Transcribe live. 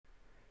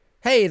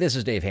Hey, this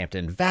is Dave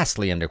Hampton,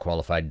 vastly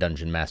underqualified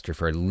dungeon master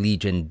for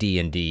Legion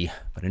D&D,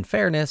 but in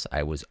fairness,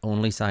 I was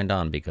only signed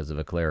on because of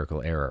a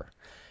clerical error.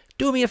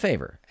 Do me a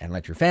favor and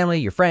let your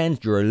family, your friends,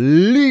 your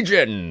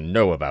Legion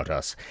know about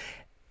us.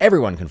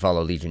 Everyone can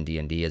follow Legion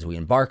D&D as we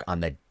embark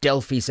on the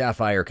Delphi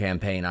Sapphire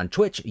campaign on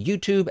Twitch,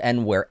 YouTube,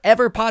 and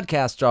wherever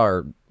podcasts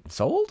are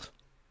sold?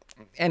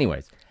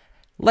 Anyways,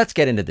 let's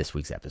get into this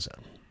week's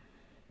episode.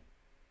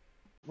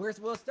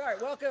 We'll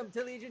start. Welcome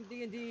to Legion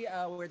D&D,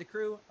 where the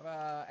crew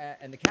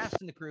and the cast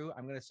and the crew,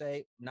 I'm going to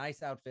say,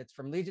 nice outfits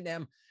from Legion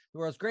M, the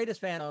world's greatest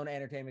fan-owned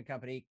entertainment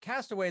company,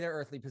 cast away their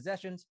earthly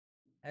possessions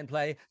and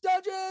play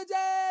Dungeons and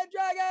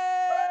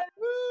Dragons!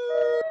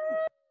 Woo!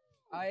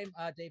 I'm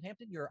Dave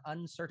Hampton, your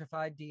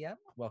uncertified DM.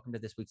 Welcome to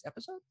this week's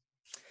episode.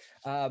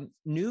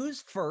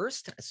 News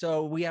first.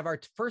 So we have our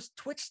first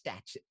Twitch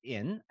stats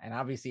in, and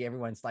obviously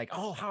everyone's like,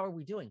 oh, how are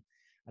we doing?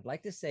 I'd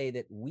like to say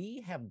that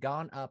we have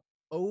gone up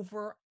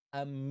over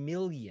 1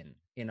 million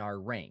in our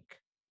rank,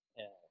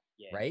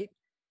 right?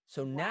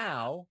 So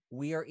now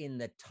we are in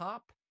the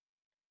top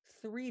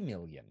 3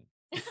 million.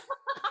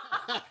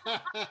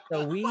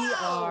 So we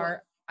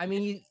are, I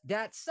mean,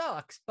 that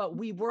sucks, but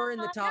we were in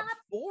the top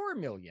 4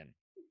 million.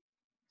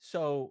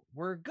 So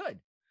we're good.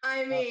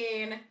 I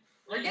mean,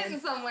 we're getting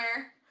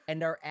somewhere.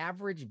 And our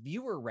average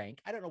viewer rank,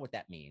 I don't know what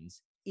that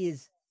means,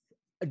 is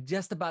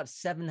just about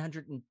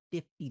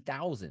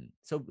 750,000.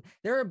 So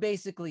there are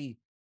basically,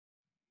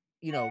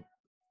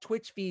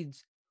 Twitch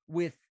feeds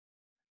with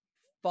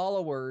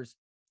followers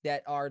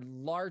that are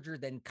larger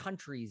than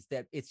countries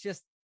that it's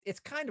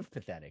kind of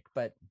pathetic.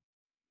 But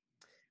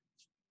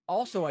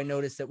also I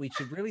noticed that we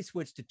should really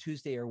switch to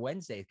Tuesday or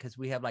Wednesday because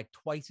we have like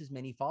twice as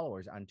many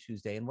followers on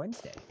Tuesday and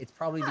Wednesday. It's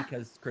probably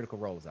because Critical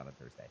Role is on a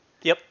Thursday.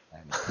 Yep.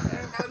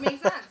 That would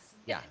make sense.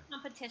 Yeah.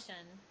 Competition.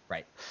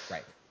 Right.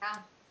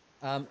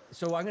 Yeah.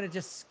 So I'm going to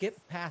just skip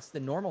past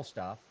the normal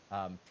stuff.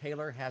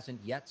 Taylor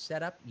hasn't yet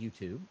set up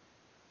YouTube.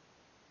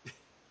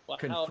 Well,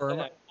 how can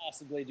I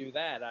possibly do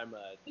that?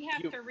 We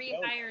have to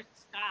rehire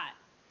Scott.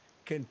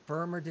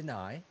 Confirm or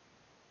deny.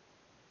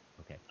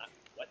 Okay.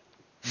 What?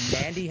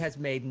 Mandy has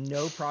made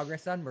no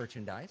progress on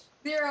merchandise.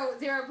 Zero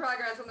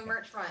progress on the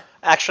merch front.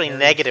 Actually,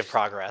 negative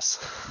progress.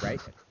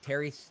 Right.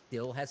 Terry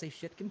still has a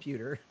shit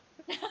computer.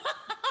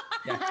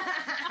 Yeah.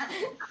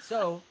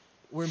 So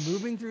we're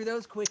moving through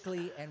those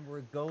quickly, and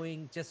we're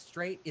going just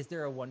straight. Is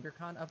there a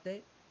WonderCon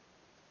update?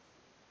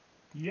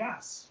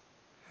 Yes.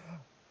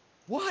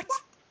 What?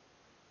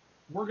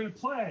 We're going to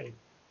play.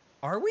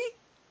 Are we?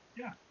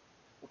 Yeah.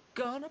 We're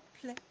gonna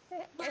play.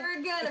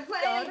 We're gonna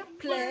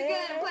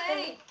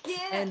play. Yeah.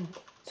 And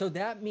so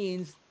that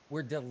means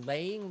we're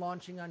delaying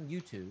launching on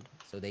YouTube,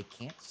 so they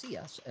can't see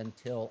us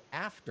until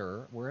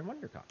after we're in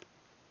WonderCon.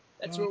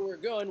 That's what we're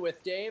going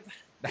with, Dave.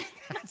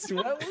 That's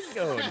what we're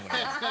going with.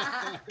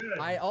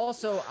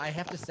 I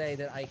have to say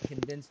that I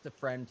convinced a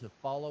friend to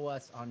follow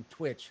us on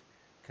Twitch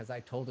because I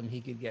told him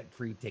he could get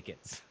free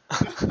tickets.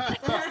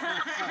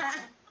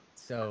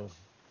 So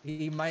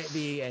he might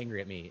be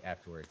angry at me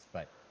afterwards,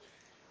 but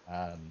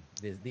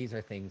these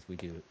are things we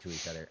do to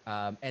each other.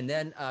 And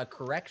then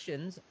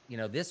corrections,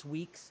 this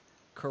week's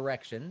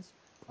corrections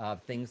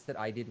of things that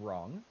I did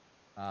wrong.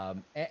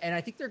 And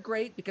I think they're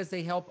great because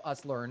they help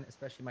us learn,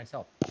 especially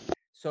myself.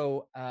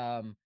 So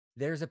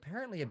there's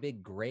apparently a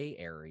big gray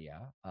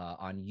area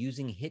on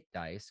using hit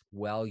dice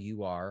while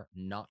you are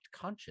not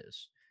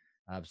conscious.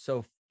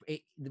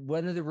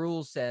 One of the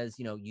rules says,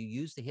 you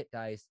use the hit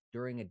dice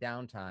during a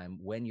downtime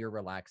when you're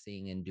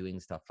relaxing and doing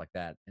stuff like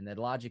that. And the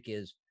logic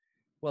is,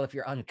 well, if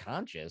you're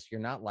unconscious,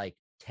 you're not like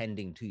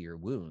tending to your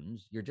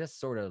wounds. You're just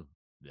sort of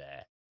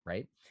bleh,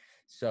 right?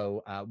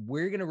 So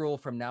we're going to rule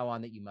from now on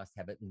that you must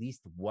have at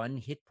least 1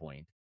 hit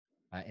point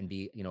and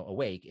be,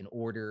 awake in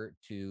order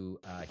to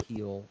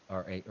heal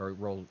or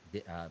roll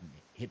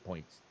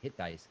hit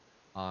dice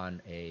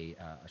on a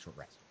short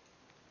rest.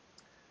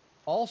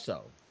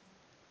 Also,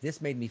 this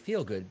made me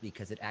feel good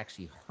because it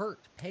actually hurt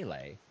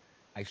Pele.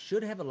 I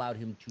should have allowed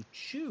him to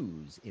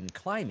choose in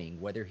climbing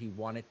whether he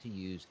wanted to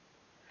use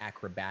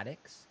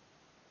athletics.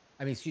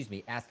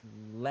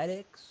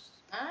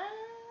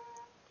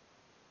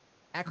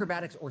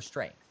 Acrobatics or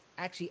strength.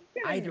 Actually,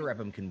 either of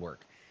them can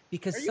work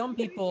because some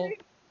people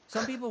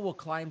will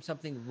climb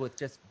something with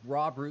just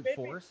raw brute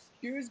force.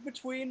 Choose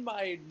between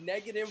my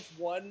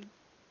 -1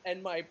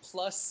 and my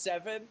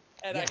 +7,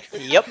 and yes. I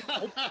could. Yep.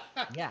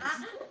 Yes.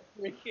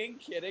 Freaking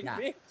kidding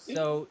me.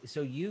 So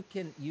you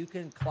can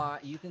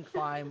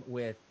climb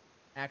with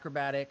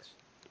acrobatics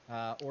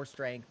or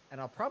strength, and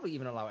I'll probably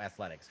even allow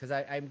athletics because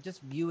I'm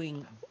just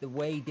viewing the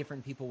way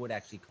different people would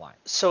actually climb.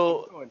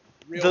 So Going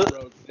real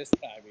rogue this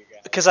time, you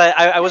guys. because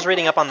I was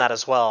reading up on that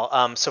as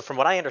well. So from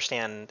what I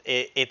understand,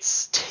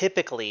 it's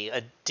typically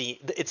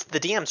it's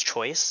the DM's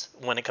choice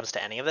when it comes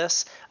to any of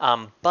this.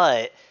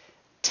 But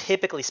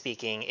typically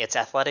speaking, it's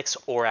athletics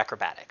or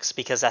acrobatics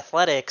because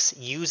athletics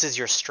uses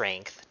your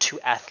strength to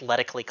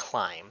athletically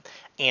climb,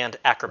 and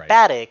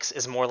acrobatics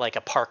is more like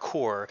a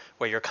parkour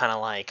where you're kind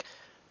of like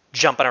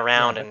jumping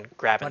around and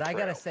grabbing. But I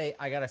gotta say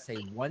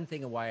one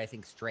thing of why I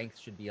think strength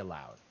should be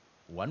allowed.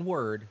 One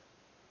word,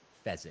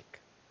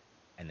 Fezzik.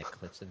 and the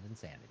Cliffs of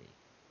Insanity.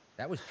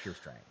 That was pure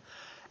strength.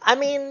 I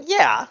mean,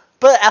 yeah,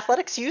 but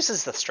athletics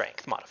uses the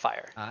strength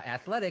modifier.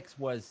 Athletics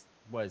was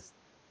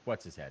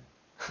what's his head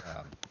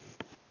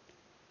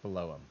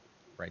below him,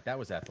 right? That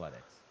was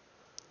athletics.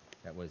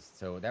 That was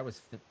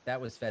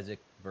Fezzik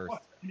versus.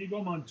 What?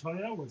 Inigo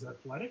Montoya was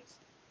athletics?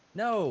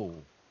 No,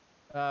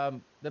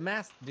 the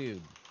masked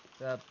dude,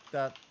 the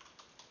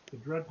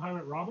Dread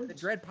Pirate Roberts? The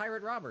Dread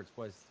Pirate Roberts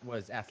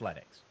was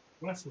athletics.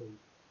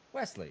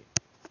 Wesley.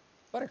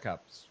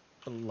 Buttercup's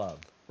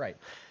beloved. Right.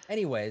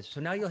 Anyways,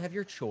 so now you'll have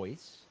your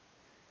choice.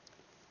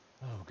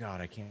 Oh God,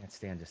 I can't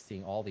stand just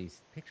seeing all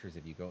these pictures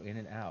of you go in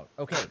and out.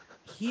 Okay,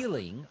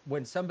 healing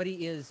when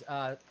somebody is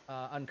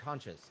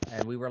unconscious,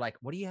 and we were like,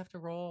 "What do you have to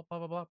roll?" Blah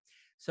blah blah.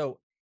 So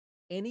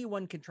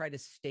anyone can try to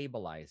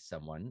stabilize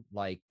someone,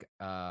 like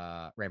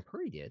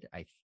Rampuri did.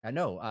 I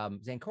know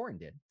Zancorin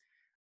did.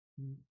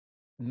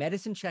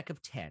 Medicine check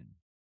of 10.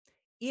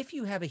 If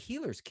you have a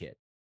healer's kit,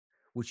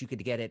 which you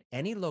could get at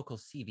any local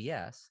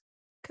CVS,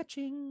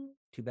 ka-ching.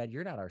 Too bad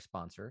you're not our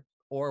sponsor.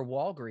 Or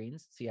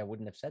Walgreens. See, I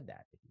wouldn't have said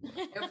that.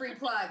 No free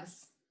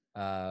plugs.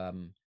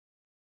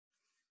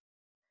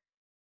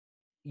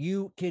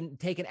 You can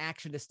take an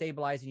action to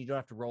stabilize, and you don't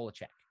have to roll a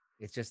check.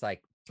 It's just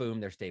like boom,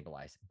 they're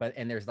stabilized.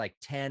 And there's like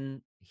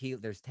 10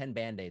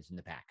 Band-Aids in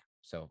the pack.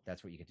 So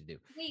that's what you get to do.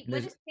 Wait,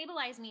 what does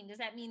stabilize mean? Does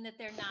that mean that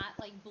they're not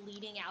like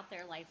bleeding out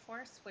their life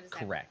force? What does that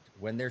correct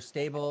mean? When they're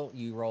stable,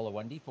 you roll a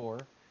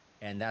 1d4,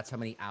 and that's how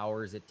many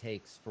hours it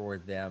takes for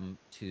them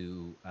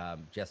to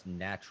just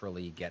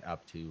naturally get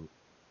up to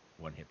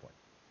 1 hit point.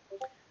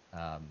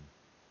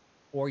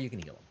 Or you can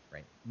heal them,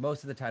 right?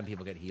 Most of the time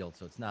people get healed,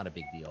 so it's not a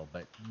big deal,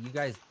 but you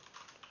guys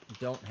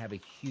don't have a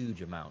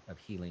huge amount of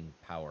healing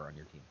power on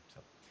your team. So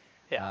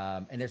yeah.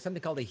 And there's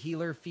something called a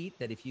healer feat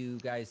that if you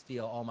guys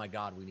feel, oh my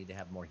God, we need to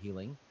have more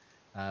healing,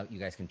 you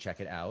guys can check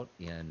it out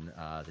in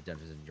the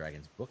Dungeons and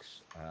Dragons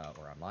books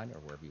or online or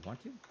wherever you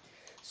want to.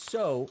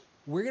 So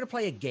we're going to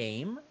play a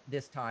game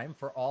this time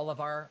for all of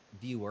our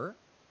viewer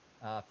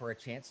for a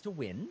chance to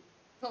win.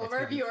 All of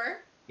our viewer.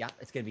 Yeah,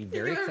 it's going to be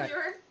very exciting.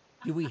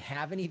 Do we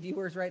have any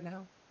viewers right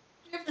now?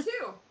 We have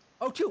 2.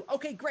 Oh, 2.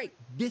 Okay, great.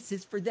 This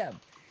is for them.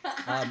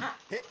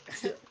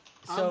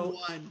 So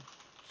one.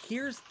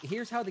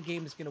 Here's how the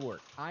game is going to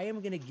work. I am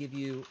going to give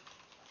you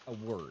a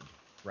word,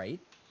 right?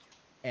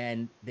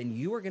 And then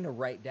you are going to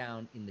write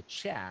down in the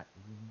chat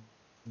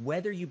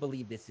whether you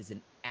believe this is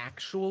an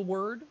actual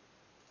word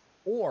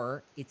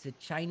or it's a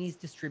Chinese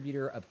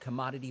distributor of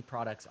commodity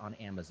products on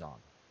Amazon.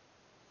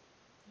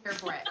 Here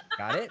for it.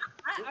 Got it?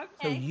 Okay.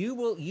 So you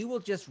will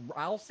just,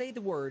 I'll say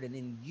the word and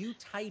then you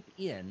type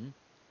in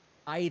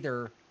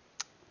either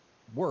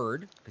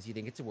word, because you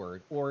think it's a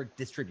word, or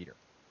distributor,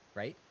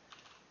 right?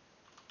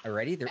 All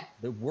righty,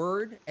 the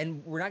word,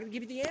 and we're not going to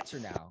give you the answer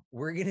now.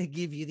 We're going to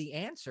give you the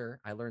answer.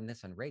 I learned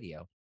this on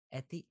radio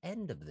at the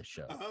end of the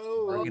show.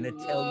 Oh, we're going to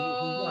tell you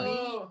who won.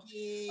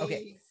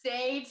 Okay.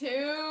 Stay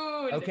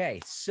tuned. Okay,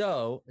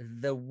 so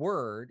the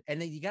word, and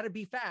then you got to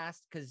be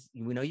fast because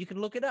we know you can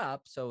look it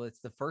up. So it's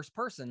the first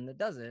person that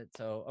does it.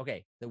 So,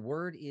 okay, the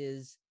word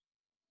is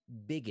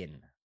biggin.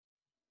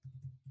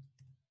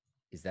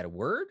 Is that a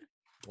word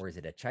or is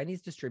it a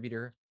Chinese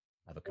distributor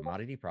of a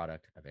commodity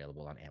product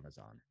available on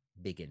Amazon?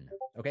 Biggin.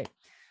 Okay.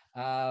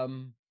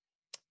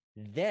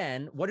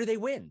 Then what do they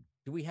win?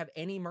 Do we have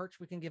any merch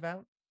we can give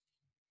out?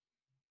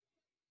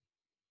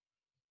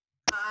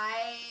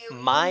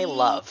 My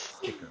love.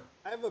 Sticker.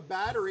 I have a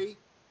battery.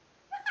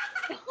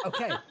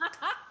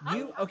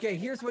 Okay.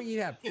 Here's what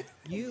you have.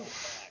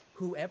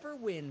 Whoever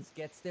wins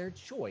gets their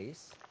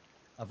choice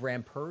of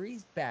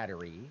Rampuri's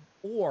battery,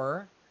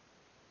 or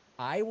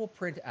I will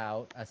print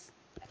out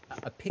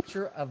a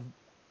picture of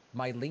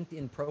my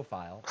LinkedIn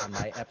profile on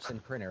my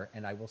Epson printer,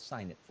 and I will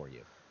sign it for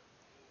you.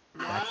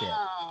 That's it.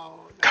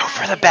 Go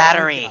for the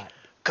battery.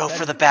 Go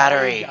for the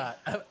battery.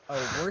 A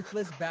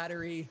worthless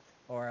battery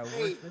or a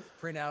worthless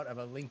printout of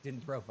a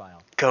LinkedIn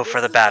profile. Go for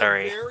the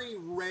battery. This is a very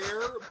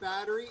rare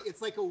battery.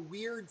 It's like a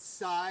weird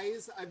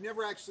size. I've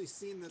never actually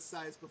seen this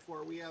size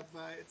before. We have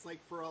it's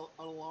like for an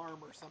alarm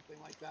or something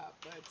like that.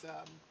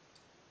 But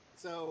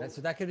so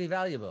that could be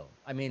valuable.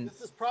 I mean,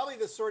 this is probably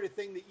the sort of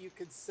thing that you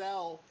could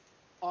sell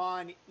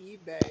on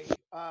eBay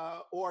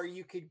or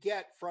you could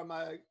get from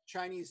a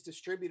Chinese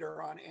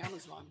distributor on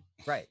Amazon.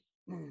 Right.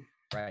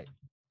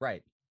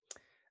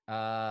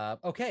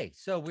 Okay,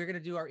 so we're going to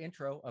do our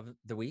intro of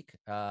the week.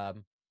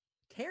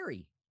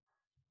 Terry.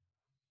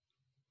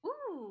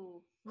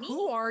 Ooh, me.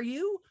 Who are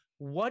you?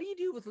 What do you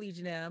do with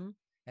Legion M?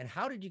 And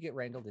how did you get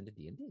wrangled into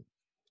D&D?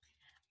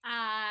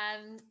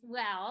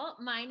 Well,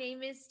 my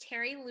name is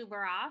Terry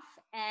Luberoff,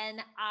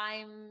 and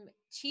I'm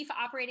Chief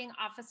Operating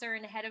Officer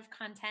and Head of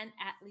Content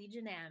at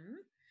Legion M,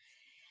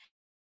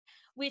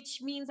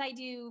 which means I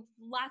do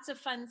lots of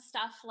fun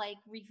stuff like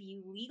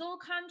review legal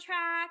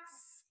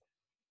contracts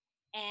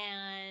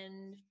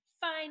and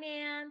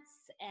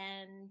finance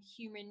and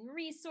human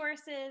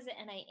resources,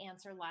 and I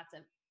answer lots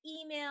of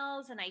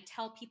emails, and I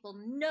tell people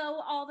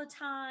no all the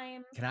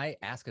time. Can I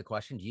ask a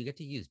question? Do you get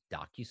to use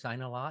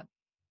DocuSign a lot?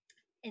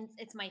 And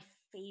it's my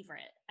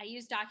favorite. I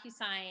use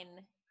DocuSign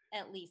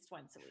at least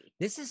once a week.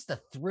 This is the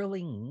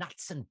thrilling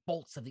nuts and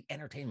bolts of the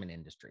entertainment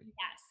industry. Yes.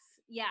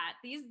 Yeah.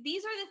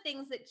 These are the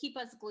things that keep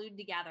us glued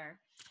together.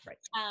 Right.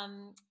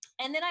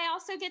 And then I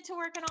also get to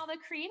work on all the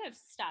creative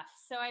stuff.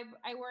 So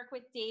I work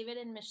with David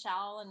and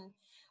Michelle, and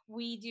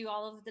we do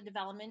all of the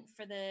development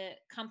for the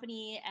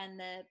company and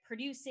the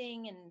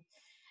producing, and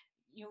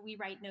we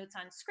write notes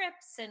on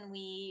scripts, and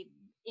we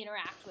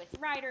interact with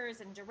writers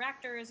and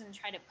directors and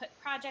try to put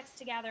projects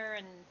together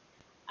and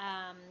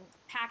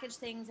package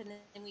things, and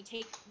then we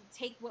take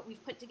what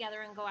we've put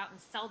together and go out and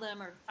sell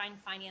them or find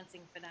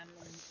financing for them.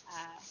 And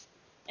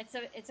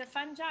it's a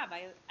fun job.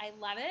 I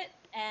love it,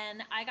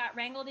 and I got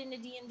wrangled into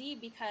D&D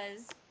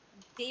because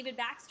David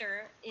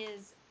Baxter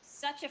is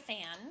such a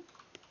fan,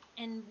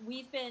 and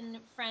we've been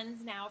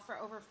friends now for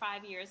over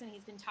 5 years, and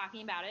he's been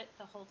talking about it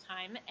the whole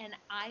time, and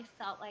I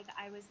felt like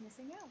I was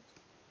missing out.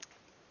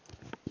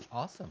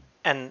 Awesome.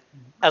 And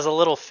as a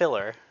little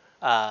filler,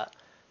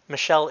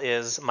 Michelle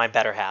is my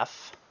better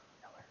half.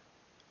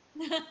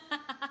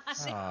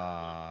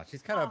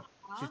 She's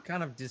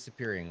kind of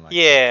disappearing. Like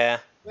Yeah.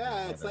 this.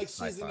 Yeah, it's like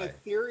she's an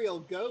ethereal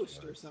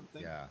ghost or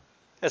something. Yeah.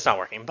 It's not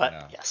working,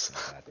 but yes.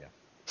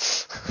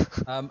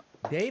 Yeah.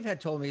 Dave had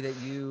told me that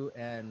you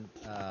and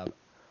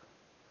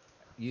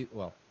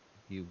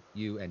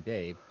you and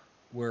Dave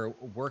were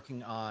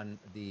working on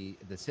the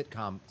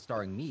sitcom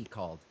starring me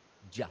called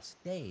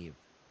Just Dave.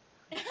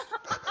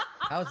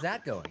 How's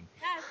that going?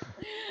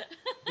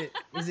 Yes.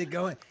 Is it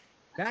going?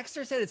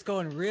 Baxter said it's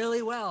going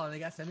really well, and they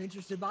got some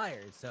interested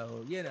buyers.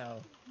 So Yeah.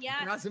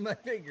 crossing my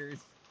fingers.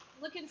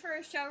 Looking for a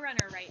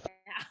showrunner right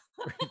now.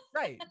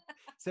 Right.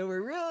 So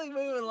we're really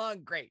moving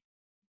along great.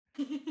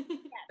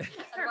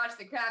 I'd watch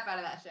the crap out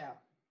of that show.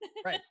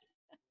 Right.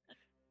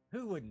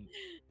 Who wouldn't?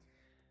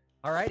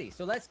 Alrighty,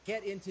 so let's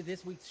get into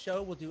this week's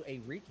show. We'll do a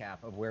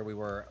recap of where we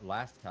were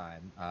last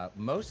time.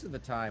 Most of the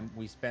time,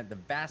 we spent the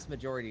vast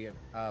majority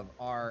of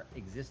our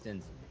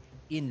existence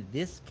in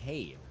this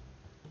cave.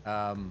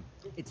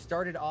 It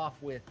started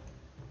off with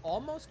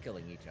almost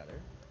killing each other,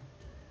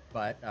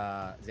 but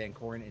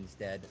Zancorin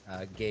instead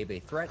gave a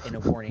threat and a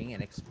warning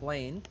and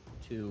explained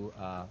to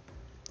I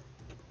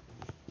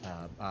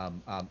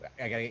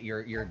gotta get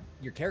your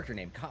character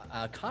name,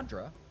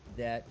 Chandra,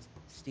 that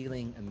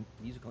stealing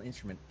a musical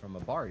instrument from a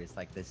bard is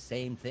like the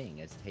same thing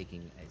as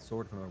taking a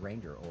sword from a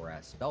ranger or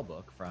a spell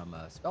book from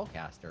a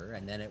spellcaster.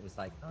 And then it was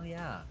like, oh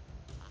yeah,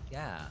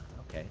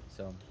 okay,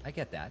 so I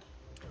get that.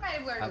 Might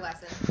have learned a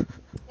lesson.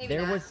 Maybe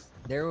not.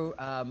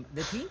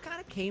 The team kind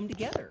of came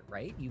together,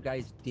 right? You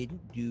guys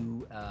didn't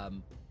do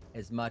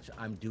as much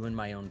I'm doing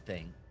my own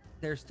thing.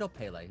 There's still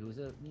Pele, who's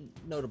a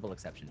notable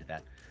exception to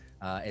that,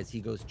 as he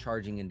goes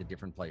charging into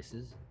different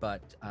places.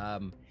 But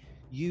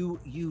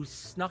you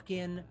snuck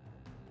in,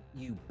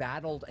 you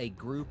battled a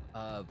group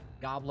of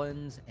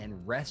goblins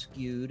and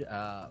rescued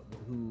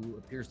who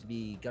appears to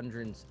be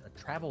Gundren's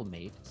travel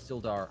mate,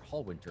 Sildar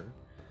Hallwinter,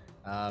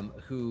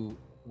 who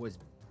was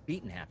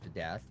beaten half to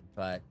death.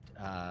 But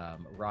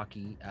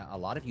Rocky, a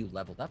lot of you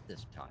leveled up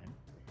this time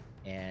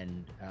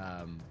and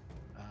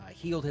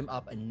healed him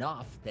up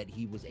enough that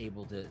he was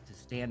able to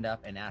stand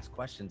up and ask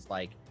questions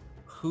like,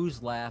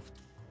 who's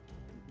left?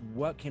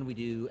 What can we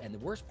do? And the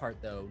worst part,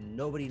 though,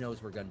 nobody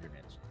knows where Gundren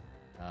is.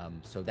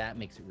 So that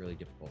makes it really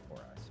difficult for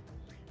us.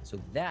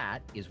 So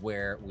that is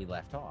where we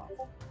left off.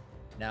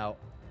 Now,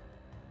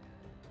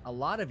 a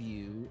lot of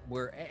you,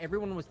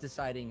 everyone was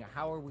deciding,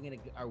 how are we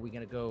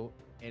gonna go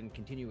and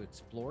continue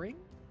exploring,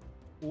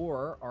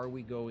 or are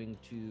we going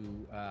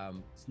to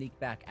sneak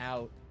back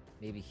out,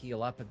 maybe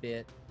heal up a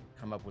bit,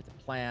 come up with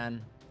a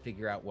plan,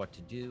 figure out what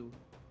to do?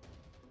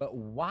 But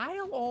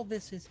while all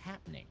this is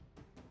happening,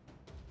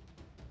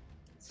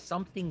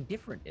 something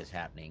different is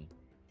happening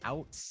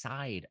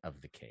outside of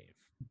the cave.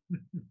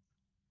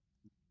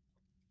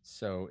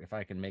 So if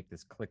I can make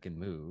this click and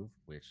move,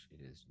 which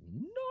is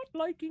not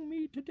liking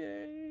me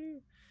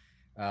today.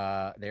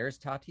 There's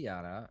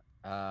Tatiana.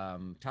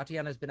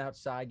 Tatiana's been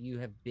outside. You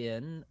have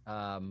been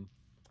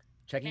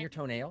checking your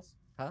toenails,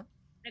 huh?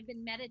 I've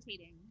been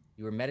meditating.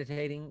 You were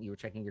meditating. You were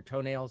checking your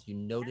toenails. You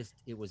noticed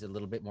it was a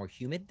little bit more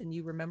humid than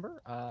you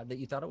remember that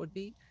you thought it would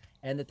be,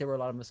 and that there were a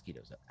lot of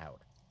mosquitoes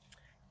out.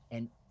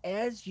 And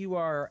as you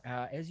are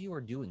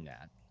doing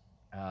that,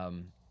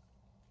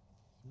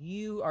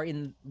 you are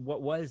in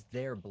what was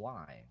their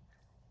blind,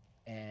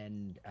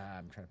 and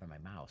I'm trying to find my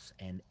mouse.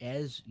 And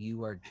as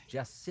you are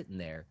just sitting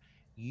there,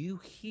 you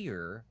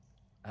hear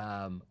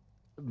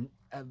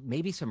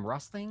maybe some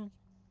rustling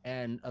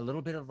and a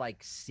little bit of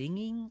like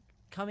singing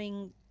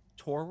coming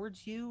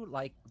towards you,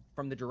 like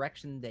from the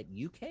direction that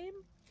you came,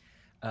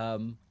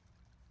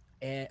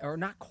 or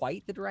not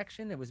quite the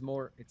direction. It was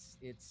more.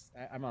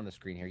 I'm on the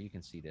screen here. You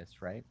can see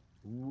this, right?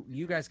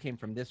 You guys came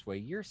from this way.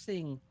 You're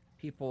seeing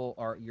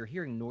you're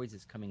hearing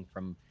noises coming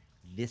from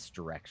this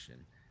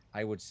direction.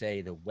 I would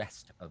say the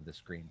west of the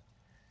screen.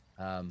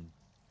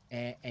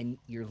 And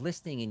you're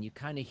listening, and you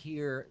kind of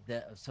hear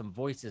some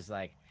voices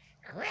like,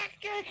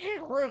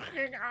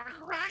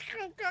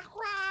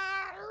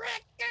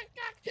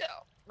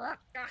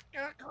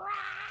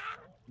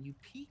 you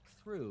peek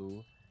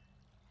through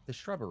the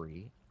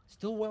shrubbery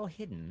still well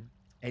hidden,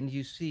 and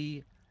you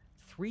see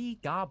 3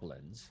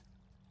 goblins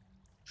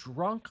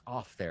drunk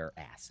off their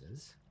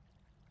asses,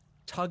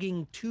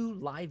 tugging 2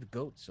 live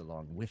goats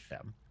along with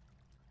them,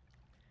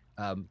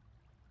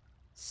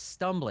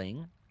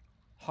 stumbling,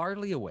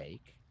 hardly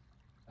awake,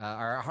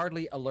 are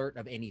hardly alert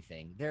of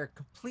anything. They're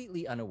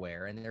completely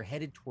unaware, and they're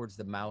headed towards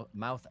the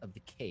mouth of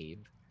the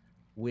cave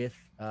with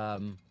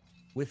 2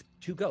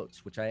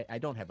 goats, which I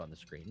don't have on the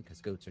screen because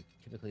goats are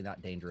typically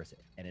not dangerous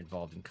and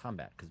involved in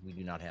combat because we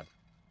do not have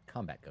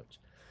combat goats.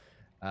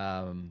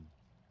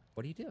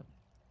 What do you do?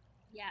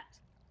 Yet.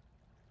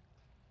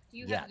 Do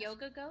you have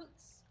yoga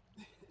goats?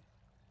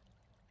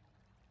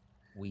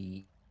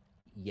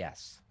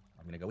 Yes.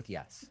 I'm going to go with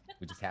yes.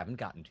 We just haven't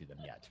gotten to them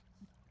yet.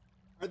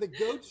 Are the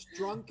goats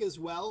drunk as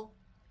well?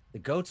 The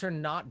goats are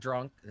not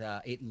drunk.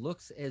 It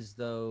looks as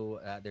though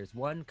there's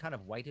one kind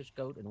of whitish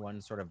goat and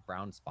one sort of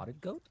brown spotted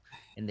goat,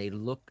 and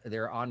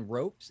they're on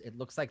ropes. It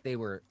looks like they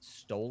were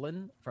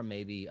stolen from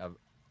maybe a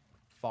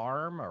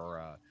farm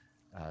or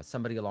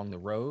somebody along the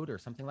road or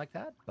something like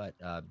that. But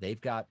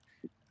they've got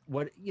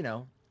what,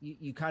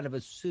 you kind of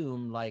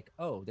assume like,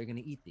 oh, they're going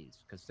to eat these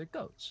because they're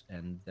goats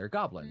and they're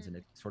goblins. And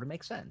it sort of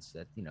makes sense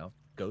that,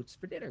 goats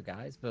for dinner,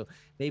 guys. But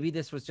maybe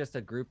this was just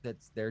a group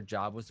that's their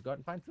job was to go out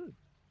and find food.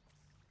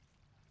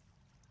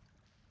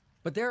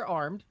 But they're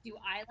armed. Do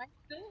I like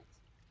goats?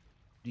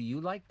 Do you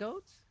like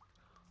goats?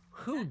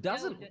 Who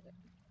doesn't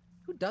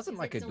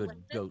like a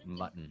good goat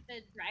mutton?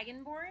 The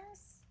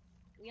Dragonborns?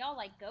 We all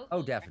like goat.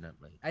 Oh,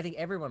 definitely. I think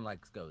everyone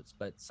likes goats,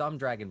 but some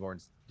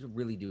Dragonborns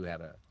really do have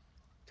a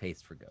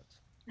taste for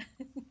goats.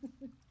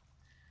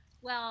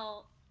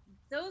 Well,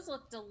 those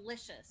look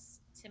delicious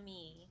to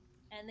me,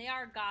 and they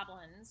are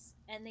goblins,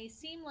 and they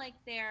seem like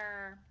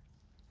they're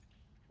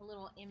a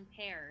little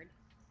impaired.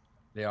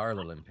 They are a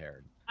little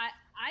impaired.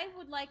 I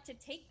would like to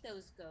take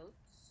those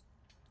goats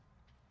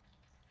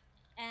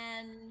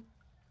and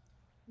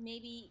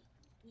maybe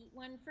eat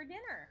one for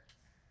dinner.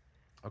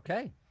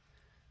 Okay.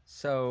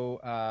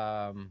 So,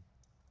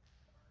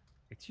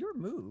 it's your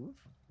move.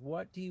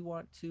 What do you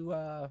want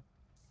to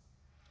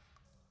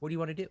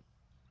do?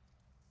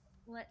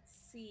 Let's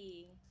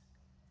see.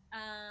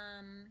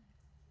 I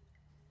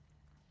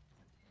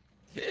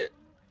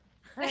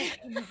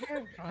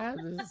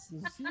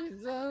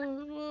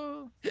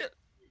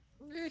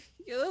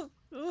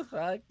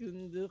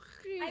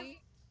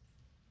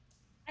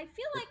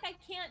feel like I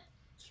can't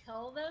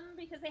kill them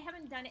because they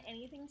haven't done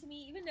anything to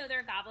me, even though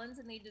they're goblins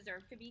and they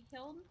deserve to be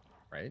killed.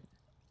 Right.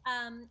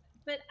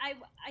 But I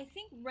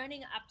think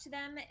running up to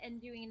them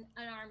and doing an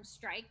unarmed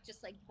strike,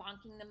 just like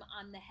bonking them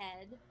on the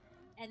head,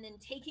 and then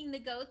taking the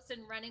goats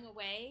and running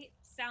away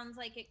sounds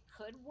like it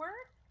could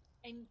work.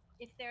 And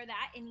if they're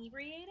that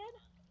inebriated,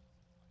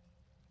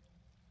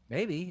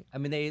 maybe. I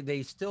mean,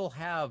 they still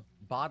have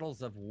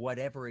bottles of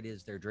whatever it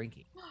is they're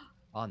drinking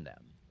on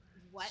them.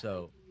 What?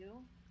 So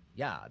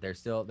yeah,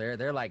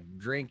 they're like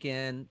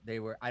drinking.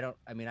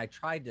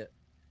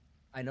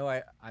 I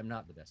know I'm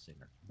not the best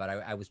singer, but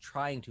I was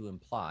trying to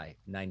imply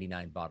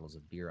 99 bottles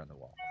of beer on the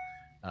wall.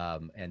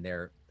 And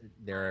they're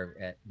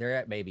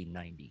at maybe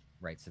 90,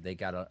 right? So they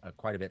got a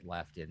quite a bit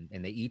left in,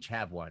 and they each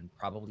have one,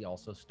 probably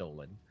also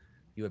stolen.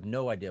 You have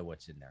no idea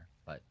what's in there,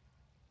 but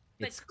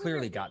it's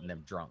clearly gotten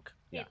them drunk.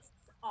 Yeah. It's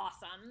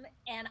awesome,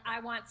 and I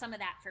want some of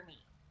that for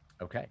me.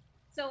 Okay.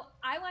 So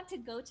I want to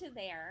go to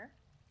there.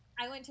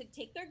 I want to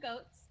take their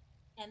goats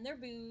and their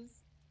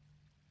booze,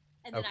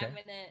 and then I'm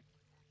gonna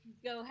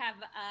go have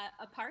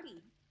a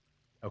party.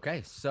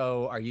 Okay.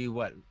 So are you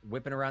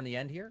whipping around the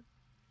end here,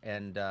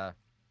 and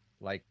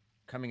like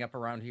coming up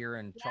around here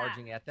and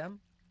charging at them?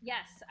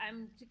 Yes,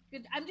 I'm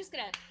just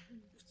gonna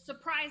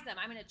surprise them.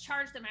 I'm gonna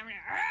charge them. I'm gonna.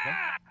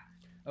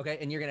 Okay,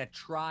 and you're gonna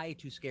try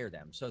to scare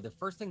them. So the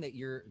first thing that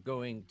you're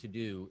going to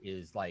do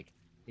is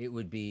it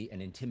would be an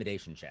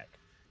intimidation check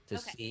to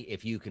see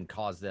if you can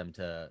cause them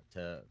to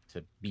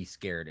be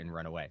scared and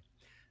run away.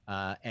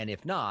 And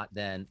if not,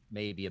 then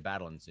maybe a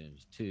battle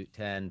ensues.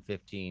 10,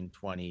 15,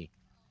 20,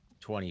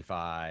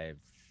 25,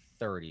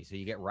 30. So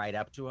you get right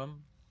up to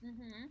them.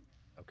 Mm-hmm.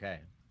 Okay.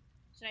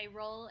 Should I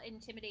roll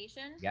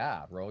intimidation?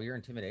 Yeah, roll your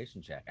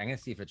intimidation check. I'm gonna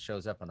see if it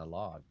shows up on the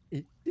log.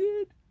 It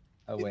did.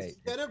 Oh wait.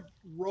 Instead of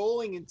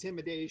rolling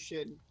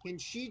intimidation, can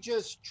she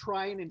just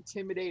try and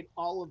intimidate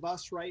all of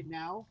us right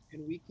now,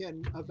 and we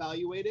can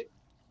evaluate it?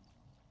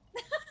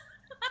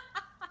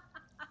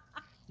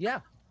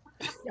 Yeah.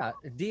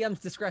 DM's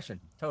discretion.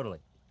 Totally.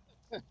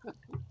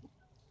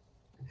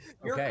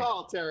 Your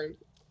call, Terry.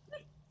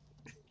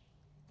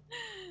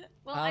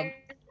 Well, I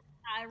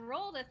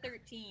rolled a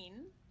 13.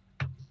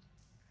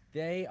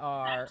 They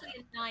are actually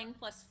a 9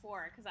 plus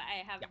 4 because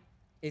I have.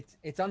 Yeah.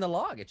 It's on the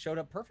log. It showed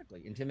up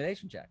perfectly.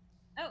 Intimidation check.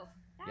 Oh.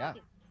 Yeah.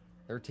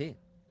 13.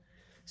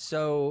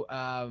 So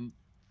I'm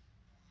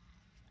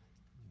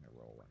gonna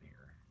roll one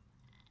here.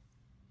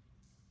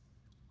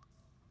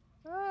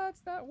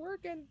 It's not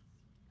working.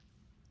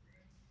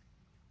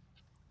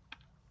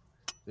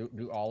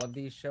 Do all of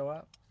these show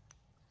up?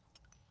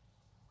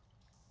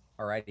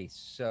 Alrighty,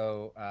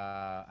 so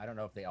I don't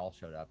know if they all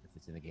showed up, if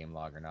it's in the game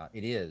log or not.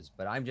 It is,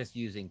 but I'm just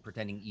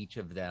pretending each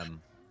of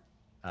them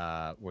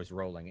was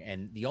rolling,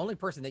 and the only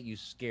person that you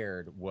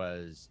scared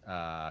was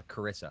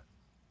Carissa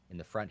in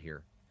the front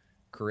here.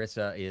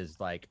 Carissa is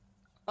like,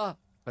 oh,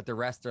 but the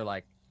rest are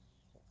like,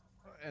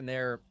 and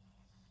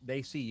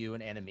they see you,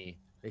 an enemy.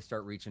 They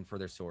start reaching for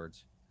their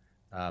swords.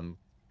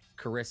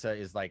 Carissa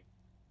is like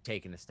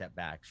taking a step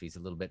back. She's a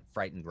little bit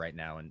frightened right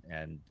now,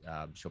 and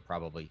she'll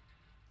probably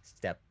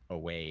step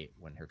away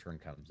when her turn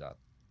comes up.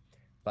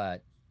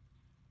 But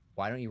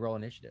why don't you roll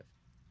initiative?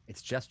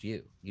 It's just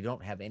you. You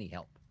don't have any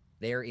help.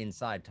 They're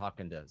inside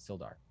talking to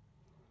Sildar.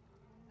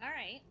 All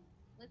right,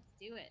 let's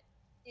do it.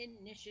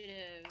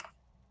 Initiative.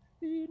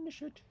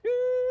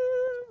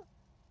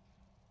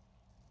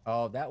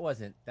 Oh, that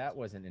wasn't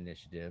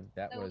initiative.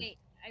 That was wait,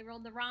 I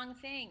rolled the wrong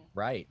thing.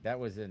 Right. That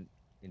was an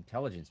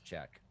intelligence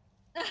check.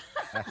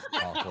 That's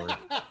awkward.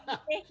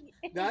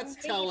 That's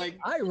telling.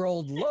 I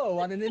rolled low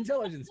on an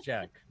intelligence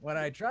check when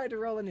I tried to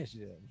roll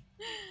initiative.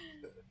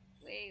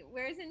 Wait,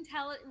 where's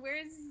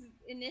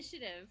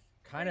initiative?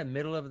 Kind of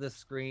middle of the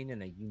screen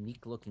in a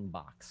unique looking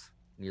box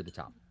near the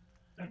top.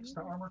 Next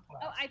to armor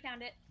class. Oh, I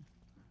found it.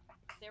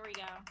 There we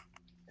go.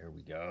 There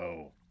we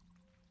go.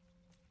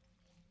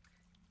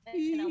 That's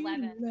an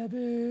 11.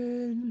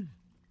 11.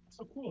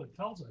 So cool. It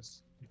tells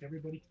us. Like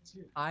everybody can see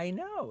it. I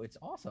know. It's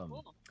awesome.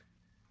 Cool.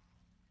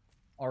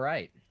 All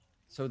right.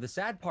 So the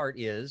sad part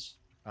is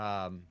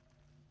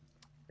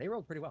they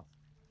rolled pretty well.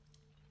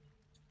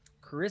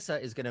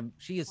 Carissa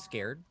she is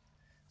scared.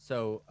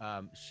 So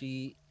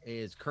she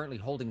is currently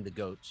holding the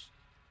goats.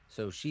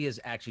 So she is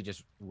actually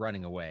just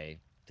running away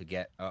to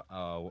get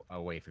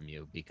away from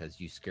you because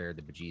you scared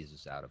the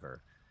bejesus out of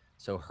her.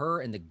 So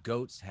her and the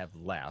goats have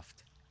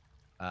left,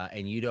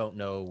 and you don't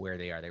know where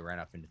they are. They ran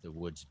up into the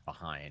woods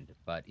behind,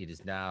 but it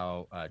is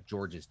now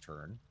George's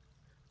turn.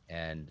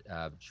 And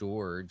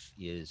George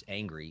is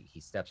angry. He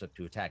steps up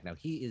to attack. Now,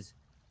 he is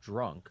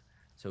drunk,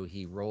 so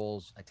he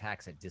rolls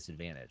attacks at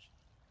disadvantage.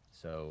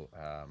 So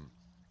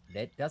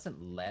that doesn't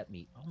let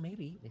me... Oh,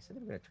 maybe. They said they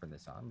were going to turn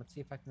this on. Let's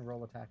see if I can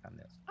roll attack on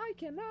this. I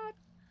cannot.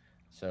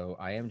 So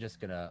I am just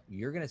going to...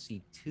 You're going to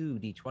see 2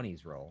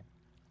 D20s roll,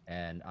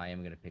 and I am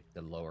going to pick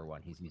the lower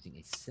one. He's using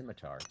a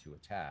scimitar to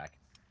attack.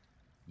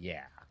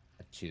 Yeah,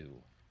 a 2.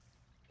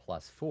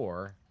 Plus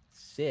 4,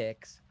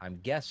 6. I'm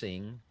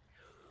guessing...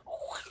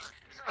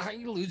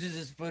 He loses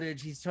his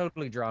footage. He's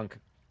totally drunk.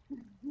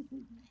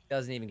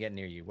 Doesn't even get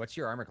near you. What's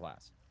your armor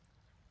class?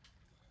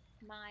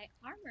 My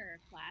armor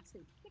class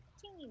is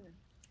 15.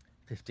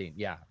 15,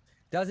 yeah.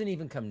 Doesn't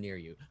even come near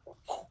you.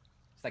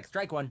 It's like,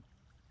 strike one.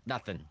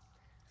 Nothing.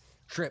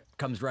 Trip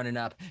comes running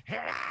up.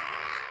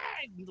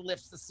 He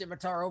lifts the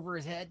scimitar over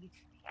his head.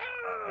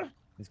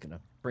 He's going to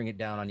bring it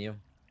down on you.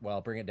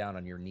 Well, bring it down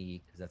on your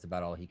knee, because that's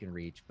about all he can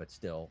reach. But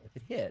still, if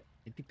it hit,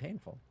 it'd be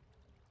painful.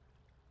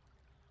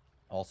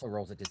 Also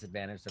rolls at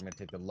disadvantage, so I'm going to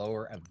take the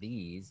lower of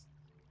these.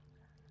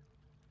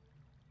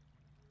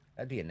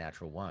 That'd be a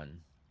natural 1.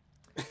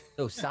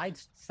 So side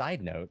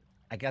note,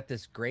 I got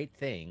this great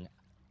thing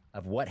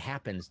of what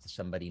happens to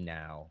somebody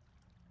now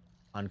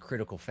on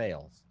critical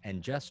fails.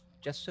 And just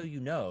so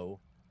you know,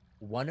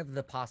 one of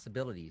the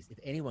possibilities, if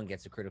anyone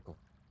gets a critical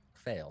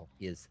fail,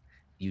 is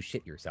you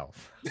shit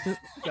yourself.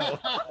 So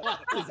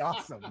it's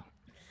awesome.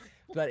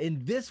 But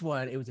in this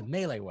one, it was a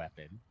melee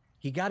weapon.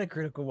 He got a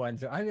critical 1,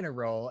 so I'm going to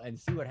roll and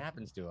see what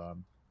happens to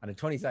him on a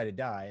 20-sided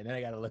die, and then I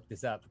got to look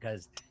this up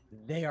because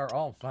they are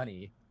all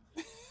funny.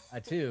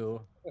 A 2.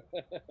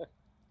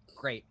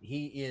 Great.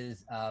 He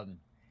is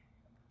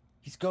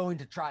he's going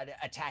to try to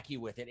attack you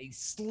with it. He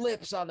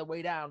slips on the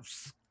way down,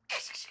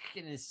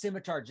 and his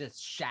scimitar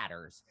just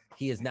shatters.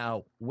 He is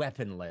now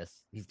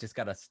weaponless. He's just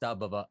got a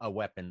stub of a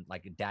weapon,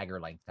 like a dagger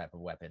length type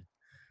of weapon,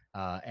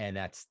 and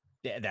that's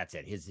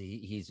it.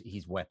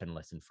 He's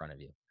weaponless in front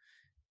of you.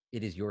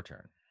 It is your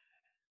turn.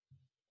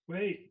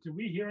 Wait, did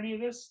we hear any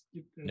of this?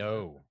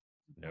 No.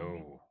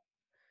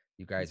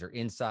 You guys are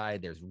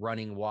inside. There's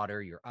running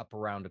water. You're up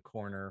around a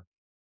corner.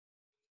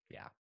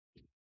 Yeah.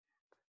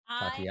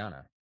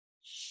 Tatiana.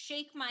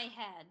 Shake my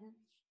head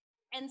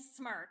and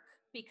smirk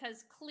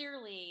because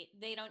clearly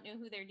they don't know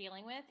who they're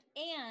dealing with.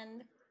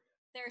 And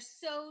they're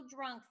so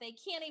drunk, they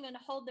can't even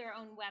hold their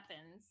own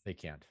weapons. They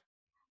can't.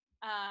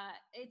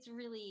 It's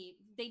really,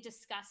 they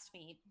disgust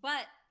me.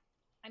 But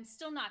I'm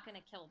still not going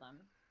to kill them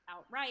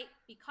outright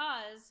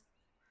because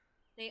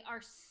they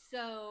are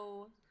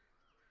so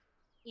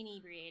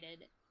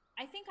inebriated.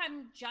 I think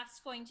I'm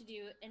just going to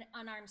do an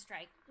unarmed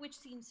strike, which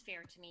seems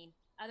fair to me.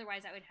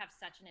 Otherwise, I would have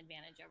such an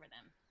advantage over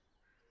them.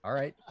 All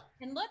right.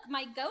 And look,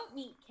 my goat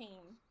meat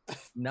came.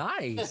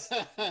 Nice.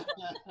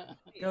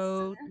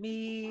 Goat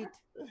meat.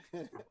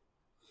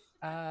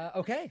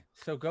 Okay,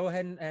 so go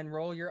ahead and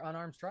roll your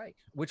unarmed strike.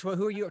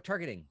 Who are you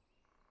targeting?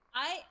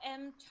 I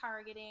am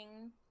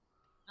targeting.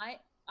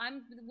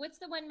 I'm. What's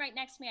the one right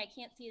next to me? I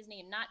can't see his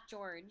name. Not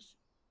George.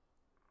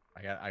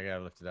 I gotta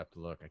lift it up to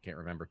look. I can't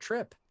remember.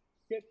 Trip.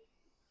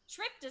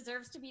 Trip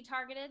deserves to be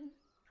targeted.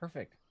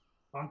 Perfect.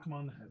 Bonk him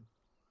on the head.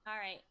 All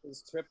right.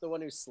 Is Trip the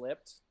one who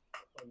slipped?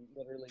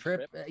 Literally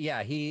Trip.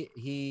 Yeah, he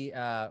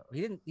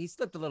didn't. He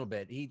slipped a little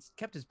bit. He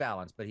kept his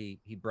balance, but he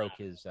broke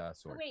his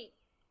sword. Wait.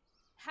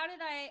 how did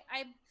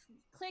I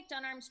clicked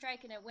unarmed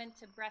strike and it went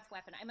to breath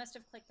weapon. I must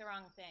have clicked the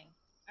wrong thing.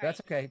 All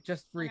That's right, okay.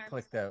 Just Unarmed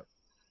re-click the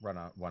one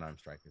arm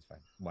strike is fine.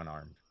 One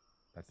armed.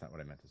 That's not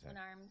what I meant to say.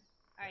 unarmed.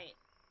 All right.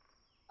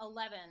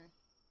 11.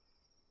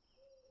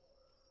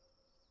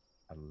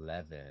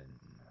 11.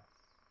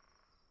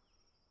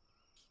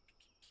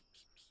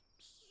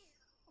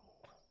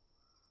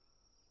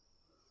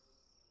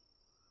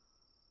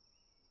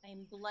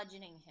 I'm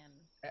bludgeoning him.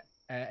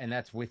 And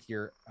that's with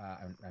your.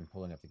 I'm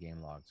pulling up the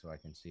game log so I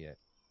can see it.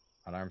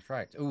 Unarmed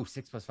strikes. Ooh,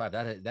 6 + 5.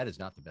 That is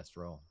not the best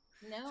roll.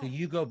 No. So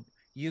you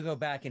go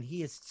back, and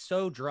he is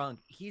so drunk.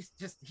 He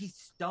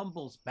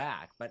stumbles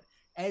back, but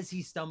as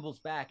he stumbles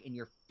back, and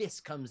your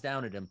fist comes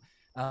down at him,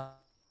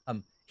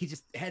 he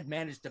just had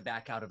managed to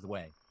back out of the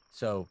way.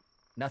 So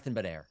nothing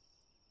but air.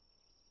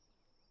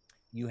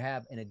 You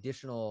have an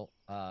additional.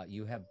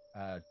 You have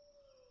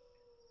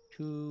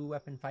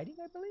 2-weapon fighting,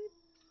 I believe.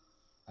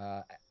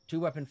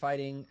 2-weapon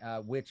fighting,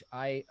 which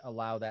I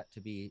allow that to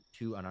be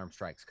 2 unarmed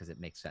strikes because it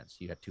makes sense.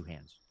 You have 2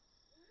 hands,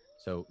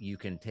 so you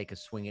can take a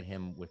swing at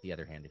him with the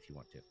other hand if you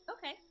want to.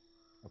 Okay.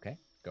 Okay,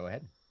 go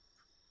ahead.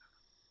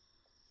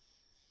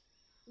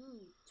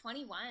 Ooh,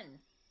 21.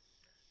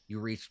 You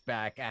reach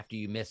back after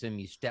you miss him.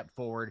 You step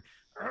forward.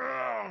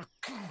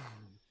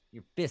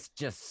 Your fist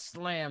just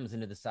slams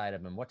into the side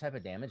of him. What type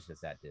of damage does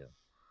that do?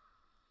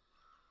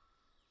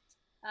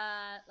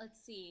 Let's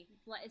see.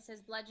 It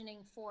says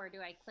bludgeoning 4.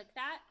 Do I click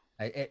that?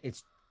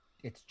 It's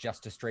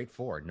just a straight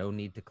 4. No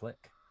need to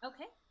click.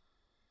 Okay.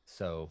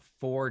 So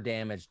 4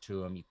 damage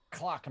to him. You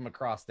clock him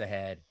across the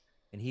head,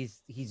 and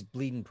he's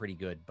bleeding pretty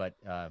good, but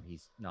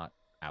he's not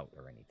out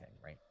or anything,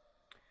 right?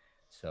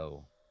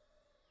 So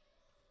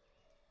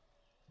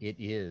it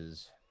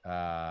is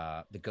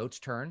the goat's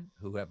turn,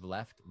 who have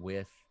left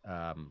with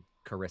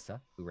Carissa,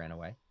 who ran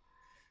away.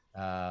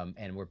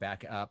 And we're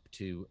back up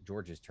to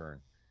George's turn.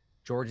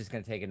 George is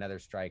going to take another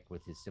strike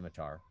with his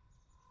scimitar.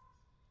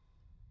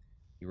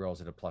 He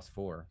rolls at a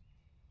 +4.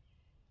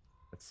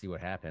 Let's see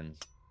what happens.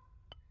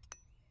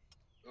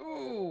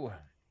 Ooh!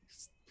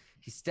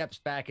 He steps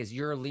back as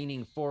you're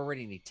leaning forward,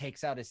 and he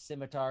takes out his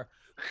scimitar,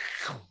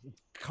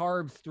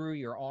 carves through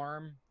your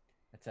arm.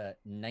 That's a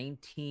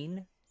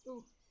 19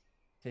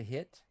 to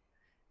hit.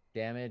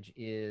 Damage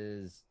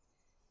is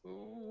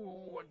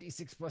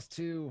 1d6 +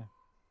 2.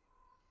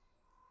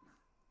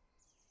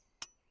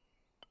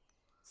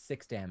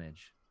 6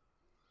 damage.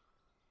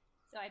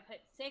 So I put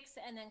 6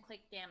 and then click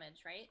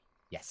damage, right?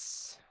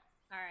 Yes.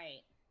 All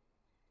right.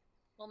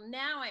 Well,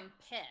 now I'm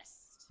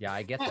pissed. Yeah,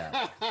 I get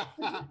that.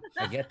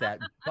 I get that.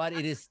 But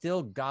it is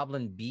still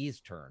Goblin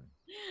B's turn.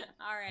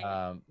 All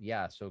right.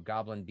 Yeah, so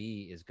Goblin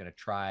B is going to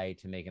try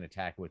to make an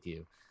attack with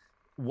you.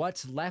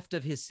 What's left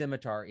of his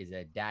scimitar is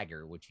a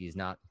dagger, which he's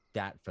not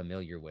that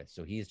familiar with.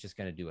 So he's just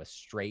going to do a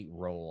straight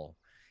roll.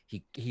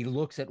 He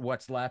looks at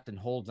what's left and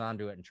holds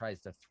onto it and tries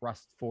to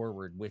thrust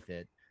forward with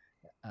it.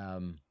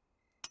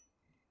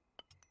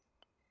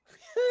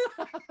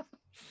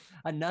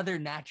 Another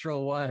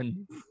natural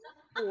 1.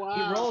 Wow.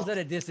 He rolls at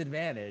a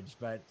disadvantage,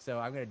 but so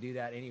I'm going to do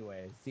that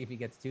anyway. See if he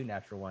gets 2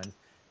 natural 1s.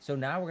 So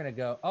now we're going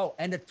to go,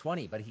 end of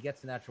 20, but he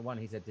gets the natural 1.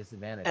 He's at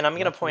disadvantage. And I'm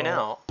going to point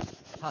out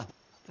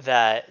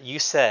that you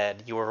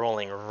said you were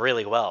rolling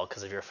really well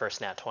because of your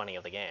first nat 20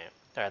 of the game,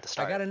 or at the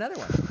start. I got another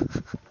one.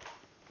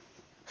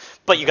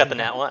 But you got the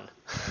nat 1.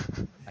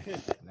 I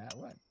got the nat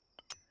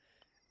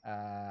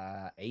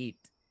 1. 8.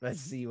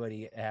 Let's see what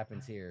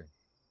happens here.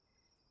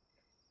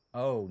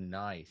 Oh,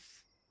 nice.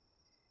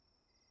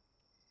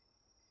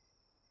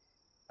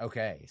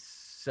 Okay,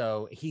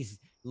 so he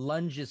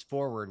lunges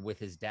forward with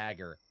his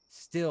dagger,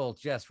 still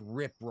just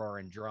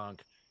rip-roaring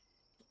drunk.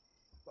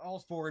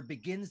 Falls forward,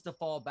 begins to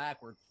fall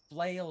backward,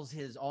 flails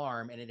his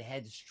arm, and it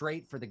heads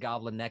straight for the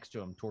goblin next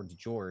to him towards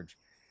George.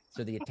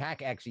 So the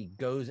attack actually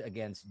goes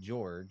against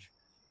George,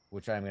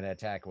 which I'm going to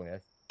attack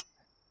with.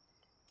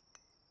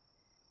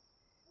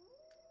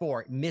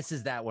 4.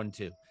 Misses that one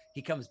too.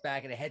 He comes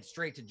back and it heads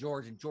straight to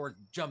George, and George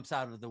jumps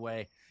out of the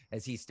way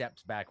as he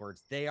steps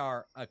backwards. They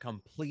are a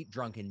complete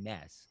drunken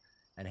mess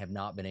and have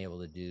not been able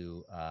to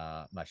do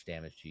much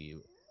damage to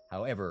you.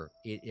 However,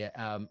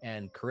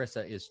 and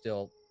Carissa is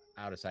still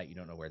out of sight. You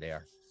don't know where they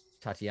are.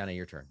 Tatiana,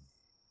 your turn.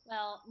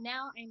 Well,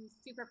 now I'm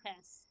super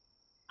pissed.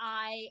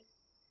 I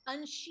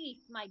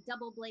unsheath my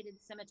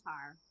double-bladed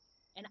scimitar,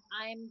 and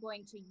I'm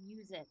going to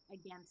use it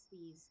against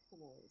these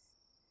fools.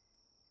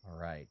 All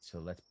right, so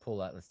let's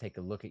pull out. Let's take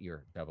a look at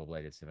your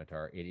double-bladed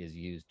scimitar. It is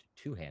used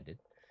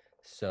 2-handed.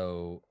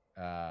 So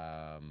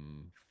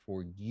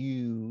for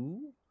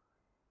you,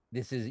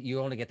 you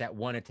only get that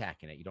 1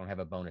 attack in it. You don't have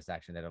a bonus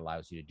action that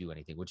allows you to do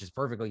anything, which is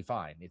perfectly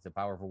fine. It's a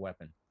powerful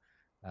weapon.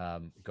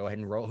 Go ahead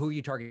and roll. Who are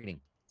you targeting?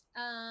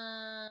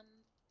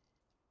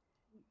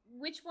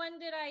 Which one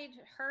did I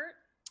hurt,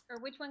 or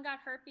which one got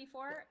hurt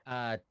before?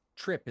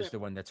 Trip is the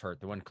one that's hurt,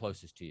 the one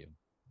closest to you.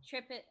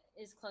 Trip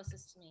is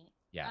closest to me.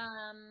 Yeah.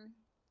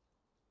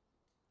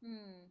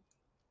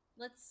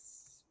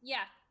 Let's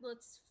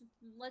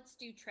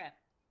do Trip.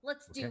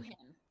 Let's do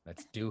him.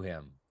 Let's do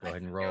him. Go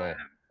ahead and roll.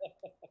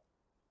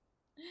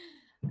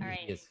 All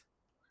right.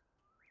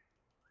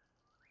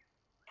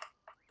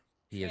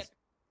 He is Trip,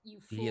 you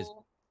he is-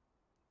 fool.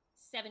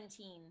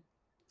 17.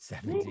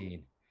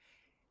 17.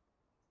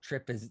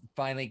 Trip is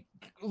finally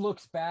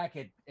looks back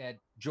at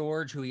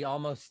George, who he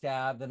almost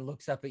stabbed, and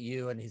looks up at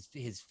you, and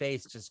his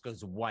face just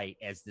goes white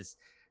as this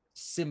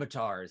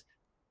scimitar is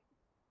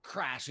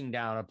crashing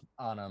down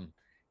on him.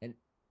 And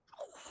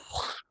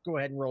go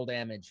ahead and roll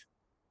damage.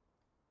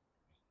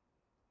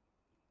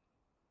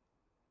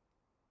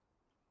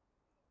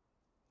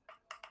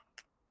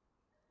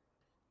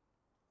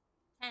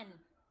 Ten.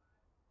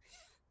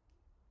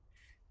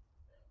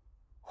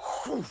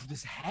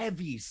 This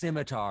heavy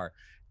scimitar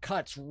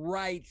cuts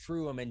right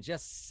through him and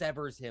just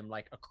severs him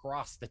like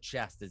across the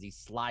chest as he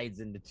slides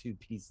into two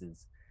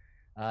pieces.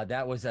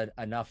 That was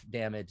enough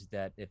damage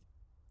that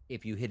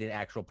if you hit an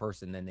actual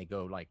person, then they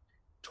go like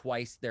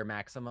twice their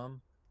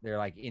maximum. They're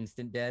like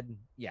instant dead.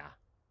 Yeah,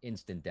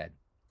 instant dead.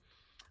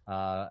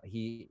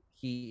 He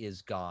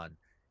is gone.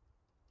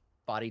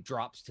 Body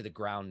drops to the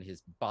ground.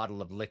 His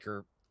bottle of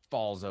liquor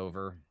falls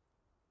over.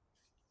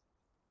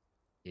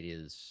 It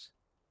is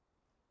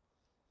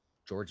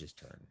George's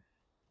turn.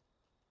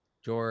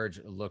 George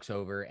looks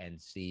over and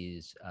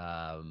sees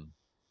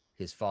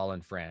his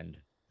fallen friend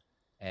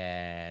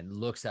and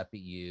looks up at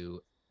you,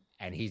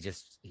 and he's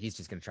just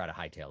going to try to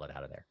hightail it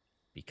out of there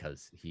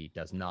because he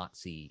does not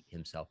see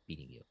himself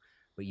beating you.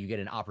 But you get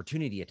an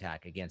opportunity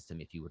attack against him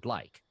if you would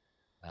like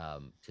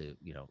to,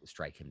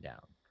 strike him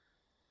down,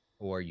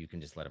 or you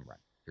can just let him run.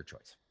 Your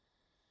choice.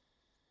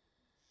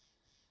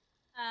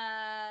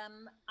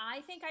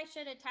 I think I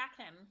should attack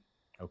him.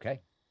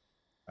 Okay.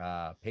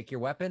 Pick your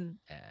weapon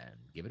and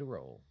give it a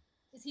roll.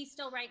 Is he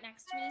still right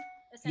next to me?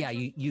 Yeah,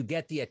 essentially? you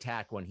get the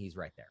attack when he's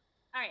right there.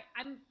 All right,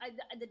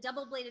 the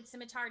double-bladed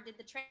scimitar did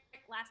the trick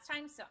last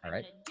time, so I'm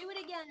right. gonna do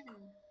it again.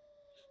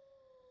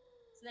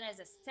 So that is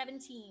a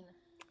 17.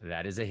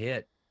 That is a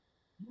hit.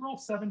 You roll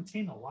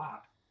 17 a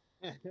lot.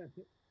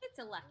 It's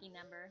a lucky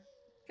number.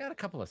 Got a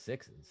couple of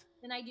sixes.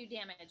 Then I do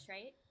damage,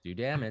 right? Do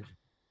damage.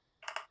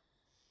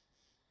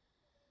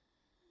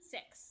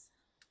 6.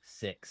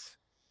 6.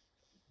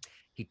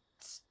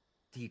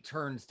 He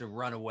turns to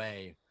run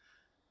away.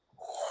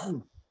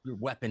 Your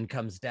weapon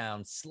comes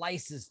down,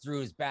 slices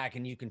through his back,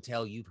 and you can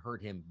tell you've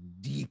hurt him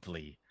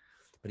deeply,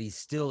 but he's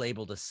still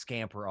able to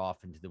scamper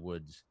off into the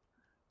woods.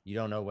 You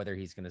don't know whether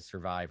he's going to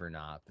survive or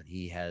not, but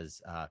he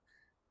has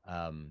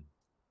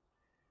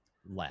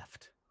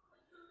left.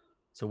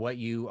 So what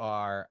you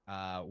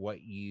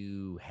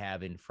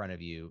have in front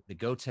of you, the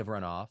goats have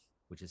run off,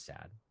 which is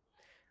sad.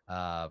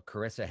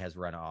 Carissa has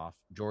run off.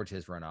 George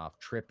has run off.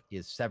 Trip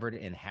is severed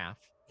in half.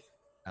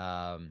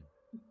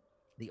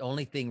 The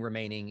only thing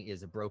remaining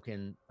is a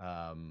broken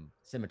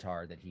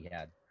scimitar that he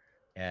had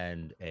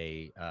and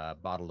a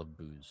bottle of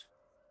booze.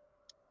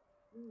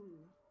 Ooh.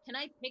 Can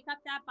I pick up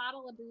that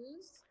bottle of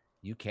booze?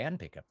 You can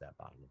pick up that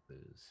bottle of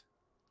booze.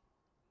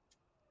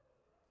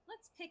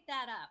 Let's pick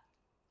that up.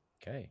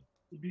 Okay.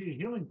 It'd be a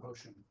healing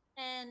potion.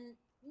 And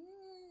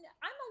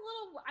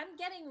I'm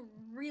getting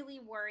really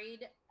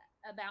worried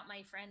about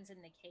my friends in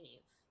the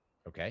cave.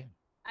 Okay.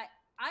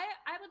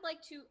 I would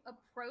like to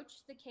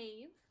approach the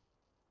cave.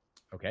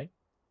 Okay.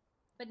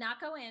 But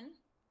not go in.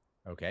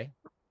 Okay.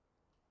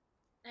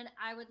 And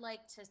I would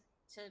like to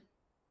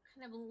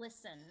kind of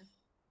listen.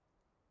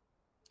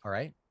 All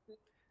right.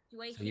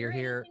 Do I So hear you're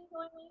here- anything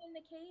going on in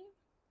the cave?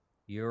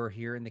 You're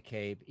here in the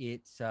cave.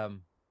 It's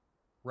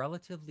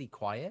relatively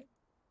quiet.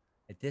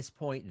 At this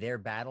point, their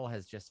battle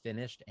has just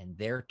finished, and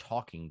they're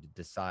talking to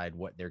decide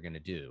what they're going to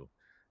do.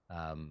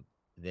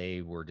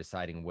 They were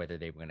deciding whether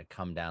they were going to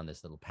come down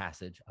this little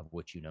passage, of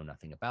which you know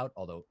nothing about,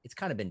 although it's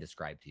kind of been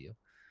described to you.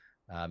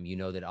 You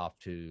know that off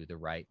to the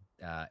right,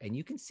 and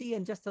you can see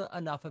in just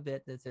enough of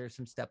it that there's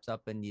some steps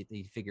up, and you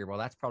figure, well,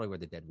 that's probably where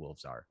the dead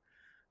wolves are.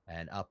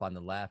 And up on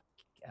the left,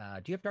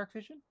 do you have dark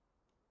vision?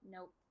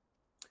 Nope.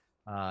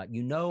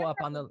 Up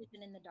on the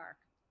vision in the dark.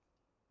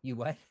 You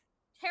what?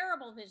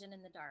 Terrible vision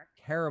in the dark.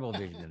 Terrible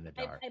vision in the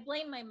dark. I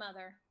blame my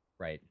mother.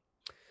 Right.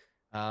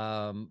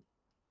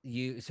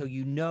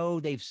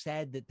 They've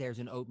said that there's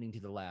an opening to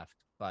the left,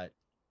 but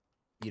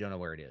you don't know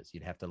where it is.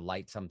 You'd have to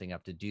light something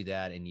up to do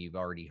that, and you've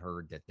already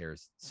heard that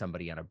there's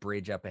somebody on a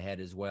bridge up ahead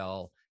as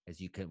well, as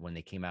you could when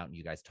they came out and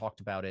you guys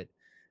talked about it.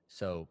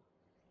 So,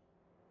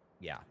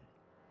 yeah.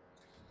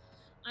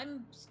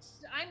 I'm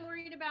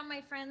worried about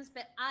my friends,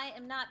 but I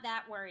am not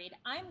that worried.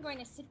 I'm going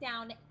to sit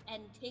down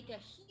and take a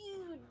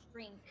huge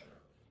drink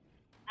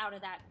out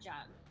of that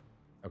jug.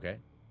 Okay.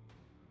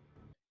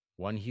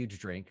 One huge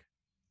drink.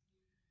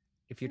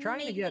 If you're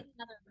trying to get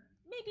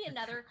maybe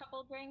another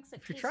couple drinks.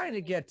 If you're trying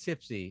to get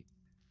tipsy,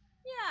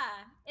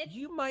 yeah,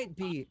 you might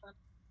be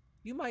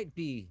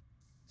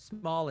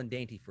small and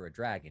dainty for a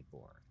dragon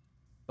form,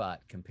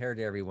 but compared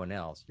to everyone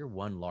else, you're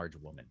one large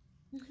woman.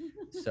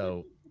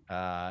 So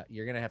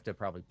you're gonna have to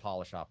probably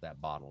polish off that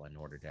bottle in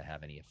order to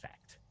have any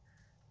effect,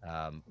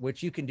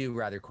 which you can do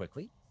rather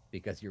quickly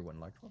because you're one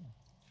large woman.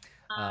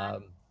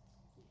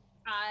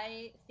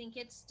 I think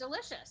it's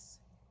delicious.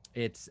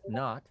 It's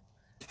not,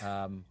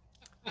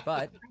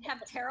 but I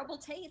have terrible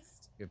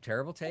taste. you have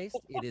terrible taste.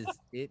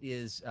 It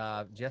is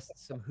just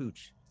some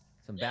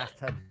some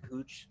bathtub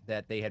hooch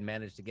that they had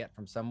managed to get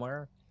from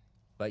somewhere,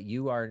 but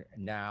you are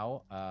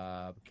now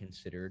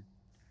considered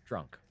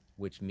drunk,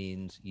 which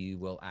means you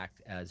will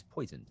act as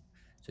poisoned.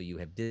 So you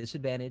have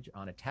disadvantage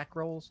on attack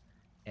rolls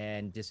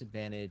and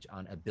disadvantage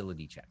on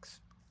ability checks.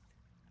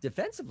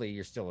 Defensively,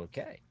 you're still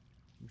okay,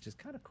 which is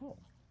kind of cool.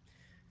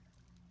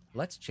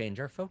 Let's change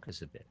our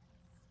focus a bit.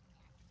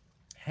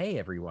 Hey,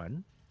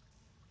 everyone.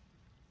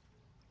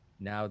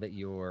 Now that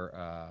you're,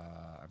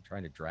 I'm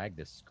trying to drag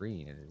this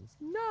screen and it's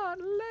not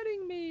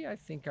letting me. I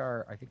think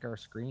our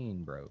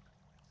screen broke.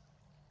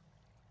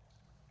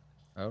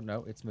 Oh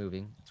no, it's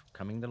moving. It's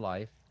coming to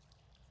life.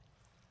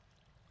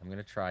 I'm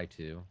gonna try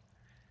to.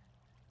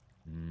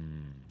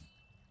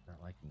 Not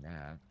liking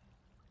that.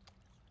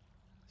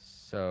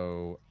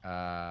 So,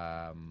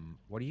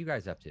 what are you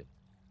guys up to?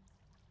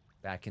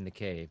 Back in the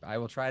cave. I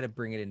will try to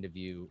bring it into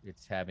view.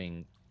 It's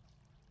having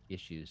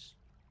issues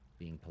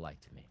being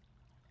polite to me.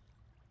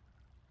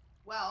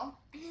 Well,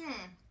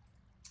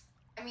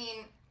 I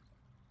mean,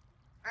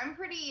 I'm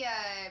pretty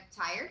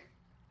tired,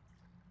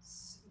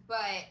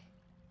 but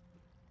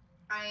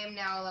I am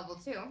now level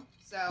 2,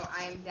 so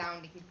I am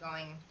down to keep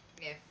going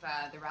if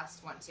the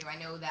rest want to. I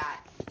know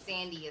that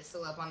Sandy is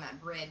still up on that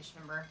bridge,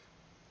 remember?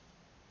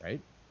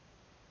 Right?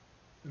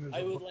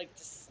 I would like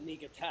to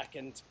sneak attack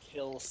and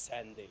kill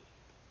Sandy.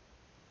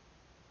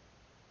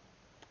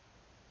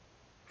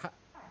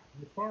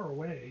 You're far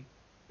away.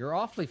 You're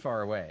awfully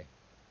far away.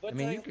 But I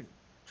mean, you could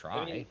try.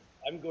 I mean,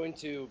 I'm going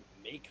to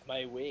make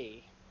my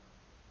way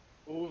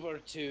over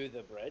to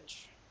the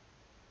bridge.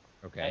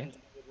 Okay. And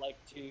I would like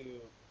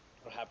to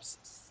perhaps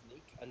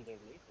sneak underneath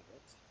of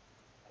it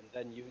and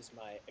then use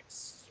my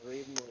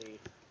extremely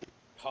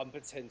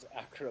competent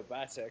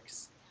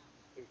acrobatics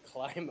to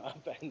climb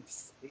up and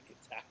sneak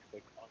attack the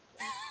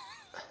goblin.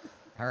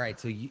 All right,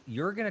 so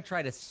you're going to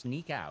try to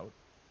sneak out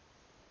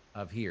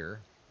of here.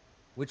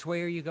 Which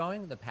way are you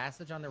going? The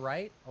passage on the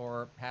right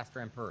or past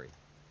Rampuri?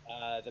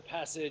 The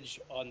passage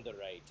on the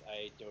right.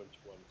 I don't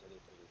want anything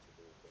to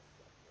do with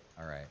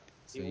that. All right,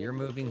 so you're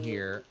moving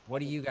here.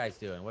 What are you guys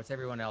doing? What's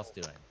everyone else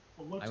doing?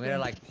 Well, I'm going to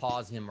like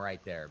pause him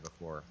right there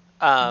before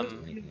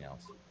anything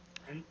else.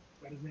 Right?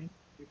 Got his name?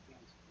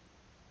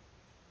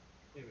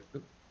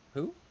 David.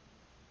 Who?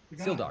 The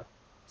guy. Sildar.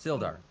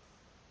 Sildar.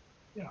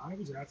 Yeah, I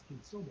was asking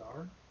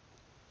Sildar.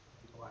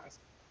 Last.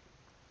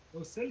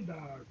 Well,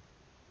 Sildar,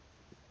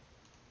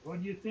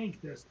 what do you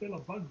think? There's still a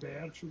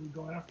bugbear. Should we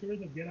go after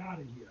it or get out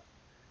of here?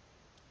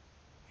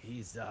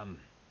 He's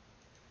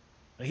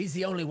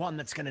the only one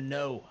that's gonna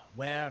know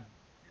where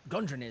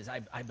Gundren is.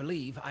 I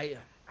believe. I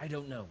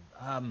don't know.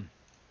 I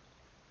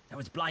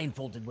was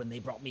blindfolded when they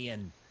brought me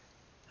in.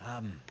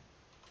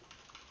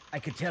 I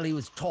could tell he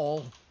was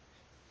tall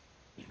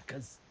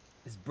because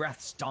his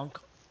breath stunk.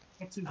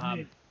 What's his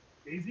name?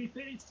 Daisy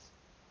Face?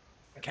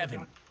 Kevin.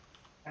 Kevin.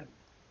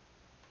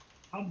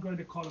 I'm going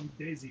to call him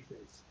Daisy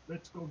Face.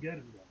 Let's go get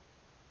him then.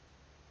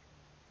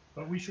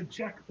 But we should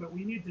check, but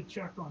we need to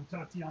check on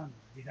Tatiana.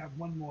 We have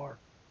one more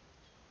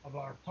of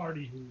our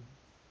party who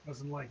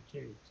doesn't like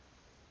caves.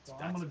 So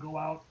I'm going to go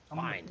out. I'm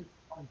going to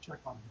check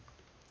on him.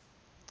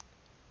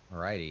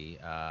 Alrighty.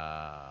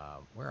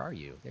 Where are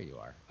you? There you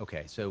are.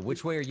 Okay, so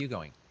which way are you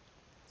going?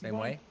 Same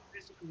way?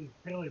 Basically,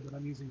 Paley, but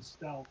I'm using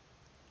stealth,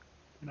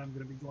 and I'm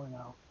going to be going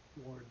out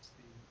towards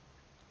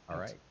the. All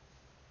right.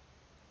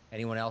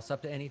 Anyone else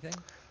up to anything?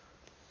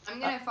 I'm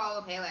gonna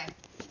follow Pele.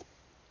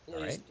 All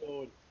right.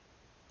 Don't.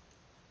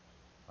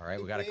 All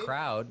right, we got a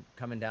crowd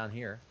coming down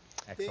here.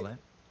 Excellent.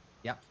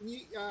 Yeah. Can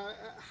you,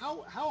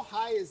 how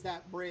high is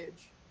that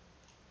bridge?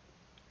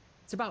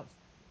 It's about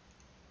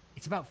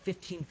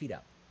 15 feet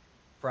up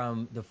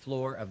from the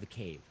floor of the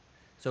cave.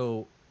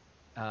 So,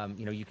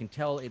 you can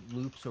tell it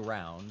loops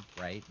around,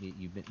 right?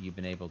 You've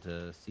been able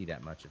to see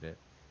that much of it.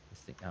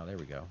 Oh, there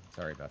we go.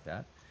 Sorry about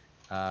that.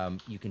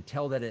 You can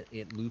tell that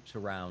it loops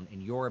around,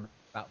 and you're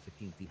about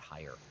 15 feet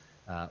higher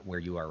where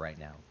you are right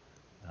now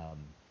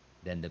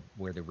than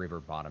where the river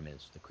bottom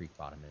is, the creek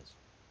bottom is.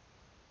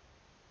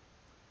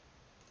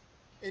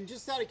 And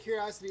just out of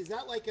curiosity, is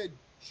that like a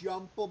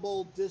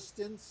jumpable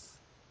distance?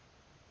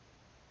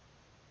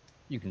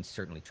 You can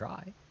certainly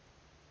try.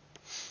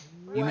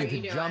 What You are mean to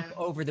you jump doing?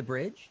 over the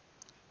bridge?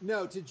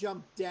 No, to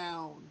jump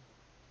down.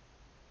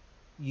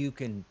 You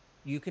can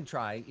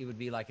try. It would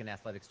be like an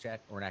athletics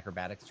check or an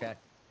acrobatics check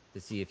to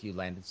see if you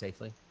landed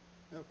safely.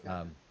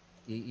 Okay.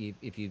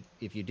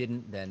 If you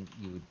didn't, then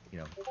you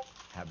would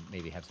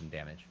have some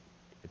damage,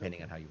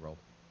 depending on how you rolled.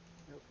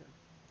 Okay.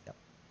 Yep.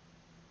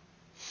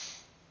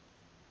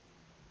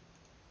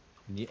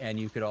 And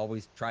you could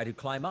always try to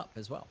climb up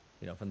as well,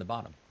 from the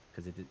bottom,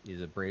 because it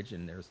is a bridge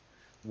and there's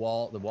the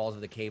walls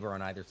of the cave are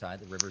on either side.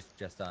 The river's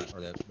just on, or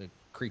the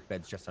creek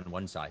bed's just on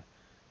one side,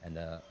 and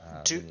the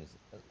there's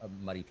a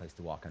muddy place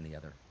to walk on the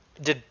other.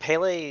 Did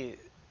Pele,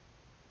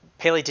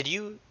 did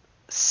you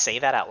say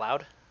that out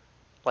loud?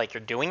 Like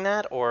you're doing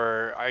that,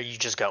 or are you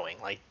just going?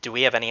 Like, do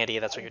we have any idea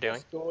that's what you're doing?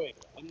 Just going.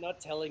 I'm not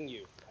telling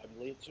you. I'm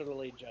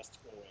literally just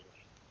going.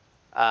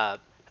 Right.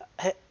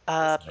 Kind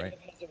of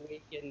has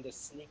awakened the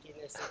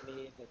sneakiness in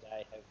me that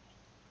I have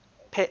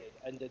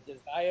and the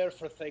desire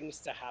for things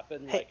to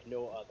happen Hey. like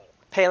no other.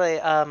 Pele,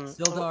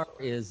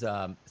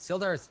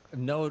 Sildar's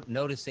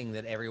noticing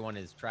that everyone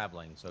is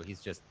traveling, so he's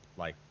just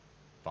like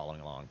following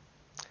along.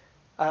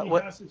 He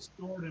what? has his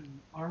sword and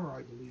armor,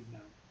 I believe now.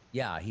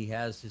 Yeah, he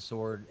has his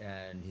sword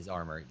and his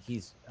armor.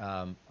 He's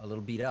a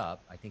little beat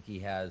up. I think he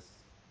has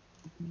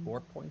 4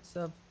 points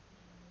of.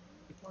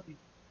 I thought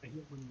I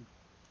hit when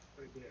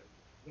right there.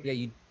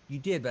 Yeah, you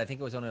did, but I think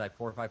it was only like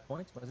 4 or 5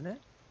 points, wasn't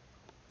it?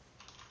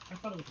 I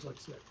thought it was like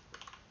 6.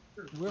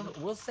 Sure.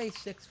 We'll say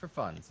 6 for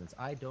fun, since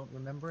I don't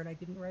remember and I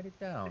didn't write it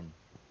down.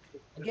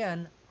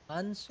 Again,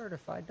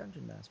 uncertified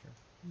dungeon master.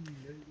 There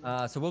you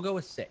go. So we'll go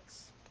with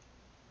 6.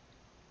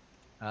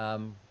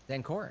 Dan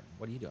Corin,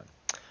 what are you doing?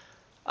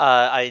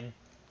 I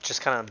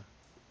just kind of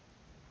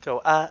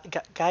go.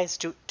 Guys,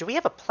 do we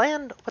have a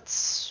plan?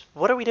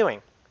 What are we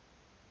doing?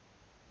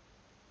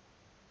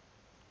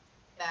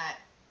 That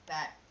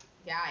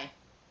guy.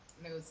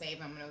 I'm gonna go save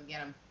him. I'm gonna go get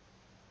him.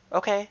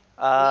 Okay.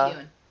 What are you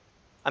doing?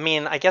 I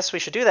mean, I guess we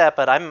should do that,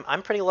 but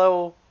I'm pretty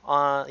low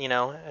on, you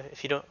know,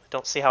 if you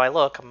don't see how I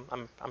look,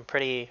 I'm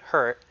pretty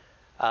hurt.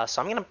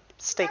 So I'm gonna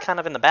stay kind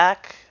of in the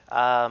back.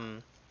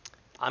 I'm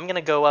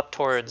gonna go up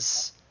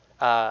towards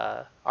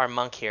our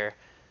monk here,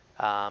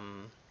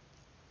 and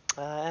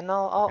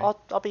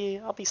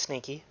I'll be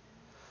sneaky.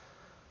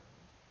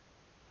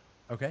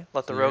 Okay.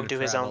 Let the you're rogue gonna do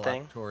his own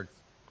travel up thing.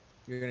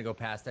 You're gonna go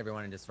past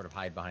everyone and just sort of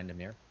hide behind him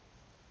here.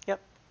 Yep.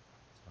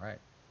 All right.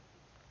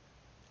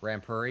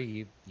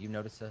 Rampuri, you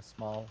notice a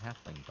small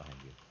halfling behind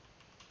you.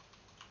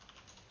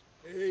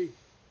 Hey,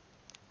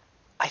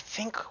 I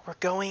think we're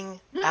going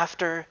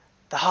after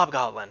the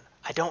hobgoblin.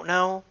 I don't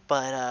know,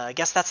 but I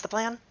guess that's the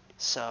plan.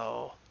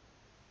 So,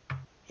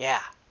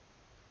 yeah.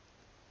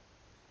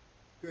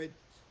 good.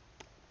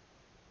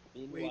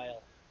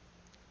 Meanwhile,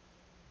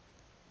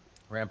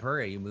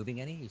 Rampuri, are you moving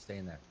any? You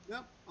staying there?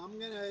 Yep, I'm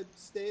gonna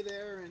stay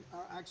there and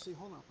actually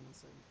hold on 1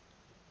 second.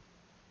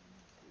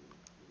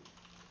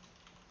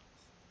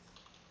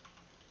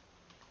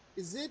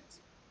 Is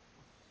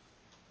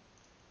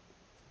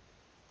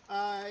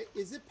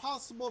it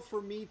possible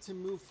for me to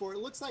move forward? It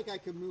looks like I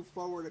could move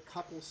forward a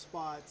couple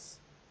spots.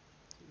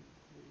 2,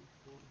 3,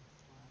 4,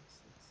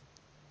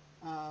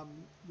 5, 6.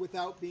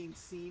 Without being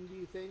seen, do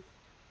you think?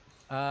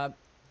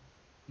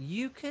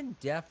 You can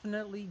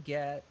definitely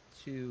get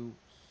to.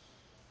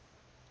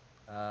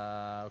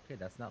 Okay,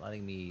 that's not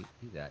letting me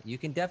do that. You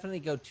can definitely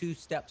go 2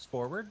 steps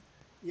forward,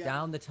 Yeah.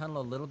 down the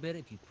tunnel a little bit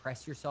if you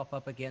press yourself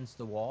up against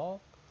the wall.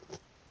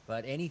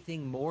 But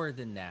anything more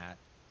than that,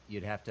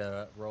 you'd have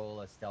to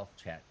roll a stealth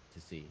check to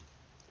see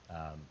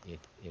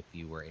if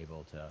you were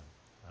able to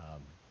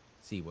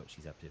see what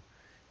she's up to.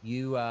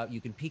 You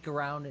can peek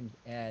around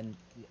and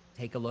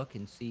take a look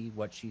and see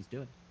what she's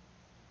doing.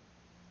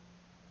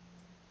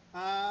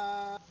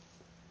 Yeah,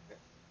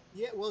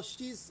 well,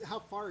 how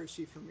far is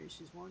she from me?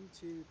 She's 1,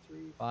 2,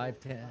 3, 5,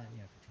 4, 10, 5.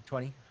 yeah,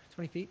 20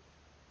 feet.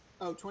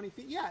 Oh, 20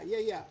 feet. Yeah.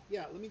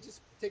 Let me just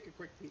take a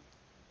quick peek.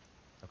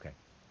 Okay.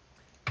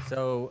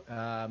 So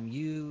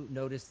you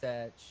notice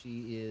that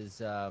she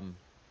is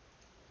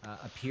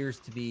appears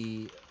to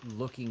be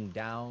looking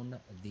down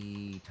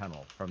the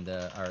tunnel from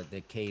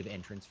the cave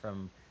entrance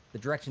from the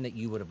direction that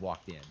you would have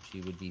walked in.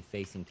 She would be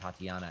facing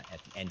Tatiana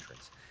at the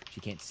entrance.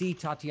 She can't see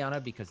Tatiana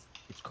because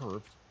it's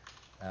curved,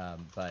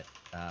 but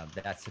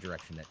that's the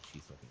direction that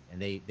she's looking.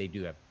 And they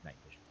do have night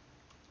vision.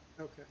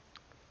 Okay.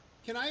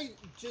 Can I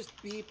just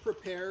be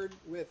prepared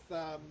with,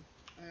 well,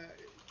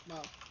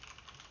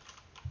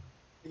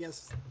 I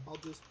guess I'll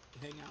just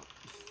hang out.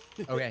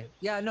 Okay.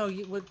 Yeah, no,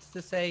 you would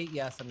to say,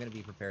 yes, I'm going to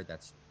be prepared.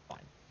 That's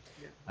fine.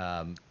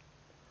 Yeah.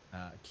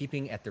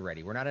 Keeping at the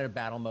ready. We're not in a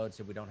battle mode,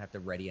 so we don't have to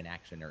ready an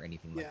action or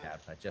anything like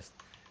that. But just,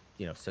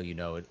 so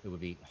it would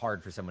be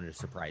hard for someone to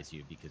surprise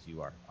you because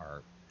you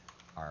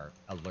are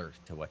alert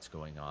to what's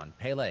going on.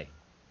 Pele,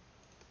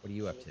 what are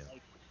you up to? I'd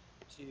like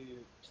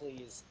to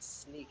please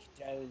sneak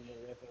down the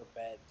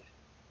riverbed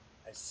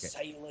as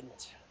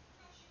silent.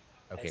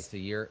 Okay, so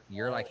you're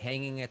like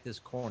hanging at this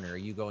corner. Are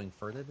you going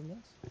further than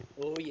this?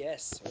 Oh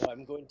yes. Oh,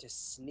 I'm going to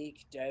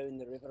sneak down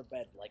the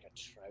riverbed like a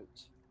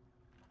trout.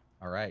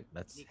 All right,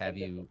 let's Sneak have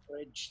under you the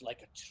bridge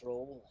like a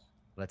troll.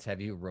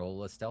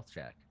 roll a stealth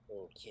check.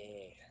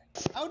 Okay.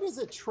 How does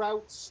a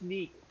trout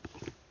sneak?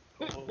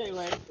 Oh,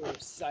 Pele. so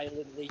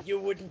silently, you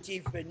wouldn't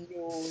even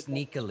know.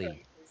 Sneakily. That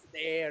was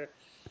there.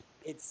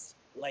 It's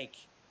like,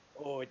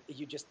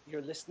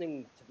 you're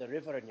listening to the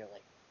river and you're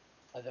like,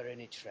 are there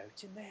any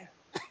trout in there?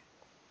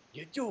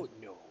 You don't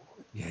know.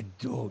 You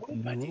don't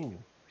Nobody know.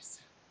 knows.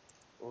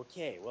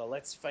 Okay, well,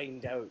 let's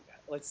find out.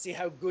 Let's see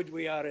how good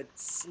we are at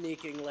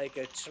sneaking like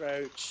a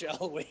trout,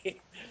 shall we?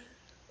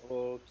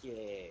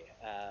 Okay.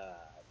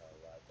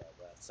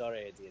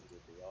 Sorry, D&D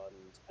Beyond.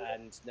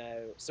 And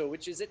now, so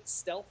which is it?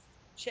 Stealth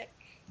check?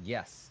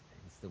 Yes,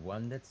 it's the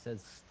one that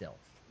says stealth.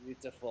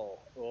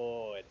 Beautiful.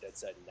 Oh,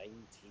 that's a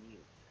 19.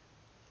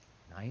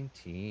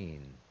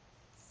 19.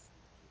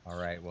 All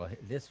right. Well,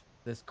 this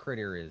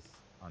critter is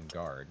on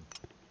guard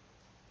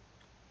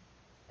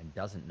and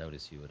doesn't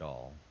notice you at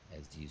all.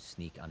 as you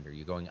sneak under.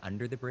 You're going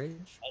under the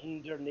bridge.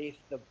 Underneath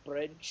the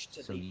bridge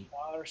to So the you-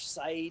 far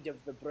side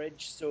of the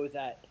bridge, so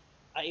that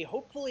I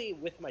hopefully,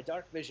 with my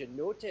dark vision,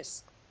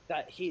 notice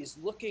that he's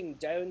looking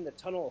down the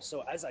tunnel.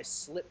 So as I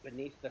slip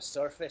beneath the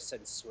surface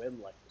and swim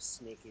like the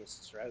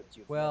snakiest trout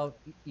you've Well,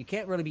 you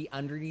can't really be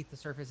underneath the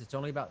surface. It's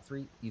only about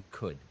 3. You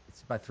could.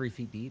 It's about 3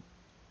 feet deep.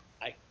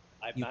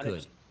 I've you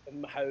managed to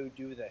somehow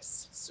do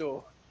this.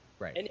 So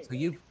Right. Anyway. So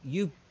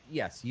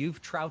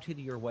you've trouted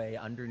your way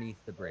underneath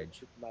the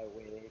bridge. my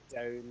way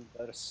down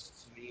the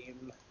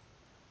stream.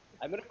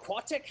 I'm an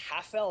aquatic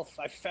half elf.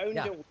 I found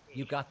Yeah, a way.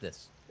 You got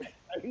this.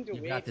 Found a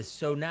You way. got this.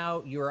 So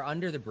now you are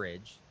under the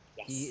bridge.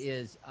 Yes. He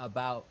is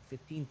about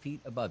 15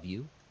 feet above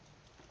you.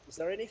 Is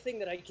there anything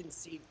that I can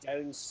see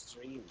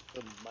downstream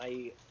from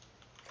my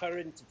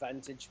current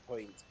vantage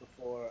point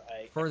before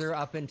I Further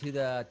up into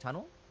the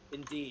tunnel.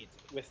 Indeed.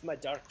 With my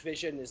dark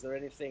vision, is there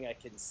anything I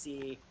can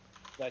see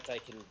that I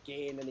can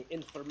gain any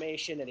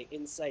information, any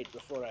insight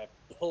before I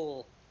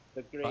pull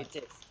the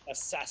greatest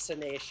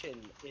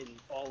assassination in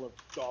all of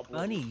Goblin?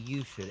 Funny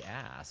you should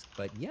ask,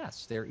 but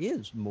yes, there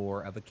is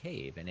more of a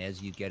cave. And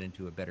as you get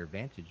into a better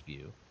vantage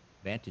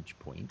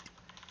point,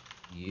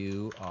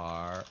 you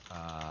are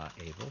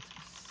able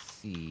to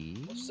see.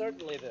 Well,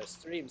 certainly the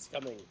stream's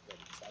coming from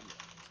somewhere.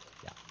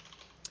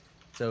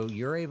 So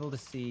you're able to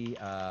see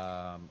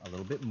a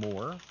little bit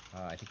more.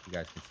 I think you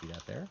guys can see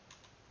that there.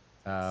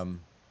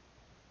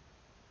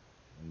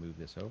 Move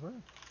this over.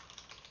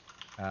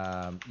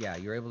 Yeah,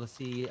 you're able to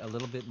see a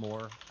little bit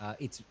more.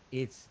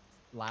 It's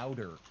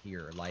louder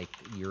here, like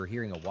you're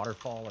hearing a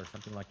waterfall or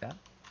something like that.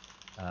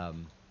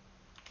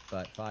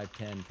 But 5,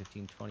 10,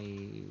 15,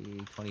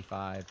 20,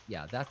 25.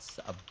 Yeah, that's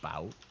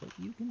about what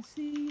you can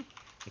see.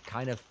 It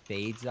kind of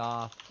fades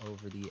off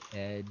over the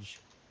edge.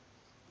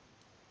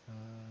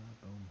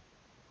 Boom.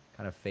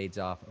 Kind of fades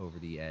off over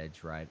the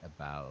edge right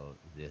about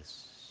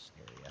this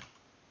area.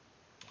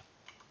 Yeah.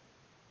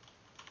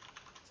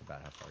 That's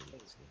about how far you can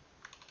see.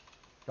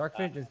 Dark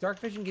vision. Does dark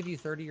vision give you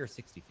 30 or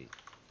 60 feet?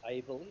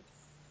 I believe.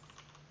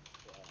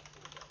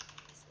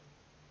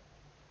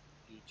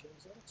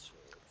 Features and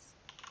shades.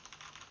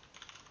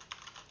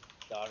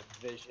 Dark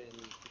vision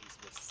gives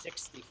me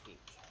 60 feet.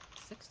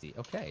 60.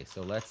 Okay,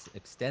 so let's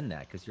extend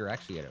that because you're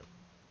actually at a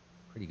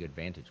pretty good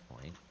vantage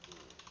point.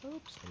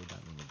 Oops, I did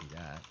not mean to do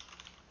that.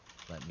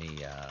 Let me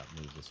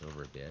move this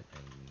over a bit.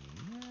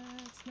 And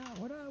that's not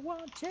what I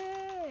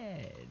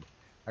wanted.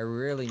 I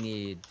really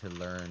need to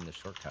learn the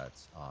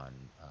shortcuts on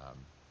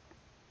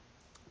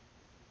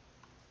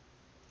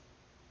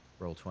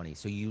Roll20.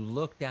 So you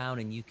look down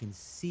and you can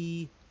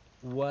see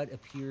what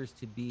appears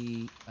to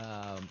be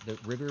the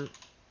river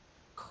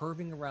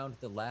curving around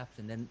to the left,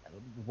 and then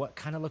what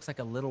kind of looks like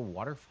a little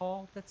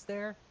waterfall that's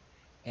there.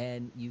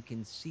 And you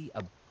can see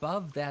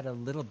above that a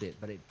little bit,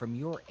 but from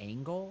your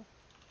angle,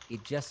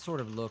 it just sort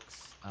of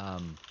looks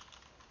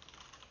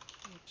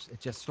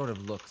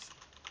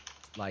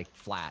like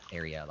flat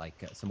area, like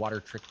some water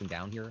trickling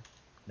down here.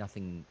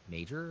 Nothing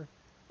major,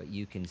 but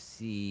you can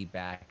see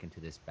back into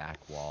this back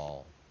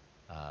wall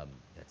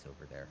that's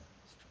over there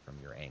from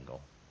your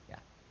angle. Yeah.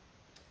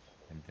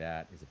 And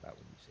that is about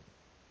what you see.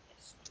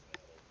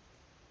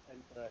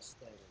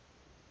 Interesting.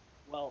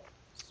 Well,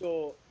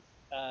 so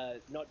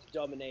not to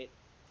dominate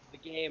the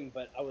game,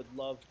 but I would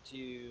love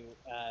to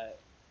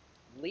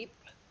leap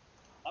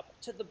up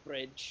to the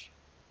bridge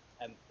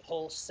and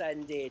pull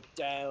Sandy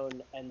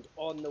down, and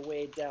on the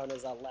way down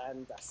as I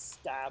land a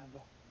stab.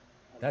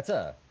 That's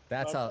a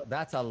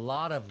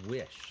lot of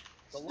wish.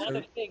 A lot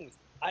of things.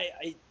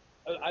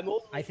 I'm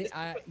only I think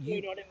what's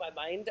going on in my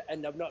mind,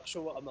 and I'm not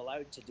sure what I'm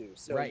allowed to do.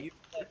 So Right. you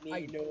let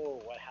me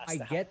know what has I to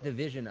get happen. the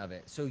vision of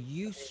it. So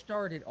you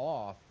started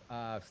off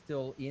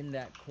still in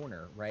that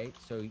corner, right?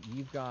 So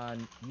you've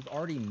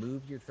already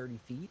moved your 30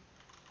 feet.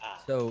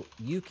 So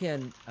you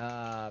can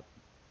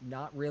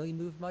not really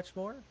move much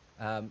more.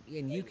 And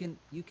you can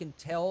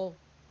tell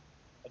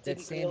I that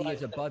didn't Sandy realize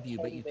is that above you,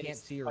 but you turn-based can't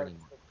see her parts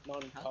anymore. of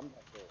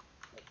Non-combat though.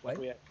 What?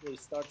 We actually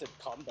started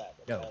combat.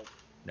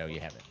 No, you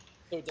haven't.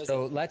 So, does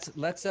So it,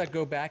 let's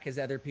go back as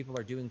other people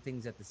are doing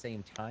things at the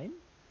same time.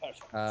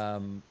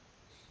 perfect.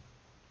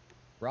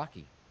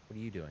 Rocky, what are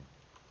you doing?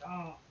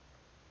 Well,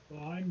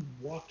 I'm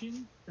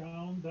walking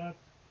down that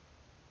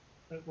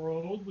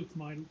road with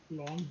my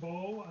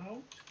longbow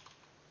out,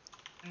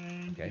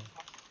 and Okay. if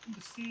I happen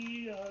to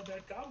see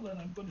that goblin,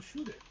 I'm going to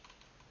shoot it.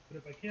 But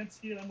if I can't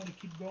see it, I'm going to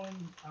keep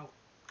going out.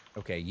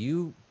 Okay,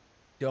 you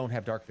don't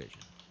have dark vision,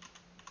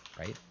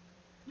 right?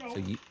 No,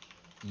 So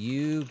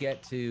you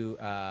get to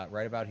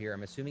right about here.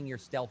 I'm assuming you're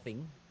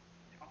stealthing.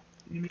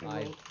 you need to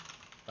roll.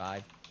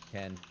 5,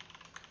 10,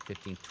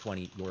 15,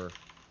 20. You're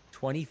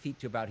 20 feet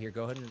to about here.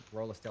 Go ahead and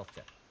roll a stealth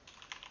check.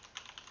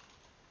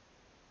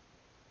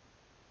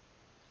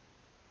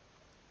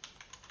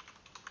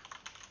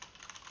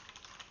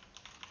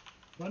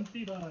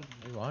 21.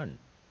 21.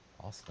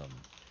 Awesome.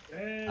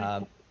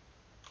 Hey,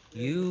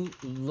 You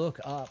look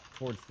up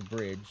towards the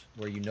bridge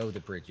where you know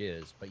the bridge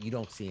is, but you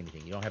don't see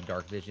anything. You don't have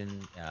dark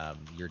vision.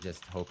 You're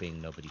just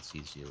hoping nobody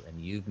sees you, and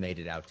you've made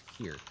it out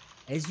to here.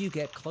 As you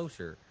get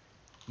closer,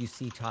 you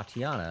see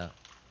Tatiana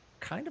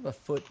kind of a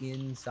foot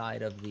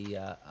inside of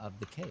the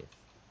cave.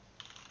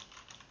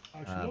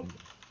 How's she look?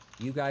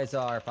 You guys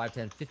are 5,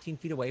 10, 15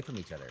 feet away from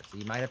each other, so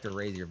you might have to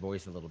raise your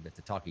voice a little bit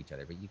to talk to each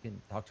other, but you can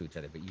talk to each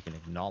other, but you can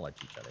acknowledge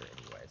each other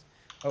anyways.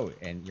 Oh,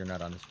 and you're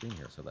not on the screen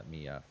here, so let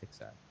me fix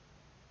that.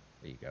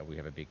 There you go. We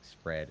have a big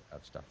spread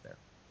of stuff there.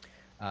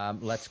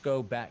 Let's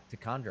go back to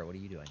Condra. What are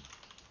you doing?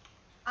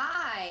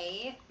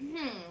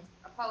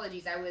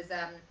 Apologies. I was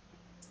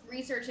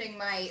researching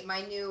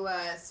my new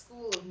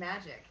school of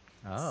magic.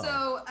 Oh.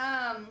 So,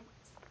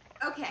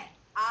 okay.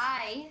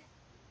 I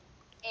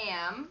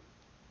am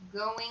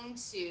going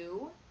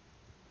to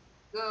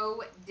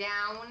go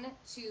down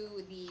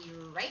to the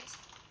right,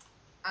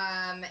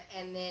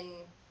 and then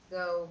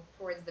go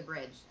towards the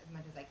bridge as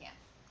much as I can.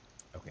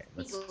 Okay,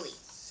 let's Equally.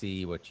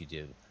 see what you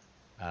do.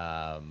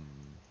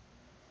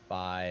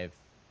 5,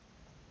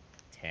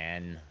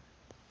 10,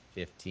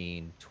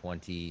 15,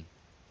 20.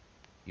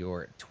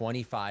 You're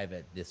 25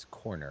 at this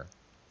corner.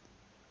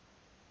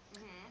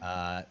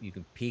 You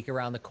can peek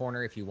around the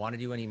corner. If you want to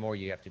do any more,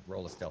 you have to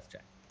roll a stealth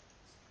check.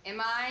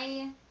 Am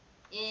I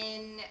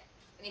in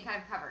any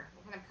kind of cover?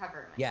 What kind of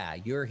cover am I? Yeah,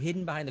 you're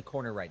hidden behind the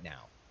corner right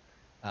now.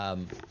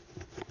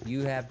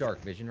 You have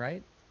dark vision,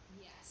 right?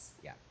 Yes.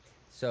 Yeah.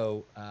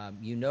 So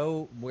you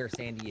know where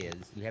Sandy is.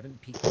 You haven't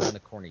peeked around the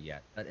corner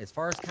yet. But as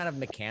far as kind of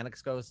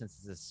mechanics go, since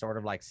this is sort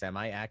of like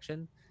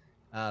semi-action,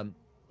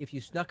 if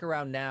you snuck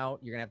around now,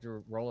 you're gonna have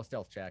to roll a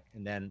stealth check,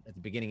 and then at the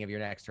beginning of your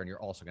next turn, you're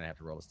also gonna have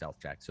to roll a stealth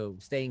check. So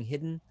staying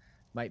hidden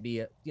might be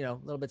a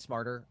little bit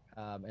smarter,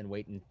 and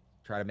wait and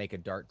try to make a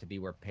dart to be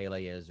where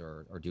Pele is,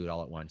 or do it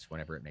all at once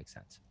whenever it makes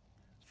sense.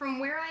 From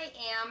where I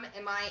am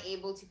I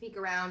able to peek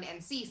around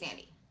and see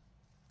Sandy?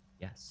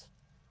 Yes.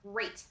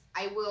 Great.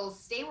 I will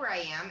stay where I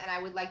am, and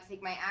I would like to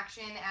take my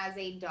action as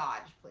a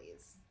dodge,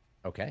 please.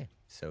 Okay.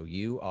 So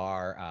you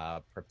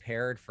are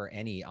prepared for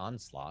any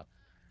onslaught.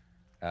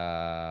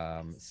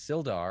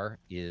 Sildar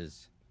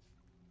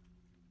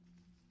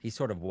he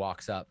sort of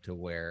walks up to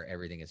where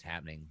everything is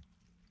happening.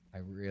 I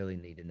really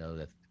need to know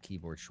the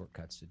keyboard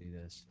shortcuts to do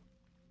this.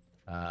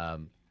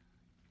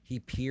 He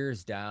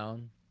peers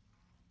down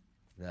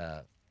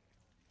the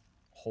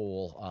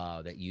hole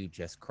that you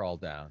just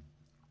crawled down.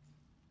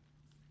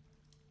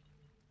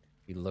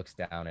 He looks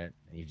down it,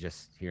 and you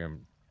just hear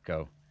him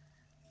go,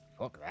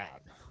 "Fuck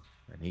that!"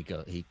 And he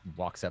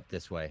walks up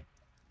this way,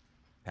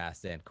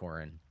 past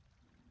Zancorin.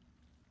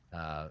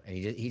 And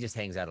he just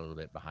hangs out a little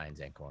bit behind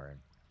Zancorin.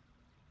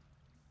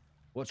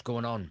 What's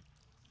going on?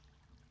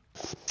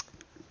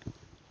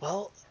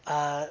 Well,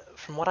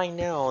 from what I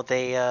know,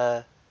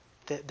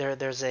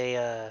 there's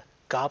a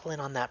goblin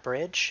on that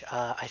bridge.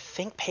 I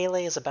think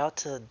Pele is about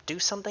to do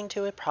something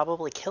to it,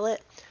 probably kill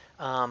it.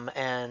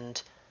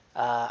 And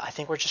I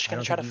think we're just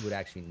gonna try to. You would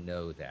actually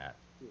know that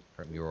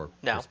from your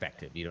No.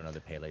 perspective. You don't know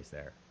that Pele's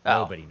there.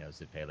 Oh. Nobody knows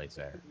that Pele's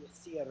there. You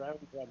see around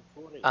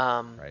Rampuri.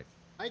 Right.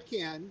 I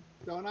can,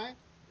 don't I?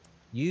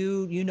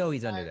 You know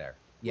he's under there.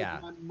 With Yeah.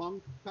 my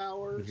monk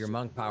powers. With your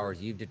monk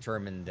powers, you've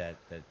determined that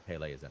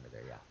Pele is under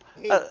there. Yeah.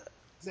 Hey, Your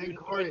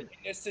Zancorin,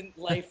 innocent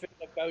life is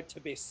about to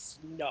be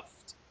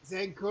snuffed.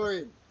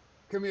 Zancorin,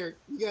 come here.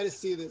 You got to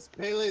see this.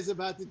 Pele's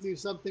about to do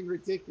something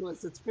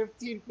ridiculous. It's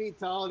 15 feet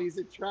tall and he's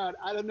a trout.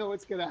 I don't know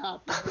what's going to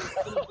happen. It's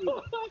gonna be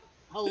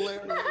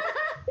hilarious.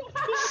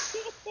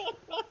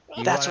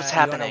 That's what's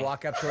happening. You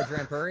want to walk up towards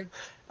Rampuri?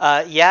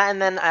 Yeah,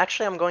 and then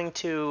actually I'm going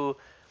to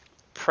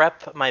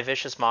prep my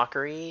vicious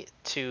mockery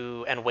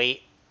and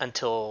wait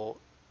until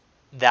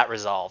that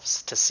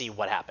resolves to see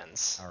what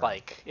happens. All right.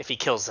 Like if he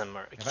kills him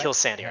or kills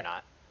Sandy or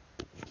not.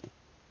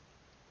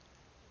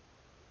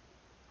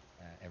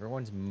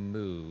 Everyone's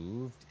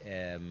moved,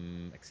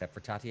 except for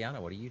Tatiana.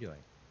 What are you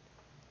doing?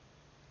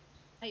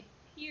 I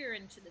peer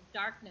into the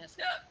darkness.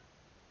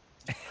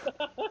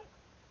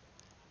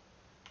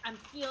 I'm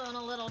feeling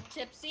a little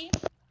tipsy.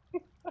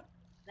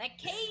 That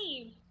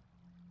cave.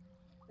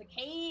 The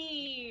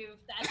cave.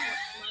 That's where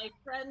my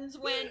friends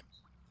went.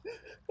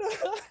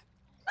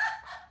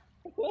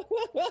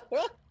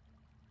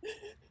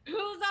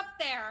 Who's up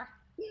there?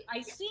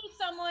 I see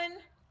someone.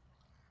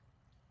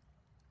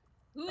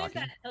 Who is Rocky?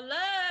 that?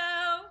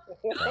 Hello?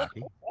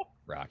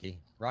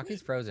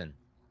 Rocky's frozen.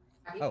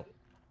 Oh,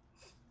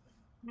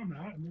 I'm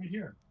not. I'm right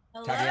here.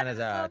 Hello?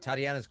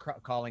 Tatiana's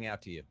calling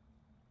out to you.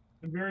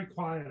 I'm very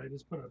quiet. I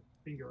just put a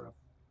finger up.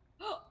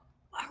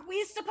 Are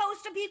we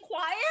supposed to be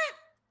quiet?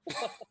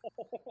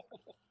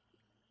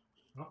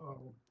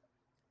 Uh-oh.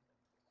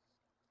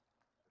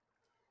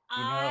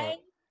 I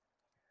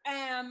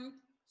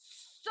am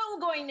so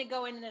going to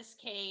go in this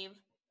cave.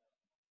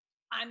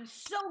 I'm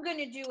so going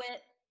to do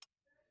it.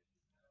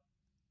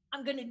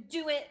 I'm going to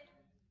do it.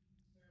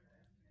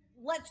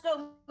 Let's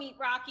go meet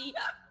Rocky.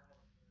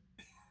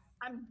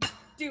 I'm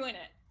doing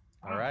it.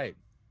 All right.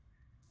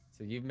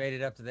 So you've made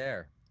it up to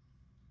there.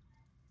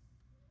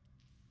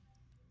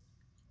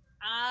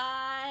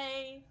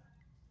 I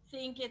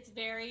think it's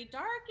very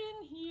dark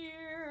in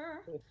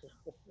here.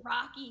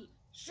 Rocky,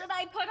 should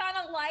I put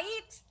on a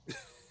light?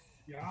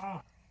 Yeah.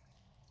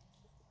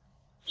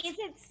 Is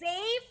it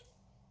safe?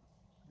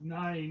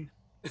 9.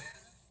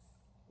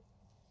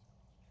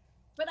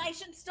 But I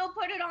should still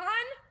put it on?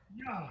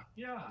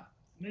 Yeah.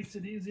 Makes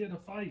it easier to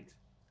fight.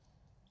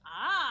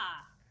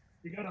 Ah,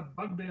 You got a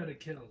bugbear to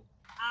kill.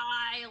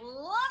 I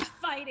love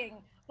fighting,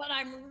 but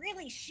I'm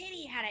really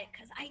shitty at it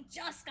because I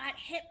just got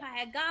hit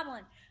by a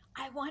goblin.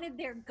 I wanted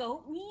their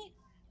goat meat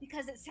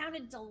because it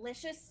sounded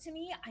delicious to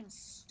me. I'm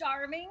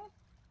starving,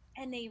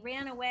 and they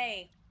ran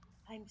away.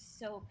 I'm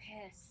so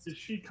pissed. Is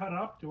she cut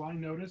up? Do I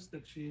notice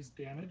that she's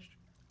damaged?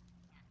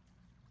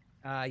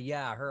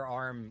 Yeah, her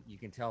arm, you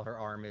can tell her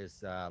arm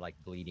is like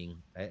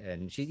bleeding,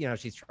 and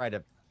she's tried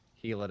to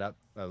heal it up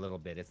a little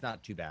bit. It's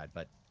not too bad,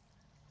 but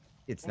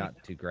it's not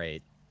too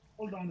great.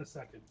 Hold on a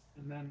second,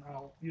 and then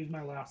I'll use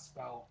my last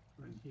spell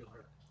and heal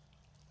her.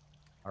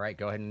 All right,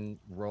 go ahead and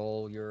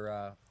roll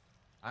your.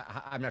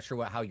 I'm not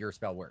sure how your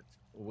spell works.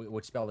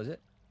 Which spell is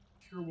it?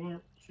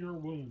 Cure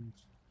wounds.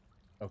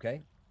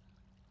 Okay.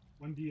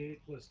 1d8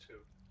 plus 2.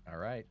 All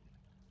right.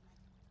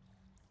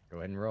 Go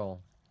ahead and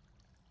roll.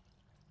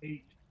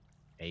 8.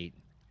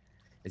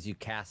 As you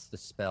cast the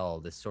spell,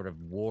 this sort of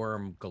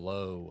warm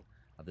glow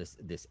of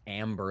this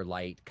amber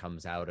light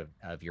comes out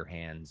of your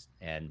hands,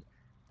 and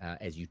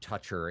as you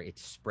touch her, it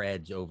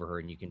spreads over her,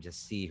 and you can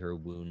just see her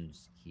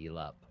wounds heal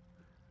up.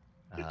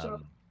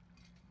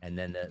 And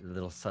then the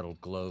little subtle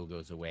glow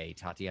goes away.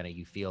 Tatiana,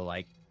 you feel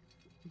like,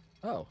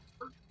 oh,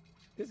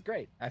 this is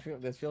great. I feel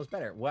this feels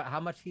better. How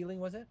much healing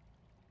was it?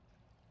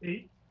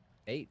 8.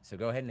 8. So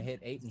go ahead and hit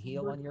 8 and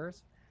heal on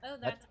yours. Oh,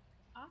 that's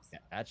awesome.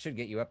 That should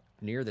get you up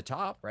near the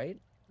top, right?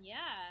 Yeah.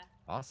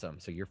 Awesome.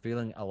 So you're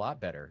feeling a lot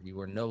better. You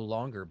are no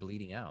longer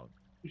bleeding out.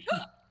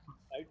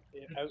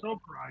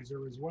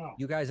 Sulfurizer as well.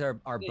 You guys are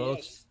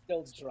both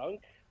still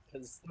drunk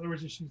because in other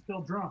words, she's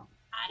still drunk.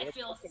 I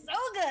feel so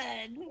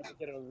good. I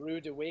get a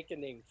rude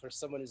awakening for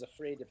someone who's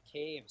afraid of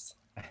caves.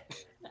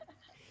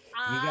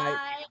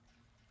 guys-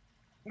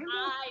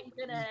 I'm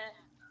gonna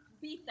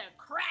beat the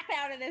crap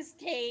out of this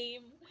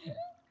cave.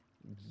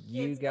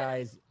 You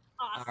guys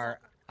Awesome.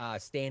 are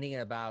standing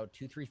in about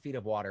 2-3 feet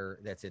of water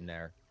that's in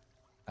there.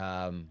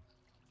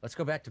 Let's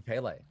go back to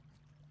Pele.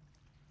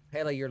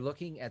 Pele, you're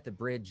looking at the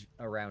bridge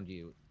around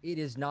you. It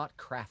is not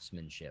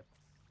craftsmanship.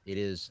 It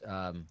is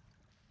a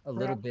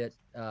little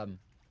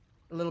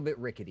bit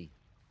rickety.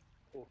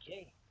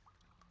 Okay.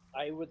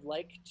 I would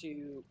like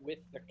to, with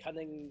the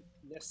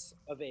cunningness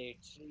of a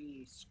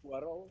tree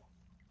squirrel,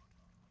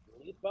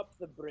 leap up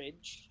the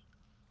bridge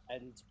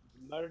and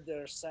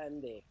murder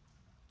Sandy.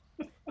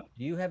 Do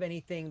you have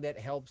anything that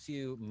helps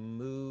you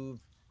move?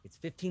 It's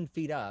 15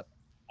 feet up.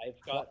 I've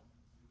got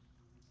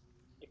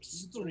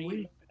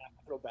extreme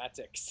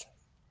acrobatics.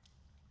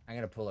 I'm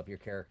going to pull up your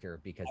character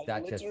because I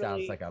that just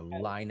sounds literally like a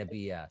line of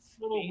BS.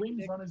 Little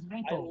wings on his I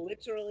ankle.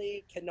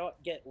 literally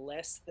cannot get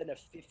less than a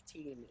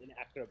 15 in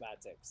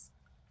acrobatics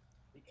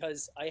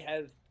because I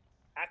have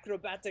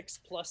acrobatics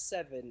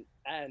 +7,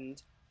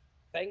 and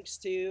thanks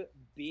to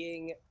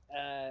being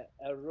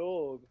a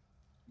rogue,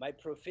 my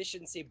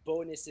proficiency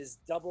bonus is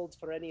doubled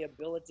for any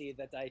ability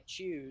that I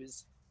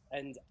choose,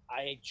 and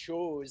I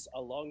chose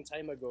a long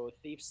time ago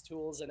Thief's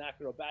Tools and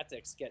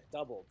Acrobatics get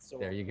doubled. So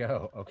There you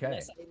go. Okay.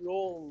 unless I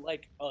roll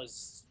like a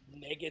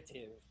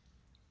negative,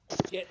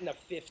 getting a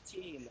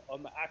 15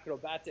 on my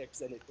acrobatics,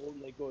 and it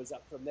only goes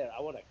up from there.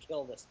 I want to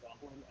kill this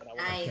goblin, and I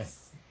want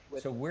Nice.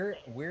 So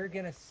we're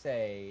gonna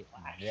say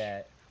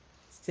that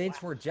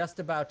since we're just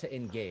about to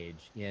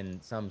engage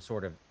in some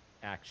sort of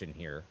action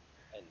here,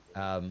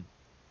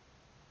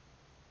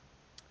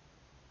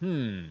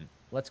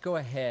 let's go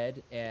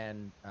ahead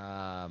and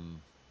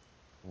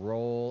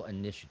roll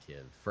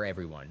initiative for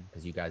everyone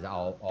because you guys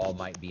all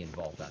might be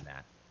involved on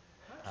that.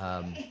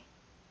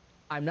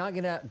 I'm not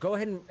gonna go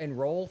ahead and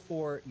roll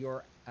for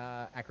your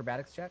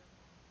acrobatics check.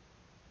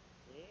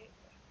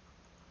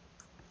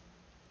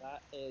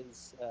 That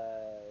is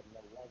an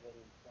 11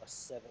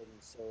 +7,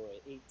 so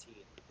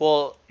 18.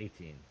 Well,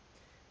 18.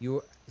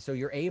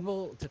 You're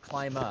able to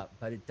climb up,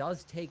 but it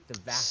does take the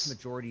vast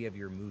majority of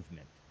your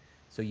movement.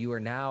 So you are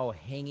now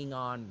hanging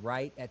on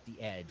right at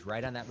the edge,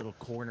 right on that little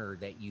corner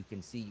that you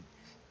can see.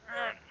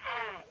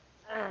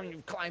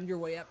 You've climbed your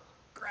way up,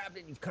 grabbed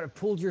it, you've kind of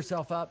pulled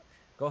yourself up.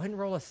 Go ahead and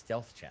roll a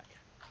stealth check.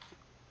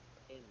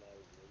 In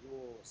my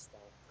roll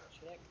stealth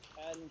check,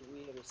 and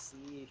we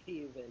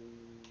receive an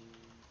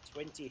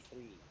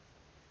 23.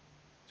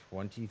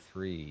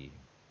 23.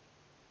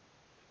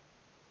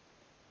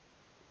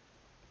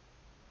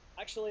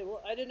 Actually,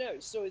 well, I don't know.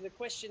 So the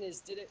question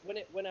is, did it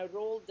when I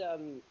rolled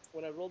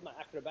my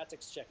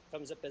acrobatics check, it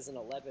comes up as an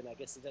 11. I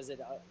guess it does it.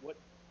 What?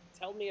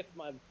 Tell me if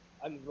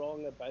I'm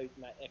wrong about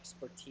my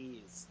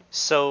expertise.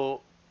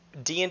 so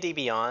D&D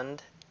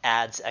Beyond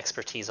adds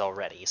expertise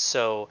already.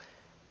 So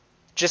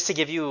just to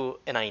give you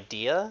an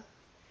idea,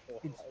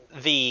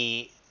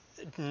 the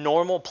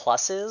normal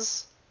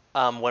pluses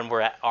when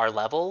we're at our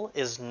level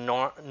is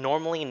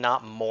normally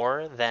not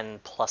more than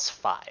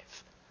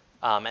 +5.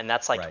 And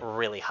that's like Right.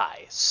 really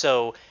high.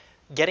 So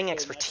getting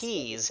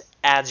expertise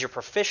adds your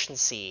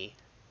proficiency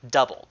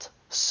doubled.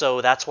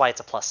 So that's why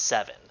it's a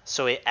 +7.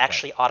 So it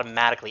actually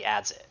automatically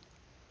adds it.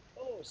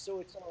 Oh, so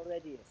it's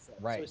already a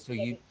 7. Right, So, so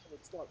you-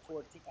 it's not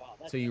 14. Oh,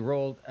 that's So you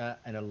rolled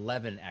an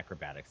 11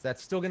 acrobatics.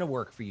 That's still going to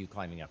work for you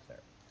climbing up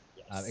there.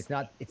 yes.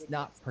 It's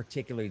not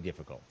particularly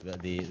difficult.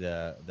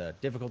 The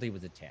difficulty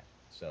was a 10.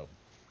 So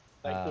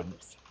Thank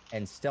goodness.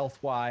 and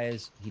stealth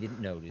wise, she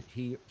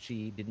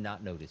did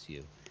not notice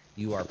you.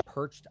 You are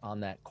perched on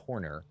that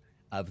corner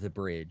of the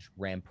bridge.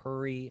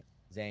 Rampuri,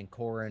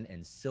 Zankoran,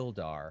 and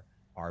Sildar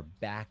are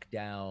back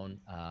down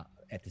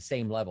at the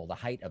same level, the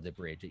height of the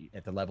bridge,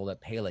 at the level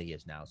that Pele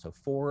is now. So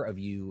 4 of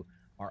you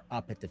are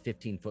up at the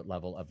 15-foot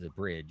level of the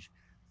bridge.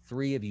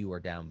 3 of you are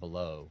down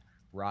below.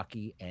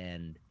 Rocky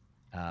and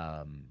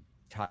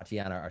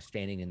Tatiana are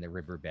standing in the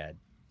riverbed,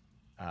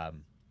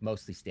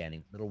 mostly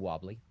standing, a little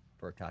wobbly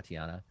for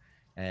Tatiana.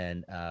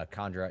 And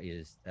Kandra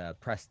is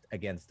pressed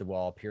against the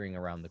wall, peering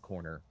around the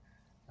corner.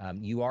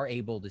 You are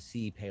able to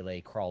see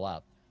Pele crawl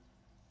up,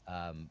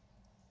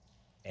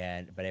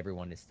 but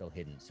everyone is still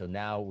hidden. So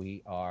now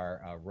we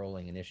are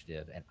rolling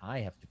initiative, and I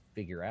have to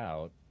figure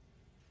out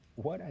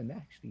what I'm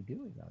actually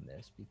doing on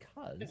this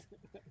because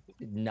I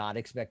did not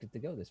expect it to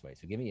go this way.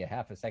 So give me a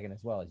half a second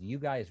as well. As you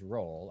guys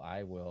roll,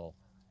 I will.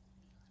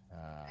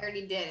 I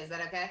already did. Is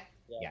that okay?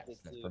 Yes, did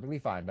that's you- perfectly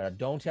fine. But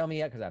don't tell me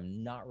yet because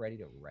I'm not ready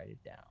to write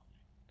it down.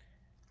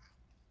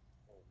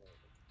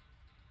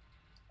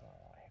 I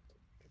have to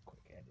make a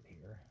quick edit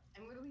here.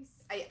 I'm literally.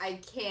 I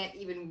can't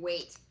even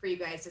wait for you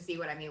guys to see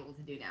what I'm able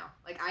to do now.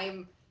 Like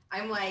I'm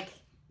like,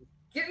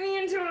 get me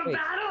into a Wait,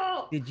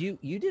 battle. Did you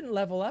didn't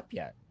level up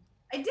yet?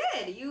 I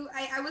did.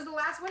 I was the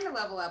last one to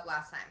level up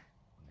last time.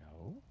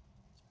 No,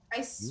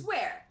 I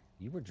swear.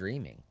 you were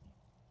dreaming.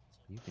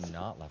 You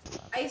cannot level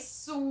up. I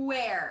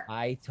swear.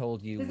 I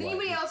told you. Does what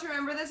anybody it- else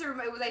remember this, or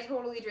was I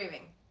totally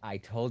dreaming? I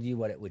told you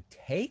what it would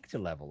take to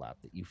level up.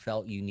 That you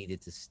felt you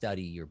needed to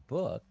study your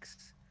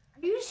books.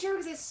 Are you sure?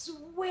 Because I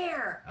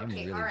swear. I'm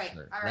Okay. really all right.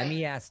 sure. All Let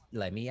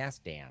right. me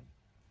ask Dan.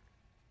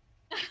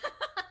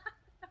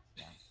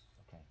 Yeah.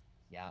 Okay.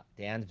 Yeah.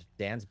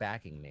 Dan's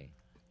backing me.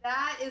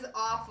 That is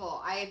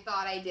awful. I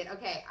thought I did.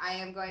 Okay. I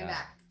am going Yeah.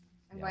 back.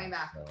 I'm Yeah, going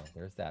back. So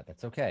there's that.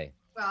 That's okay.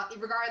 Well,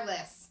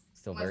 regardless,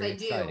 Still Once very I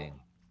do. exciting.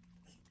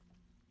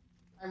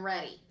 I'm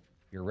ready.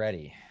 You're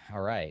ready. All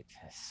right.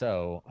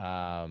 So,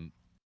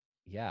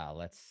 yeah,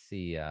 let's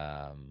see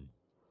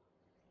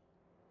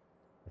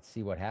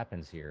what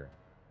happens here.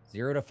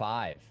 0 to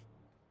 5.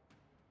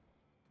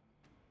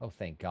 Oh,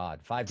 thank God.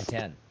 5 to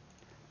 10.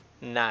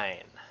 9.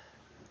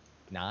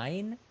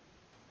 9?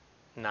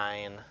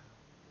 9.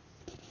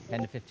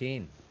 10 to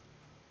 15.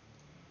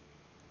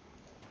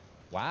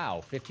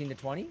 Wow. 15 to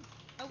 20?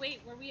 Oh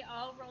wait, were we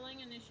all rolling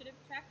initiative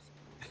checks?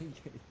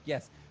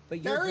 Yes,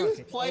 but you're Terry was drunk.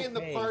 It's playing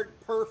okay. the part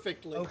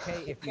perfectly.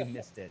 Okay, if you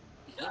missed it.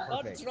 I'm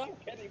not Perfect. drunk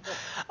anymore.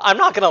 I'm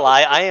not gonna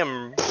lie, I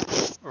am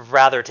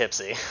rather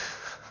tipsy.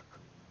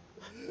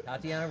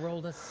 Tatiana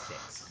rolled a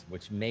 6,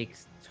 which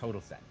makes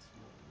total sense.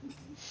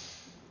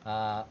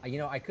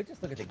 I could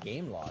just look at the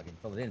game log and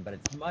fill it in, but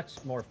it's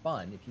much more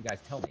fun if you guys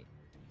tell me.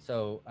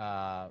 So,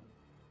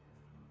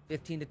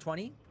 15 to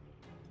 20?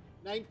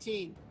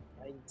 19.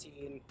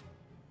 19.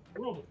 I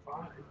rolled a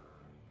 5.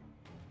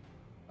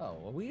 Oh,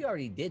 well, we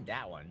already did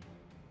that one,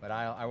 but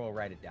I will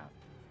write it down.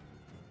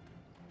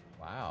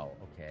 Wow.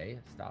 Okay.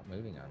 Stop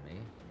moving on me.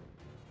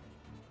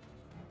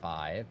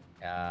 5.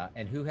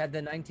 And who had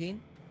the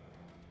 19?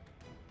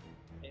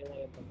 Melee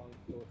and the monk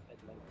both had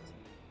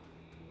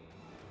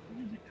 19.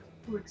 Music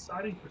is too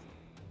exciting for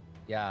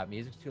Yeah,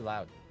 music's too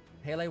loud.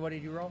 Pele, what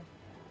did you roll?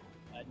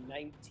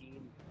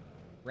 19.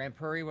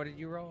 Rampuri, what did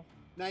you roll?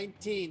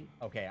 19.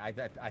 Okay, I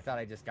thought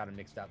I just got them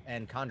mixed up.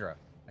 And Kandra,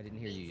 I didn't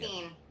hear you yet.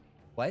 18.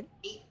 What?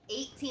 18.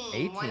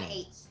 18. 1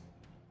 8.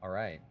 All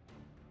right.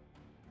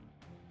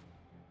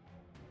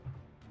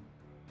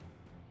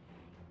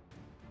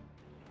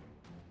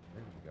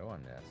 Where did we go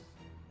on this?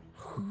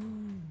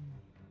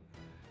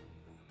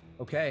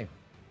 Okay.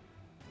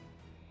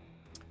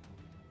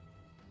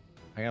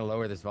 I'm gonna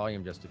lower this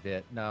volume just a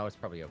bit. No, it's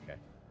probably okay.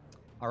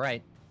 All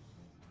right.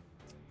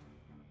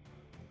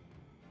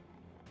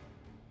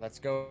 Let's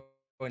go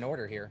in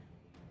order here.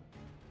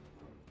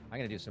 I'm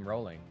gonna do some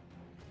rolling.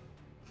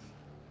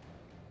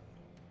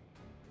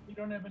 You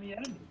don't have any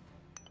enemies.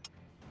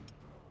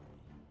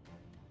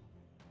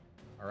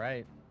 All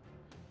right.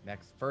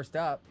 First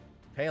up,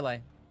 Pele.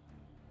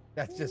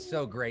 That's just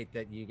so great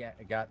that you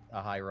got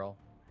a high roll.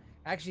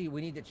 Actually,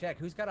 we need to check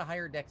who's got a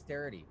higher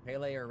dexterity,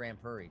 Pele or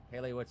Rampuri.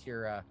 Pele, what's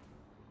your?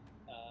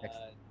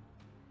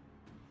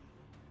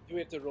 Do we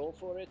have to roll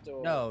for it?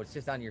 Or No, it's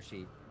just on your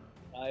sheet.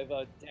 I have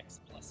a dex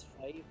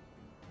 +5.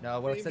 No,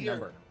 what's Same the here.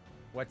 number?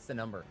 What's the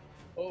number?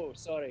 Oh,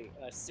 sorry.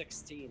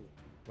 16.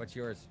 What's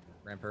yours,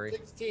 Rampuri?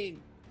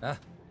 16. Ah,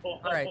 Oh,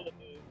 All right.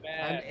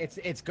 man.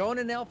 it's going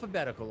in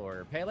alphabetical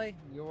order. Pele,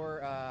 you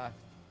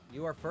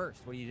are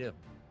first. What do you do?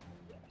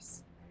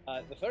 Yes.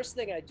 The first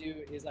thing I do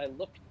is I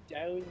look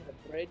down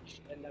the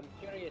bridge and I'm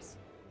curious,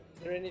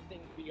 is there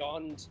anything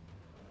beyond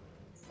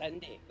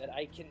Sandy that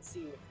I can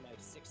see with my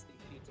 60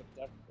 feet of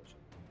dark vision?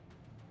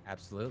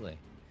 Absolutely.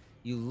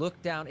 You look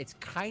down. It's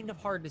kind of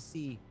hard to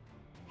see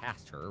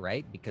past her,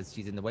 right? Because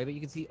she's in the way, but you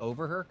can see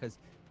over her because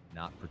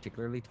not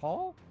particularly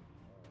tall.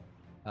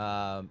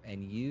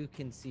 And you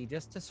can see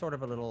just a sort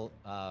of a little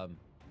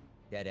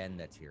dead end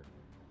that's here.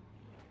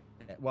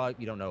 Well,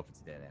 you don't know if it's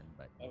a dead end,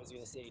 but I was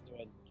gonna say, can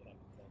I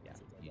yeah,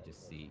 it's a dead you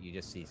end,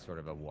 just see sort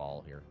of a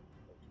wall here.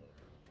 okay.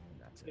 And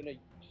that's It's it. gonna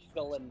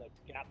fill in the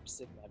gaps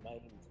in my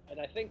mind,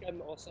 and I think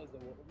I'm also the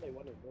only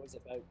one who knows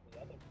about the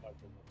other part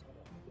of the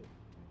tunnel too.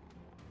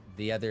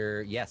 The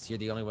other, yes, you're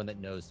the only one that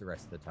knows the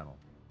rest of the tunnel.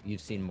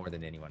 You've seen more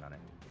than anyone on it.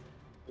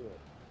 Cool.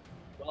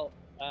 Well,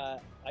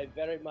 I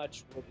very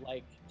much would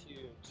like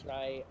to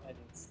try and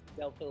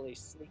stealthily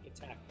sneak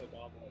attack the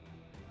goblin.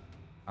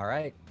 All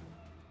right.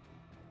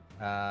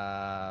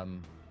 How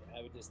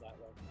does that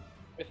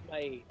work?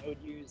 I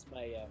would use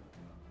my,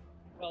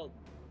 well,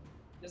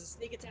 does a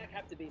sneak attack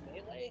have to be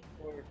melee,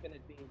 or can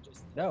it be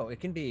just? No, it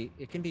can be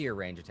your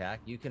range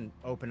attack. You can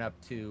open up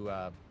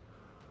to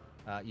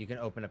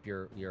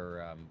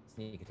your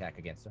sneak attack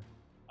against her.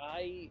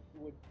 I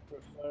would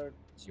prefer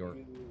to. Your-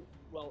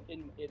 Well,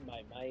 in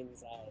my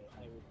mind's eye,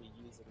 I would be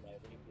using my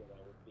rapier.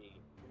 I would be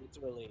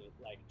literally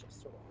like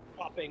just sort of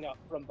popping up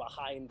from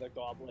behind the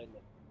goblin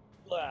and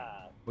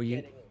blah. Well, you-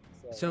 getting it.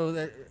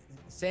 So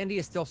Sandy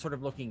is still sort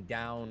of looking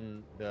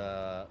down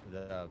the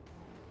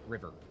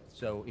river.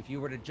 So if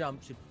you were to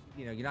jump,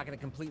 you're not going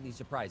to completely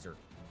surprise her.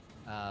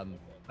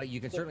 But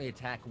you can certainly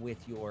attack with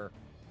your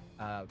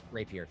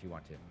rapier if you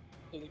want to.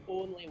 So the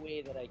only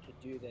way that I could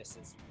do this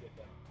is with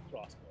a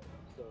crossbow.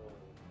 So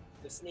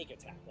the sneak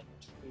attack, like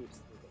a true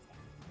sneak attack.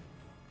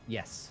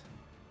 Yes.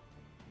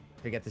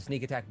 To get the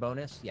sneak attack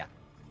bonus, yeah.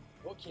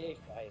 Okay,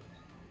 fine.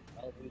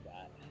 I'll do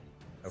that.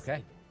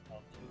 Okay.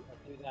 I'll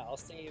do that. I'll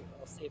save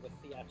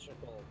a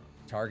theatrical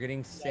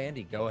Targeting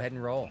Sandy. Go ahead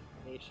and roll.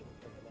 nation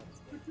for the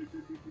next one.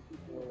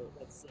 So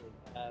let's see.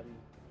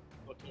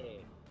 Okay.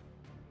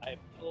 I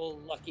pull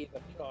Lucky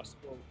the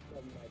crossbow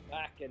from my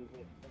back, and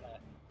with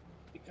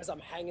because I'm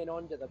hanging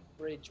onto the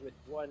bridge with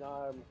one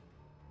arm,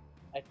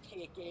 I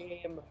take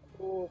aim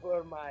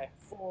over my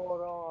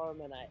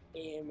forearm and I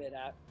aim it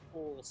at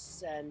old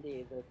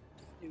Sandy, the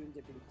soon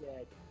to be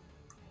dead.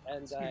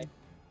 And I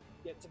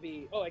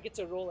get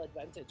to roll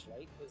advantage,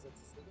 right? Because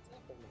it's a sneak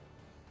attack or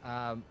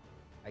not?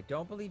 I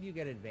don't believe you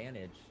get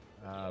advantage.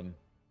 Okay.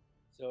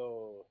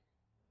 So,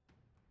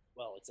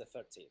 well, it's a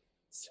 13,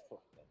 so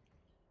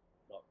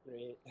not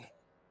great.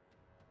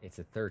 It's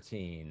a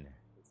 13.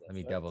 It's a Let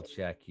me double 13.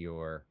 check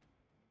your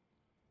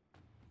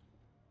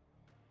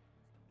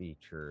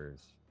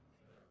features.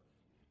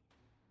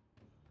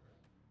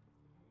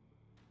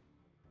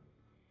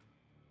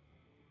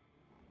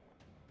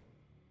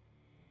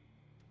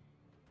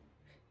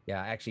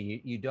 Yeah,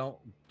 actually, you don't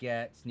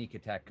get sneak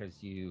attack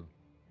because you.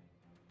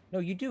 No,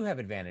 you do have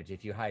advantage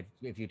if you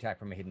attack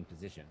from a hidden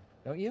position,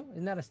 don't you?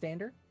 Isn't that a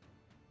standard?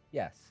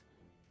 Yes.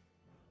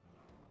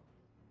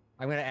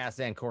 I'm gonna ask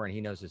Zancorin.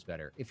 He knows this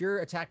better. If you're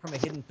attacked from a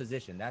hidden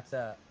position, that's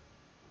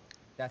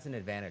an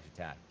advantage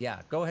attack.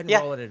 Yeah, go ahead and Yeah.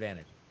 roll at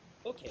advantage.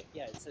 Okay,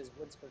 yeah, it says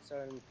once per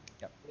turn.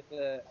 Yep. With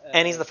the,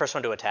 And he's the first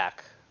one to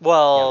attack.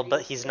 Well, Yeah.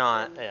 but he's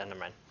not. Yeah, never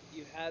mind.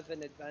 You have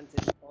an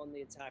advantage on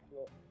the attack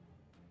roll.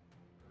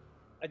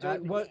 I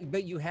don't.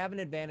 But you have an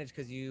advantage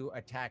because you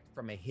attacked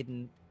from a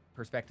hidden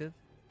perspective.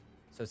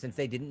 So since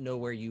they didn't know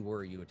where you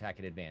were, you attack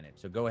at advantage.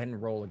 So go ahead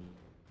and roll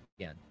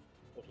again.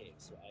 Okay,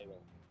 so I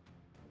will.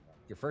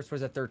 Your first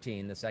was a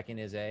 13. The second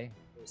is a.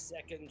 The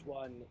second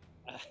one,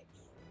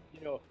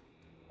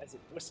 as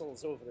it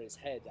whistles over his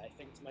head, I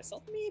think to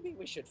myself, maybe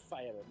we should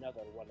fire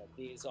another one of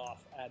these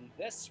off. And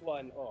this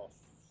one, that was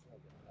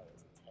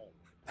a 10.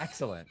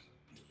 Excellent.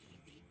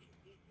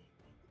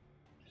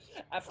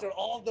 After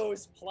all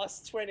those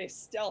plus 20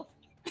 stealth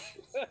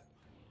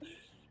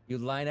You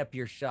line up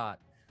your shot.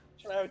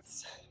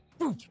 trouts.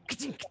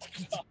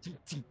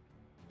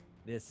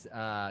 This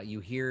you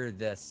hear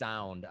the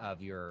sound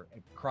of your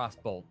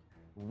crossbolt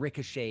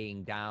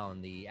ricocheting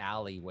down the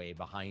alleyway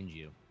behind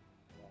you.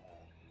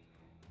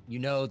 You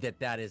know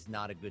that is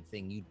not a good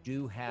thing. You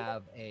do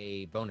have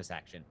a bonus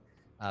action.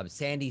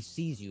 Sandy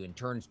sees you and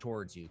turns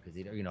towards you because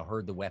he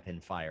heard the weapon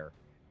fire,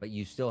 but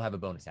you still have a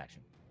bonus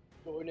action.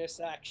 Bonus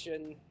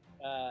action.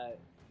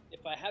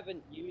 If I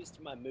haven't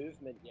used my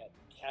movement yet,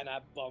 can I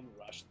bum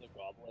rush the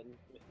goblin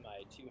with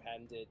my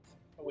two-handed?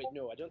 Oh wait,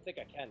 no, I don't think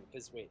I can.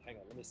 Because wait, hang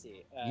on, let me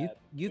see.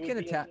 You it can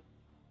would be attack.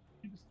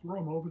 You just throw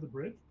him over the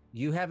bridge.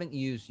 You haven't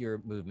used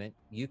your movement.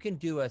 You can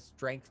do a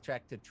strength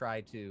check to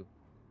try to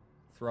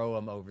throw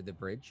him over the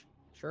bridge.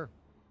 Sure.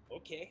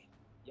 Okay,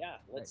 yeah,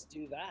 let's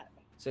do that.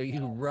 So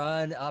you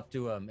run up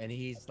to him, and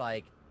he's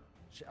like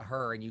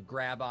her, and you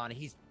grab on.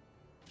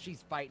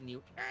 She's fighting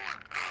you.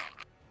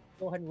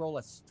 Go ahead and roll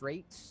a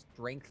straight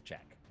strength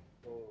check.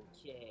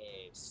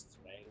 Okay,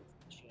 strength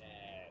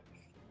check.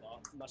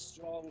 Not my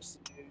strong suit.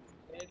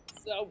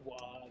 It's a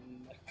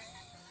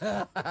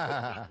 1.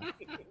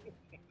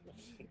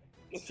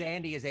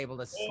 Sandy is able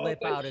to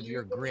slip out of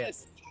your grip,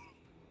 Yes.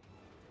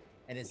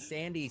 and as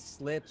Sandy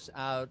slips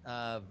out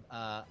of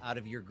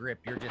your grip,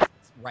 you're just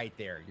right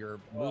there.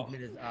 Your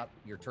movement is up.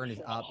 Your turn is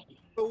up.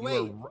 But You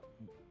wait, are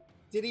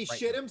did he right.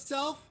 shit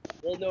himself?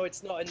 Well, no,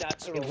 it's not a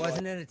natural. It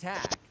wasn't an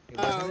attack. It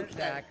wasn't Oh, an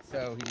attack,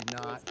 so he did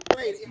not.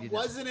 Wait, He it did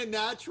not. wasn't a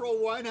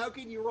natural one. How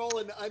can you roll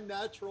an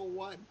unnatural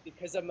one?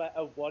 Because I'm at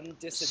a 1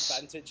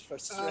 disadvantage for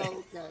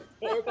strength.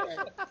 Oh, okay. Okay.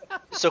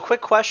 So,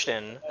 quick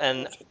question,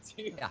 and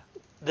Yeah.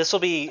 this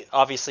will be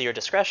obviously your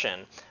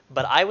discretion,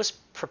 but I was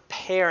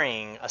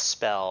preparing a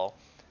spell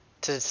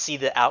to see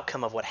the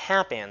outcome of what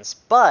happens,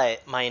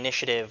 but my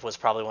initiative was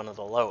probably one of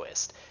the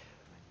lowest.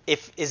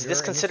 Is Your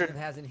this considered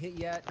initiative hasn't hit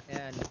yet,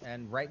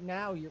 and right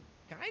now you're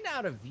kind of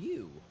out of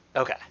view.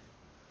 okay?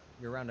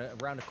 You're around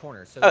a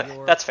corner, so Okay,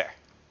 you're. that's fair.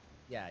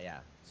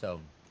 Yeah.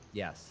 So,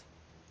 yes.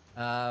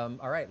 All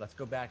right, let's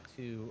go back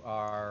to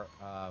our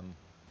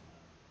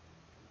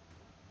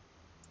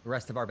the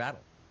rest of our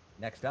battle.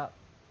 Next up,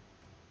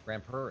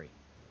 Grand Prairie.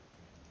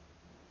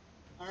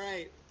 All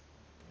right.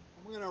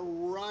 I'm gonna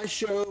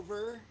rush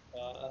over.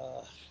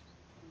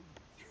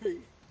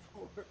 3,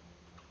 4.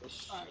 The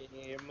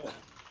shame.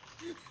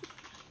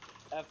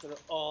 After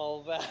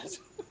all that.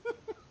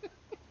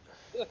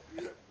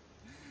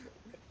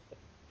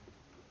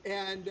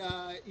 And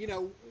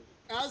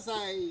as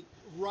I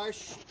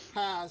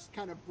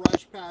kind of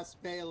brush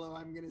past Balo,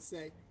 I'm gonna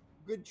say,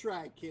 "Good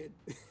try, kid.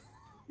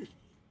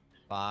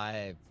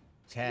 5,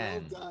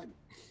 10. Well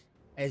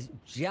done."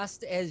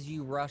 Just as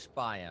you rush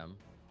by him,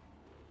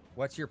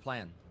 what's your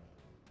plan?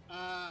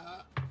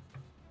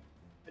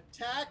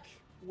 Attack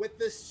with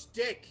the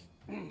stick.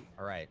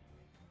 All right.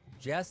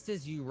 Just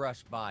as you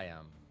rush by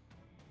him,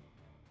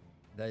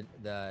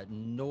 the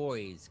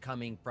noise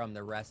coming from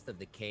the rest of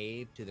the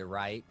cave to the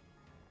right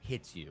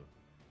hits you,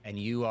 and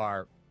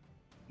you're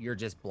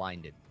just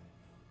blinded.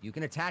 You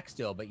can attack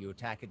still, but you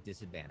attack at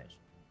disadvantage.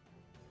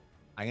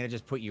 I'm gonna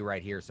just put you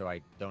right here so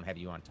I don't have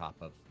you on top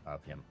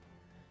of him.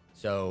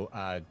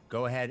 So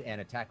go ahead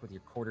and attack with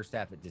your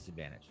quarterstaff at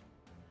disadvantage.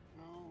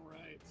 All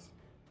right.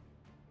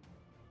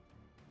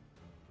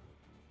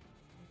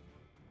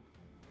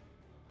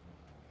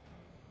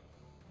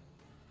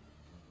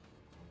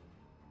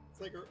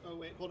 It's like, oh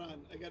wait, hold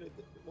on. I got it.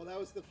 Well, that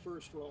was the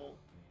first roll.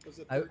 Was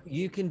it?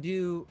 You can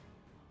do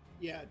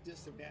Yeah,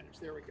 disadvantage.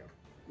 There we go.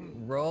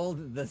 roll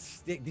the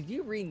stick. Did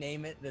you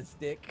rename it the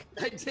stick?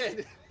 I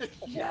did.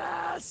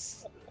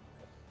 Yes.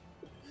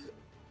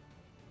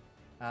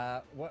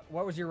 What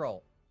was your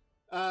roll?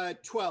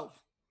 12.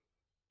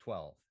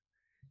 12.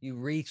 You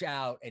reach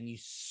out and you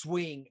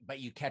swing, but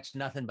you catch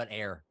nothing but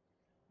air.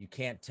 You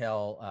can't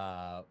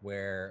tell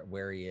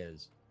where he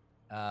is.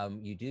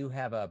 You do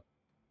have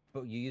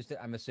but you used it,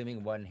 I'm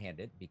assuming,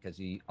 one-handed, because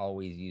you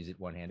always use it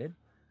one-handed.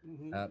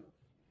 Mhm.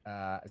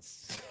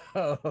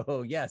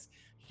 So yes,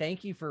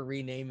 thank you for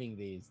renaming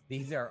these.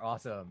 These are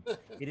awesome.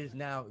 It is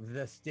now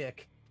the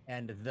stick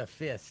and the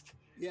fist.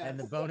 Yeah. And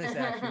the bonus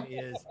action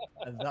is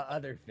the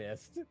other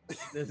fist.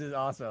 This is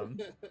awesome.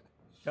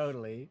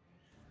 Totally.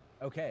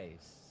 Okay,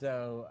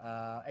 so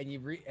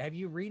and have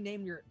you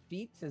renamed your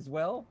feats as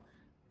well?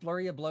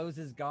 Flurry of Blows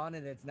is gone,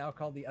 and it's now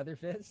called the other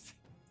fist.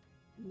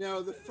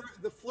 No,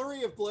 the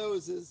flurry of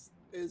blows is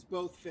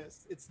both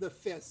fists. It's the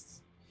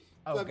fists.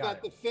 Oh, So I've got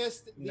it. the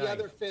fist, the Nice.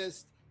 other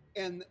fist,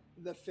 and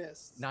the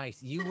fists.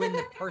 Nice. You win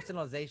the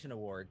personalization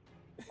award.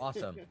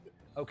 Awesome.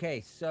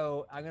 Okay,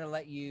 so I'm gonna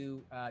let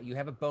you. You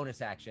have a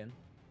bonus action.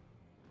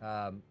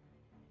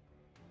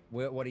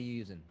 What are you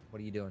using?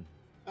 What are you doing?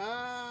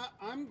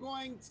 I'm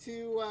going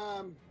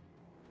to.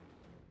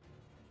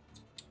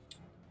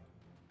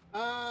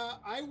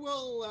 I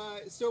will.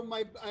 So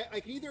I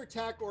can either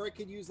attack or I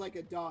could use like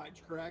a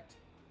dodge. Correct?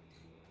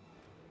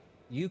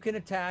 You can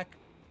attack.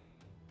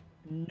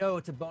 No,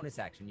 it's a bonus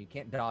action. You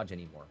can't dodge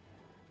anymore.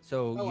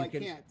 So Oh, you I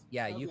can. can't.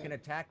 Yeah, you Okay. can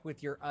attack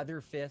with your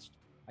other fist.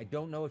 I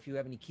don't know if you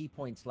have any key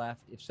points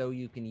left. If so,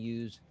 you can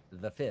use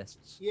the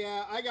fists.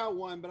 Yeah, I got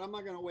one, but I'm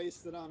not going to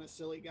waste it on a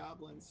silly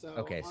goblin. So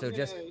Okay, so I'm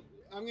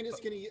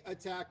just going to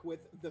attack with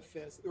the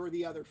fist or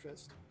the other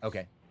fist.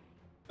 Okay.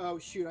 Oh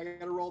shoot, I got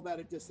to roll that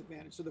at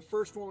disadvantage. So the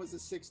first one was a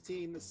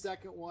 16. The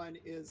second one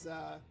is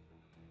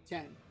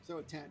 10. So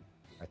a 10.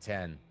 A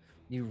 10.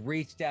 You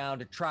reach down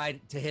to try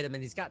to hit him,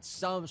 and she's got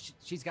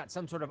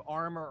some sort of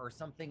armor or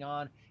something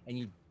on, and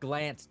you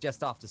glance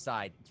just off the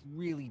side. It's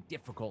really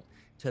difficult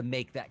to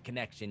make that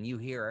connection. You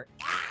hear her,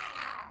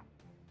 "Ah!"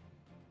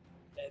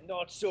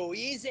 Not so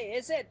easy,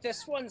 is it?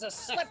 This one's a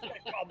slippery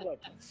goblin.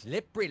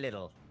 Slippery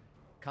little.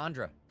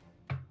 Chandra.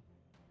 All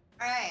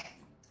right.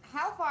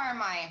 How far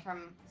am I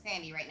from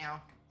Sandy right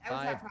now? I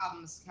always have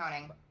problems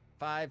counting.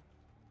 5,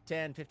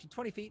 10, 15,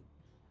 20 feet.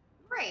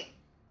 Great.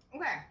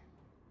 Okay.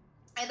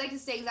 I'd like to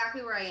stay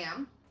exactly where I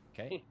am.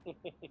 Okay.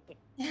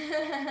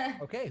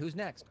 Okay, who's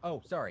next?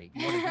 Oh, sorry.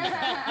 You wanted to do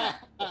that.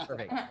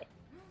 Perfect.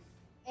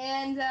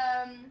 And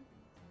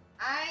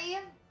I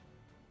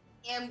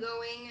am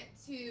going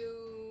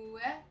to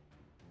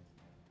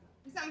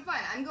do something fun.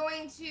 I'm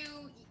going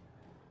to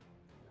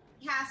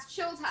cast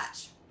Chill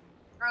Touch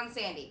on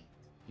Sandy.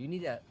 You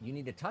need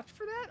a touch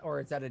for that, or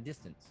is that a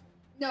distance?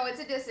 No,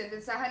 it's a distance.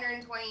 It's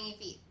 120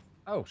 feet.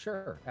 Oh,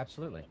 sure,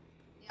 absolutely.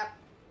 Yep.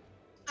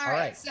 All All right.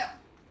 right.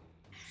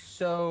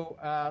 So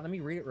let me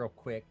read it real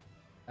quick.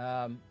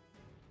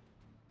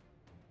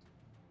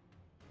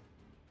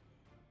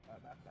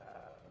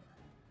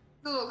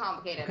 It's a little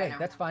complicated. I Okay, know.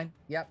 that's fine.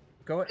 Yep.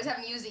 Go. I just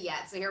haven't used it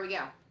yet, so here we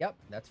go. Yep,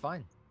 that's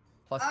fine.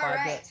 Plus All 5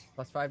 right.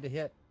 to +5 to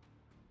hit.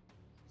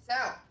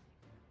 So,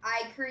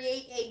 I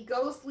create a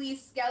ghostly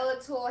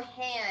skeletal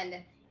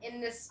hand in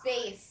the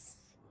space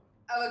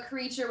of a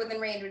creature within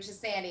range, which is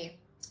Sandy.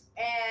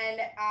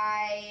 And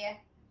I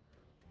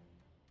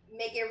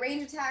make a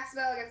range attack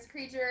spell against the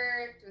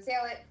creature to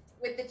assail it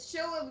with the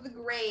Chill of the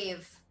Grave.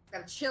 It's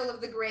got a Chill of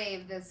the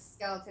Grave, this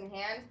skeleton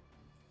hand.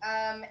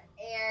 And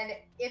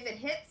if it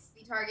hits,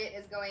 the target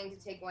is going to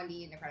take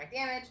 1d necrotic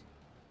damage.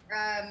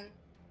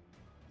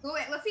 So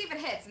wait, let's see if it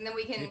hits, and then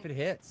we can If it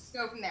hits.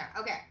 go from there.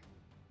 Okay.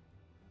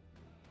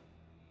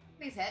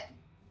 Please hit.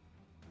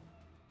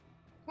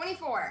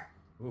 24.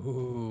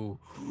 Ooh.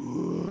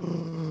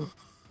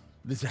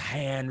 This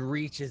hand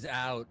reaches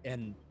out,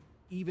 and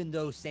even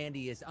though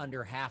Sandy is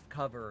under half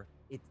cover,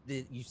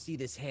 you see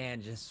this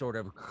hand just sort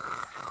of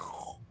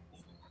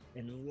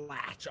and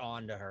latch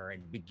onto her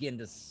and begin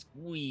to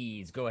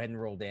squeeze. Go ahead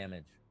and roll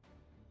damage.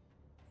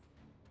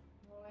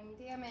 Rolling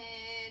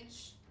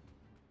damage.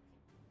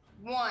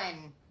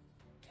 1.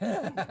 There's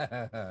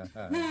a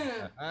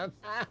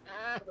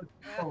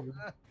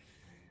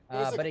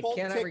But it cold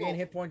cannot tickle. regain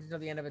hit points until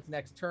the end of its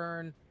next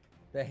turn.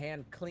 The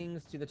hand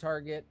clings to the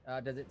target.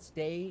 Does it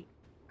stay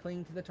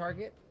cling to the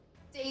target?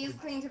 Stays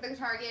cling to the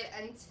target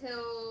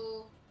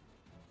until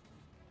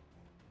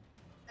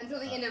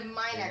the end of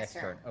my The next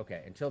turn.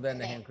 Okay. Until then,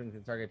 the Okay. hand clings to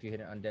the target. If you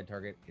hit an undead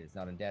target, it is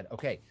not undead.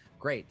 Okay,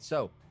 great.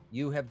 So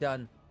you have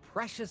done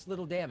precious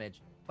little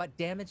damage, but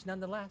damage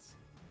nonetheless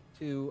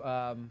to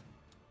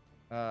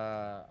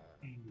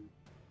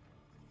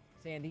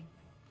Sandy.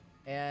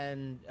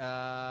 And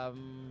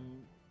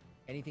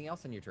anything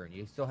else on your turn?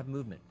 You still have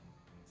movement.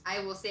 I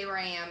will stay where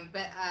I am,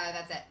 but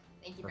that's it.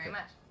 Thank you very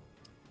much.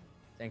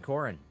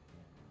 Sankoran.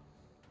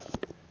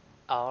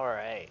 All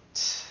right.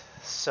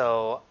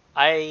 So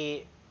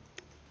I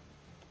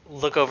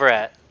look over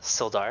at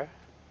Sildar,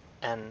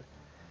 and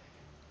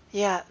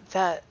yeah,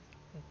 that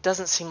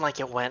doesn't seem like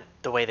it went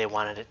the way they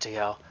wanted it to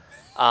go.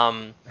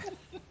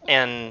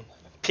 And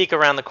peek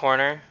around the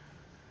corner,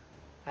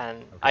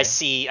 and I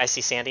see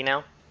Sandy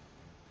now.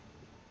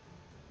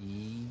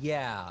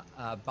 Yeah,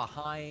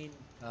 behind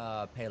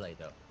Pele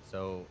though.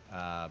 So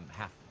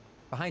half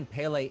behind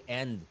Pele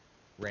and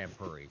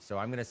Rampuri. So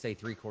I'm gonna say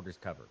 3/4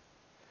 cover,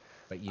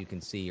 but you can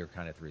see you're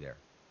kind of through there.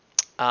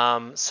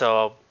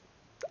 So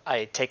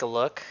I take a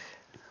look.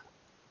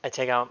 I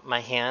take out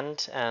my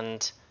hand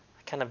and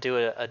I kind of do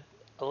a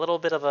little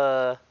bit of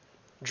a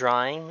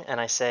drawing,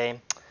 and I say,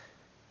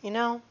 you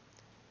know,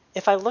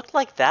 if I looked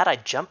like that,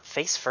 I'd jump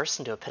face first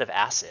into a pit of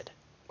acid.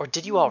 Or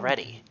did you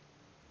already?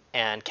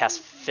 And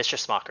cast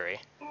Vicious Mockery.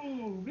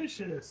 Oh,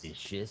 vicious.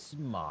 Vicious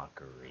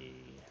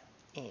Mockery.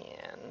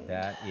 And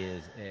That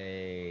is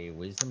a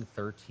Wisdom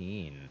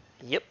 13.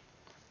 Yep.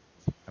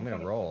 I'm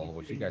gonna roll,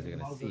 which you guys are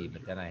gonna see,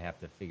 but then I have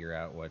to figure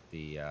out what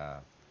the.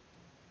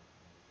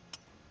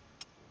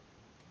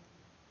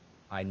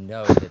 I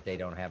know that they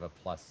don't have a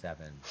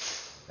 +7.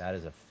 That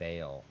is a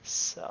fail.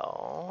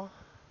 So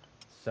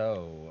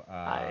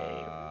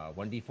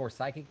 1d4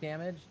 psychic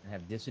damage and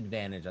have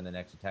disadvantage on the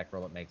next attack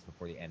roll it makes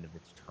before the end of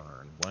its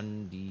turn.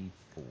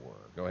 1d4.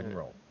 Go ahead and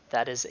roll.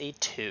 that is a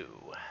 2.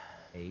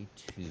 A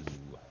 2.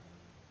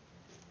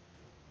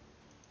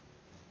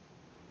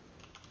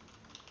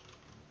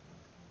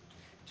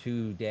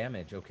 Two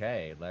damage.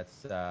 Okay,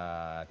 let's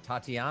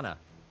Tatiana.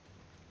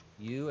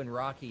 You and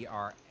Rocky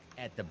are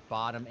at the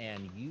bottom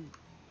end.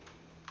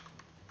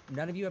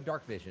 None of you have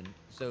dark vision,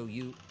 so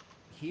you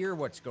hear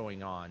what's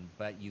going on,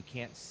 but you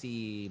can't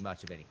see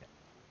much of anything.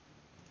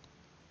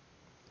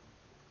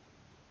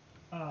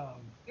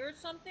 Here's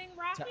something,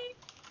 Rocky?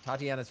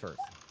 Tatiana's first.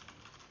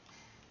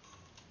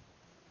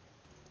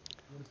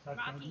 What is that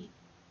gonna Rocky. do?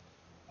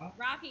 Huh?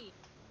 Rocky.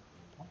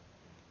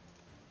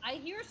 I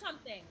hear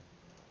something.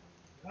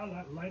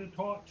 Well, light a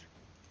torch.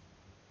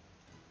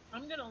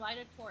 I'm gonna light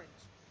a torch.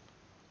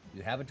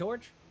 You have a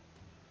torch?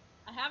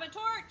 I have a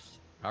torch.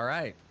 All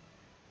right.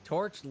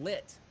 Torch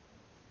lit.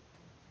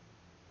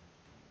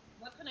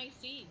 What can I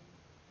see?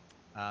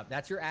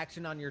 That's your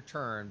action on your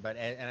turn,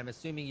 and I'm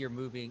assuming you're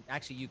moving.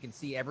 Actually, you can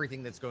see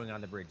everything that's going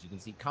on the bridge. You can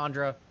see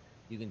Khandra,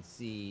 you can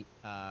see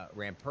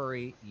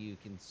Rampuri, you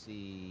can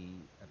see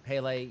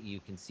Pele, you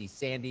can see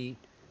Sandy,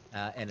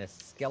 and a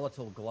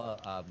skeletal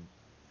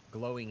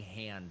glowing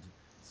hand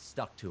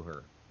stuck to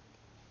her.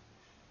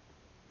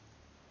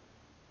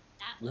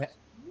 That You looks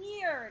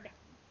weird.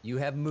 You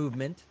have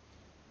movement.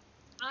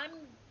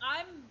 I'm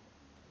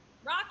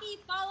Rocky,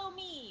 follow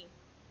me.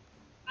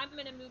 I'm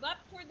gonna move up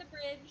toward the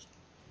bridge.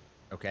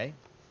 Okay.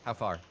 How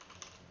far?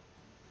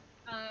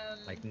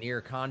 Like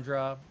near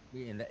Khandra,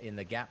 in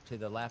the gap to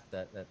the left.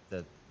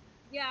 The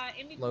yeah,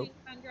 in between slope.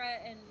 Khandra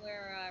and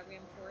where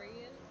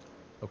Rampuri is.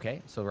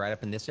 Okay. So right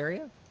up in this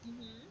area.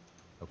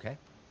 Mm-hmm. Okay.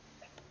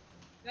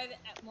 Do I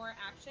have more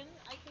action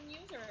I can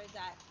use, or is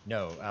that?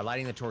 No,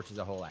 lighting the torch is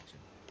a whole action.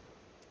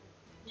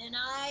 Then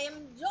I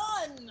am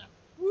done.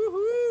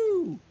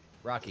 Woohoo!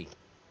 Rocky.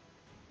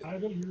 I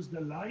will use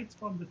the light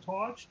from the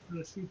torch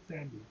to shoot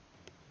Sandy.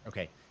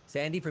 Okay.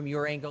 Sandy, from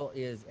your angle,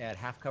 is at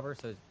half cover,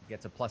 so it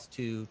gets a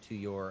 +2 to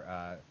your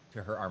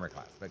to her armor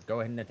class. But go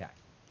ahead and attack.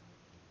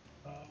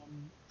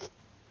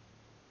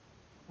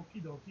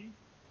 Okie dokie.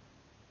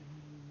 Give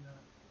me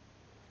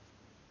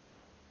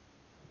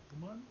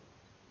Momon.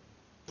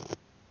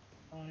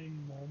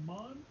 I'm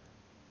Momon.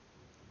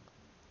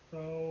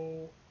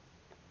 So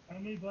tell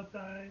me what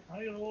I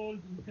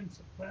rolled. You can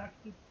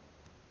subtract it.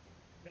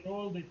 I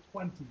rolled a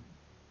 20.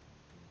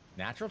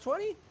 Natural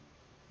 20?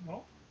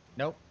 No?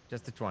 Nope,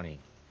 just a 20.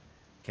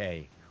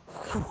 Okay.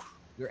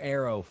 Your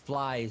arrow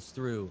flies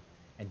through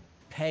and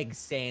pegs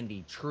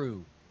Sandy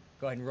true.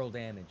 Go ahead and roll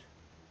damage.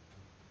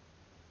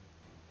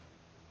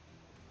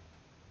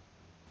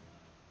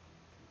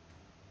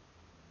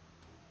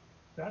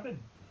 7.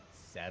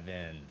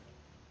 7.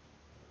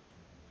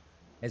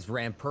 As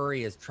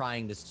Rampuri is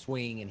trying to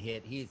swing and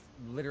hit, he's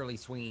literally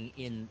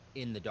swinging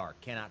in the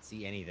dark, cannot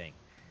see anything.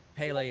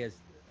 Pele is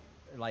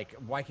like,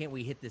 why can't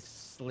we hit this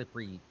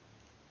slippery?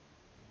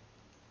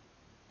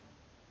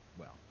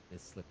 Well,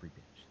 this slippery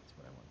bitch is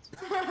what I want to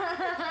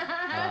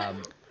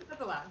say.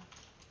 That's allowed.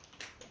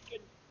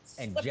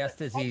 And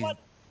just as he's,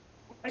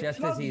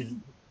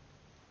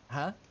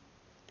 huh?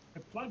 I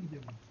plugged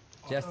him.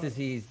 Just as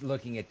he's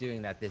looking at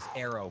doing that, this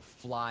arrow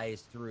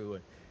flies through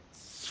and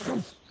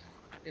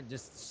it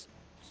just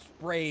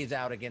sprays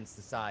out against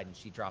the side, and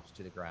she drops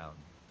to the ground.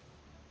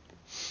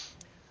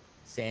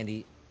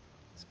 Sandy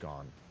is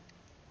gone.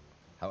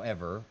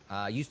 However,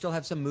 you still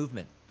have some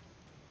movement.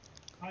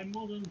 I'm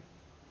moving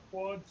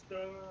towards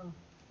the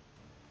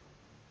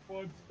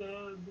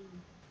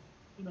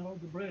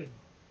bridge.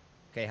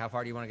 Okay, how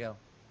far do you want to go?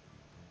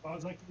 As far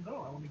as I can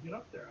go. I want to get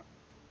up there.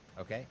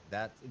 Okay,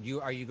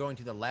 are you going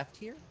to the left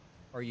here,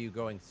 or are you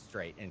going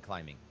straight and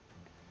climbing?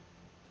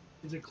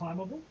 Is it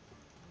climbable?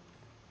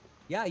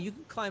 Yeah, you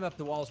can climb up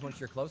the walls once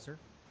you're closer.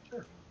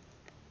 Sure.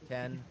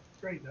 10,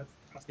 Great.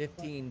 That's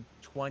 15,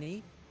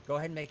 20. Go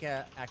ahead and make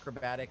a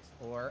acrobatics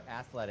or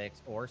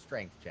athletics or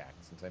strength check,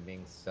 since I'm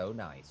being so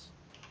nice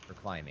for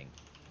climbing.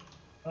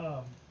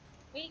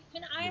 Wait,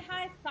 can I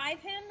high five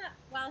him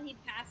while he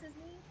passes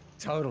me?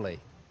 Totally.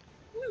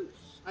 Whoosh.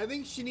 I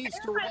think she needs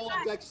to roll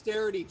a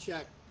dexterity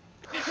check.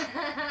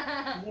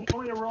 What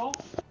want me to roll,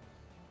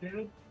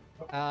 David?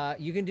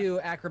 You can do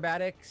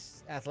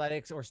acrobatics,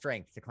 athletics, or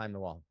strength to climb the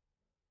wall.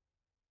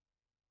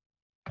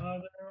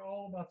 They're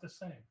all about the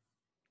same.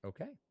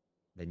 Okay,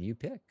 then you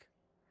pick.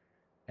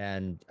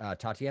 And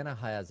Tatiana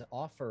has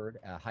offered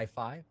a high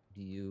five.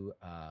 Do you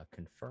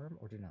confirm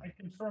or deny? I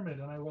confirm it,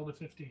 and I rolled a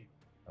 15.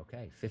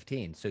 Okay,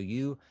 15. So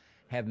you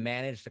have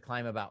managed to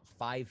climb about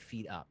 5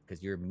 feet up,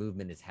 because your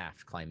movement is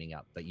half climbing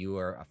up, but you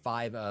are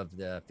 5 of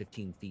the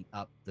 15 feet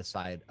up the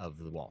side of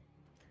the wall.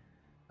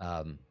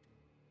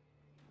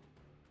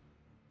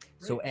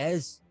 So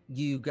as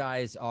you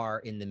guys are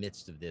in the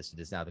midst of this, it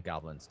is now the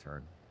goblin's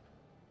turn.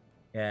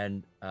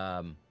 And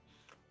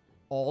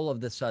all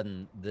of the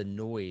sudden, the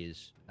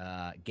noise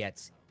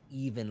gets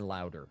even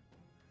louder.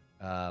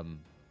 And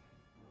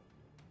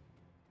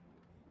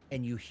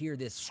you hear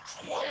this,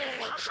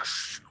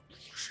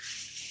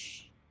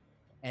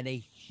 and a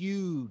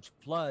huge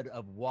flood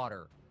of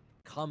water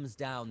comes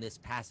down this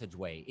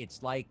passageway.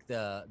 It's like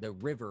the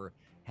river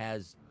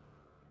has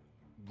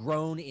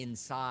grown in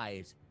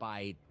size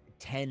by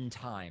 10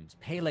 times.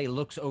 Pele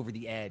looks over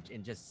the edge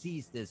and just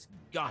sees this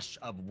gush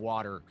of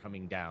water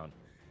coming down.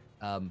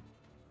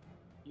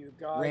 You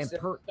guys, there's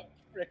a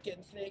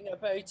freaking thing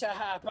about to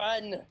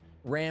happen.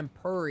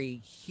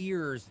 Rampuri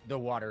hears the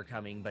water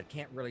coming, but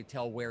can't really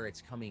tell where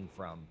it's coming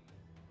from.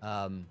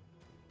 I'm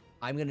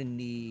going to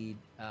need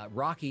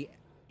Rocky.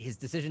 His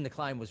decision to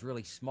climb was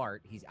really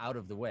smart. He's out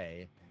of the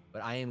way,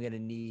 but I am going to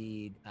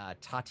need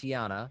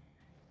Tatiana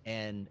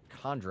and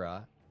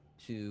Khandra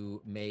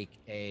to make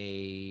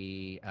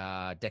a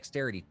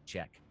dexterity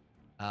check.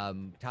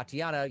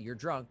 Tatiana, you're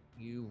drunk.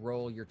 You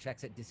roll your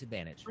checks at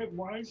disadvantage. Wait,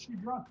 why is she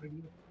drunk? She's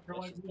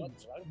not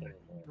drunk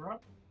anymore.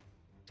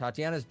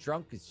 Tatiana's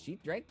drunk because she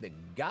drank the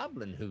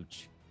goblin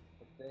hooch.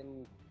 But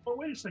then, Oh,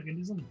 wait a second.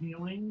 Isn't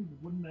healing?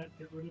 Wouldn't that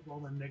get rid of all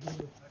the negative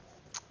effects?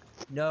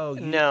 No,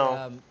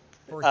 No.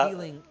 For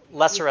healing,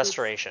 Lesser it's-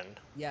 restoration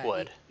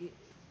would.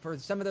 For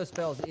some of those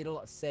spells,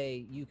 it'll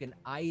say you can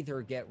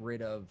either get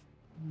rid of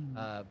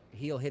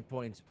heal hit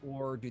points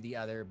or do the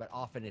other, but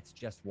often it's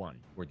just one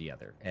or the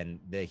other, and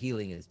the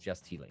healing is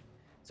just healing.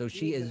 So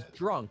she is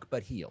drunk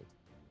but healed.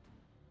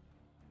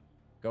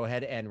 Go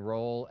ahead and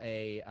roll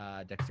a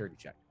dexterity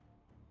check.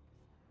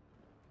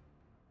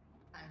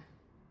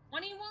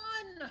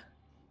 21.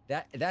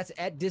 That's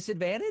at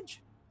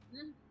disadvantage?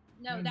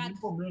 No, And that's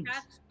people moves.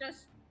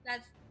 that's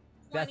 20.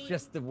 That's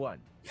just the one.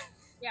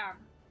 Yeah.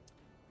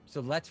 So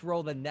let's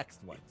roll the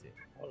next one too.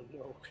 oh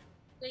no.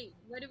 Wait,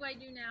 what do I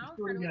do now?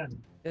 Do it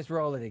again. Just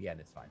roll it again.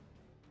 It's fine.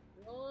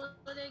 Roll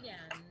it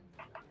again.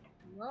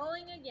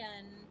 Rolling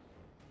again.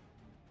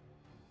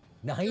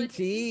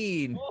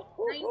 19.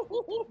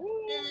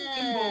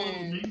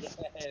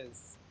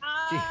 Yes.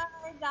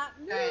 I got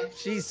moved.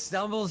 She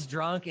stumbles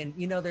drunk, and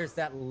there's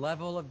that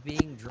level of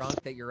being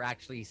drunk that you're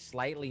actually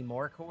slightly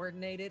more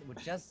coordinated,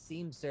 which just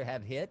seems to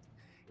have hit.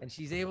 and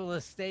she's able to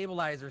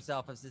stabilize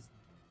herself as this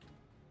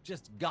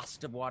just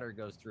gust of water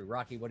goes through.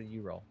 Rocky, what did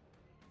you roll?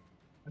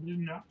 I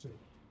didn't have to.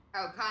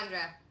 Oh,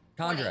 Condra.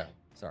 Condra,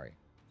 sorry.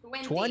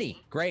 20.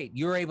 20. Great.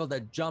 You're able to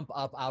jump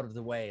up out of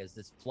the way as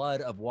this flood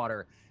of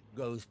water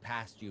goes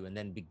past you and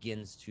then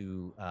begins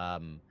to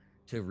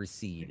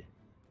recede.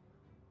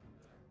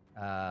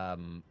 I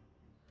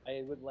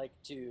would like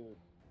to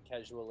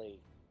casually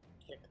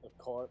kick the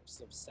corpse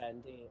of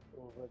Sandy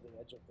over the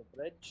edge of the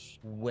bridge.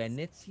 When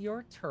it's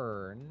your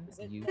turn, Is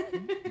it you not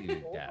can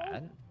do over?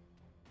 that.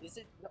 Is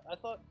it? No, I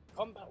thought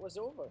combat was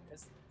over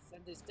because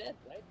Sandy's dead,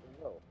 right?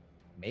 Or no?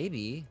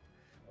 Maybe,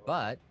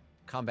 but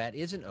combat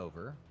isn't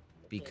over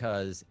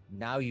because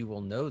now you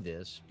will know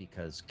this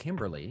because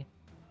Kimberly,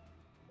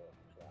 Oh,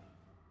 crap.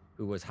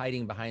 who was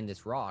hiding behind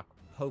this rock,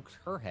 pokes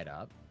her head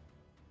up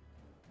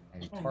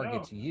and Oh,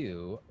 targets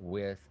you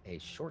with a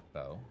short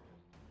bow.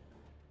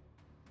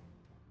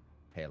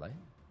 Pele.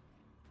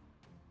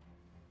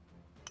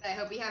 I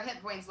hope you have hit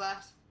points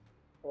left.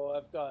 Oh,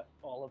 I've got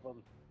all of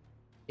them.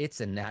 It's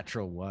a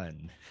natural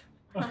one.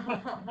 That's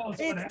what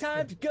It's time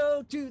happened. to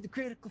go to the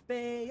critical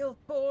fail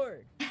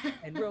board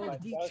and roll a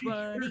Did she shoot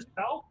d20.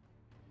 herself?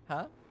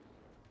 Huh?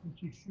 Did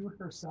she shoot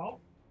herself?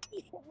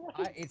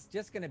 It's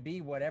just going to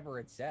be whatever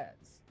it says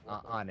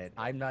on it.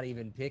 I'm not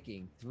even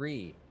picking.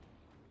 3.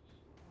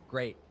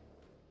 Great.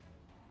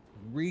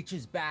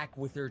 Reaches back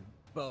with her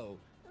bow.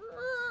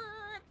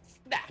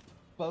 Snap.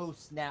 Bow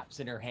snaps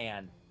in her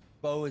hand.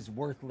 Bow is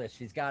worthless.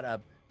 She's got a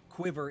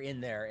quiver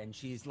in there and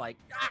she's like,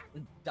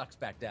 and ducks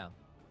back down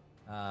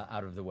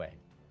out of the way.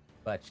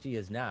 But she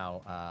is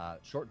now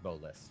short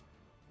bowless.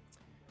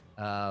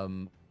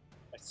 I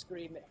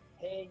scream,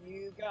 "Hey,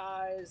 you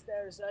guys!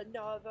 There's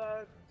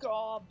another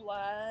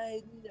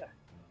goblin!"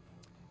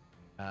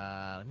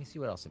 Let me see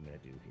what else I'm going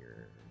to do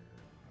here.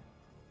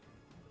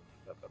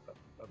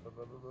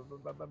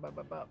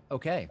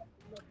 Okay.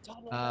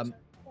 Um,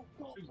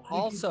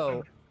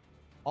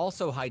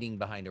 Also hiding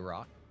behind a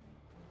rock.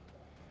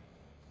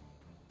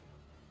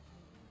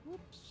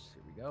 Whoops.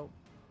 Here we go.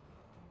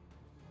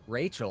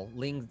 Rachel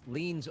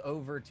leans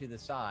over to the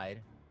side,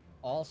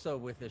 also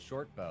with a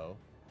short bow,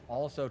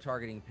 also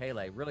targeting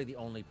Pele, really the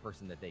only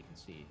person that they can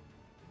see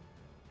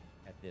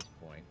at this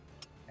point,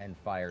 and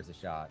fires a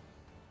shot.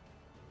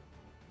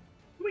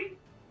 Sweet.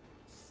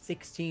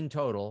 16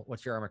 total.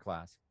 What's your armor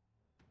class?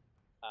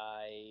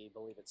 I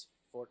believe it's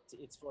 14.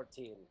 It's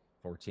 14.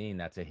 14.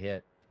 That's a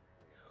hit.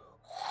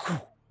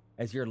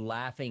 As you're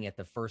laughing at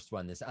the first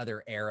one, this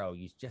other arrow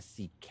you just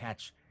see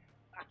catch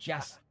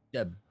just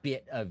a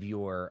bit of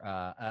your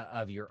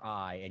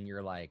eye, and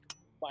you're like,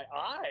 My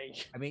eye.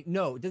 I mean,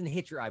 no, it doesn't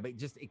hit your eye, but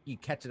just you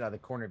catch it out of the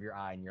corner of your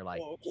eye, and you're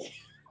like, Oh, okay.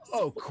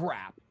 oh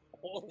crap!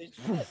 Holy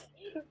shit.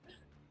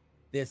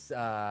 This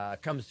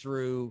comes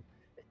through,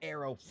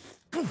 arrow,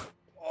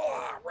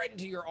 right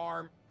into your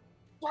arm.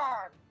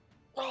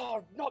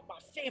 Oh, not my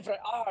favorite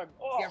arm.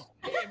 Oh. Your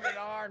favorite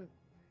arm.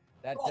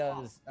 That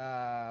does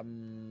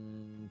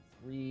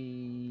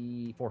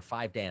 3, 4,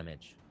 5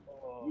 damage.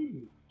 Oh,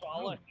 Ooh,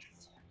 bollocks. ouch.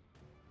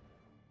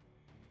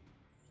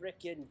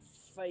 Frickin'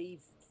 5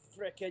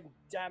 frickin'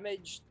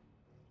 damage.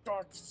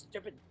 God,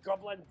 stupid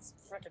goblins.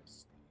 Frickin'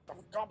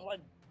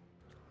 goblin.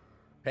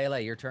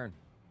 Pele, your turn.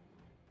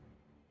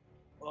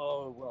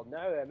 Oh, well,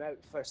 now I'm out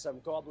for some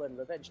goblin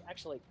revenge.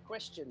 Actually,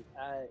 question,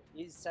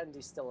 is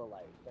Sandy still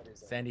alive? That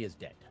is it. Sandy is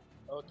dead.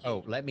 Okay.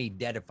 Oh, let me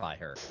deadify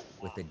her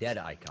with the dead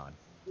icon.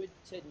 Good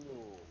to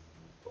know.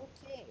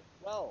 Okay,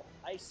 well,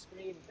 I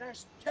scream,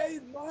 there's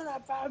 2 more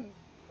of them!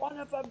 One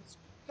of them's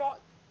got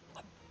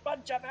a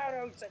bunch of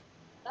arrows and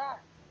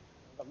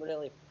I'm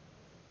really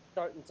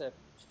starting to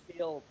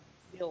feel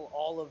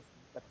all of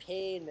the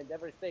pain and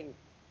everything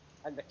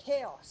and the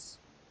chaos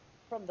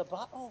from the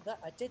battle that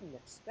I didn't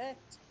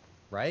expect.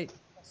 Right?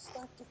 I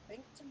start to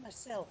think to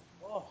myself,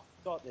 oh,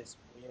 I've got this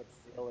weird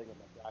feeling in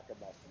the back of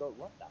my throat.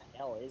 What the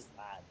hell is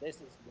that? This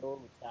is no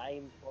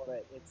time for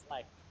it. It's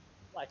like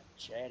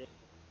cherry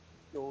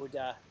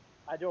soda.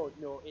 I don't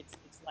know. It's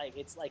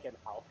like an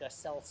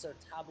Alka-Seltzer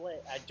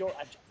tablet. I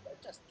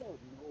just don't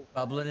know.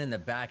 Bubbling in the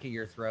back of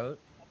your throat.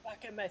 The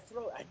back of my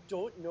throat. I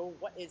don't know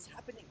what is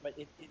happening, but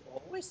it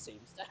always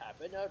seems to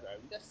happen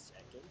around the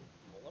second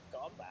roll of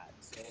combat.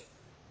 So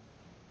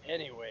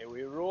anyway,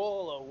 we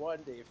roll a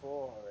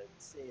 1d4 and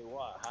see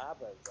what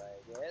happens,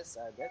 I guess.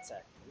 And it's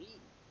a 3.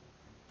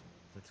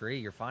 The 3,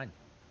 you're fine.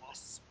 I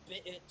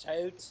spit it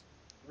out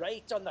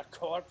right on the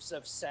corpse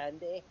of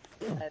Sandy,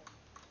 and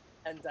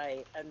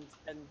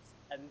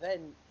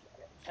then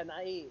can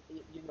I?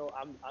 You know,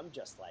 I'm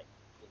just like,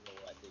 you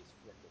know what, these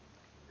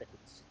frickin'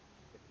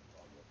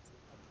 goblins.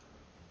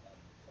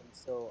 And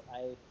so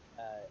I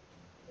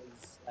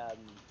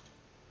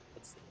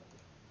it's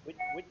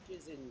which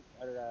is in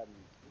or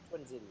which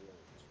one's in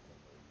range?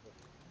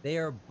 They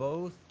are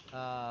both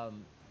Well,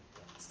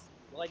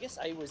 I guess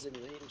I was in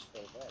range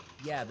for them.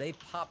 yeah, they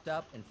popped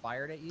up and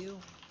fired at you.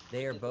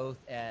 They are both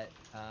at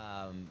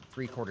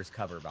 3/4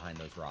 cover behind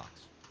those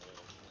rocks.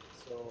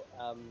 So,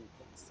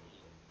 let's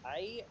see.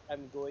 I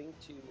am going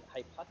to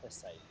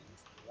hypothesize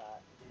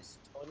that this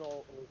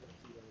tunnel over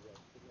here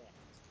will connect.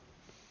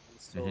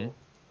 So Mhm.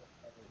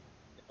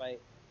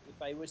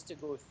 if I was to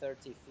go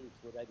 30 feet,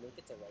 would I make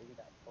it around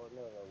that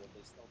corner, or would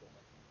they still be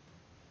there?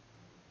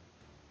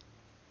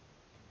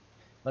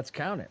 Let's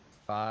count it.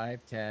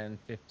 5, 10,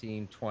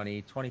 15,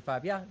 20,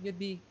 25. Yeah,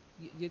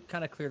 you'd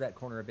kind of clear that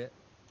corner a bit.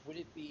 Would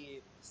it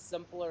be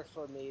simpler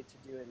for me to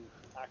do an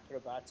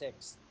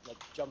acrobatics, like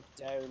jump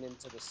down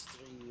into the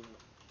stream,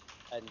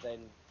 and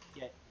then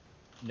get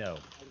No.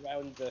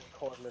 around the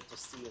corner to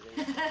see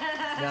Rachel?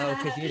 No,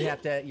 because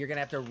you're gonna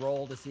have to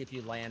roll to see if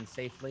you land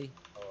safely.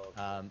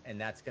 Oh, And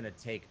that's going to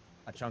take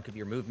a chunk of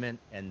your movement,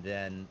 and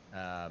then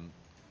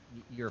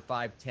you're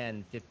 5,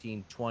 10,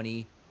 15,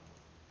 20,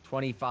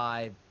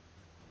 25,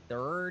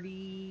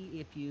 30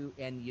 if you,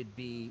 and you'd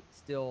be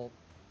still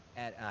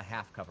at a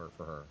half cover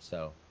for her.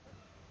 So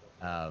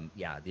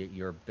yeah,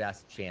 your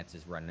best chance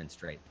is running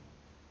straight.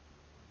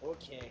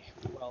 okay.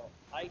 Well,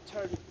 I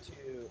turn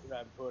to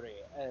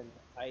Rampuri and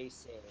I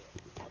say,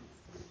 I'm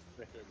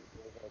freaking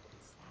over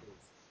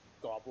these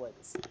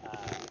goblins.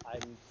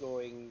 I'm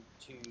going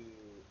to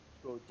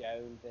go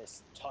down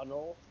this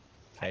tunnel.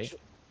 Okay. Actually,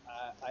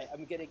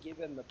 I'm going to give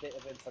him a bit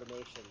of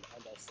information,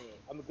 and I say,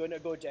 I'm going to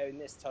go down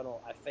this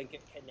tunnel. I think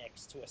it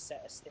connects to a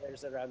set of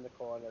stairs around the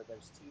corner.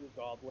 There's 2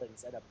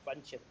 goblins and a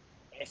bunch of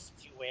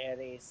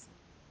estuaries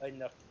in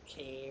the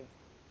cave.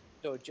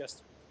 So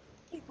just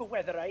keep a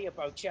weather eye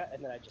about you,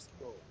 and then I just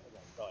go, and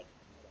I run.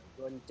 And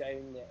I run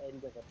down the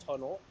end of a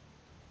tunnel.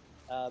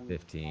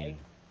 15,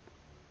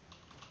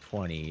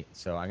 20.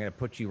 So I'm going to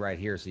put you right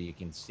here so you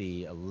can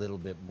see a little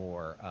bit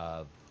more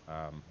of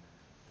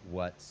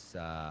what's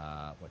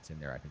in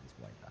there. I can just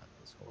wipe out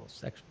this whole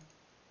section.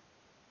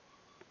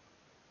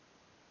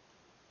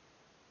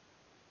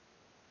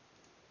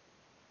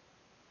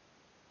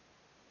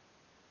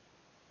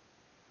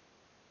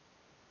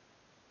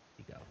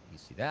 You go. You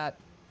see that?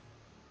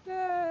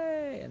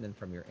 Yay! And then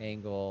from your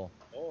angle,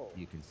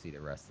 you can see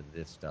the rest of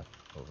this stuff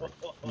over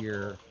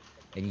here.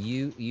 And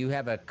you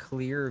have a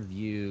clear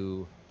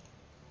view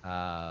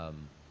of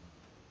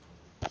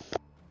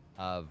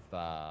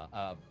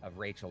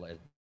Rachel as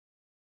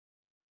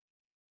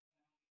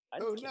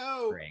Oh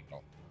no! her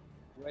angle.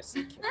 Do I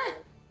see Kimberly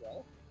as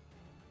well?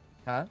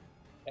 Huh?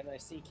 Can I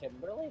see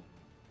Kimberly?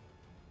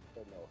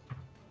 Or no?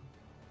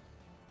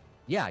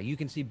 Yeah, you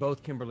can see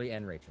both Kimberly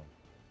and Rachel.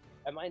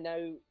 Am I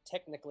now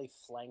technically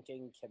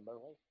flanking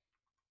Kimberly?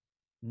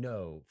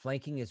 No,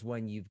 flanking is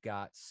when you've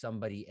got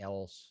somebody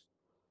else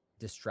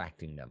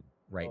distracting them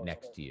right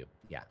next to you.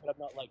 Yeah. But I'm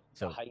not like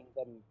behind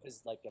them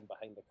because like I'm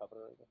behind the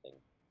cover or anything.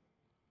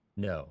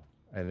 No,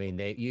 I mean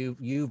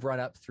you've run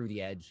up through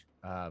the edge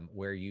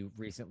where you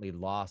recently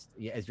lost.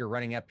 As you're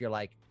running up, you're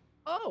like,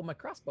 oh, my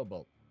crossbow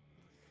bolt.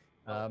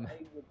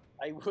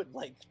 I would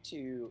like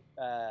to.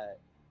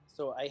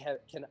 So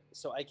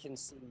I can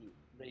see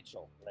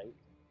Rachel, right?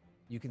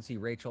 You can see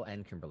Rachel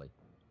and Kimberly.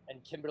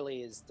 And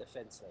Kimberly is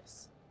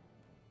defenseless.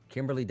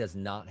 Kimberly does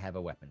not have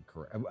a weapon.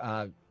 Correct.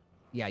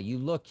 Yeah, you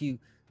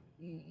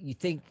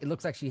think it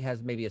looks like she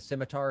has maybe a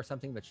scimitar or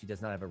something, but she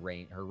does not have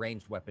her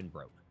ranged weapon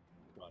broke.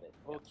 Got it.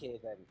 Okay,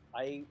 then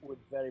I would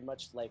very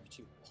much like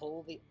to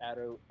pull the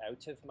arrow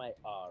out of my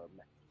arm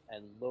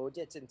and load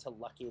it into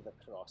Lucky the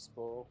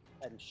crossbow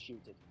and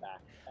shoot it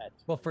back at.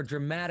 Well, for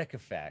dramatic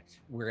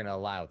effect, we're going to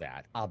allow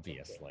that,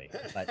 obviously.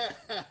 But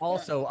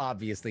also,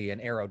 obviously, an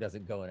arrow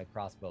doesn't go in a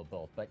crossbow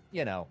bolt. But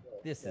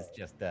this is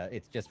just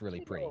it's just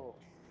really pretty.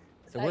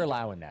 So we're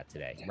allowing that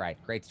today. Right.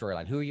 Great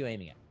storyline. Who are you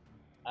aiming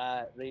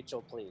at?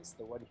 Rachel, please.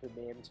 The one who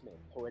named me.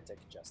 Poetic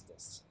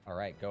justice. All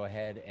right. Go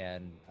ahead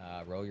and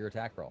roll your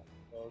attack roll.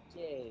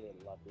 Okay.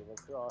 Lucky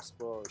the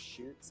crossbow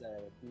shoots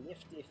a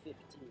nifty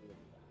 15.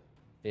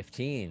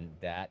 15.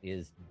 That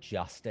is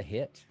just a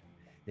hit.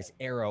 This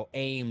arrow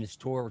aims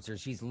towards her.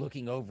 She's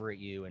looking over at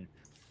you and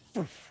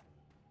poof,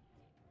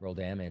 roll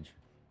damage.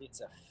 It's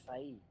a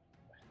 5.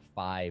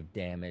 5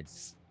 damage.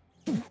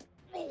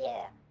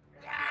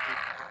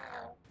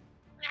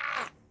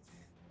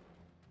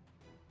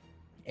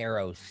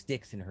 Arrow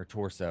sticks in her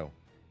torso.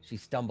 She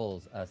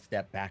stumbles a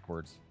step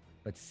backwards,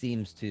 but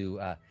seems to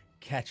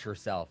catch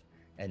herself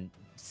and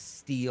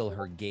steal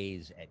her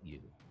gaze at you.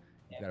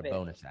 You've got a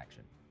bonus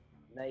action.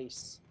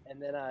 Nice.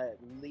 And then I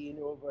lean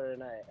over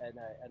and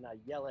I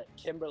yell at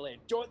Kimberly,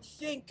 "Don't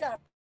think I've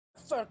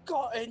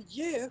forgotten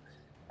you!"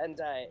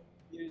 And I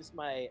use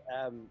my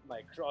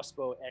my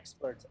crossbow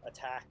expert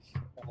attack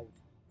of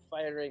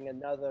firing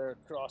another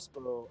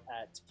crossbow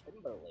at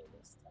Kimberly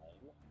this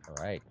time. All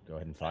right, go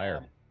ahead and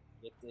fire.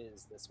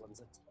 This one's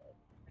a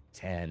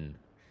 10.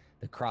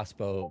 The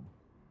crossbow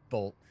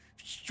bolt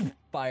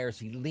fires.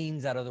 He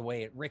leans out of the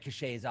way. It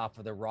ricochets off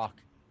of the rock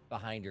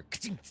behind her.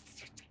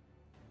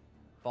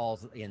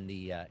 Falls in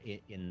the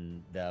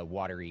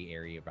watery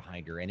area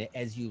behind her. And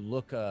as you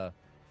look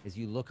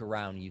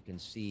around, you can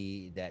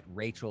see that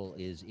Rachel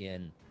is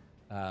in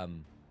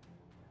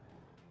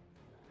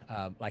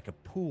like a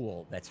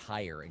pool that's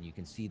higher, and you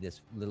can see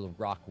this little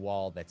rock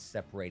wall that's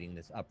separating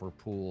this upper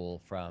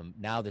pool from.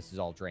 Now this is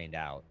all drained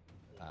out,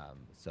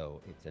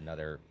 so it's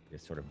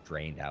this sort of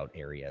drained out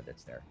area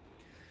that's there.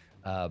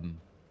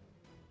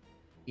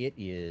 It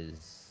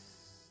is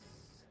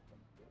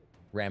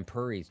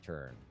Rampuri's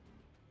turn.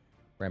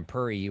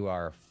 Rampuri, you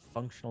are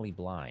functionally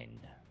blind.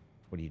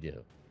 What do you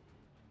do?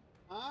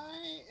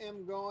 I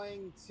am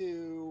going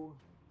to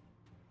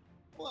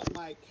pull up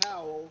my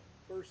cowl,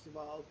 first of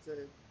all,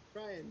 to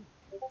try and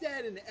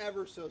deaden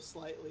ever so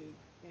slightly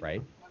any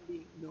Right.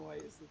 ambient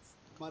noise that's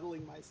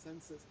muddling my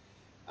senses.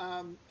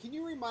 Can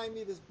you remind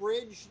me, this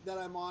bridge that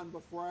I'm on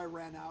before I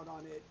ran out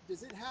on it,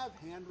 does it have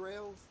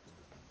handrails?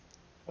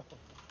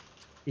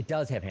 It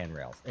does have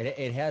handrails.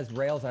 It has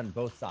rails on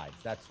both sides.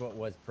 That's what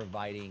was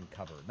providing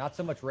cover. Not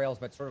so much rails,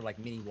 but sort of like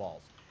mini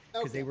walls.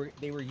 Because Okay,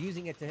 they were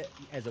using it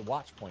as a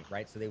watch point,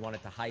 right? So they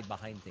wanted to hide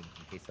behind things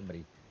in case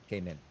somebody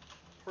came in.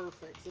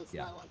 perfect. So it's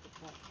Yeah. not like a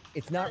plank.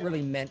 It's not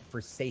really meant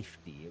for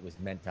safety. It was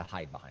meant to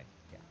hide behind.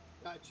 Yeah.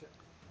 Gotcha.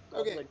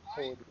 Okay, Goblin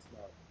code is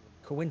not.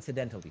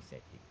 Coincidentally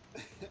safety.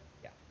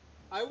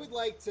 I would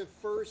like to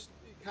first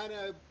kind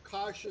of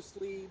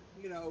cautiously,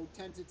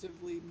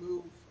 tentatively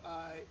move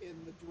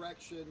in the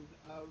direction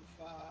of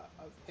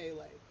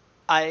Pele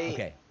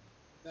Okay.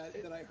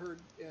 that I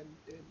heard and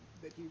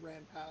that he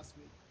ran past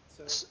me.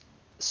 So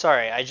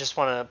Sorry, I just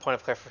want a point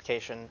of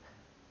clarification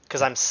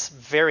because I'm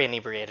very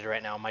inebriated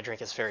right now. My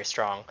drink is very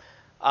strong.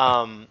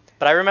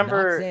 But I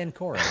remember Not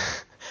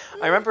Zancorin.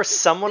 I remember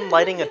someone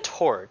lighting a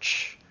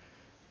torch,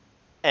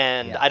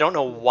 and Yeah. I don't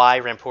know why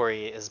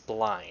Rampuri is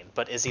blind,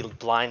 but is he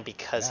blind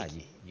because Yeah,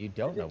 he? you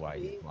don't know why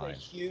Could it he's be the blind.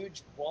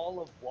 huge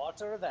wall of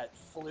water that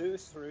flew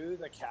through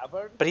the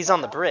cavern? But he's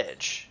on the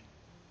bridge.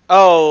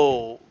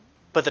 Oh,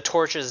 but the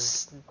torch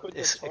is Could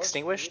the torch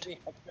extinguished. really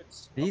have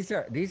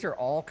been These are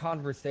all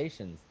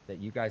conversations that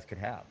you guys could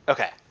have.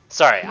 Okay,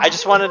 sorry. I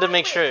just wanted to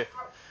make sure.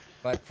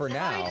 But for I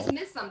now, just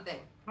missed something.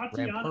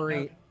 Tatiana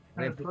Rampuri has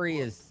the Rampuri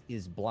torch.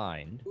 is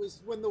blind. it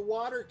was when the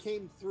water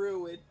came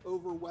through, it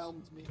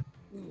overwhelmed me.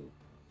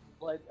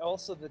 But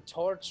also the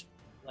torch,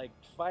 like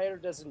fire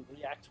doesn't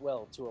react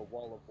well to a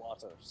wall of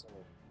water, so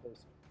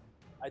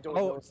I don't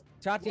know. Oh,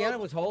 Tatiana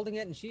was holding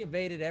it and she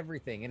evaded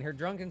everything. In her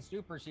drunken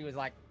stupor, she was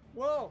like,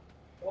 "Whoa!"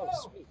 Oh,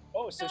 sweet.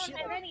 Oh, so Don't she.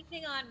 have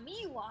anything on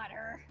me,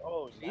 water.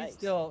 Oh,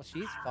 She's nice.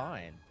 she's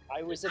fine.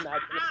 I was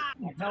imagining.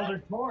 He held her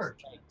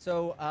torch.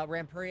 So,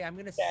 Rampuri, I'm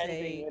gonna Standing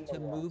say in the to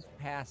water. move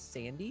past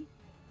Sandy.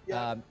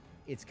 Yeah.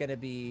 It's gonna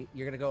be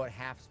you're gonna go at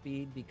half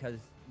speed because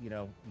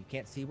you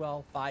can't see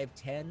well.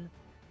 5:10.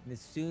 And as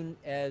soon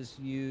as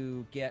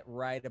you get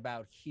right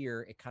about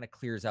here, it kind of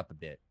clears up a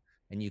bit,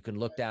 and you can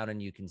look down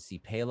and you can see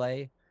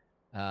Pele.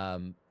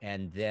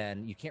 And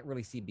then you can't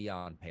really see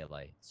beyond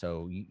Pele.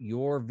 So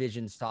your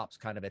vision stops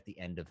kind of at the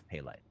end of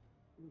Pele.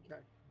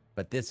 Okay.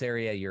 But this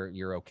area,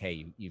 you're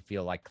okay. You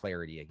feel like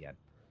clarity again.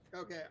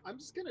 Okay. I'm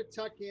just gonna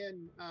tuck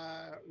in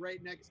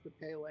right next to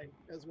Pele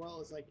as well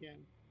as I can.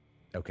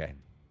 Okay.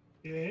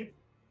 Okay.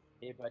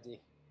 Hey, buddy.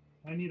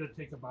 I need to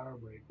take a bar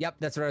break. Yep,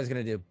 that's what I was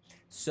gonna do.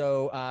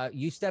 So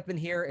you step in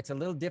here. It's a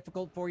little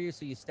difficult for you,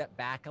 so you step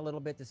back a little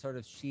bit to sort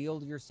of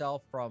shield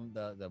yourself from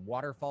the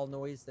waterfall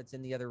noise that's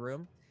in the other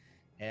room.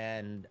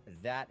 And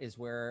that is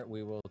where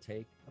we will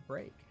take a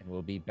break, and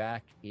we'll be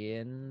back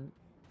in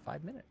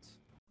 5 minutes.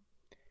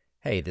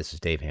 Hey, this is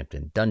Dave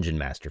Hampton, Dungeon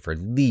Master for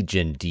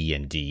Legion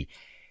D&D.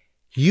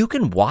 You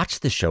can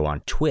watch the show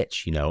on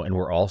Twitch, and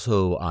we're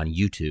also on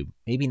YouTube.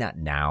 Maybe not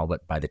now,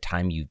 but by the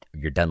time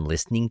you're done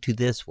listening to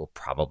this, we'll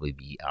probably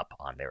be up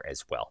on there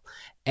as well.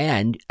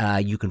 And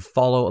you can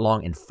follow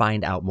along and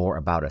find out more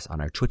about us on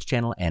our Twitch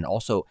channel, and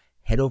also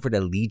head over to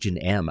Legion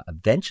M.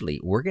 Eventually,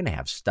 we're going to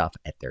have stuff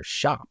at their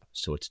shop,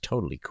 so it's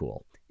totally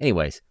cool.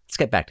 Anyways, let's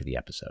get back to the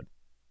episode.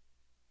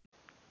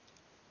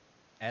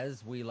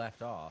 As we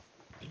left off,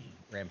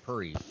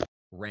 Rampuri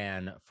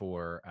ran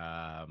for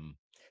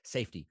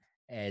safety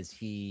as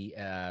he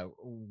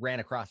ran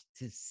across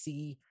to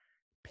see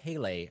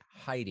Pele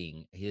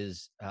hiding,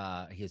 his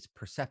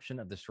perception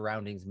of the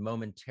surroundings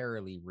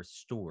momentarily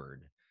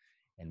restored.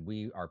 And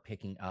we are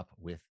picking up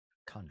with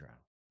Kandra.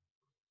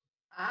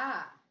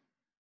 Ah.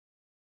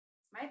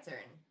 My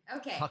turn.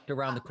 Okay. Tucked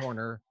around the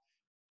corner,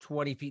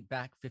 20 feet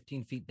back,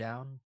 15 feet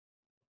down.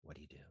 What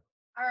do you do?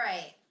 All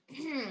right.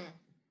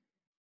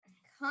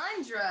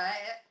 Kandra,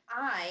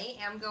 I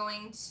am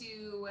going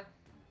to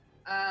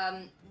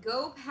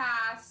go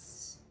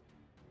past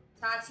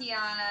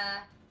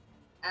Tatiana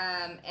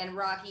and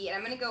Rocky, and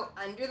I'm going to go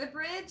under the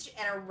bridge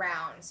and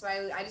around. So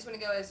I just want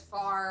to go as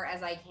far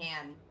as I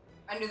can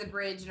under the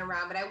bridge and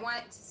around, but I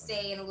want to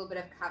stay in a little bit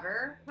of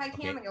cover if I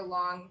can, Okay. like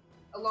along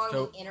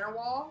So- the inner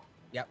wall.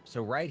 Yep.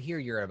 So right here,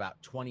 you're at about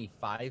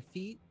 25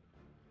 feet.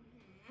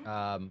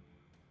 Mhm.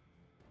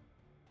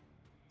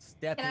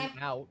 Stepping Can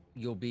out,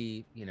 you'll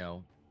be,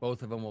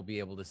 both of them will be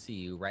able to see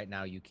you. Right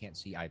now, you can't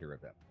see either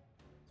of them.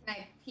 Can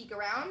I peek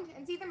around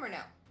and see them or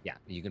no? Yeah,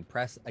 you can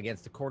press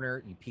against the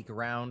corner. You peek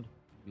around.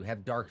 You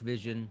have dark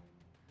vision.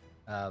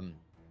 You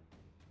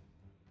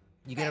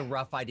get a Okay.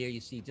 rough idea.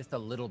 You see just a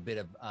little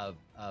bit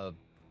of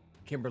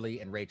Kimberly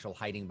and Rachel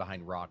hiding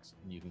behind rocks.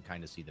 And you can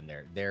kind of see them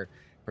there. They're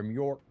from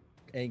your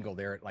angle.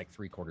 They're at like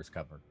 3/4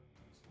 cover.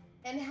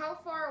 And how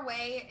far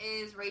away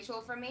is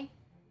Rachel from me?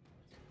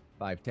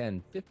 5,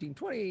 10, 15,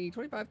 20,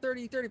 25,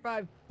 30,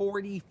 35,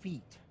 40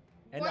 feet.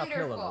 And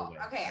uphill a little Wonderful.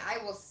 way. Okay, I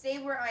will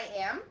stay where I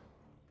am.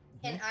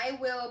 and I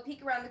will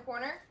peek around the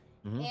corner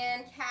Mhm.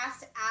 and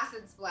cast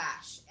Acid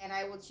Splash, and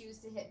I will choose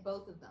to hit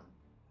both of them.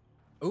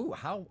 Ooh,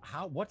 how?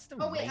 What's the?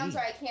 Oh wait, I'm range?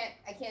 sorry.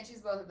 I can't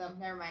choose both of them.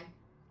 Never mind.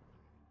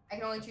 I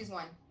can only choose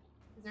one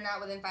because they're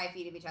not within 5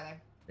 feet of each other.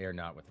 They are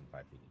not within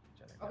 5 feet of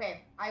each other. no.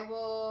 Okay, I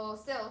will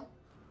still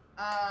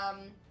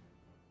cast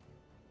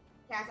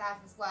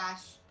Acid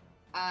Splash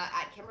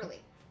at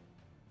Kimberly.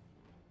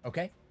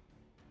 Okay.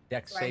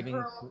 Dex So I saving.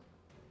 hurl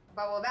a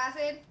bubble of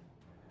acid,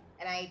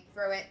 and I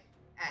throw it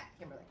at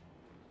Kimberly.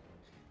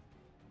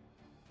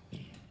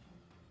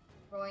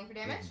 Rolling for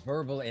damage. It's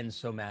verbal and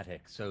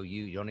somatic, so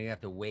you don't even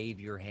have to wave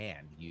your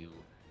hand. You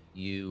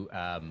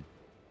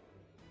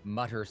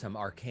mutter some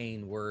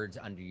arcane words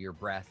under your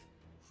breath,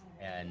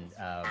 and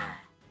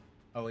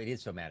oh, it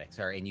is somatic.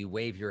 Sorry, and you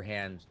wave your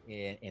hand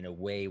in a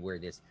way where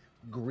this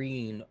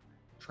green,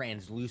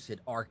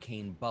 translucent,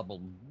 arcane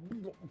bubble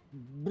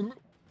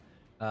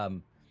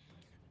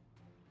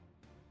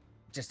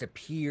just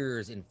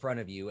appears in front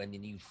of you, and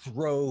then you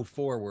throw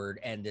forward,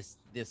 and this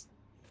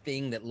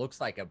thing that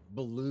looks like a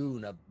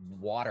balloon of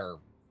water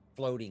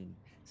floating,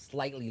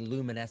 slightly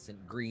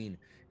luminescent green,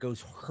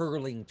 goes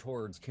hurling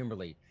towards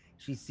Kimberly.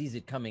 She sees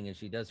it coming, and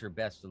she does her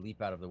best to leap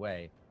out of the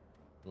way.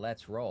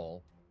 Let's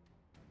roll.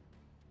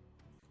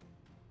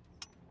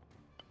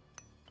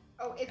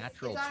 Oh, it's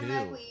Natural two.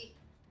 automatically.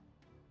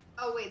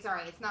 Oh wait,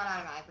 sorry, it's not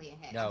automatically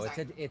a hit. No, I'm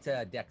sorry. it's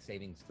a dex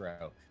savings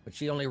throw, but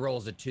she only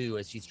rolls a 2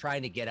 as she's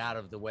trying to get out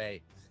of the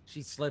way.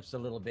 She slips a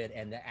little bit,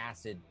 and the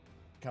acid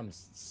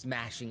comes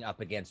smashing up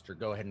against her.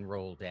 Go ahead and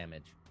roll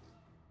damage.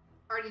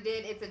 Already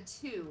did. It's a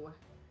 2.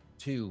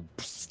 2.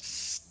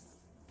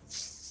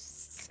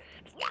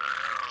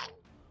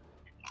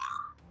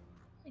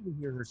 You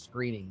hear her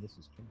screaming. This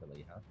is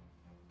Kimberly, huh?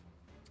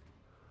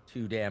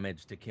 2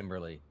 damage to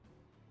Kimberly.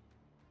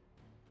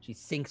 She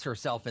sinks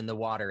herself in the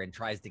water and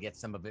tries to get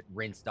some of it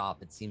rinsed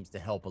off. It seems to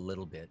help a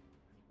little bit,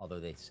 although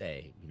they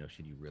say,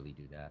 should you really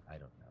do that? I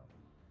don't know.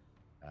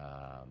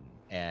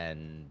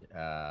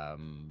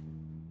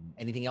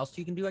 Anything else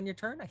you can do on your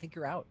turn? I think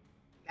you're out.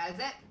 That is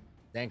it.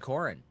 Van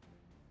Corin.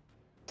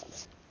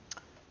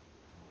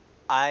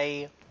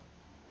 I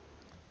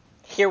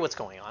hear what's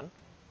going on,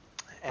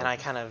 and I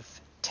kind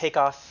of take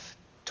off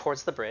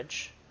towards the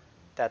bridge.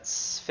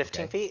 That's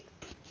 15 Okay. feet.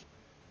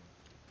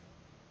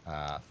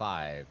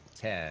 5,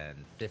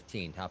 10,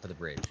 15, top of the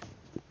bridge.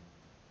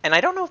 And I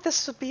don't know if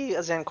this would be a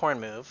Zancorn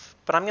move,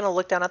 but I'm going to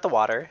look down at the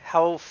water.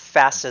 How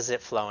fast is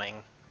it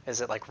flowing?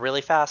 Is it like really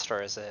fast,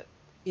 or is it?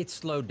 It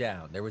slowed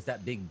down. There was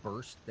that big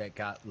burst that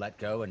got let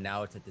go, and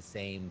now it's at the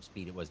same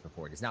speed it was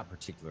before. It's not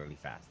particularly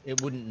fast.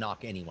 It wouldn't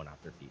knock anyone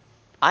off their feet.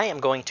 I am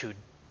going to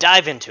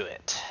dive into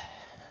it.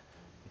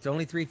 It's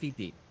only 3 feet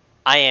deep.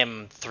 I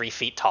am 3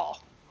 feet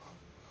tall.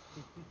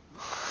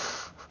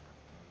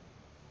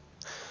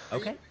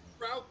 Okay.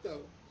 Route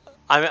though.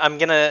 I'm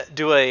going to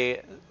do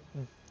a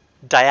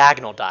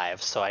diagonal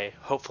dive, so I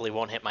hopefully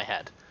won't hit my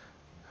head.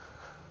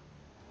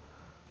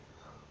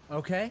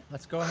 Okay,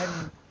 let's go ahead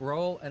and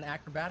roll an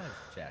acrobatics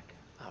check.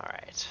 All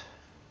right.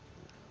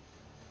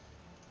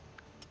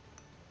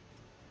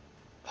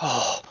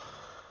 Oh,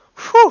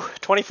 whew,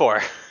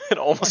 24. It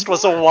almost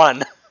was a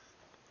 1.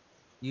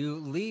 You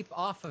leap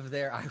off of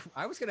there.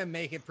 I was going to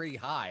make it pretty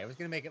high. I was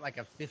going to make it like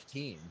a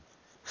 15.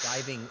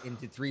 Diving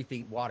into 3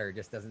 feet water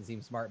just doesn't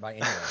seem smart by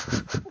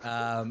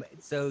anyone.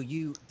 So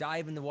you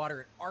dive in the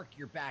water and arc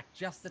your back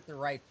just at the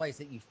right place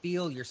that you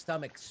feel your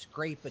stomach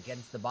scrape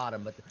against the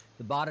bottom, but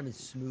the bottom is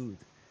smooth,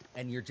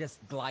 and you're just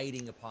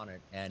gliding upon it,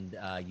 and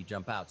you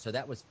jump out. So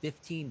that was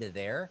 15 to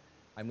there.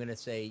 I'm going to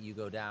say you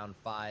go down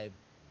 5,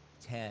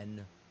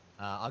 10.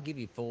 I'll give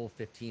you full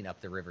 15 up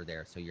the river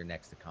there, so you're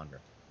next to Condra.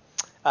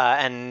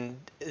 And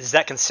is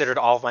that considered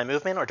all of my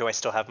movement, or do I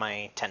still have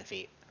my 10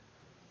 feet?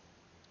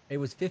 It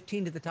was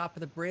 15 to the top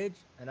of the bridge,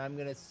 and I'm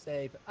going to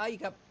say, you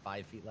got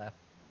 5 feet left.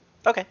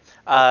 Okay.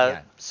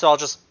 Yeah. So I'll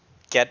just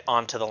get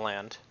onto the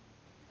land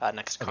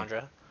next to Okay.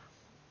 Condra.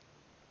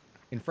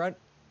 In front,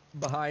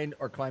 behind,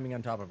 or climbing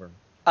on top of her?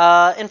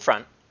 In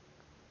front.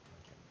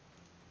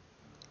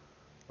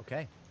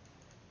 Okay.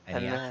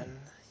 Any And action? then,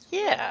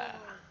 yeah.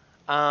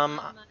 I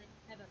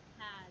have a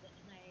pad and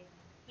I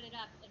put it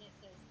up and it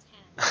says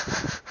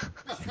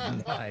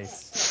 10.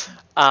 Nice.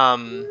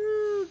 Um,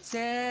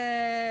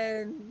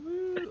 10.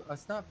 Woo.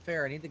 That's not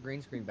fair. I need the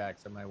green screen back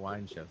so my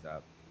wine shows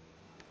up.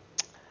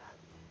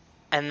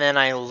 and then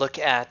I look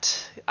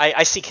at...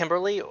 I see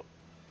Kimberly.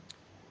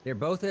 They're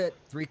both at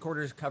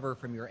 3/4 cover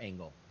from your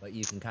angle, but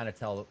you can kind of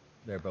tell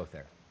they're both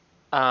there.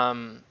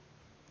 I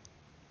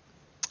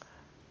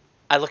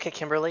look at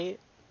Kimberly,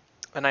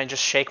 and I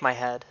just shake my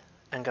head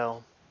and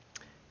go,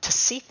 to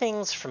see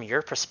things from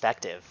your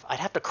perspective, I'd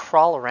have to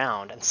crawl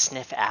around and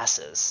sniff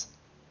asses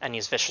and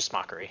use vicious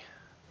mockery.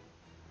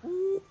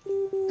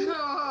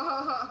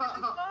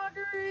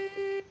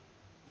 Mockery!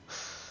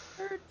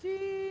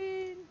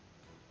 13.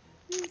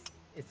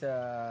 It's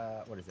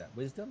what is that?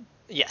 Wisdom?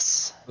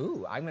 Yes.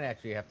 Ooh, I'm gonna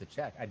actually have to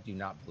check. I do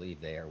not believe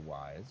they are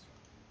wise.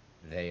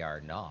 They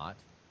are not.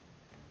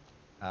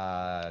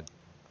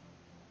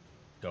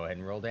 Go ahead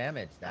and roll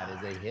damage. That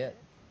is a hit.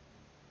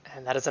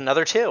 And that is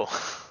another 2.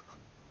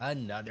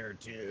 Another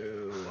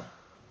 2.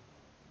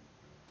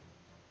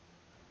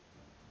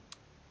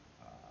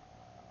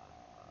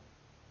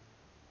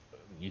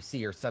 You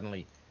see her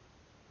suddenly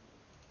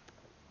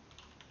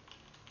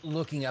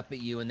looking up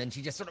at you, and then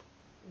she just sort of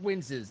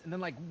winces, and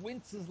then like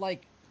winces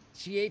like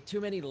she ate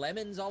too many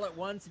lemons all at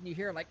once, and you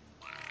hear like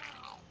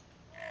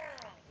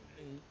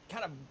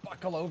kind of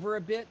buckle over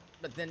a bit,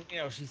 but then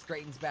she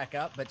straightens back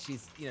up. But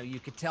she's you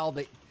could tell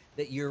that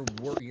your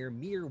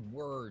mere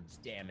words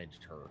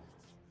damaged her.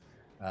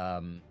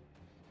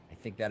 I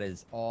think that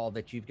is all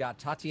that you've got,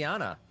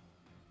 Tatiana.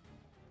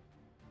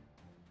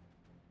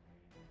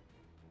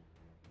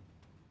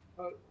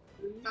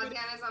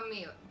 Tatiana's on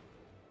mute.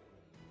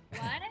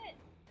 What?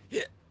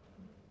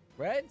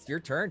 Right, it's your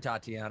turn,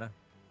 Tatiana.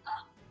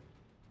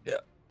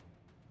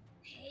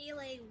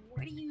 Pele,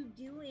 what are you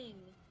doing?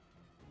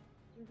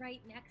 You're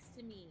right next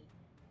to me.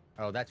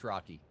 Oh, that's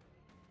Rocky.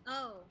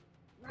 Oh,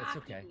 Rocky. That's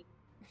okay.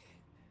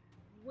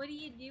 What are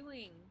you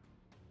doing?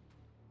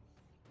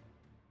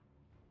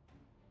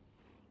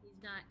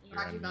 He's not You're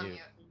on Rocky's on mute.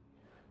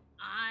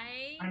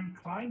 mute. I'm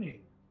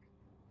climbing.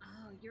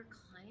 Oh, you're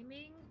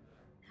climbing?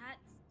 That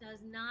does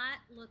not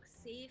look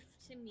safe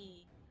to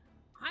me.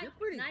 You're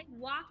pretty- Can I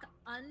walk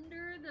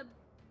under the...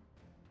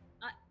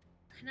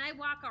 can I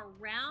walk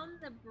around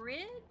the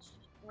bridge?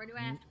 Or do I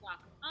have to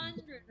walk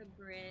under the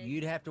bridge?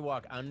 You'd have to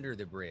walk under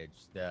the bridge.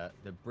 The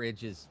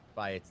bridge is,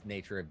 by its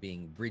nature of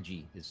being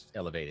bridgy, is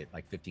elevated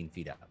like 15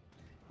 feet up.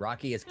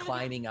 Rocky is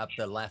climbing up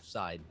the left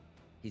side.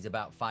 He's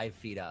about 5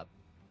 feet up.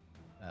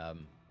 I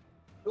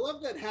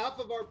love that half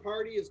of our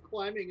party is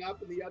climbing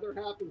up and the other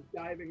half is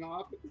diving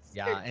off. At the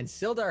Yeah, same and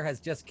Sildar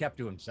has just kept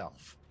to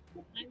himself.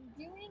 I'm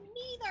doing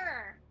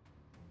neither.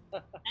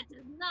 That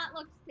does not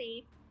look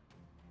safe.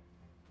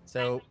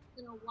 So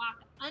I'm gonna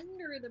walk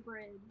under the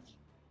bridge.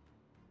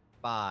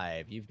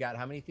 5. You've got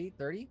how many feet?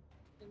 30?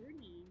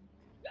 30.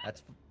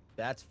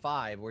 That's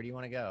 5. Where do you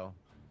want to go?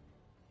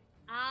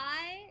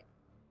 I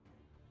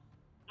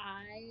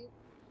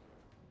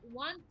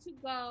want to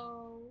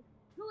go.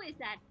 Who is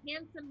that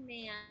handsome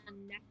man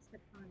next to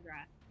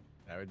Condra?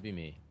 That would be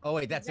me. Oh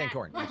wait, that's That-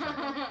 Sankorn.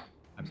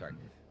 I'm sorry.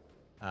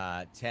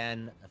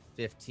 10,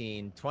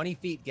 15, 20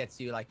 feet gets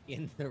you like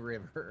in the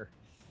river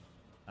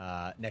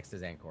next to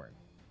Zancorn.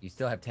 You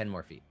still have 10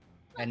 more feet.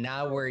 And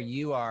now where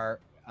you are,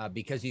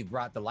 because you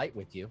brought the light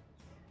with you,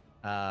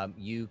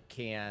 you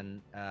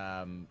can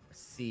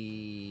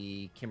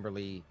see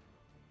Kimberly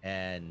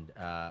and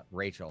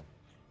Rachel.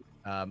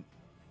 Let's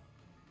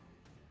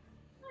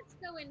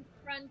go in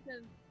front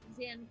of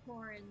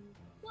Zancorn,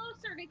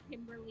 closer to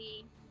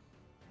Kimberly.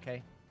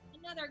 Okay.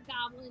 Another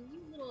goblin. You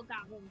little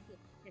goblins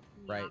just piss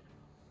me Right. off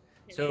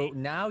So today.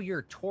 now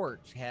your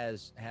torch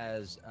has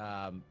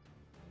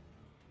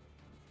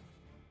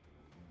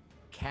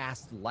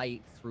cast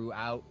light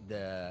throughout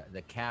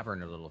the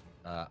cavern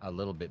a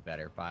little bit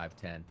better. 5,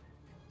 10,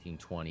 15,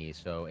 20.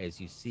 So as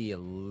you see a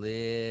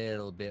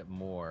little bit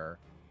more,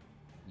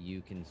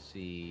 you can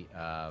see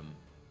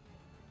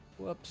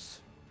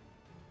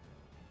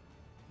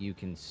you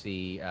can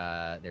see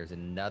there's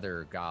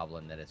another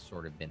goblin that has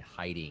sort of been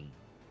hiding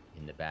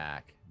in the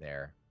back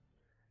there.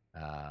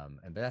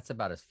 But that's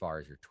about as far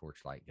as your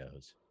torchlight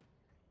goes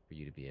for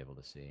you to be able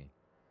to see.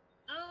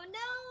 Oh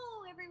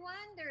no, everyone!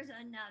 There's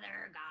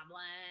another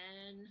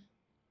goblin.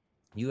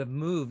 You have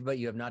moved, but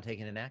you have not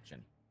taken an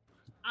action.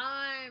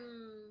 I'm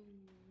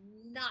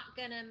not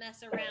gonna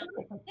mess around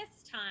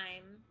this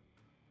time.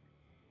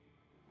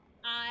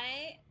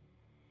 I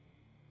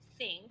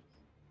think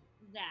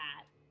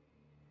that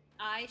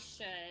I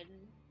should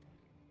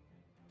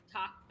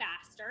talk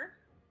faster.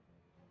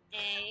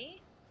 A.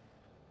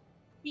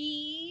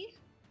 B.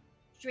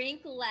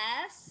 Drink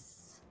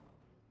less.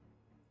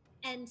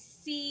 And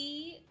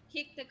C.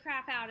 Kick the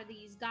crap out of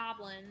these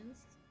goblins.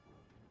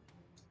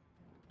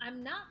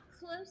 I'm not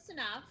close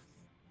enough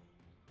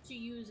to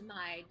use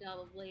my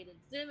double-bladed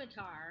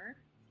scimitar.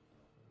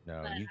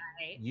 No,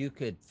 But you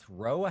could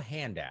throw a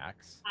hand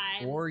axe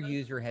I'm or going-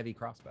 use your heavy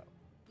crossbow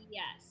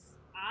Yes,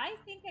 I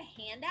think a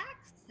hand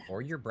axe.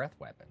 or your breath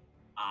weapon.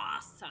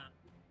 Awesome.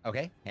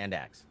 Okay, hand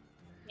axe.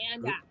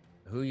 Hand Who- axe.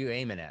 Who you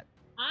aiming at?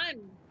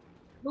 I'm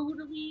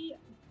totally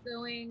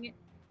going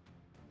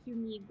to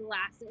need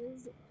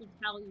glasses to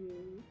tell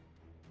you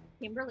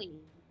Kimberly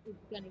is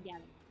gonna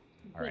get it.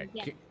 She's All gonna right,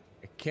 get it.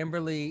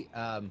 Kimberly. She's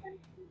gonna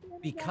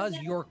Because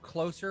get it. you're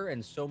closer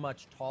and so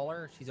much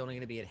taller, she's only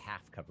going to be at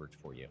half coverage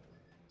for you.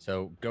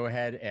 So go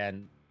ahead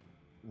and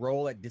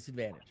roll at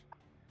disadvantage.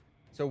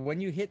 So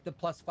when you hit the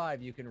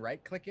 +5, you can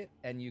right click it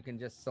and you can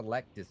just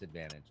select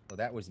disadvantage. Oh,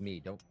 that was me.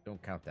 Don't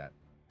count that.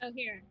 Oh,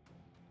 here.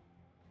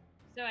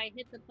 So I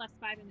hit the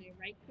 +5 and I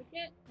right click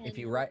it. And If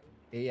you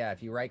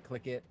right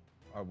click it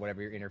or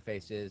whatever your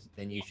interface is,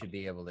 then you should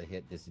be able to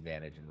hit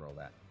disadvantage and roll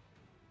that.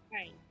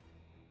 Right.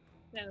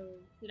 So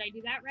did I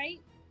do that right?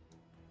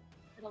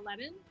 At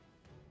 11?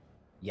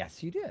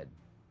 Yes, you did.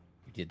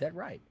 You did that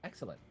right.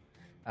 Excellent.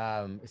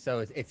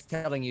 So it's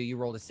telling you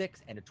rolled a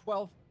 6 and a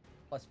 12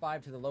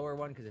 +5 to the lower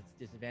one because it's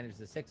disadvantage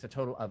is a 6, a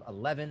total of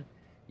 11.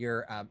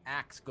 Your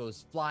axe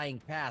goes flying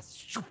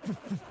past,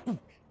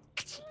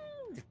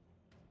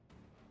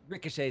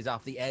 ricochets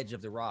off the edge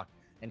of the rock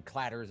and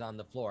clatters on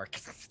the floor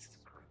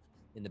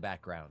in the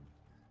background.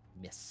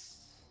 Miss.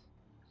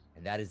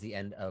 And that is the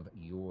end of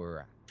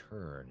your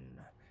turn.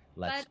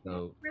 Let's But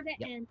go. for the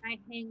Yep. end, I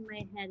hang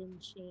my head in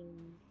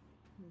shame.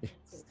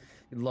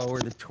 Lower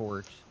the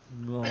torch.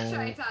 No. Good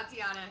try,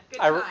 Tatiana. Good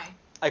I- try.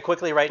 I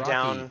quickly write Rocky.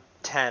 down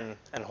 10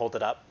 and hold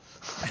it up.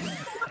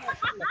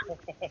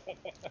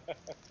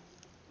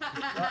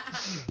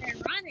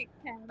 Ironic,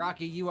 Ken.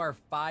 Rocky, you are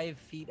 5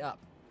 feet up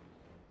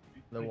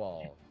the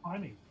wall.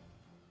 Climbing.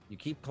 You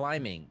keep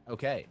climbing.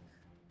 Okay.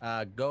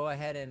 Go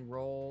ahead and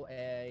roll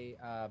a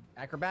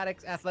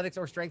acrobatics, athletics,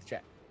 or strength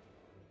check.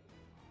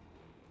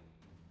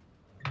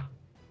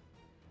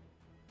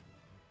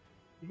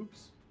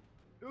 Oops.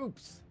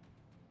 Oops.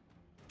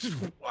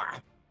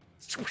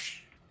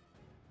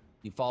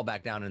 You fall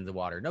back down into the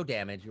water. No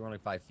damage. You're only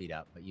 5 feet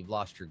up, but you've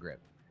lost your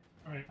grip.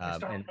 All right.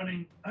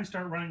 I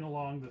start running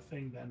along the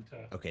thing then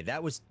to. Okay,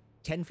 that was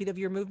 10 feet of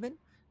your movement.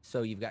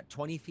 So you've got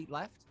 20 feet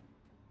left.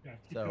 Yeah,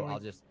 keep So going. I'll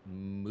just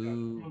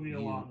move moving you.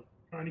 along,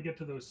 trying to get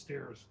to those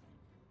stairs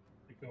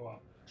that go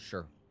up.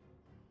 Sure.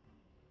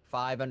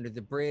 5 under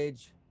the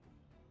bridge.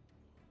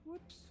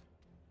 Whoops.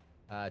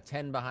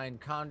 10 behind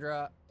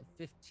Condra.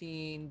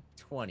 15,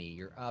 20.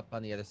 You're up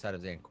on the other side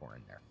of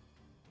Zancorin there.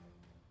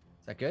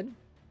 Is that good?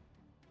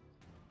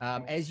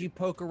 As you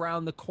poke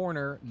around the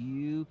corner,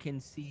 you can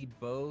see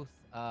both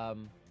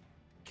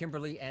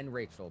Kimberly and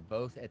Rachel,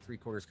 both at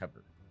 3/4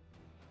 cover.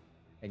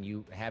 And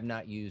you have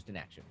not used an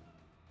action.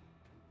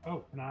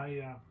 Oh, can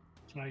I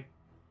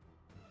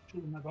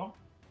shoot with my bow?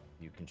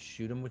 You can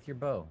shoot them with your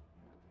bow.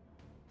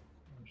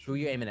 Who are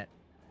you aiming at?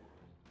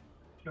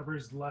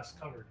 Whoever's less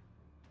covered.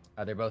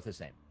 They're both the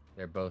same.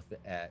 They're both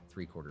at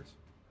 3/4.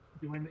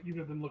 Do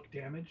either of them look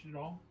damaged at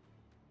all?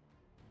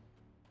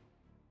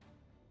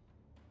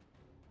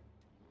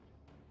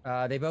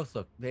 They both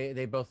look.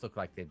 They both look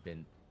like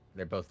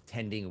they're both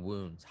tending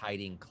wounds,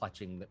 hiding,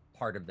 clutching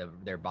part of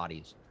their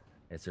bodies,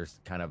 as they're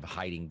kind of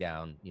hiding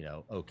down.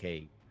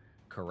 OK,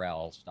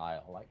 Corral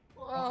style. Like,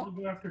 I'll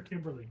go after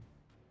Kimberly.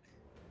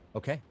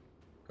 okay,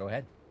 go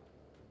ahead.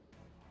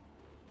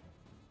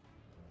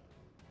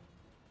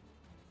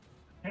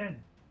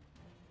 10.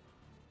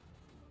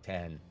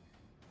 10.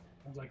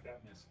 Sounds like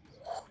that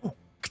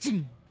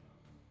misses.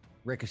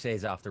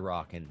 Ricochets off the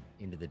rock and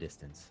into the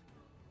distance.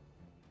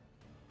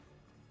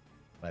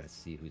 Let us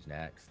see who's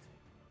next.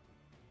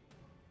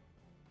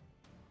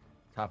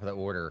 Top of the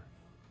order.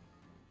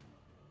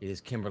 It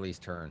is Kimberly's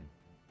turn.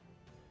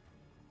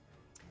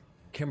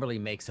 Kimberly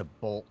makes a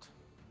bolt.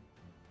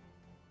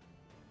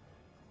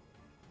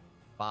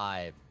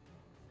 5.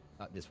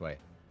 This way.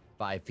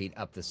 5 feet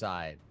up the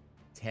side.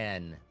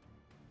 10.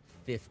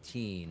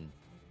 15.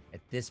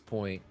 At this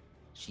point,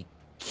 she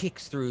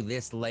kicks through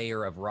this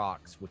layer of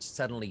rocks, which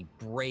suddenly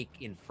break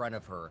in front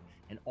of her,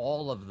 and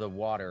all of the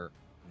water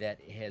that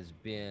has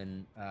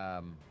been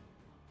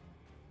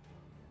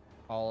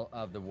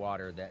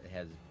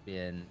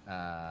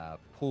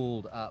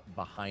pulled up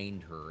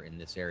behind her in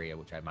this area,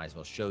 which I might as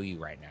well show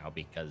you right now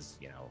because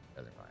it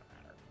doesn't really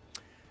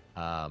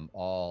matter.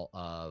 All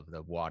of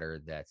the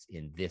water that's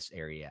in this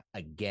area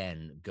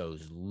again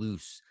goes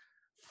loose,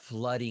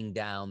 flooding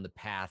down the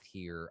path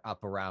here,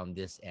 up around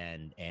this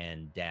end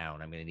and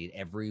down. I'm going to need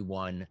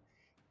everyone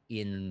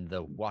in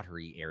the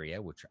watery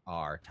area, which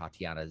are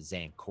Tatiana,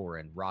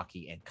 Zancorin,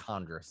 Rocky, and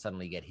Condra,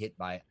 suddenly get hit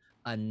by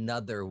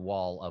another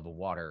wall of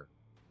water.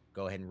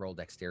 Go ahead and roll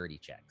dexterity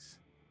checks.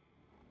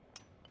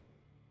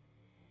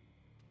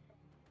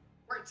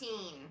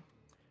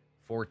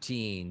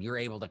 14. You're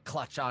able to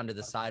clutch onto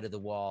the side of the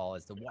wall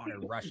as the water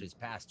rushes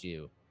past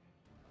you.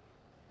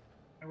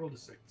 I rolled a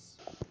 6.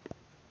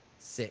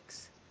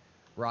 6.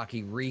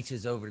 Rocky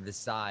reaches over to the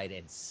side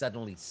and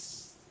suddenly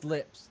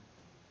slips,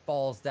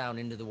 falls down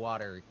into the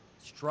water,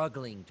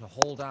 struggling to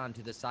hold on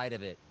to the side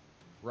of it.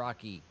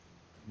 Rocky,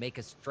 make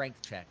a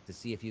strength check to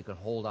see if you can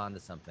hold on to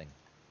something.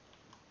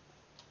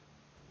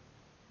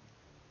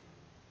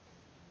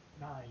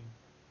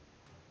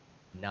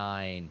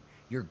 9.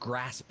 You're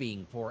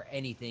grasping for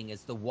anything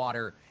as the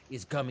water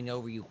is coming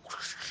over you.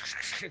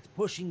 It's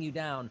pushing you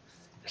down.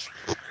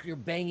 You're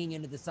banging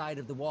into the side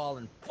of the wall,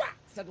 and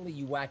suddenly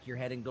you whack your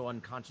head and go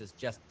unconscious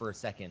just for a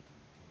second.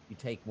 You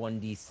take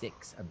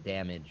 1d6 of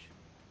damage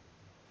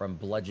from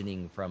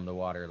bludgeoning from the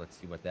water. Let's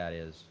see what that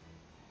is.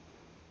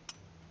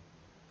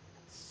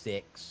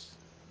 6.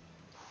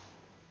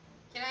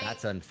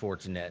 That's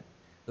unfortunate.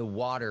 The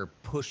water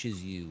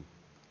pushes you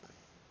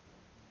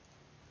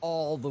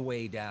all the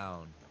way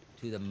down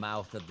to the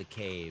mouth of the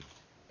cave,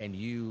 and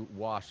you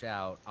wash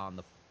out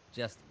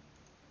just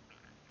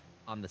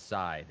on the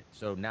side.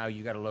 So now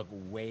you got to look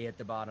way at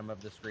the bottom of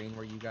the screen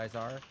where you guys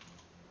are,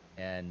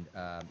 and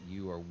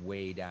you are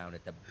way down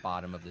at the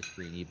bottom of the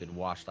screen. You've been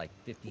washed like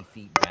 50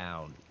 feet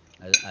down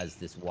as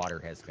this water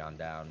has gone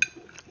down.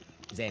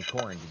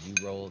 Zancorin, did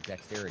you roll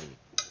dexterity?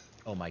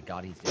 Oh my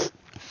God, he's dead.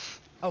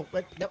 Oh,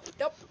 but nope.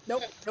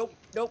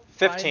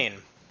 15.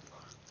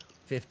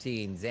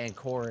 15.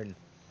 Zancorin,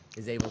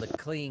 is able to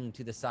cling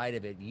to the side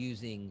of it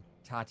using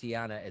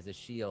Tatiana as a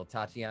shield.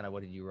 Tatiana,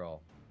 what did you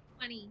roll?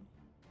 20.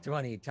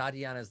 20.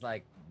 Tatiana's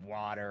like,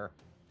 water.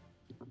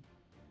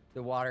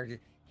 The water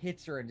just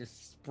hits her and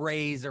just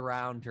sprays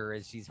around her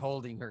as she's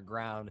holding her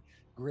ground,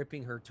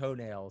 gripping her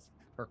toenails,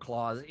 her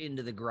claws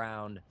into the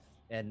ground,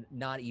 and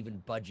not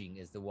even budging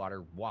as the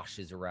water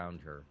washes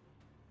around her.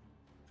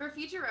 For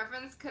future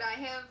reference, could I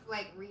have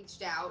like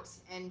reached out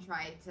and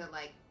tried to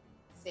like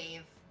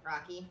save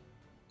Rocky?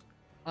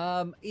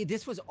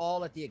 This was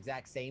all at the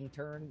exact same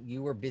turn.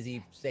 You were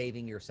busy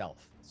saving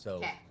yourself. So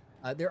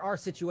Okay. there are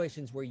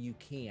situations where you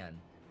can,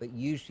 but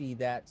usually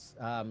that's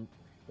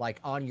like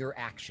on your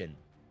action.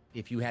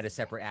 If you had a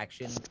separate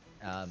action,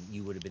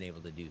 you would have been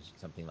able to do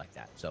something like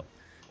that. So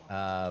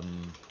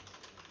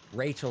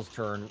Rachel's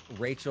turn.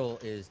 Rachel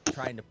is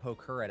trying to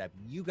poke her head up.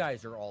 You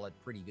guys are all at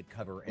pretty good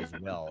cover as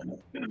well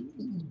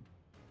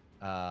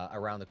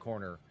around the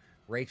corner.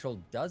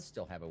 Rachel does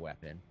still have a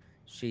weapon.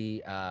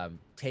 She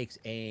takes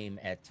aim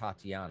at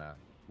Tatiana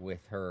with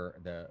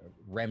the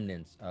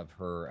remnants of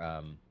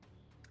her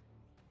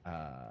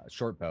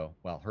short bow.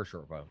 Well, her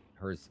short bow.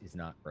 Hers is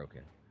not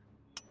broken.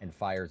 And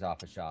fires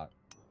off a shot.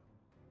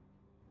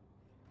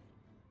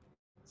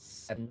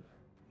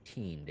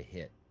 17 to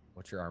hit.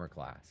 What's your armor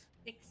class?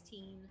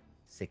 16.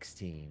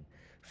 16.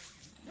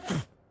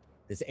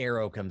 This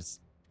arrow comes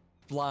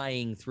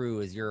flying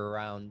through as you're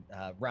around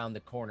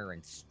the corner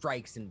and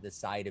strikes into the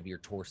side of your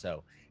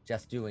torso,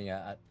 just doing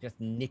just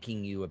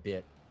nicking you a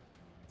bit.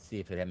 See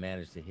if it had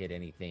managed to hit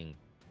anything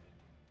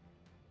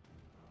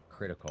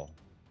critical.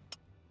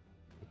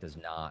 It does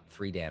not.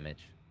 3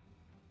 damage.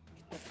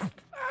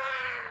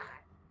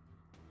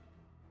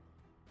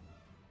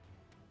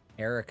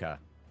 Erica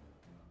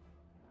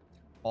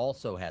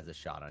also has a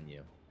shot on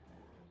you.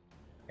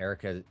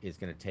 Erica is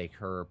going to take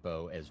her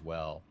bow as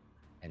well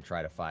and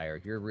try to fire.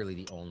 You're really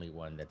the only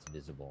one that's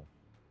visible.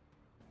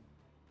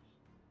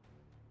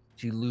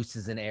 She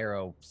looses an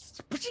arrow,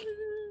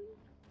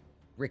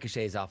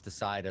 ricochets off the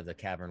side of the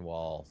cavern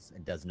walls,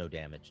 and does no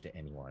damage to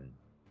anyone.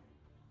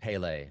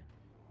 Pele,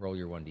 roll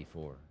your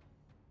 1d4.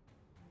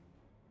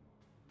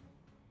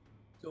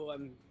 So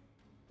I'm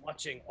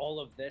watching all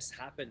of this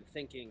happen,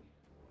 thinking,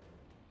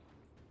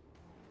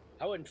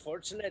 how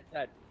unfortunate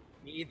that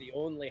me, the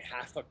only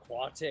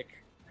half-aquatic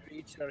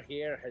creature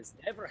here, has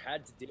never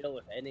had to deal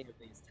with any of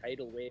these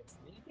tidal waves.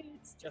 Maybe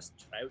it's just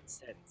trout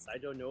sense. I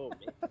don't know.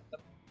 Maybe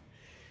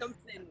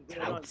something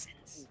going on.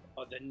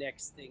 Or the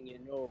next thing you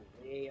know,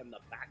 way in the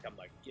back of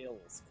my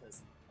gills,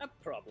 because I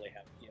probably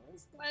have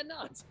gills. Why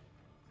not?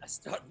 I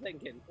start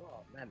thinking, oh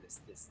man,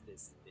 this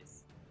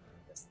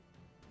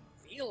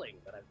feeling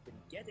that I've been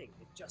getting,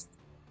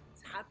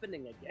 it's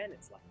happening again.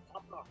 It's like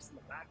pop rocks in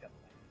the back of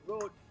my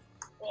throat.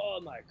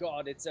 Oh my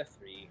god, it's a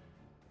 3.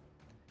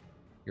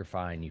 You're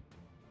fine. You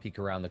peek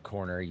around the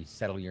corner. You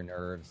settle your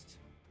nerves.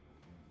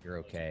 You're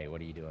okay.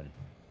 What are you doing?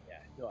 Yeah,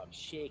 no, I'm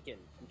shaking.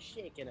 I'm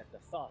shaking at the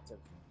thought of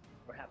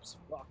perhaps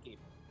Rocky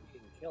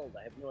being killed.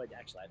 I have no idea.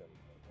 Actually, I don't even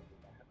know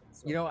when that happened.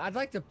 So. You know, I'd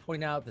like to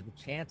point out that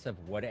the chance of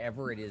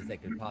whatever it is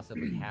that could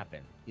possibly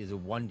happen is a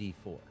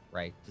 1d4,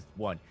 right? Just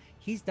one.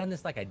 He's done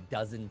this like a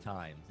dozen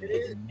times and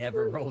he's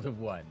never rolled a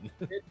 1.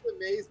 It's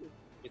amazing.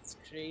 It's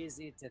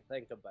crazy to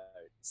think about.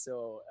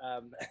 So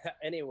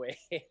anyway,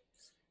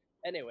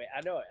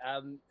 I know.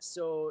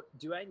 So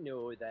do I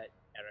know that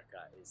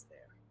Erica is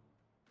there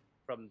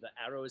from the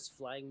arrows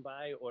flying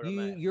by, or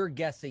You're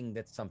guessing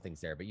that something's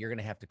there, but you're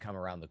gonna have to come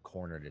around the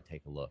corner to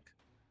take a look.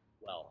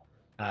 Well,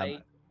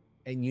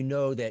 and you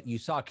know that you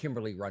saw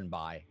Kimberly run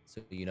by,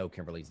 so you know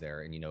Kimberly's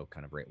there, and you know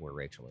kind of where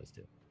Rachel is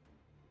too.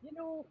 You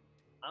know,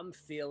 I'm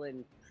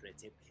feeling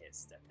pretty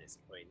pissed at this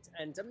point,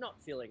 and I'm not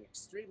feeling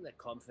extremely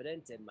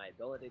confident in my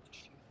ability to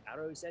shoot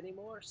arrows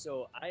anymore,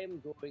 so I am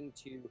going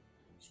to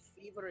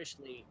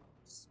feverishly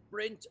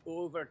sprint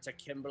over to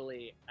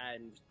Kimberly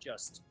and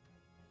just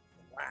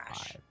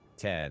flash. 5,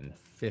 10,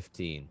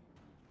 15,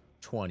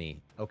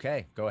 20.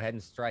 Okay, go ahead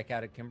and strike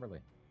out at Kimberly.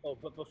 Oh,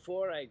 but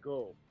before I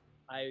go,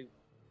 I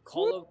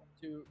call over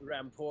to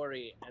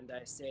Rampori and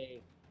I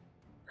say,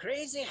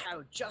 crazy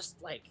how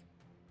just like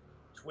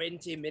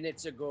 20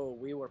 minutes ago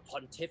we were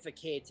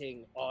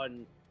pontificating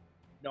on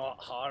not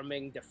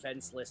harming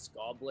defenseless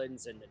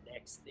goblins, and the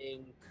next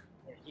thing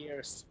we're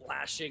here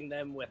splashing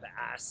them with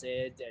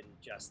acid and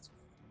just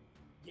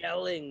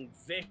yelling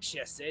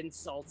vicious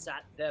insults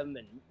at them,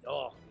 and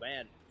oh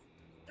man,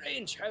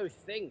 strange how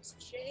things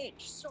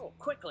change so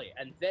quickly.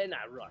 And then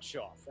I rush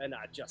off and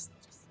I just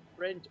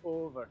sprint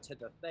over to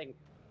the thing,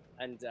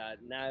 and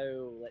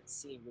now let's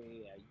see,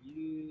 we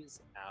use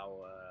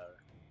our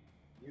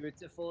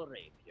beautiful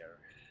rapier.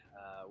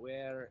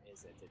 Where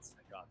is it? It's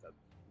got a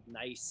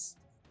nice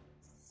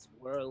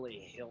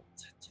swirly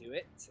hilt to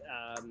it.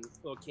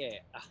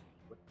 Okay,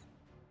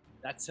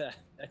 that's a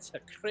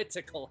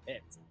critical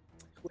hit.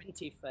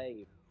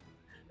 25.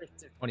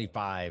 Critical.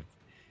 25.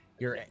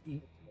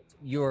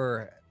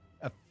 You're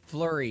a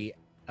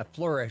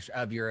flourish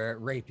of your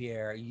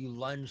rapier. You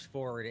lunge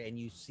forward and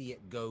you see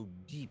it go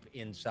deep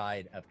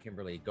inside of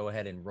Kimberly. Go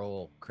ahead and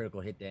roll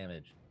critical hit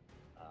damage.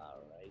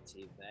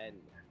 Alrighty then.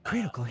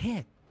 Critical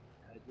hit.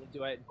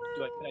 Can I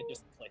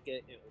just click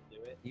it? It will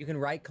do it. You can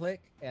right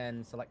click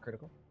and select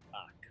critical.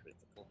 Ah,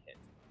 critical hit.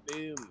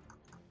 Boom.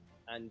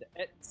 And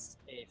it's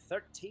a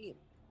 13.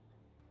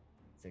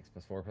 6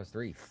 + 4 +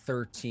 3,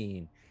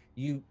 13.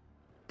 You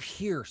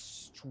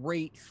pierce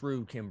straight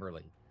through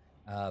Kimberly,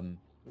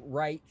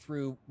 right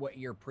through what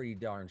you're pretty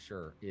darn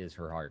sure is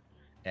her heart.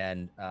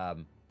 And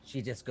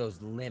she just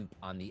goes limp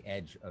on the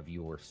edge of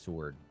your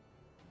sword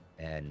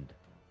and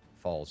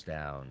falls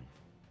down.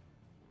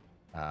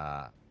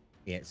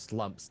 It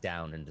slumps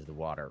down into the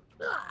water.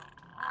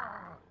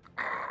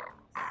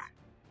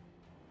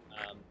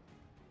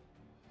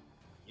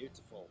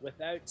 Beautiful.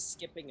 Without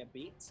skipping a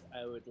beat,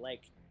 I would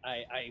like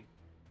I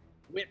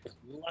whip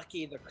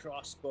Lucky the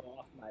crossbow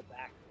off my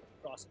back.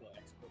 Crossbow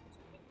expert.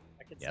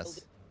 I can still Yes.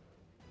 do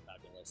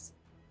fabulous.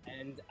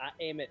 And I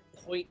aim it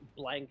point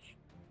blank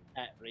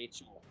at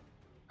Rachel.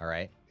 All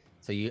right.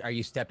 So are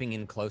you stepping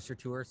in closer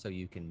to her so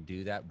you can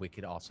do that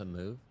wicked awesome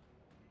move?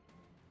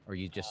 Or are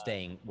you just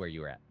staying where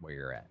you're at?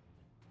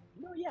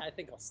 No, yeah, I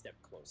think I'll step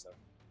closer.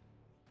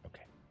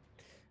 Okay.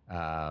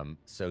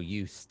 So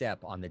you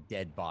step on the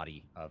dead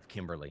body of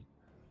Kimberly.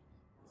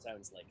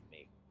 Sounds like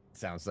me.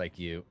 Sounds like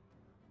you.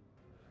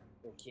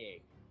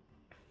 Okay.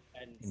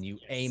 And you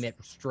yes, aim it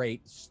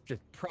straight,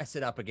 just press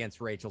it up against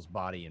Rachel's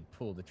body and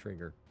pull the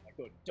trigger. I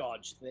go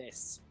dodge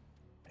this.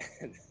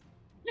 And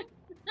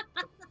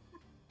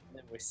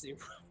then we see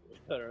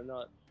whether or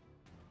not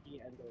he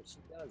and or she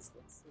does.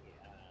 Let's see.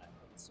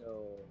 And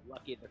so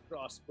Lucky the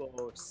crossbow,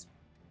 boom, it's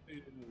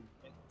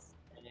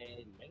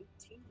a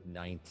 19.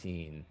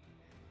 19.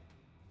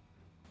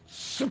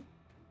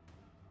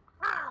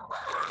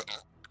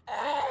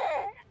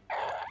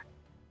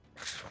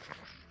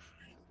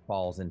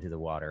 Falls into the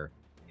water.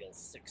 Deals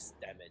 6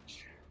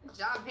 damage. Good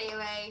job,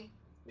 Pele.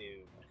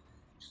 Boom.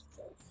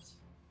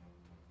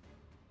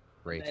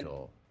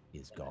 Rachel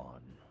is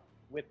gone.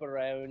 Whip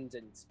around,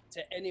 and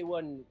to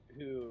anyone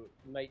who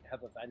might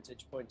have a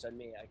vantage point on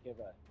me, I give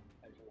a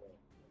casual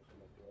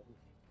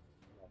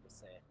I have to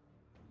say.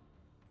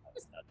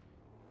 That's not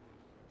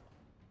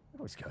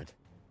That was good.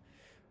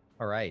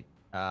 All right.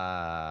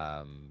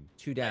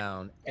 2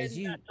 down.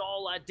 and that's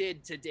all I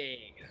did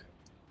today.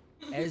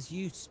 As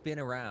you spin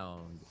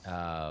around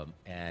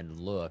and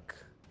look,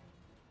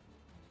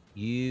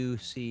 you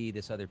see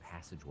this other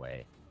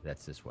passageway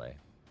that's this way.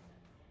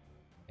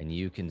 And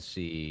you can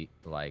see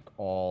like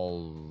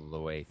all the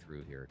way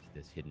through here to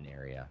this hidden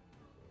area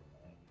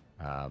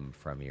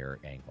from your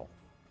angle.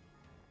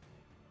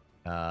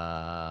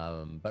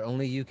 But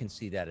only you can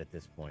see that at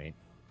this point,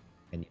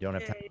 and you don't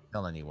have time to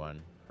tell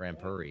anyone.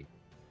 Rampuri.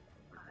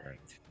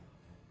 Right.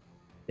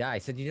 Yeah, I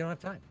said you don't have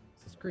time.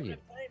 So screw you.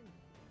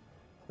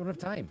 Don't have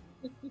time.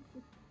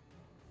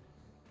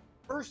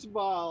 First of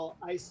all,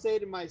 I say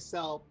to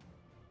myself,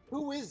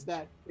 who is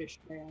that fish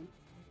man?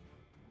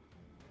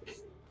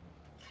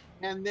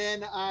 And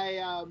then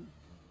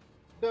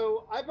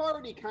so I've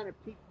already kind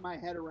of peeked my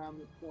head around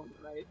the corner,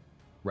 right?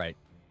 Right.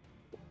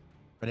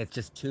 But it's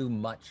just too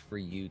much for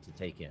you to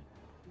take in.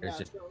 There's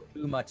just so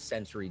too much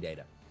sensory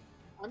data.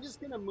 I'm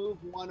just gonna move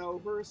one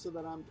over so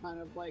that I'm kind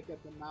of like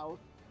at the mouth,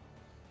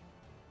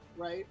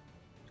 right?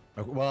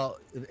 Well,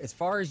 as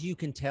far as you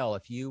can tell,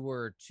 if you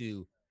were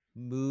to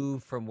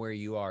move from where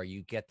you are,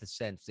 you get the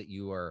sense that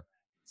you are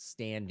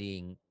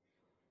standing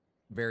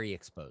very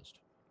exposed.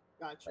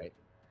 Gotcha. Right.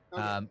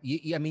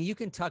 Okay. I mean, you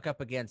can tuck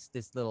up against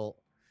this little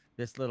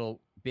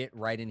bit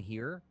right in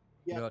here.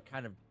 Yep. You know, it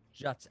kind of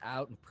juts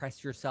out, and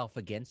press yourself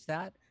against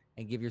that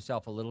and give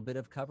yourself a little bit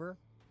of cover.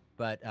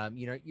 But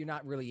you know, you're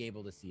not really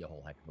able to see a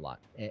whole heck of a lot,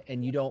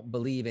 and you don't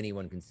believe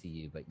anyone can see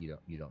you, but you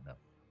don't know.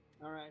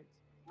 All right.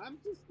 I'm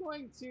just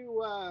going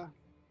to. I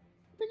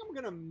think I'm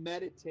gonna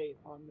meditate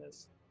on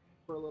this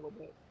for a little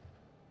bit.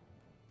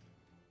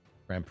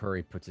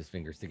 Rampuri puts his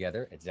fingers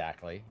together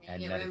exactly,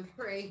 and Yeah,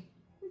 Rampuri.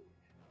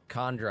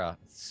 Chandra,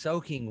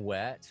 soaking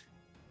wet,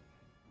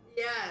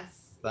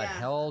 Yes. but yes.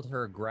 held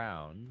her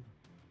ground.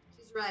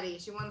 She's ready.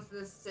 She wants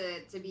this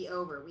to be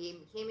over.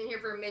 We came in here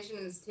for a mission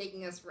and it's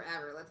taking us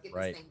forever. Let's get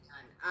Right. this thing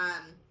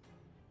done.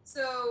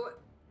 So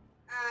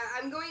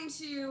I'm going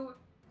to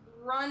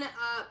run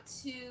up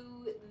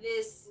to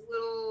this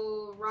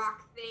little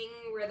rock thing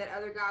where that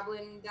other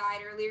goblin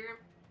died earlier.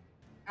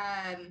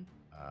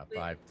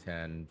 5,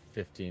 10,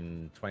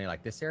 15, 20,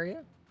 like this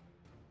area?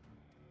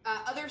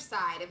 Other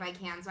side if I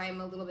can, so I'm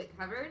a little bit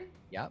covered.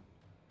 Yep.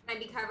 Can I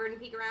be covered and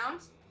peek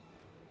around?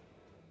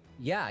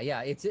 Yeah.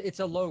 It's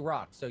a low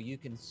rock, so you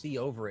can see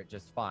over it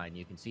just fine.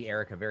 You can see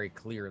Erica very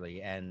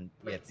clearly, and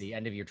Great. at the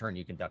end of your turn,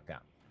 you can duck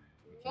down.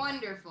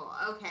 Wonderful.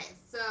 Okay,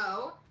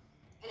 so,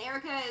 and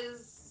Erica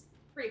is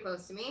pretty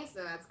close to me,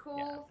 so that's cool.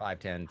 Yeah, 5,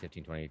 10,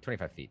 15, 20,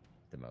 25 feet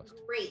at the most.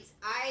 Great.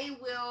 I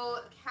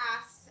will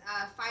cast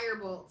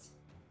Firebolt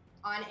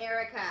on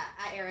Erica.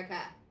 At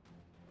Erica.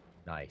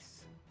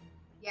 Nice.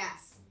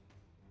 Yes.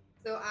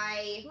 So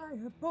I.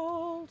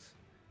 Firebolt.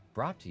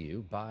 Brought to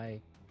you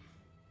by.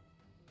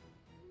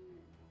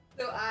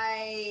 So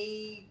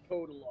I.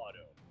 Total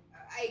auto.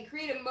 I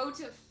create a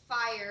mote of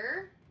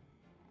fire.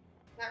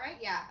 Is that right?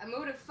 Yeah, a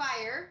mote of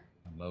fire.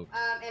 A Moat.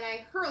 And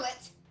I hurl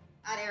it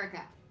at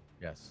Erica.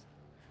 Yes.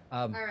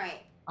 All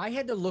right. I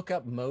had to look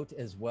up moat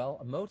as well.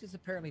 A moat is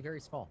apparently very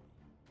small.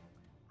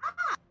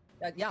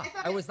 Yeah,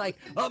 I was like,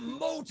 a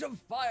moat of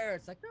fire.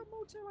 It's like, no,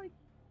 moats are like,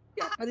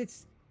 yeah, but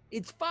it's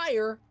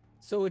fire,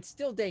 so it's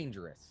still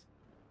dangerous.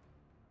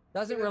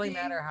 Doesn't really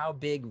matter how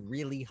big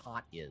really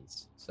hot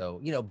is.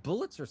 So,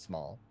 bullets are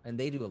small and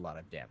they do a lot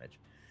of damage.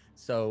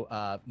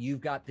 So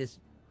you've got this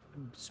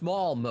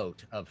small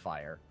moat of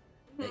fire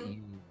that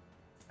you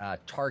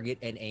target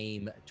and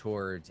aim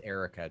towards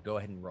Erica. Go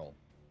ahead and roll.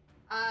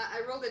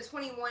 I rolled a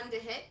 21 to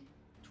hit.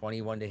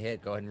 21 to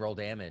hit. Go ahead and roll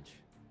damage.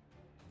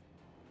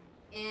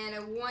 And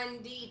a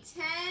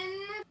 1d10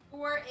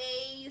 for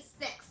a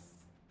 6.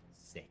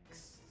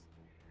 6.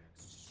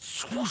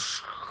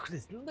 Swoosh,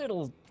 this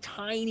little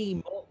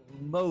tiny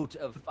moat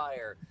of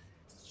fire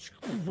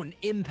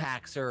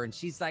impacts her, and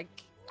she's like,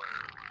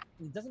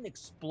 it doesn't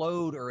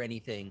explode or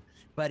anything,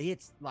 but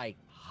it's like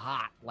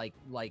hot, like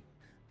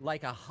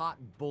a hot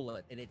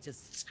bullet, and it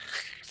just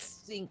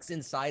sinks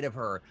inside of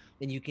her,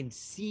 and you can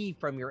see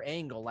from your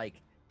angle,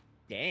 like,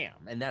 damn,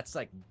 and that's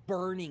like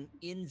burning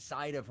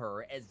inside of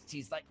her as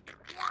she's like,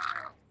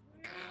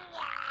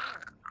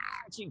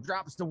 she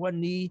drops to one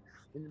knee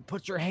and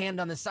puts her hand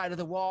on the side of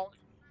the wall,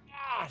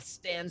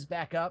 stands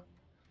back up,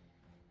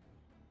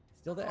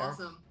 still there.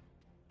 Awesome.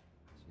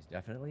 She's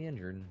definitely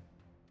injured.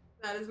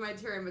 That is my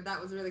turn, but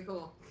that was really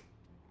cool.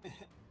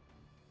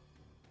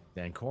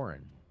 Then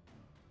Corin.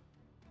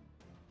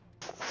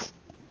 He's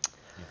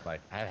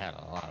like, I've had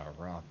a lot of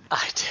rock.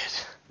 I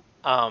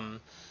did.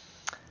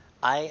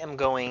 I am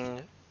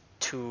going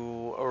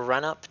to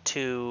run up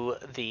to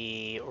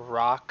the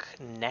rock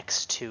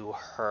next to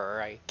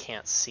her. I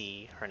can't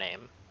see her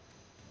name.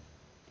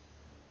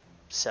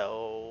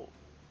 So,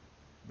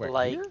 Where,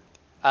 like, here?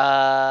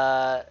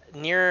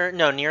 near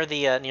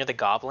the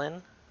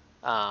goblin.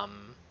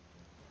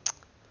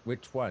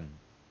 Which one?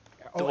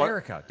 The Oh, one-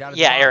 Erica. Down at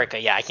the Yeah, bottom. Erica.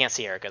 Yeah, I can't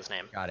see Erica's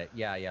name. Got it.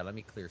 Yeah. Let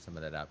me clear some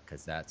of that up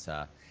because that's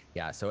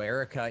yeah. So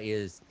Erica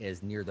is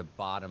near the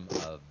bottom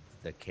of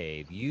the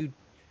cave. You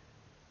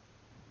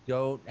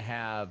don't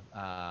have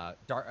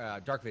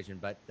dark vision,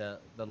 but the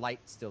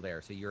light's still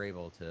there, so you're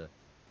able to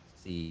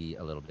see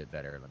a little bit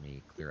better. Let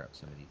me clear up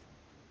some of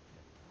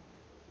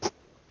these.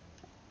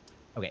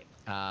 Okay.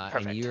 And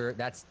Perfect.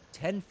 that's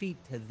 10 feet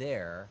to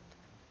there.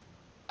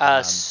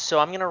 So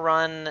I'm gonna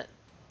run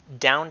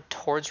down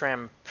towards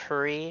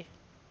Rampuri.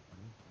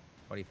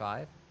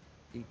 25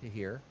 feet to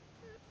here.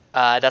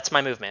 That's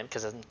my movement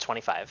because I'm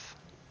 25.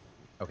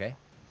 Okay.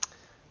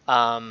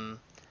 And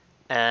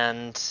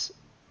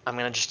I'm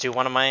gonna just do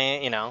one of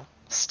my,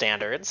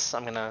 standards.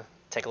 I'm gonna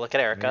take a look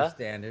at Your Erica,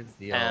 standards.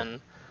 The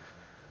and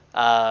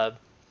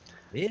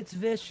it's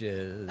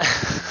vicious.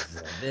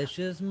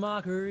 Vicious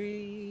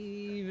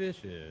mockery.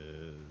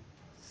 Vicious.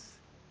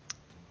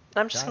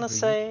 I'm just Time gonna for you.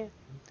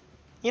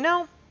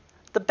 say,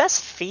 the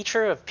best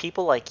feature of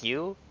people like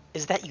you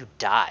is that you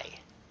die.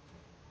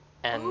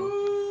 And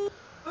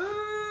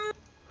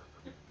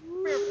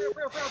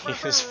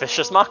use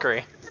vicious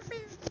mockery.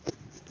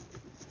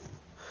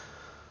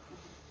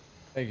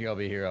 I think I'll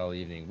be here all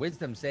evening.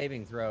 Wisdom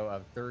saving throw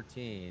of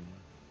 13.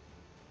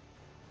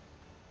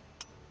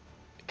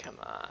 Come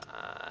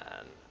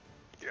on.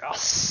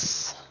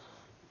 Yes.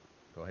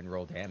 Go ahead and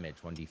roll damage.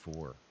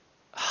 1d4.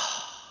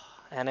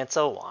 And it's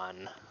a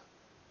 1.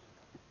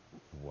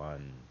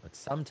 1. But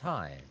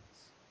sometimes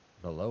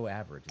below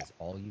average is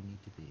all you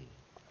need to be.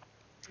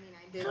 I mean,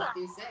 I did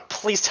do 6.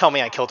 Please tell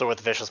me I killed her with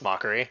vicious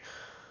mockery.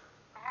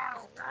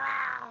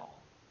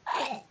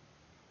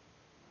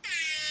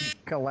 She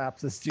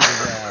collapses to the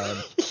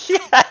ground.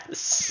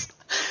 Yes!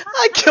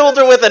 I killed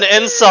her with an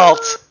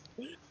insult!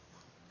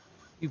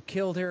 You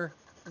killed her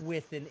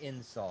with an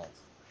insult.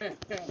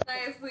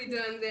 Nicely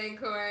done,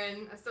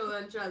 Zancorin. I still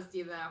don't trust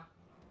you,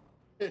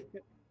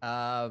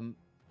 though.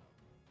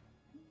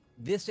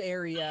 This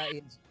area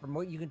is, from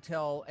what you can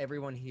tell,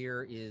 everyone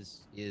here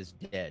is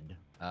dead.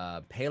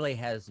 Pele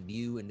has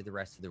view into the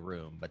rest of the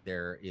room, but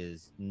there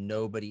is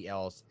nobody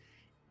else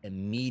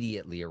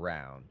immediately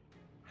around.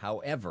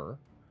 However,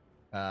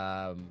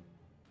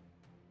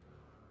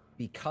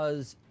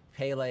 because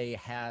Pele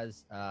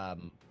has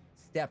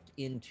stepped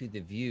into the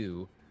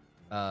view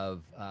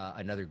of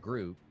another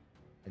group,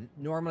 and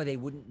normally they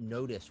wouldn't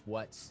notice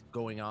what's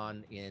going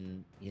on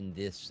in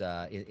this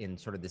in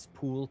sort of this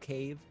pool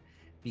cave,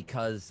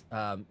 because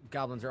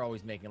goblins are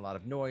always making a lot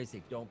of noise.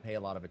 They don't pay a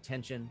lot of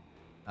attention,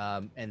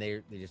 and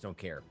they just don't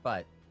care.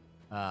 But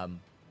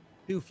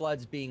 2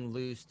 floods being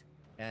loosed,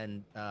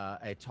 and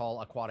a tall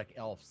aquatic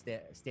elf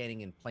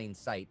standing in plain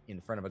sight in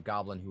front of a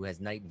goblin who has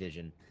night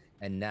vision,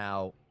 and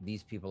now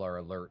these people are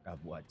alert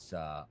of what's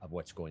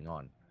going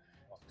on.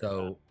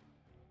 So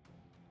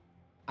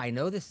I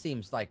know this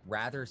seems like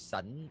rather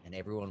sudden, and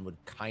everyone would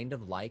kind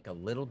of like a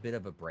little bit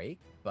of a break,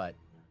 but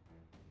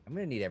I'm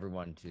gonna need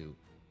everyone to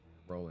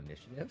roll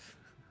initiative.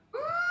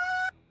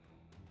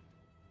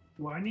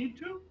 Do I need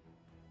to?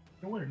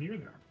 Nowhere near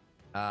there.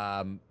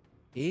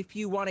 If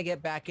you want to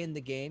get back in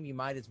the game, you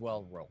might as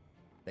well roll.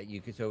 That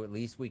you can, so at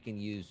least we can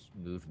use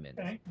movement.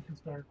 Okay, we can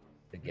start.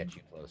 to get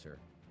you closer.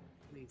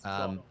 Please,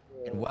 And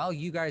while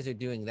you guys are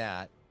doing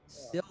that,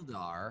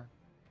 Sildar,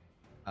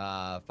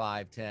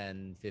 5,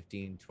 10,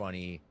 15,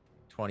 20,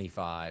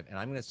 25, and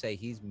I'm going to say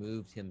he's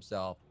moved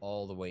himself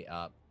all the way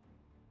up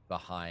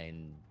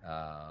behind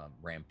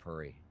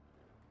Rampuri.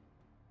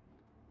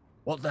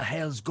 What the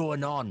hell's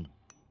going on?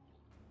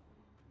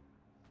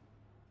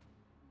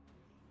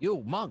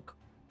 You, monk,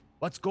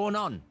 what's going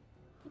on?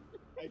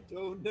 I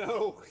don't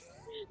know.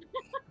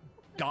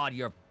 God,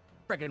 you're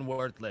freaking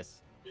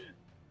worthless.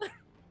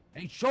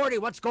 Hey, Shorty,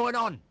 what's going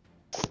on?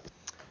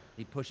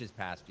 He pushes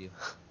past you.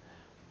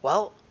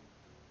 Well,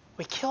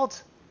 we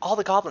killed all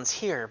the goblins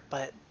here,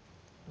 but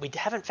we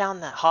haven't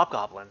found that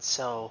hobgoblin,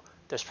 so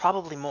there's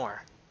probably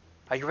more.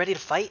 Are you ready to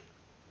fight?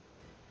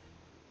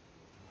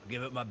 I'll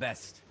give it my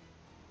best.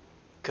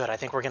 Good, I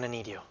think we're gonna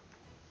need you.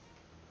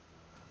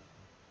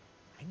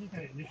 I need to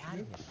Hey, add initiative?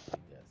 him to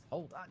this.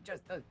 Hold on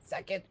just a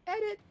second.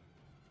 Edit.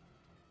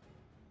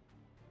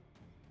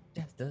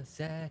 Just a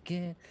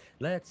second.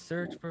 Let's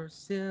search for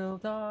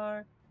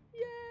Sildar.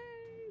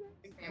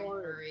 Yay!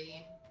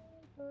 Rampuri.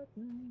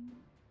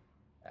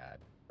 Add.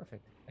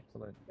 Perfect.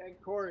 Excellent. And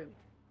Corin,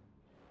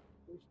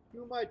 there's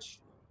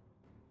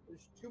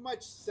too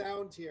much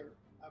sound here.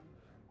 I'm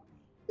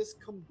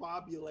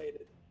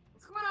discombobulated.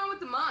 What's going on with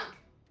the monk?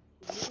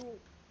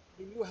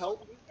 Can you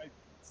help me?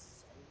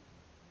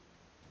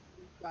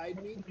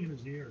 Guide me? In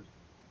his ears.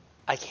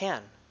 I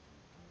can.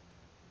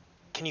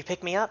 Can you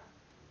pick me up?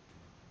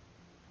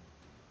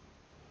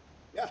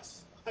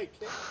 Yes, I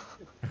can.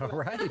 All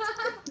right.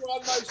 You're on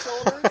my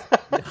shoulders.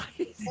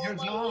 Nice. On Here's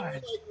my mine.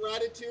 way,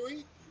 like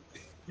Ratatouille.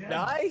 Yeah.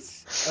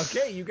 Nice.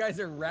 Okay, you guys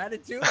are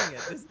ratatouilleing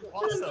it. This is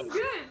awesome. This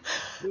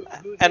is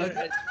good.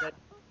 And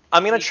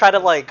I'm gonna try to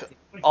like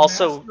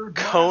also Master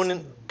cone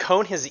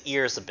Blaster. his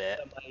ears a bit.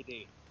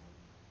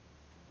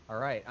 All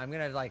right, I'm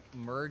gonna like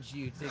merge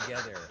you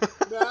together.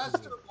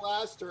 Master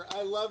Blaster.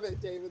 I love it,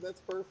 David.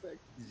 That's perfect.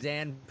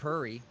 Zan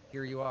Puri,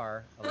 here you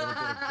are. A little bit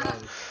of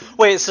both.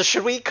 Wait, so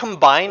should we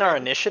combine our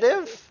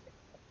initiative?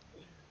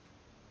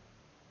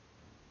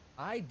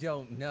 I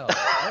don't know.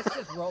 Let's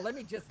just roll. Let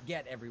me just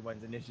get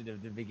everyone's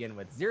initiative to begin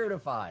with. 0 to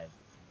 5.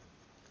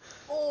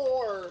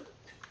 Or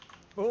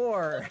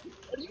 4.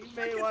 You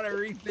may want to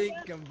rethink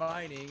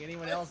combining.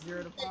 Anyone else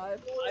 0 to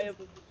 5? I have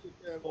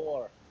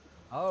 4.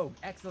 Oh,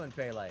 excellent,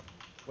 Pele.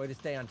 Way to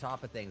stay on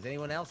top of things.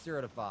 Anyone else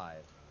 0 to 5?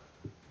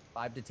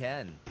 5 to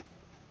 10.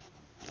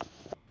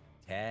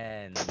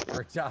 10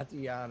 for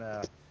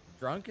Tatiana.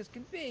 Drunk as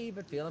can be,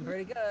 but feeling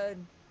pretty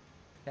good.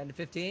 10 to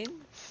 15?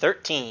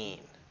 13.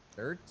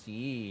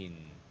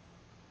 13.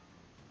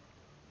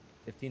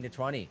 15 to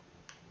 20.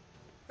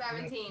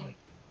 17.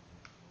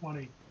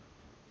 20.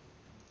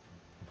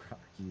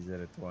 He's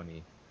at a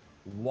 20.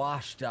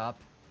 Washed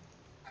up.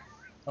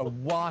 A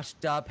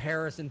washed up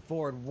Harrison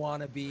Ford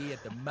wannabe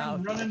at the mouth.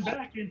 I'm running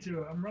back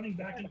into it. I'm running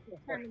back into it.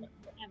 Turn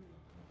M.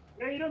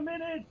 Wait a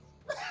minute.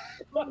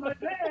 On my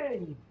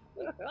pay.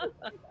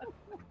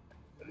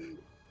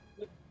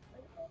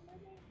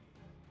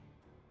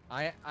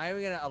 I'm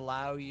gonna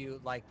allow you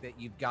like that.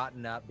 You've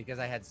gotten up because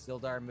I had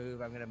Sildar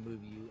move. I'm gonna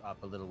move you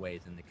up a little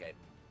ways in the cave.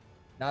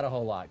 Not a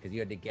whole lot because you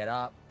had to get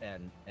up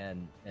and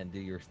do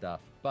your stuff.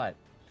 But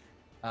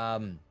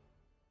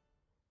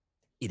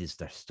it is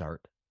the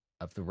start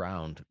of the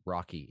round.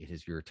 Rocky, it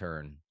is your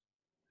turn.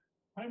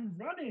 I'm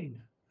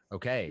running.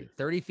 Okay,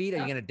 30 feet. Are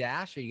Yeah. you gonna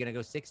dash? Are you gonna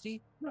go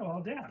 60? No,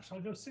 I'll dash. I'll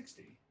go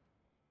 60.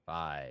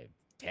 5,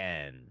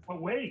 10.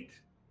 But wait.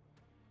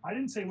 I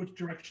didn't say which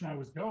direction I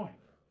was going.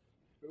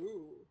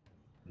 ooh,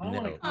 I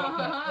want No. to go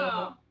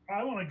up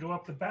I want to go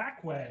up the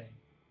back way.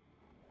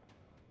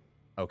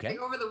 Okay. Like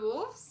over the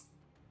wolves?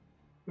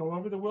 Go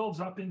over the wolves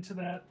up into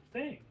that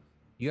thing.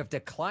 You have to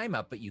climb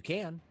up, but you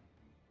can.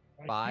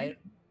 I 5, can't-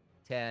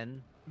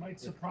 10, might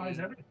surprise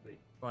 15. everybody.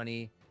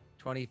 20,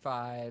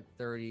 25,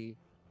 30,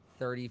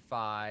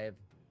 35.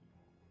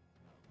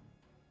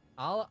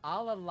 I'll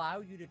allow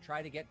you to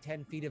try to get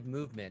 10 feet of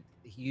movement.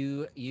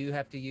 You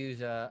have to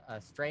use a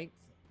strength,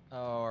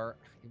 or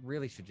it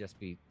really should just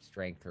be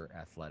strength or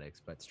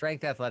athletics, but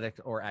strength, athletics,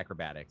 or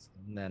acrobatics.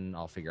 And then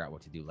I'll figure out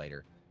what to do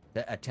later.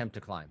 The attempt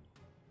to climb.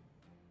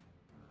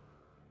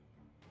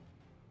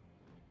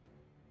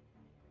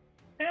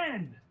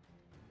 10.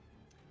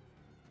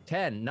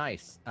 10,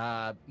 nice.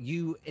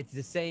 It's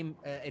the same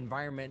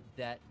environment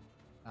that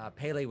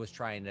Pele was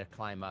trying to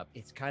climb up.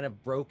 It's kind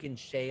of broken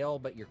shale,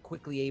 but you're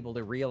quickly able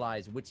to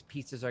realize which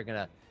pieces are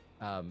gonna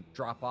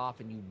drop off,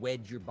 and you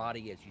wedge your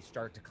body as you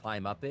start to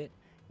climb up it,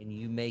 and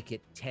you make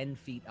it 10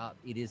 feet up.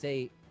 It is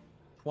a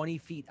 20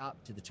 feet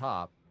up to the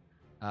top,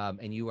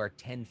 and you are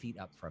 10 feet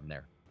up from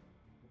there.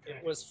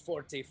 It was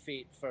 40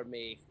 feet for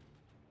me.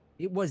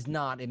 It was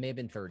not. It may have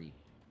been 30.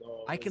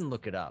 No, I it can was,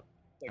 look it up.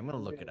 like, I'm gonna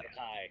look it really up.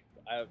 High.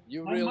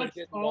 You I'm really much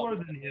did taller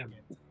than him.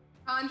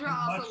 Chandra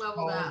I'm also much leveled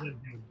taller up. than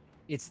him.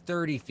 It's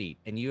 30 feet,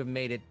 and you have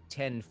made it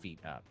 10 feet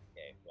up.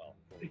 Okay, well.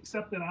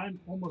 Except that I'm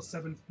almost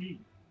 7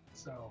 feet.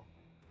 So.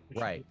 I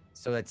should Right.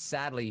 So it's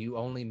sadly you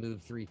only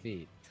moved 3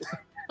 feet.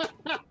 find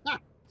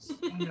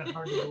that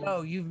hard to believe.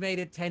 Oh, you've made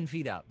it 10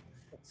 feet up.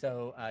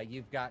 So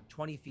you've got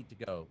 20 feet to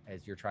go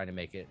as you're trying to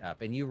make it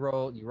up, and you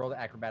roll the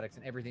acrobatics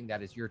and everything.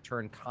 That is your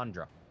turn,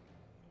 Chandra.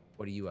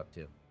 What are you up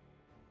to?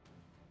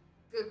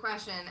 Good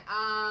question.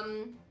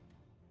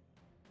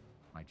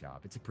 My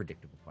job. It's a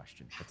predictable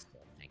question, but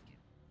still, thank you.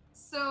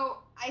 So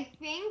I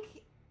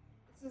think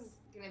this is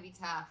gonna be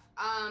tough.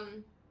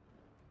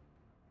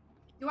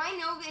 Do I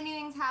know that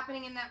anything's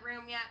happening in that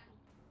room yet?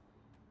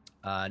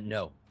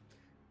 No.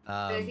 Did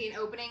I see an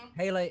opening?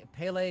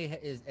 Pele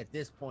is at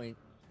this point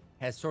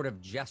has sort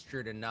of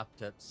gestured enough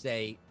to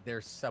say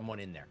there's someone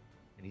in there,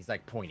 and he's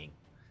like pointing,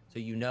 so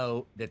you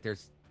know that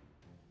there's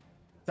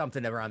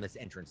something around this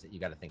entrance that you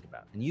got to think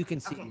about, and you can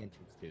see the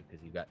entrance too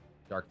because you've got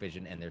dark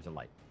vision and there's a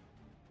light.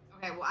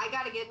 Okay, well we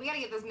gotta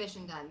get this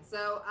mission done.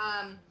 So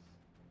I'm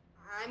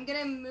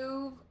gonna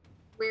move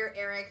where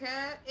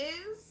Erica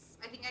is.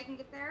 I think I can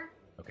get there.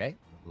 Okay,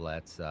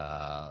 let's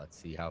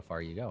see how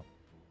far you go.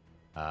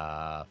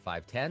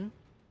 5, 10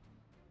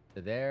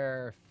 to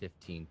there,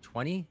 15,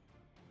 20,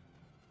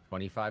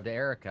 25 to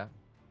Erica,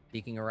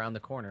 peeking around the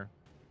corner.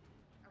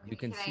 Okay, You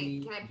can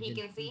see. Can I peek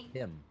and see?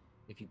 Tim.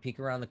 If you peek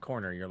around the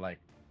corner, you're like,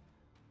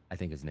 I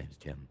think his name's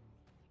Tim.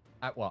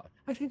 I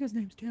think his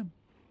name's Tim.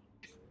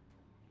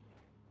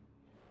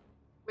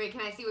 Wait, can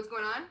I see what's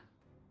going on?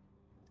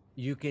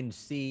 You can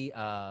see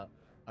a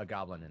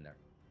goblin in there.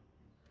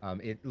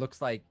 It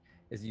looks like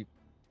as you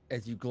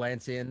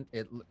glance in,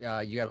 you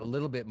got a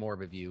little bit more of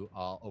a view.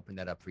 I'll open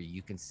that up for you.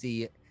 You can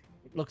see it.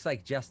 It looks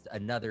like just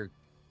another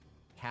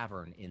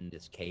cavern in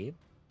this cave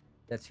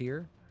that's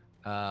here.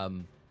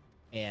 But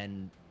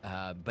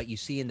you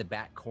see in the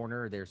back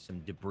corner, there's some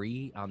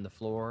debris on the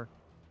floor.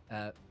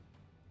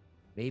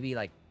 Maybe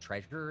like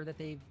treasure that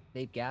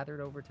they've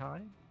gathered over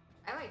time.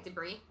 I like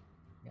debris.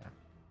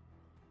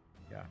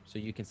 Yeah. So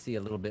you can see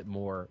a little bit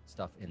more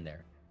stuff in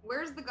there.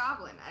 Where's the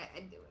goblin?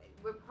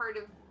 What part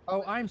of?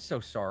 Oh, I'm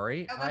so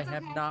sorry. Oh, I that's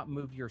have okay. not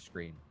moved your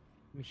screen.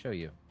 Let me show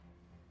you.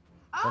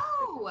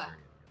 Oh.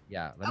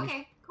 Yeah.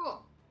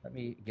 Cool. Let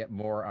me get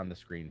more on the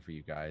screen for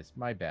you guys.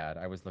 My bad.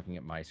 I was looking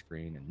at my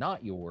screen and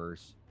not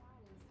yours.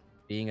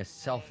 Being a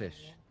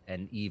selfish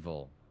and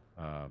evil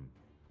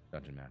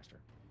dungeon master.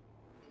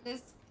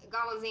 This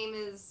goblin's name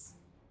is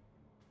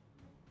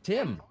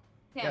Tim.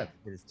 Tim. Yeah,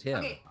 it is Tim.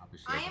 Okay,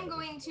 Obviously, I am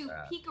going to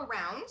peek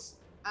around,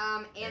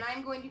 and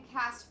I'm going to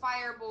cast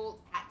Firebolt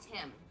at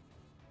Tim.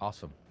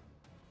 Awesome.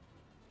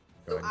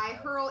 Go So ahead. I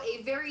hurl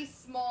a very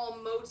small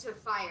mote of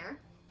fire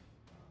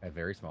A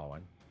very small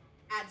one.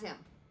 at Tim.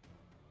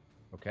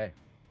 Okay.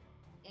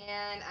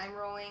 And I'm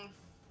rolling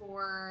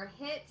for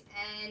hit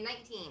and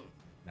 19.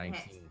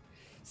 19.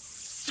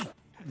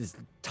 This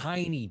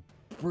tiny,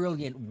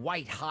 brilliant,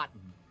 white-hot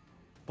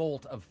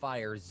bolt of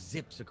fire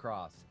zips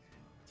across.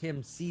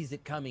 Tim sees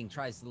it coming,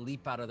 tries to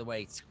leap out of the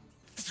way.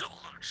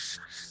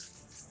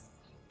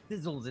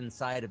 Sizzles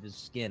inside of his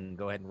skin.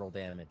 Go ahead and roll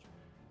damage.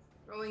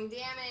 Rolling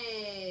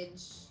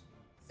damage.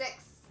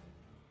 6.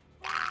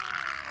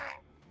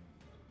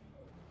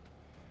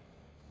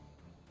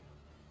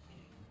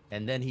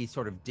 And then he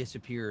sort of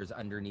disappears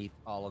underneath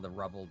all of the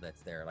rubble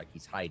that's there, like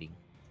he's hiding.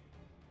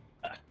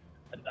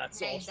 And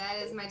that's Okay, all. that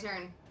is my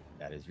turn.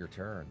 That is your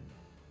turn.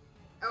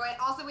 Oh,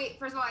 wait.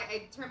 First of all,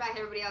 I turn back to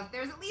everybody else.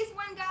 There's at least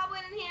one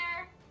goblin in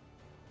here.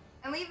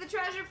 And leave the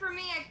treasure for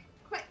me. I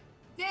quit.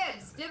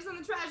 Dibs. Dibs on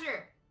the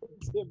treasure.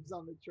 Dibs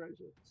on the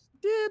treasure.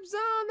 Dibs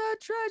on the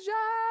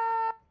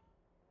treasure!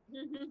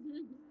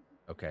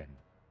 Okay.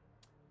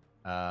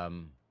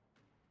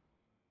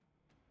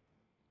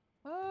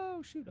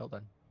 Oh, shoot. Hold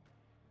on.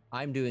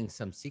 I'm doing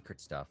some secret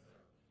stuff.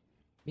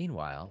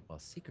 Meanwhile, while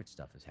secret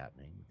stuff is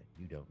happening that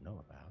you don't know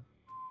about,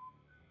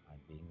 I'm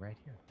being right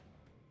here.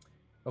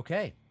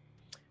 Okay.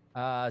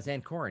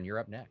 Zancorin, you're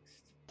up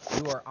next.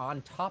 You are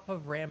on top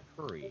of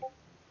Rampuri.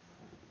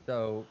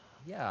 So,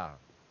 yeah.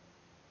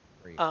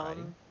 Very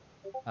exciting.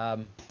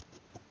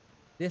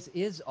 This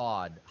is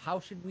odd. How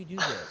should we do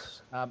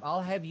this?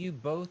 I'll have you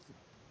both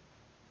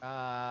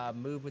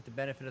move with the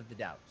benefit of the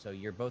doubt. So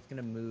you're both going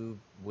to move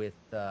with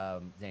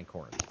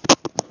Zancorin.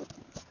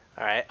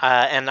 All right,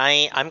 and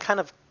I'm kind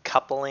of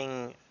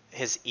coupling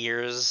his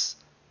ears,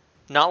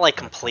 not like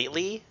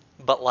completely,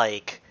 but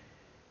like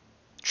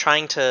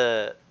trying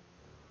to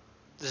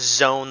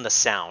zone the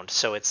sound,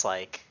 so it's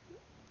like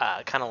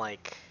kind of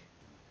like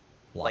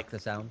Block the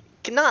sound?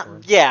 Not,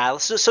 yeah,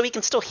 so he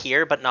can still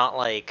hear, but not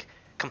like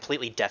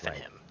completely deafen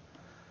him.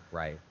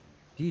 Right.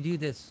 Do you do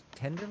this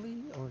tenderly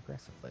or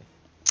aggressively?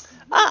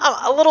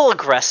 A little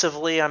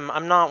aggressively.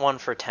 I'm not one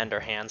for tender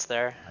hands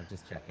there. I'm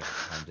just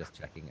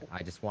checking.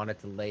 I just wanted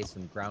to lay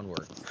some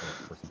groundwork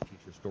for some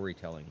future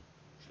storytelling,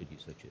 should you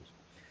so choose.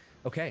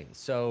 Okay,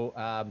 so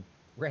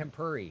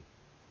Rampuri,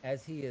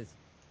 as he is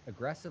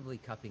aggressively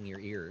cupping your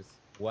ears,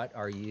 what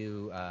are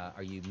you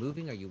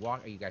moving? Are you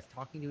walking? Are you guys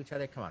talking to each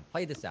other? Come on,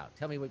 play this out.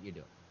 Tell me what you're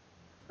doing.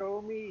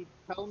 Tell me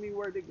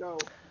where to go.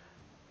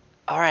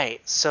 All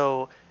right,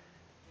 so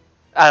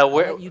I'll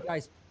let you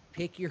guys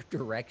pick your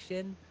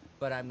direction,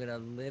 but I'm gonna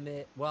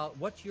limit. Well,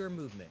 what's your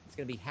movement? It's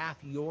gonna be half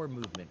your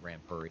movement,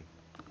 Rampuri.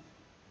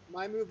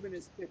 My movement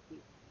is 50.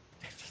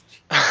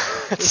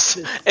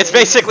 it's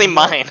basically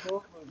mine.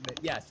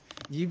 Yes,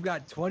 you've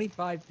got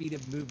 25 feet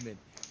of movement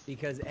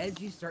because as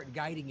you start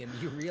guiding him,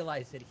 you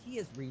realize that he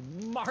is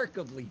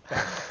remarkably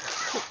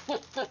fast.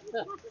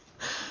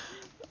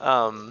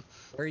 Where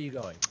are you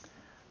going?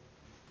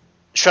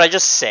 Should I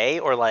just say,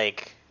 or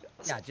like?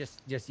 Yeah,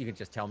 just you can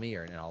just tell me,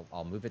 and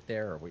I'll move it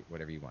there, or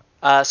whatever you want.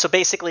 So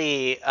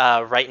basically,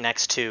 right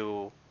next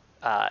to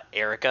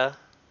Erica.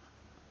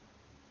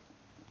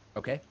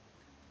 Okay,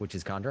 which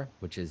is Condra,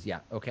 which is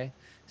okay.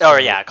 Or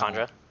yeah,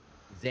 Condra.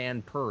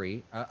 Zan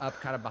Puri, up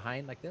kind of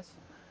behind like this.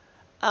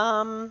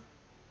 I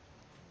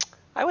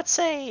would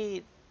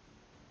say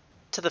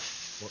to the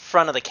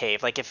front of the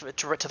cave, like if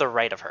to the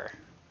right of her.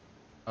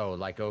 Oh,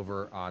 like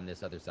over on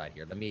this other side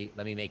here. Let me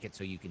make it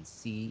so you can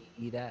see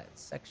that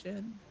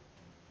section.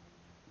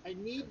 I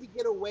need to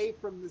get away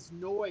from this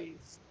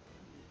noise.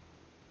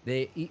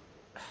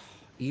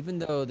 Even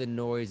though the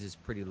noise is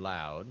pretty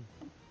loud,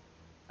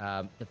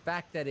 the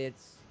fact that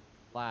it's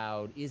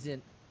loud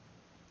isn't.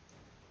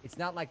 It's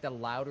not like the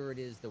louder it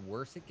is, the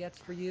worse it gets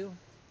for you.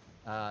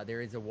 There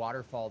is a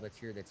waterfall that's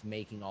here that's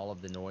making all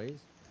of the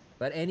noise,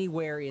 but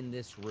anywhere in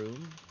this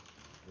room,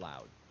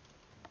 loud.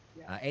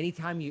 Yeah.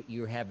 Anytime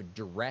you have a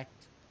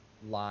direct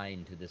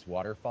line to this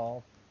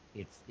waterfall,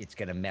 it's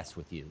going to mess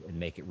with you and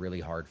make it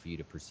really hard for you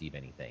to perceive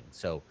anything.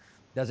 So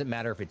doesn't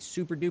matter if it's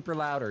super duper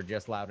loud or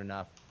just loud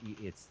enough.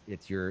 It's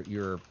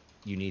you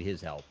need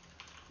his help.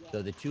 Yeah.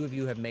 So the two of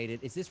you have made it.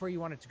 Is this where you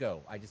want it to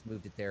go? I just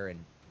moved it there and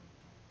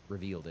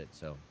revealed it.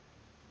 So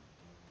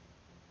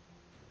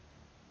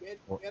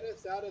Get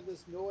us out of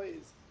this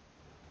noise,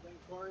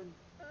 Glencorn.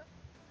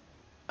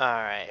 All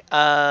right.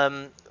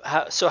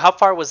 How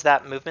far was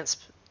that movement?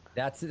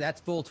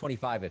 That's full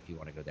 25 if you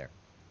want to go there.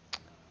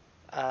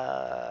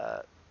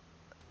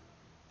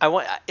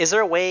 Is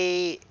there a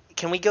way?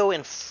 Can we go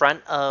in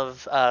front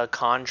of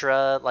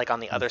Condra, like on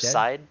the other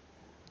side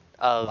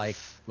of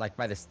like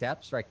by the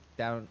steps, right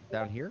down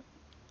here,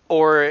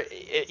 or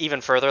even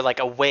further, like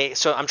away?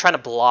 So I'm trying to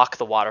block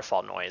the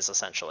waterfall noise,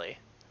 essentially.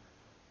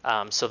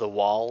 So the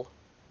wall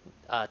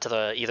to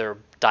the either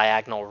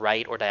diagonal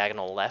right or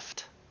diagonal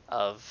left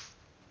of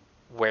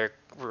where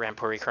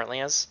Rampuri currently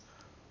is.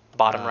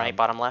 Bottom right,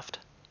 bottom left.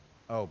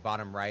 Oh,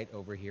 bottom right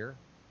over here.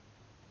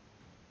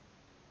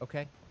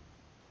 Okay.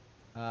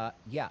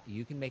 Yeah,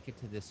 you can make it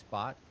to this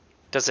spot.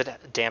 Does it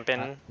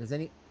dampen?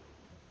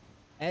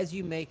 As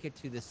you make it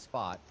to this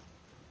spot,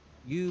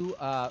 you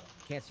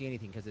can't see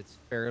anything because it's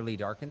fairly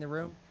dark in the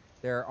room.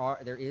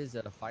 There is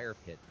a fire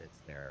pit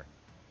that's there,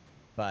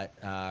 but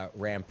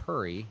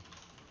Rampuri,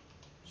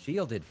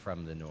 shielded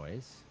from the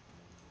noise,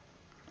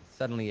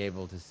 suddenly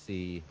able to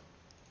see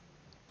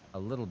a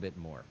little bit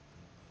more.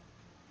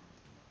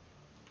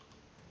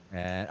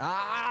 And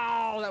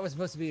that was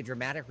supposed to be a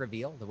dramatic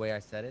reveal, the way I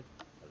said it.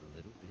 A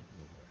little bit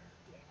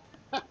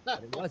more.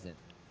 But it wasn't.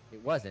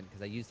 It wasn't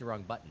because I used the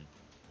wrong button.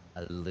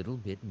 A little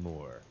bit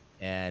more.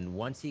 And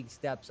once he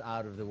steps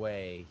out of the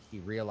way, he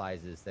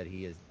realizes that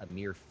he is a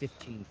mere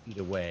 15 feet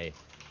away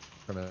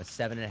from a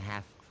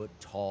 7.5-foot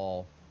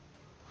tall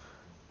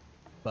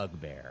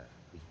bugbear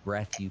whose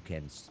breath you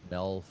can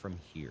smell from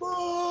here.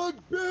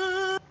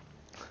 Bugbear!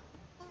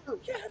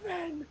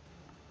 Kevin!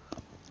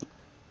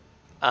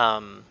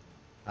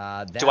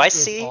 That Do I is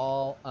see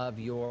all of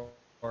your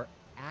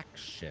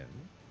action?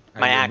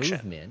 My your action.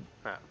 Movement.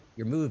 Oh.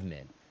 Your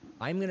movement.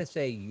 I'm gonna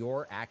say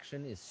your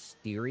action is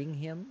steering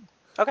him.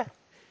 Okay.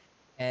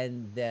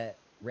 And that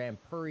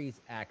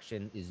Rampuri's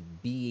action is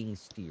being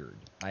steered.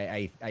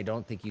 I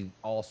don't think you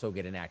also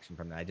get an action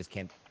from that. I just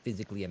can't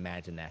physically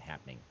imagine that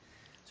happening.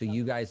 So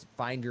you guys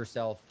find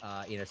yourself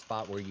in a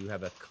spot where you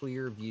have a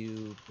clear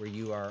view where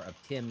you are of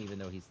Tim, even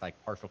though he's like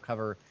partial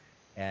cover,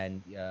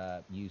 and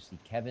you see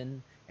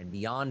Kevin, and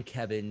beyond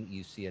Kevin,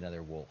 you see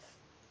another wolf.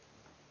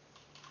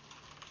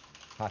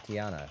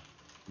 Tatiana,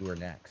 you are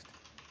next.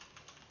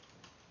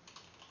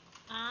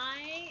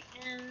 I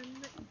am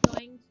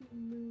going to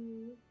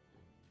move.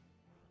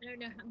 I don't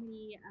know how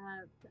many.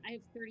 I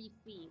have 30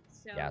 feet,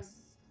 so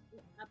Yes.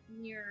 up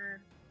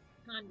near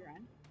Condra.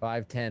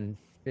 5, 10,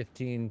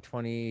 15,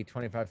 20,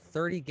 25,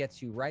 30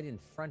 gets you right in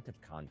front of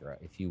Condra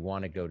if you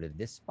want to go to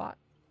this spot.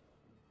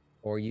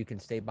 Or you can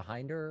stay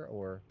behind her,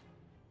 or...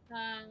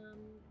 Yeah,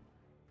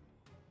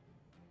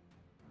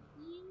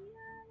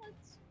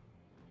 let's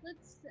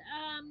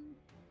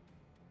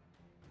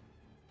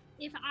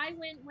if I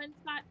went one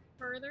spot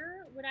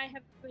further, would I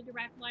have a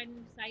direct line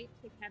of sight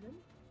to Kevin?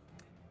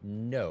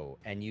 No,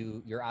 and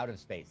you're out of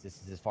space.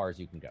 This is as far as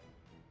you can go.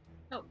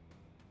 Oh,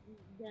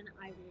 then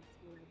I will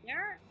stay right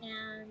there,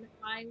 and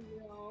I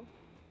will.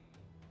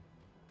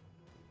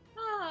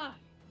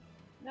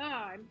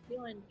 I'm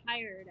feeling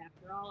tired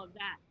after all of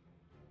that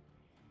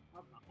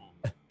alcohol.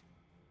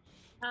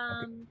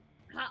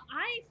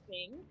 I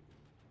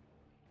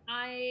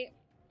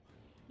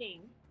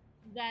think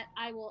that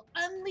I will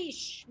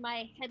unleash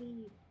my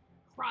heavy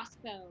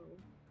crossbow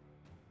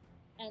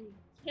and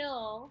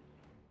kill.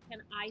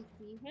 Can I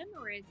see him,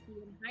 or is he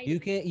in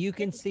hiding? You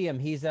can see him.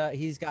 He's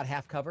got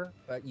half cover,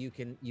 but you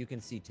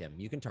can see Tim.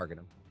 You can target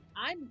him.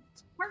 I'm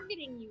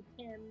targeting you,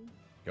 Tim.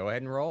 Go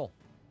ahead and roll.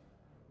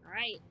 All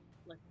right,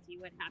 Let's see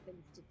what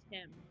happens to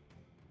Tim.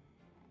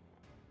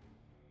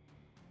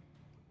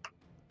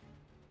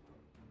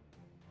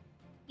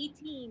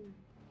 $18.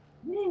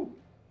 Woo!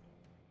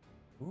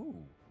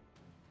 Ooh.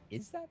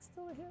 Is that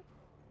still a hit?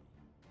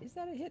 Is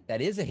that a hit?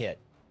 That is a hit.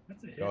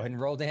 That's a hit. Go ahead and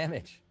roll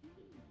damage.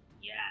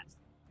 Yes.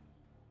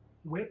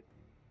 Whip.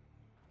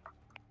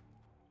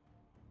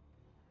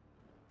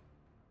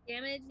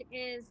 Damage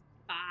is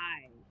 5.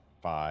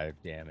 5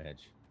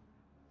 damage.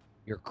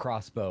 Your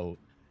crossbow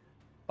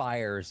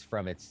fires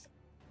from its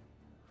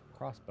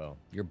crossbow.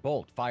 Your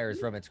bolt fires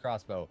from its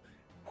crossbow.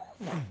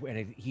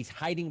 And he's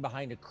hiding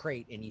behind a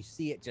crate, and you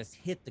see it just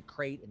hit the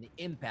crate, and the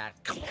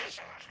impact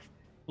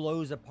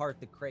blows apart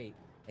the crate,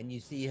 and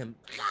you see him,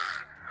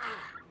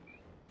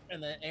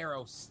 and the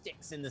arrow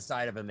sticks in the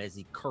side of him as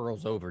he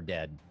curls over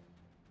dead.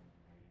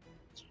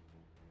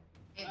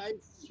 I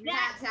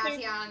pat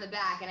Tatiana on the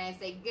back and I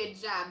say, "Good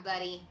job,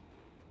 buddy."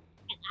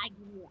 And I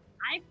give you a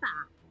high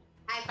five.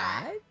 High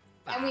five.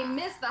 And we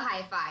missed the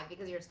high five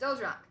because you're still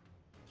drunk.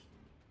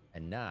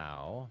 And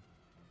now,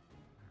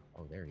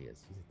 oh, there he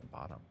is. He's at the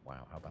bottom.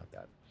 Wow, how about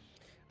that?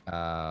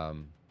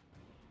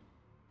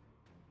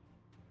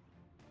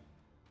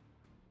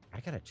 I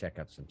gotta check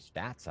out some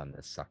stats on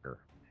this sucker.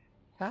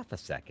 Half a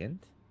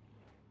second.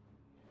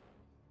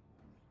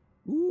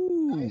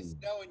 Ooh. Nice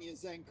knowing you,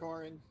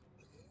 Zankorin.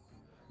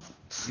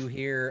 You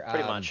hear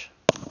Pretty much.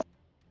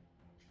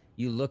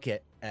 You look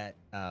at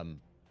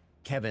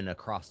Kevin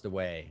across the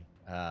way,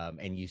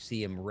 and you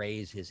see him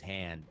raise his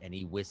hand, and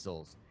he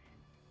whistles,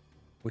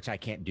 which I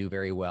can't do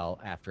very well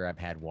after I've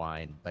had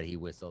wine, but he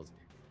whistles.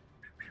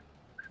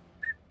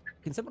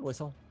 Can someone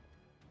whistle?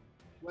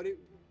 What do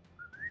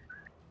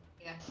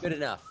Yeah. Good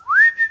enough.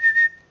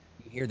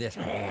 You hear this,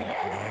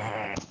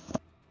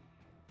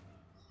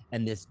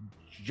 and this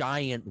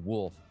giant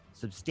wolf,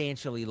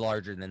 substantially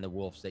larger than the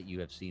wolves that you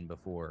have seen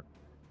before,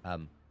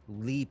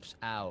 leaps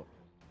out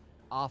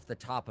off the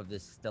top of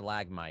this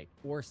stalagmite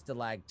or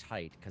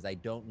stalactite, because I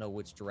don't know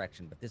which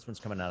direction, but this one's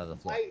coming out of the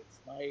floor.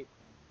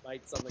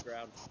 Mites on the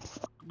ground.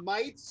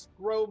 Mites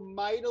grow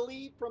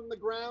mightily from the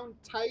ground,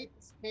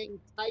 tights hang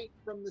tight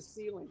from the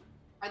ceiling.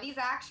 Are these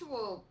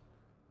actual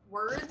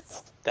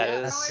words? That Yeah.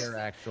 is. That's their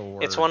actual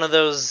word. It's one of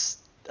those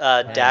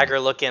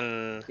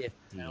dagger-looking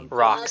 15,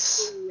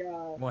 rocks.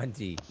 Actually,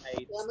 20.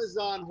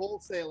 Amazon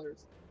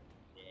wholesalers.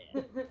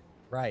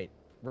 Right.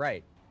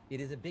 It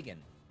is a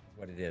biggin,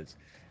 what it is.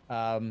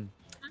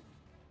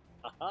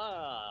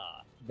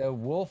 Aha! The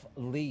wolf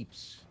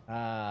leaps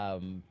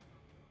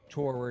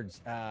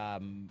towards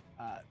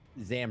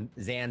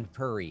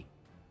Zanpuri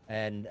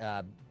and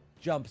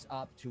jumps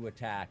up to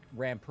attack.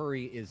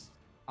 Rampuri is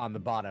on the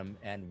bottom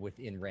and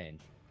within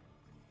range.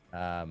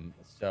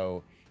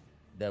 So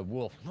the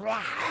wolf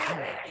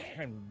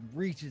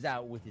reaches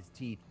out with his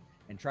teeth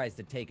and tries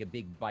to take a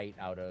big bite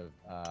out of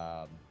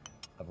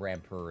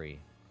Rampuri.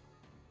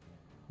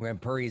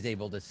 Rampuri is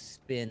able to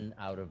spin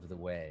out of the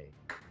way.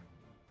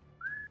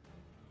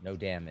 No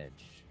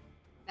damage.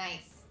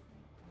 Nice.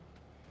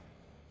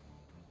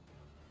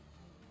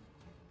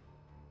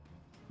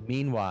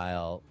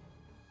 Meanwhile,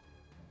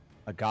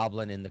 a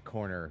goblin in the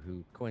corner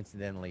who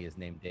coincidentally is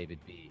named David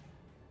B.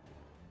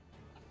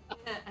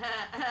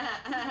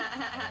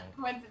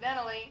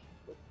 Coincidentally.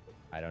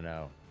 I don't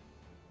know.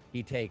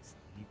 You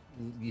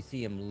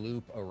see him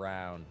loop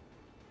around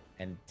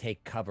and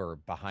take cover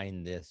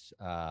behind this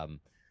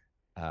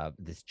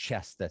this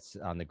chest that's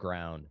on the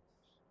ground,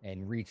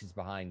 and reaches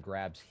behind,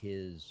 grabs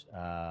his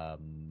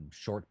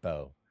short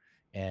bow,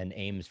 and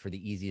aims for the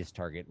easiest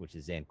target, which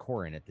is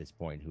Zankorin at this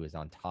point, who is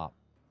on top.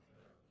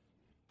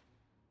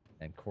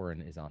 And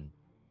Corin is on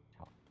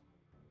top.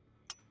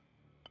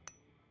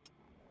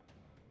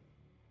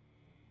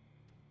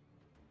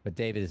 But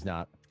David is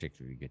not a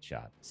particularly good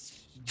shot.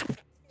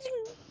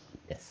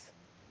 Yes.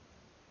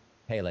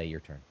 Pele, your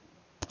turn.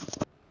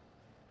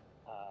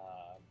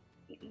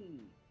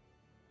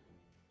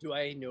 Do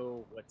I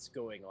know what's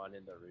going on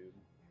in the room?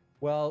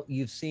 Well,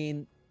 you've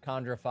seen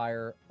Chandra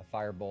fire a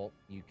firebolt.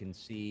 You can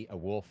see a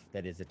wolf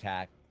that is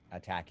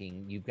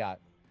attacking. You've got,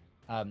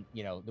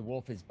 the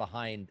wolf is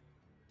behind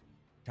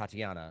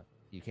Tatiana.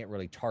 You can't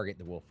really target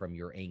the wolf from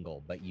your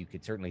angle, but you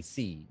could certainly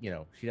see,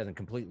 she doesn't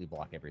completely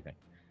block everything.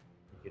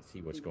 You can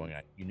see what's going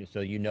on.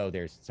 So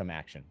there's some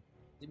action.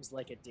 Seems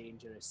like a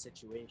dangerous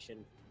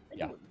situation. I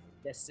Yeah. don't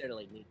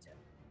necessarily need to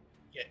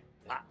get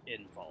that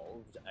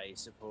involved, I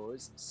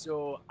suppose.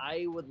 So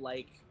I would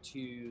like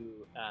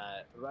to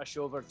rush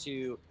over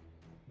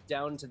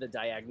down to the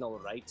diagonal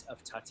right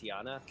of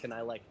Tatiana. Can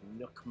I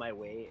nook my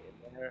way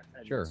in there?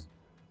 Sure.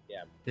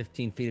 Yeah.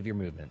 15 feet of your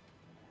movement.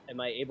 Am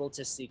I able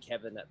to see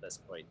Kevin at this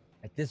point?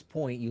 At this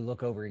point, you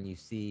look over and you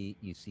see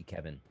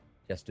Kevin,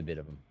 just a bit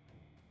of him.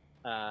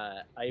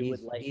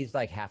 He's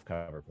like half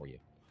cover for you.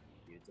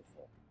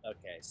 Beautiful.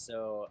 Okay,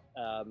 so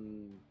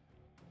am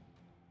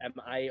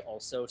I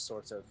also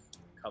sort of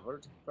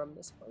covered from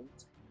this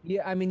point?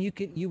 Yeah, I mean,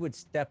 you would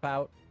step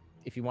out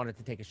if you wanted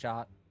to take a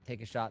shot,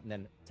 and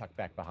then tuck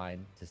back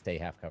behind to stay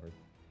half covered.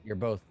 You're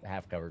both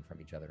half covered from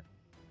each other.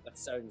 That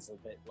sounds a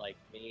bit like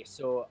me.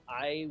 So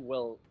I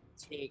will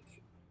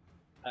take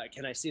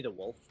Can I see the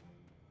wolf?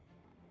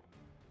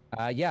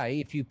 Yeah,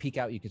 if you peek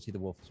out, you can see the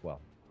wolf as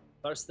well.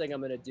 First thing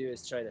I'm gonna do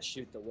is try to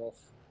shoot the wolf.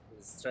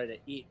 Is try to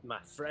eat my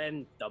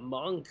friend, the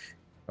monk.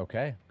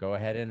 Okay, go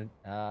ahead and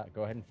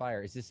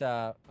fire. Is this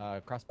a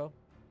crossbow?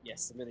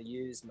 Yes, I'm gonna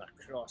use my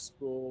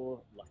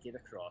crossbow, Lucky the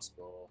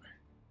crossbow,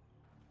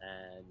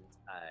 and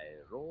I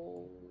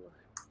roll,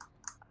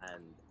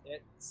 and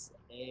it's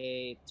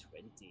a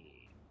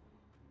 20.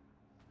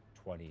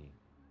 20.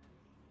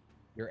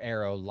 Your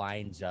arrow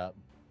lines up.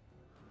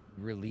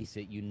 Release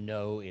it. You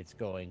know it's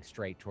going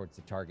straight towards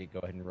the target. Go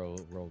ahead and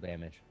roll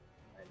damage.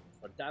 And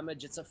for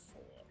damage, it's a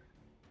 4.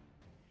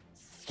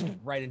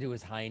 Right into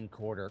his hind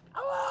quarter.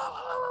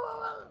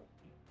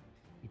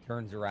 He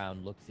turns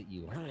around, looks at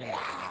you,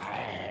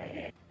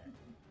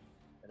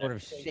 sort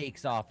of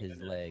shakes off his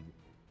leg.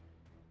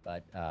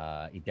 But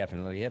he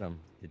definitely hit him.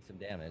 Did some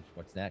damage.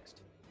 What's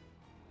next?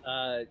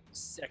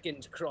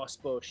 Second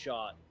crossbow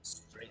shot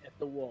straight at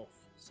the wolf,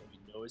 so he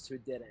knows who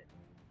did it.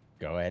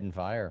 Go ahead and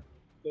fire.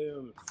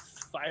 Boom!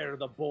 Fire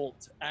the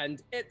bolt,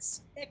 and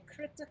it's a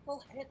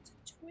critical hit.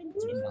 20.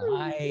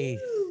 Nice.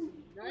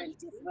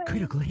 Nice.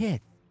 Critical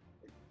hit.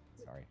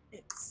 Sorry.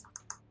 It's.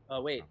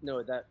 Oh wait,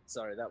 no. That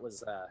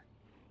was.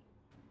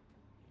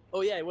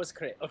 Oh yeah, it was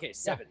crit. Okay,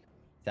 7.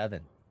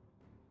 7.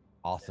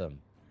 Awesome.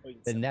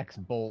 The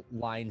next bolt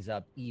lines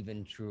up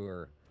even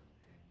truer.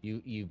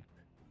 You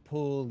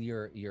pull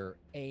your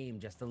aim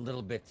just a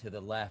little bit to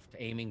the left,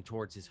 aiming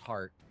towards his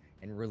heart,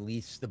 and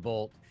release the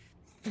bolt.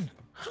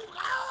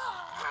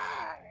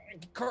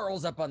 It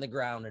curls up on the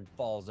ground and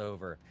falls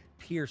over,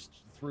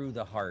 pierced through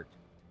the heart.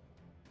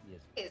 He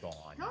is He's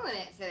gone. killing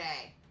it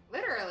today.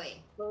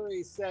 Literally.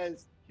 Furry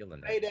says,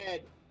 Killing "Hey, it.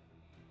 Dad,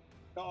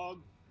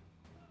 dog."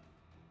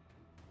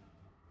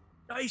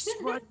 Nice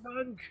one,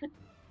 monk.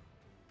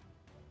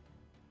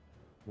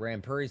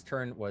 Rampuri's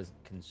turn was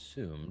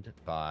consumed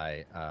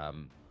by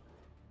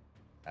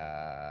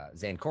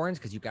Zancorin's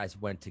because you guys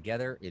went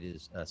together. It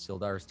is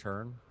Sildar's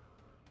turn.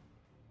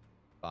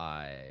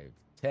 5,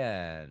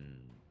 10,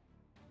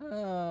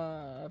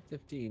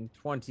 15,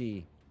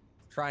 20.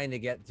 Trying to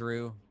get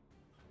through.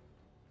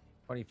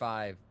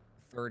 25,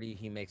 30.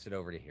 He makes it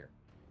over to here.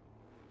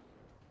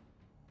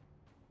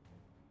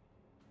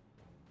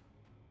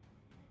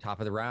 Top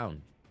of the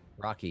round.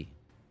 Rocky,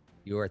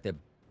 you are at the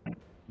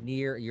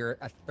you're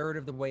a third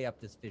of the way up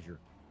this fissure.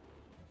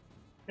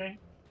 Okay.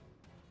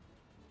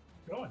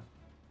 Going.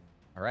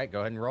 All right,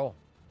 go ahead and roll.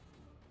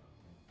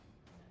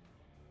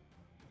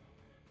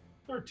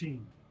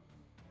 13.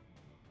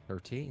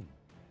 13.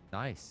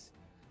 Nice.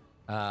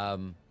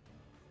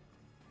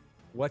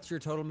 What's your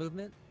total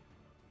movement?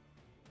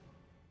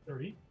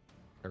 30.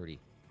 30.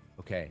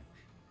 Okay.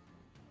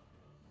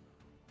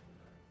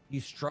 You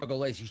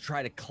struggle as you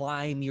try to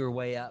climb your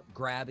way up,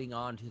 grabbing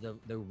onto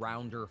the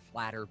rounder,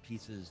 flatter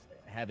pieces,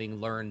 having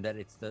learned that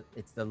it's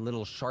the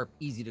little sharp,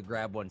 easy to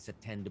grab ones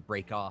that tend to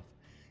break off.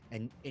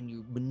 And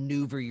you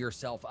maneuver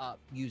yourself up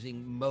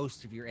using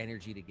most of your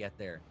energy to get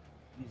there.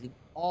 Using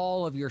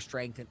all of your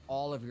strength and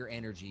all of your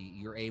energy,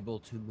 you're able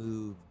to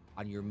move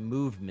on your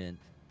movement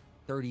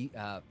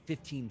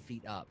 15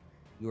 feet up.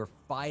 You're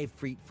 5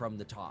 feet from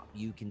the top.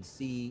 You can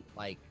see,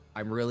 like,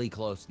 I'm really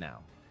close now.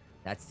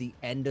 That's the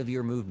end of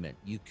your movement.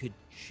 You could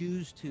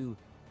choose to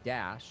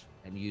dash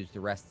and use the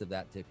rest of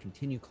that to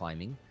continue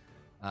climbing,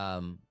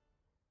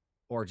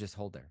 or just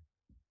hold there.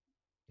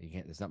 You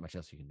can't. There's not much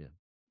else you can do.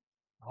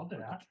 I'll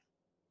dash.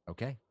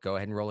 Okay, go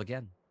ahead and roll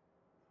again.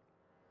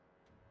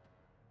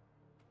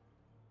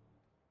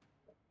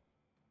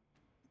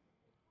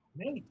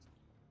 Nate.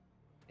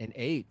 An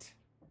 8.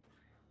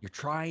 You're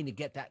trying to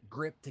get that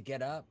grip to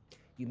get up.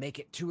 You make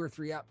it 2 or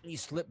 3 up, and you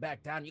slip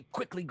back down. You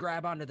quickly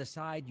grab onto the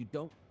side. You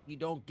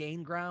don't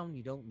gain ground.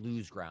 You don't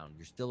lose ground.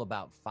 You're still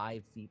about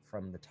 5 feet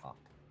from the top.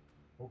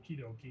 Okie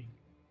dokie.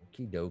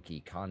 Okie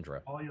dokie,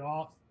 Chandra. All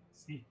y'all.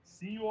 See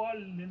you all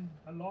in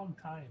a long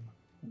time.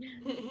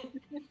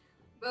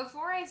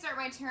 Before I start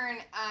my turn,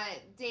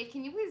 Dave,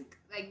 can you please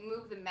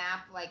move the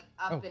map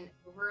up and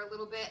over a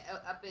little bit?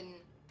 Up and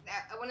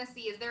I want to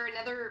see. Is there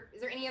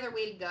any other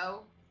way to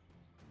go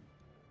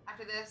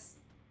after this?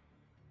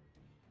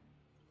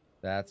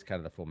 That's kind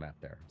of the full map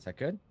there. Is that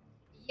good?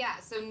 Yeah.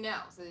 So no.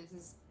 So this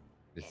is.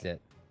 This is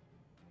it.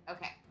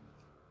 Okay.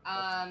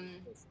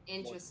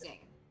 Interesting.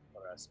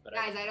 For us, but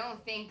Guys, I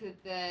don't think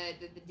that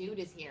the dude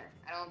is here.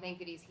 I don't think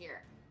that he's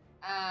here.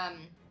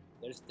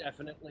 There's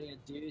definitely a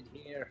dude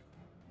here.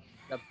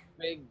 The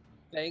big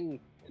thing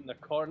in the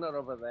corner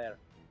over there.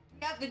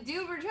 Yeah, the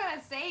dude we're trying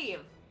to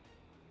save.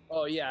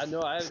 Oh yeah,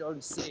 no, I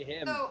don't see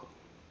him.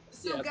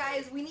 So Yeah.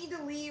 guys, we need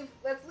to leave.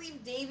 Let's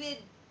leave David.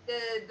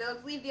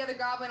 Let's leave the other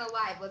goblin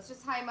alive. Let's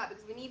just tie him up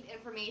because we need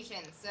information.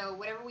 So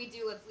whatever we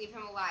do, let's leave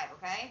him alive.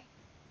 Okay?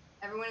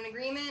 Everyone in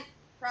agreement?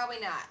 Probably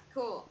not.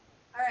 Cool.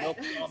 All No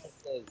right.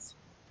 promises.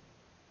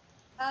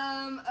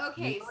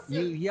 Okay. So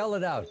You yell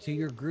it out to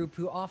your group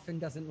who often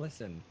doesn't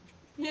listen.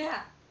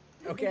 yeah.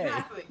 Okay.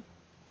 Exactly.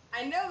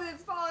 I know that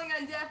it's falling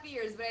on deaf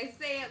ears, but I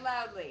say it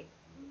loudly.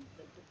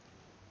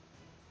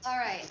 All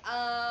right.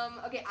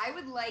 Okay. I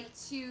would like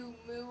to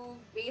move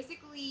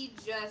basically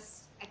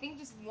just I think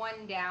just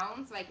one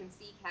down so I can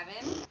see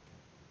Kevin,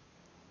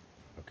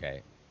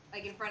 Okay.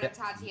 like in front of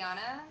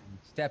Tatiana.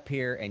 Step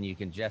here, and you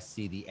can just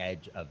see the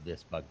edge of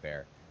this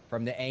bugbear.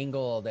 From the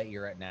angle that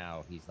you're at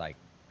now, he's like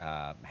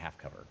half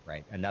cover,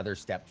 right? Another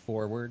step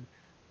forward,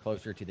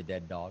 closer to the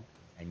dead dog,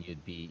 and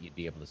you'd be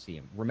able to see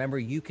him. Remember,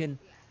 you can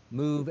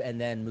move and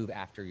then move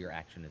after your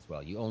action as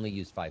well. You only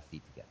use 5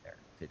 feet to get there.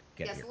 To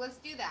get Yeah, here. so let's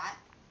do that.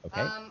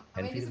 Okay. I'm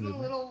 10 gonna feet do of something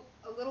movement.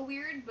 a little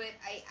weird, but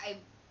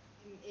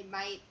it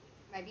might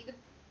be the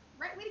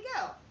right way to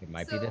go. It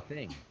might be the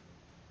thing.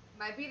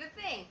 Might be the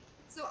thing.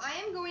 So I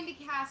am going to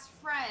cast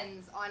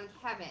Friends on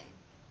Kevin.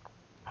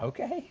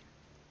 Okay.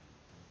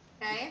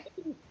 Okay.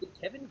 Did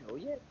Kevin go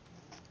yet?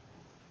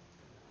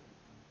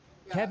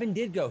 Yeah. Kevin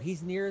did go.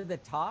 He's near the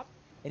top,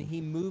 and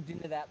he moved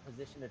into that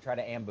position to try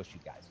to ambush you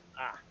guys.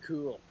 Ah,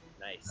 cool.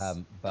 Nice.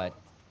 But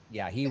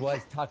yeah, he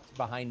was tucked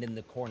behind in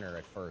the corner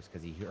at first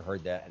because he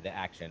heard the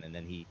action, and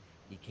then he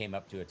came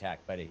up to attack.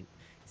 But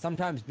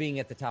sometimes being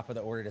at the top of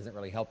the order doesn't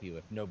really help you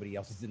if nobody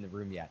else is in the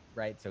room yet,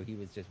 right? So he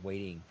was just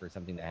waiting for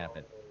something to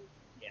happen.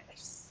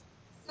 Yes.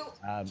 So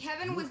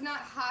Kevin was not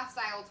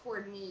hostile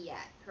toward me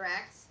yet,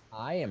 correct?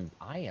 I am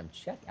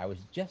checking. I was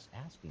just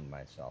asking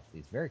myself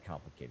these very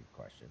complicated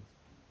questions.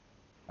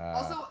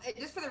 Also,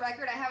 just for the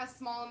record, I have a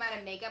small amount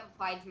of makeup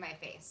applied to my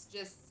face.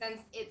 Just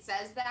since it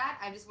says that,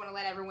 I just want to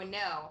let everyone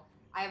know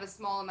I have a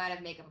small amount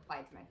of makeup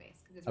applied to my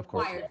face because it's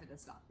required for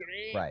this stuff.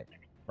 Right.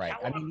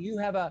 I mean,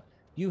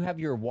 you have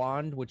your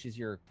wand, which is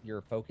your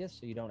focus,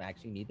 so you don't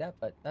actually need that,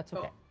 but that's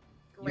okay.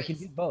 Great. You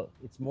can do both.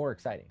 It's more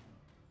exciting.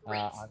 Great.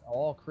 On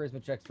all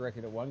charisma checks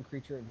directed at one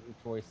creature of your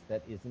choice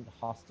that isn't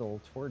hostile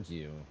towards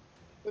you.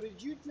 But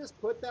did you just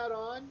put that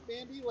on,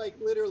 Mandy? Like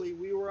literally,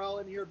 we were all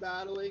in here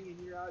battling, and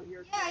you're out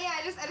here. Yeah.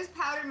 I just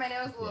powdered my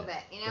nose a little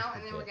bit, you know,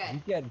 and then we're good.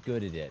 You get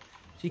good at it.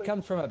 She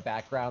comes from a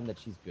background that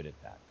she's good at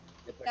that.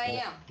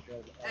 I am.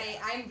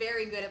 I'm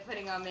very good at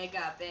putting on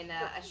makeup in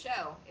a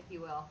show, if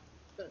you will.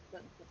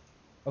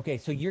 Okay,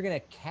 so you're gonna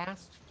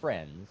cast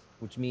Friends,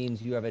 which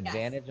means you have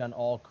advantage on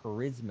all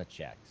charisma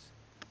checks.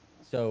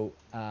 So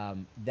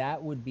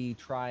that would be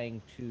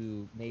trying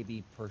to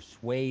maybe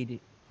persuade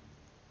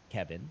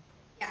Kevin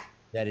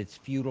that it's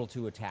futile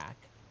to attack.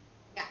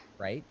 Yeah.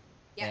 Right.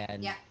 Yeah.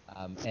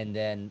 And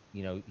then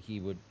he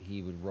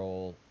would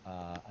roll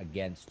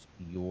against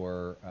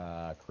your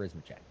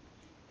charisma check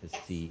to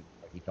see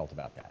what he felt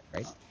about that.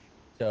 Right.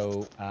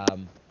 So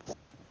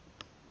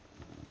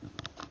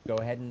go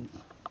ahead and.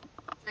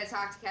 Should I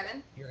talk to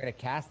Kevin? You're gonna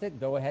cast it.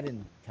 Go ahead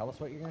and tell us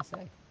what you're gonna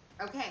say.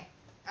 Okay.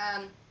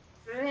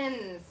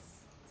 Friends.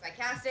 So I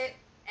cast it,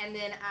 and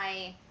then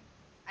I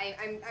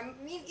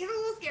mean, he's a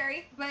little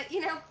scary, but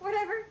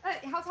whatever.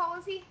 How tall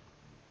is he?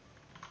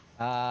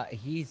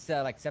 He's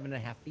like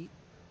 7.5 feet.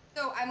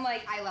 So I'm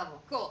like eye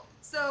level. Cool.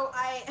 So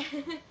I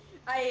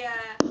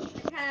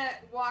kind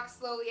of walk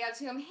slowly up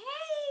to him.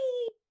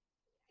 Hey,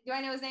 do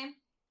I know his name?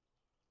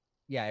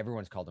 Yeah,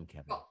 everyone's called him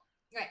Kevin. Cool.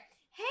 Okay.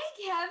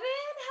 Hey, Kevin,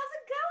 how's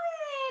it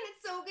going?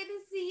 It's so good to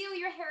see you.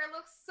 Your hair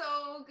looks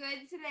so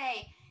good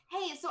today.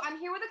 Hey, so I'm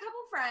here with a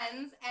couple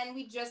friends, and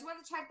we just want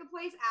to check the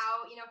place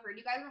out. Heard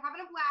you guys were having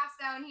a blast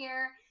down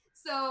here.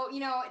 So,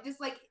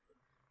 just like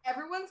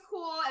everyone's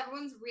cool.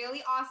 Everyone's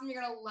really awesome. You're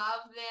going to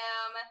love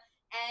them.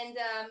 And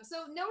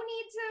so no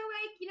need to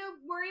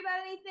worry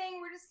about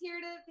anything. We're just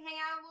here to hang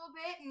out a little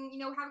bit and,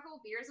 have a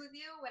couple beers with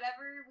you,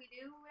 whatever we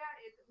do,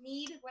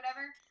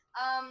 whatever.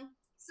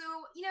 So,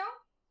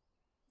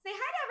 say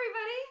hi to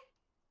everybody.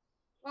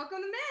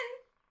 Welcome to Men.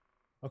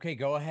 Okay,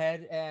 go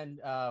ahead and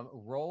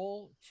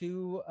roll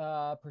 2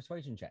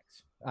 persuasion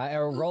checks.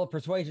 Or roll a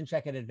persuasion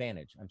check at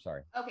advantage. I'm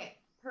sorry. Okay,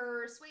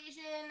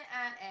 persuasion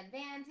at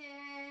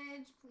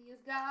advantage,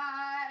 please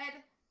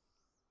God.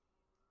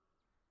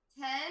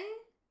 10.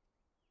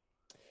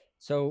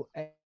 So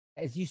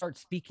as you start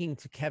speaking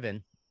to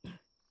Kevin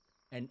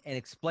and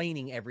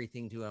explaining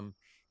everything to him,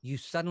 you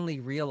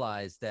suddenly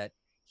realize that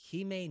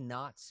he may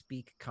not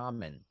speak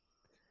common.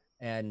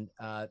 And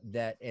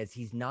that as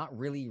he's not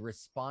really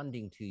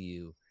responding to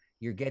you,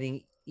 you're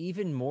getting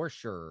even more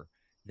sure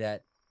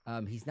that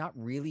he's not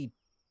really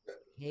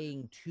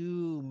paying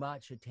too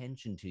much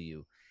attention to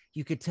you.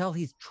 You could tell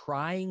he's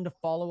trying to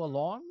follow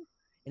along,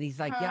 and he's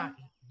like, yeah,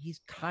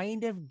 he's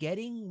kind of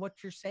getting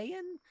what you're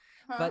saying,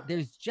 but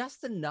there's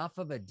just enough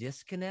of a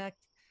disconnect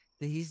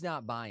that he's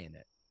not buying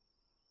it.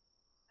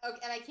 Okay,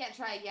 and I can't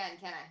try again,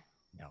 can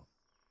I? No,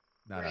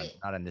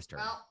 not on this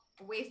turn. Well,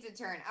 wasted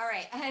turn. All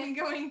right, I'm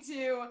going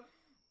to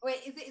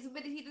wait.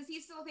 Does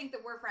he still think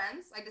that we're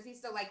friends? Like, does he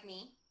still like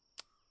me?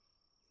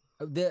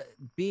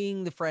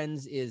 Being the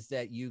friends is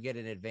that you get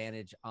an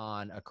advantage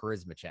on a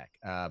charisma check.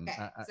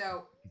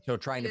 So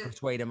trying to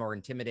persuade him or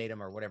intimidate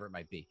him or whatever it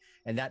might be,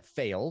 and that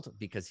failed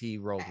because he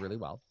rolled really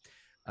well.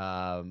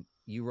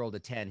 You rolled a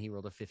 10. He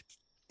rolled a 15.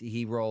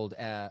 You rolled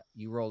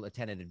a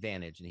 10 at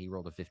advantage, and he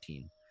rolled a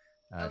 15.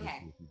 To see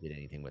if you did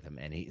anything with him,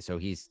 and he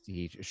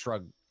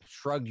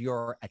shrugged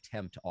your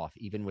attempt off,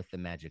 even with the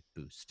magic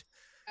boost.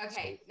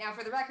 Okay. Now,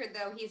 for the record,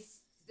 though, he's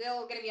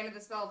still going to be under the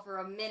spell for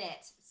a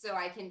minute, so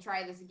I can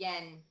try this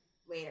again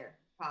later,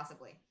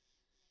 possibly.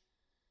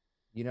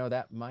 You know,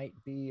 that might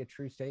be a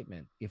true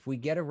statement. If we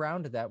get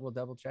around to that, we'll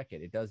double check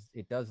it.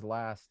 It does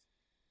last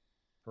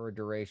for a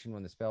duration.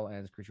 When the spell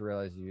ends, creature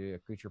realizes you a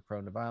creature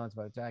prone to violence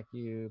might attack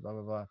you, blah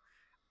blah blah.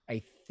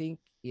 I think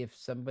if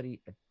somebody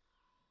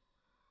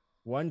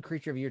one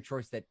creature of your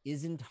choice that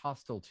isn't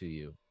hostile to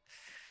you.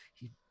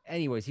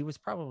 Anyways, he was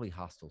probably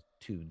hostile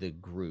to the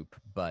group,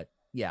 but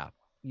yeah,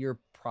 you're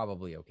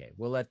probably okay.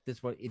 We'll let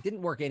this one. It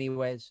didn't work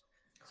anyways,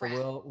 so Crap.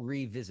 we'll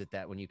revisit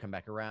that when you come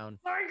back around.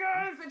 Sorry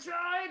guys, I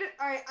tried.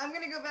 All right, I'm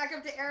gonna go back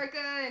up to Erica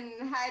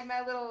and hide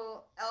my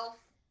little elf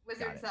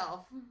wizard it.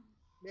 self.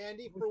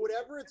 Mandy, for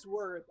whatever it's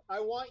worth, I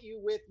want you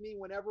with me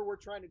whenever we're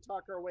trying to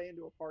talk our way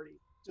into a party.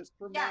 Just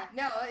for Yeah,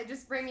 no,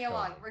 just bring me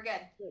along. Totally. We're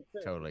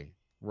good. Totally.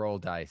 Roll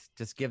dice.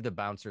 Just give the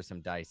bouncer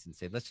some dice and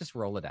say, let's just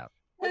roll it out.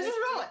 Let's just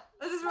roll it.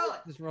 Let's just roll it.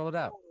 Just roll it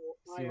out.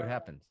 See what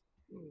happens.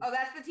 Oh,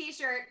 that's the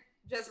T-shirt.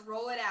 Just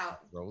roll it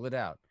out. Roll it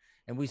out.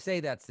 And we say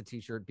that's the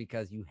t-shirt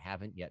because you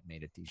haven't yet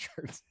made a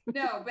t-shirt.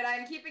 No, but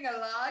I'm keeping a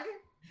log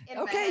in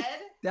my Okay. head.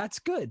 That's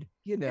good.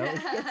 You know,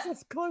 it gets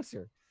us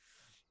closer.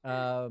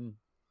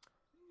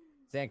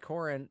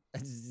 Zancorin,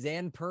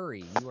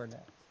 Zanpuri, you are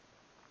next.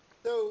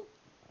 So,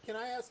 can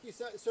I ask you?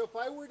 So if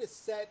I were to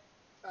set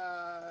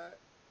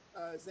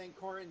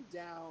Zancorin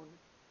down,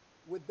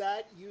 would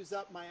that use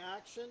up my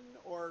action,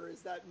 or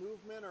is that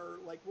movement, or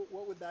like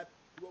what would that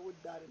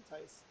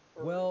entice?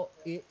 Or, Well,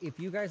 if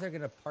you guys are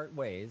going to part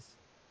ways,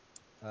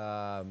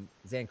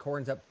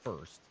 Zancorin's up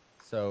first.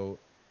 So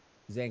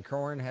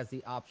Zancorin has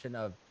the option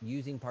of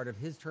using part of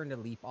his turn to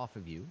leap off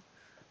of you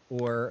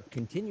or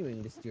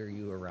continuing to steer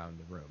you around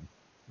the room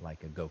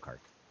like a go-kart.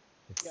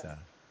 It's Yes.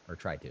 Or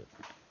try to.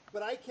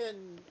 But I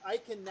can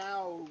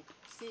now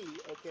see.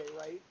 Okay,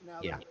 right now.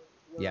 Yeah. That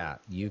we're Yeah,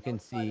 you can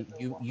outside see of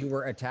the wall. you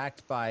were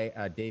attacked by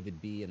David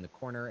B in the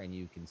corner, and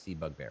you can see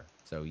Bugbear,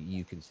 so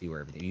you can see where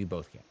everything. You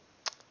both can.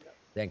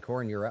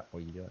 Zancorin, you're up.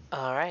 What are you doing?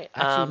 All right.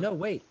 Actually, no,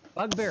 wait.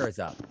 Bugbear is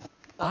up.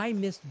 I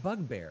missed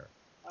Bugbear.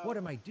 Oh, What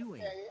am I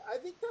doing? Okay, I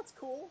think that's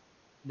cool.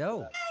 No,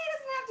 He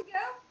doesn't have to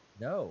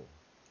go.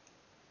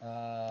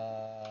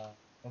 no.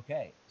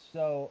 Okay,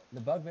 so the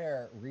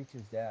Bugbear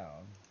reaches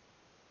down.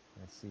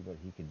 Let's see what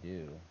he can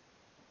do.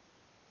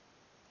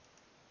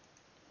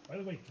 By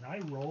the way, can I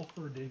roll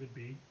for David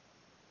B?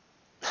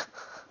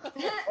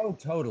 Oh,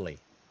 totally.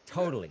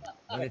 Totally.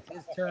 When it's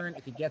his turn,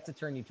 if he gets a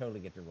turn, you totally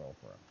get to roll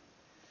for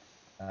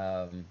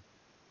him.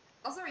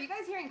 Also, are you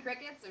guys hearing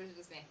crickets, or is it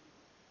just me?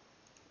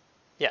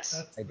 Yes.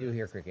 That's I do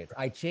hear crickets.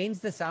 I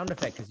changed the sound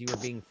effect because you were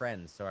being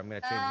friends, so I'm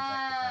going to change it back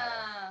to battle.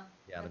 Ah,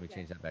 Yeah, let me okay.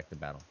 change that back to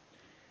battle.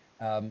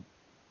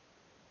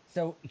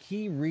 So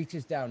he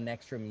reaches down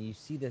next to him, and you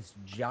see this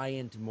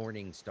giant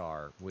morning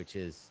star, which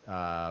is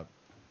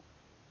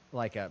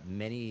like a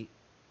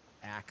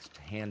many-axed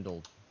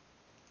handled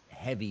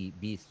heavy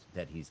beast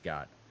that he's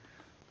got.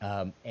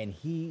 And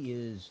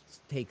he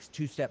takes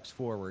 2 steps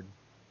forward,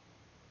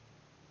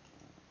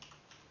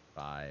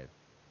 5,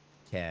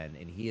 10,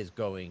 and he is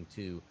going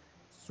to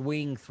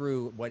swing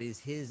through what is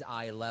his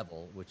eye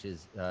level, which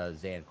is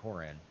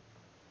Zancorin,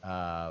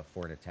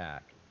 for an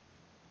attack.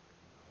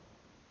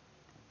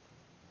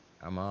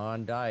 Come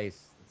on, dice.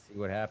 Let's see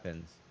what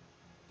happens.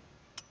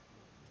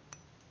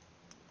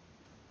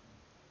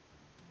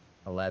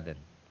 11.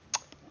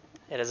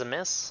 It is a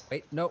miss.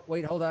 Wait, no,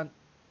 wait, hold on.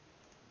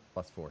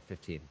 +4,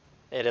 15.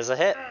 It is a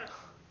hit.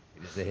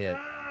 It is a hit.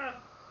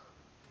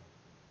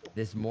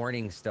 This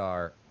morning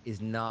star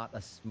is not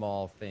a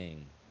small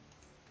thing.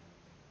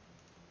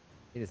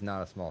 It is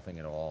not a small thing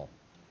at all.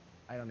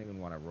 I don't even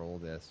want to roll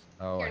this.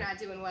 Oh, You're not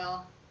doing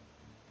well.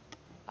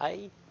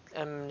 I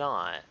am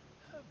not,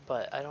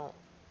 but I don't.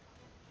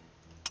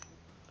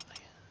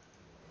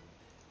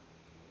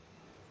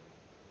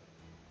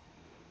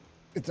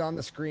 it's on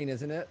the screen,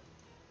 isn't it?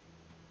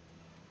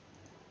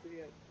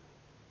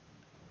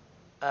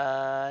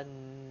 I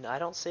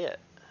don't see it.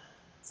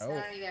 It's Oh.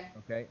 not either.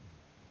 Okay.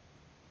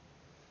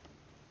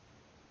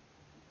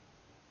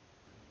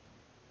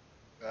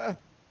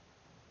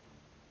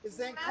 Is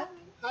that kind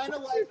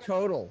of What's your like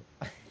total?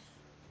 a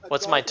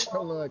What's my golf t-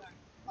 ball Look.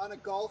 on a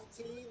golf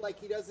tee? Like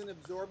he doesn't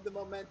absorb the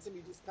momentum;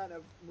 he just kind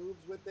of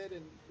moves with it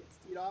and gets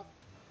teed off.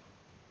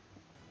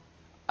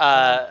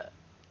 I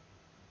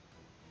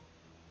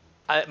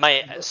What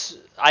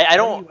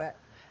don't. are you at?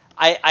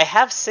 I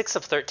have 6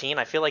 of 13.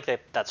 I feel like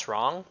that's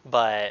wrong,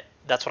 but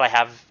that's what I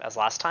have as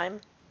last time,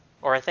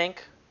 or I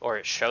think, or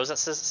it shows at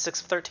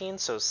 6 of 13,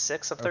 so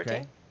 6 of 13.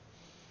 Okay.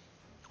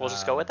 We'll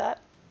just go with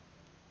that.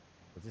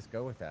 We'll just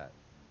go with that.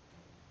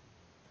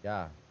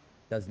 Yeah.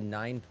 Does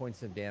 9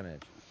 points of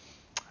damage.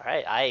 All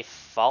right, I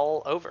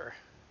fall over,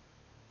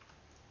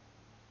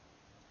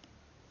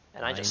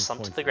 and I 9 just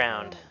slump to points the of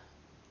ground. damage.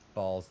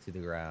 Falls to the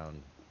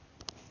ground.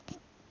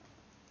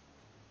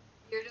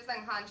 You're just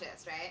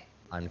unconscious, right?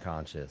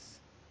 Unconscious.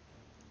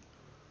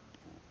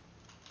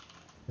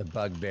 The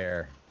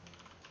Bugbear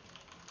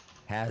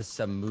has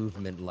some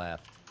movement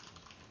left.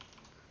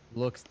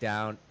 Looks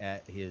down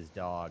at his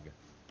dog,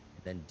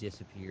 and then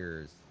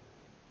disappears.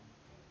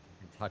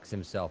 And tucks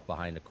himself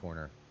behind a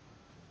corner.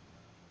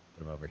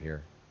 Put him over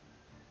here.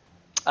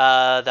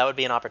 That would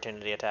be an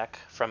opportunity attack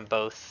from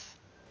both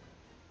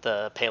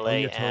the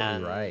Pele you're totally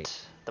and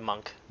right. the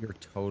monk. You're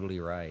totally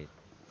right.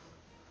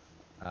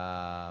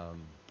 Yeah,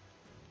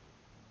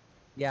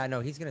 no,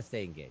 he's gonna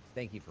stay engaged.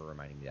 Thank you for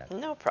reminding me that.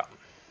 No problem.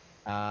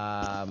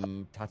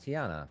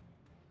 Tatiana.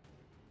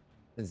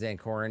 And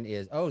Zancorin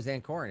is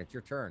Zancorin, it's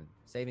your turn.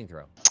 Saving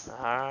throw.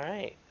 All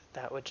right,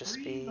 that would just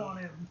Breathe be. on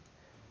him.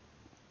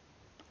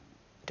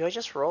 Do I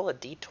just roll a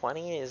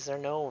d20? Is there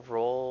no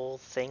roll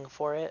thing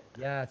for it?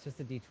 Yeah, it's just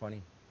a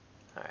d20.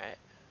 All right.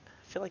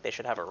 I feel like they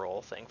should have a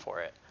roll thing for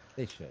it.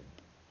 They should.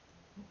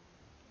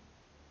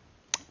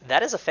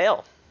 That is a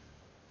fail.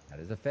 That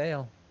is a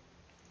fail.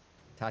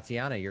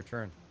 Tatiana, your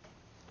turn.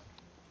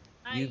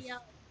 I You've-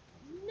 yell,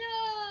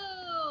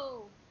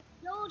 "No!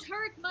 Don't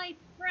hurt my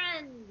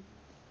friend!"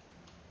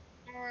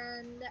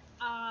 And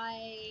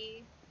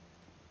I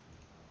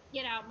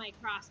get out my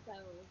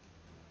crossbow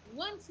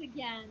once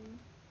again,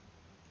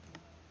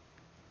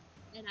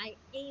 and I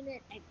aim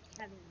it at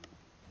Kevin.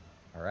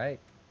 All right.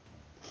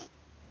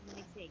 And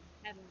I say,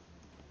 Kevin.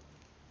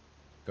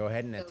 Go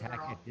ahead and Go attack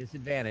girl. at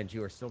disadvantage.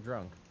 You are still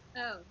drunk.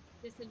 Oh,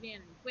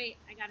 disadvantage. Wait,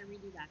 I gotta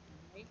redo that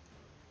one, right?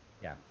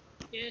 Yeah.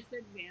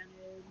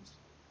 Disadvantage.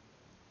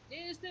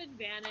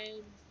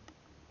 Disadvantage.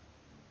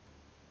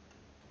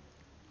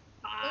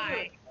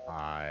 5.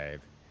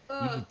 5.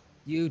 Ugh.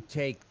 You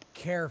take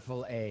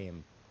careful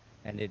aim,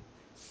 and it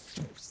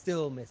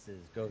still misses,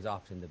 goes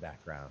off in the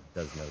background,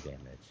 does no damage.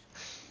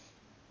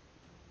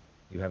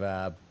 You have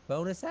a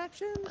bonus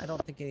action? I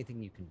don't think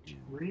anything you can do.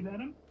 Breathe at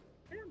him.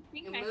 I don't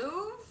think You I have move?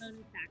 a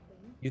bonus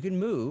action. You can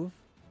move.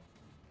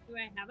 Do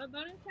I have a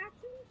bonus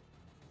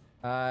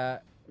action?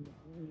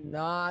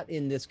 Not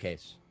in this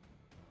case.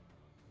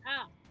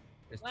 Oh,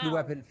 There's Wow.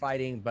 two-weapon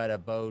fighting, but a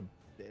bow.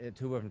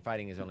 Two-weapon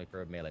fighting is only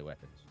for melee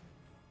weapons.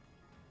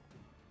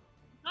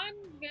 I'm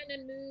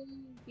gonna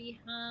move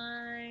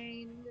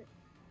behind.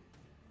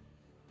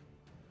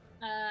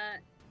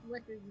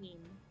 What's his name?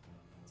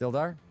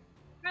 Sildar?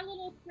 Our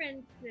little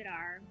friend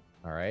Sidar.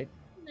 All right.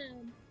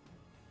 No.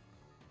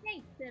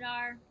 Hey,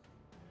 Sidar.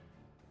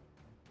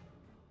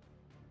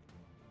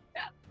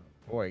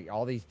 Boy,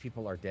 all these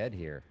people are dead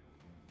here.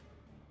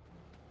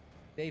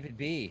 David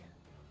B.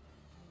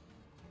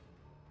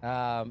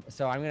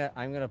 So I'm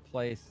gonna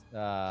place.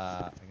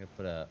 I'm gonna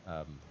put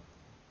an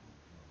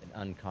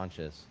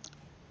unconscious.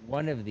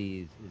 One of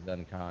these is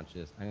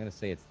unconscious. I'm gonna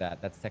say it's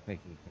that. That's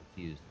technically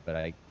confused, but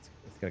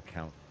it's gonna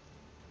count.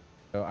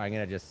 So I'm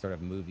gonna just sort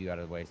of move you out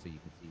of the way so you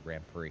can see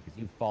Rampuri because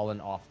you've fallen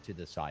off to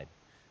the side.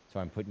 So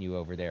I'm putting you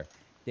over there.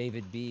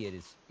 David B. It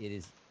is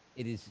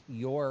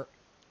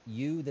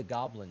you the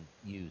goblin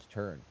use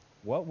turn.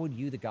 What would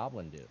you the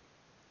goblin do?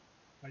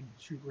 I'd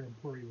shoot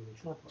Rampuri with a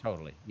short bow.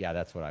 Totally. Yeah,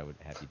 that's what I would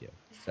have you do.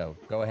 So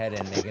go ahead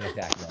and make an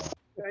attack roll.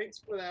 Thanks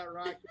for that,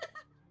 Rocky.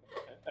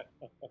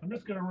 I'm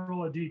just gonna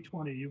roll a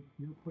d20. You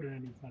put in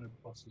any kind of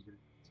pluses or.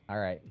 All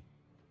right.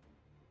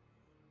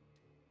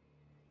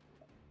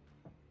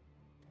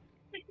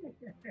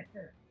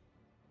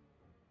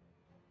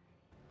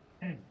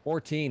 Ten.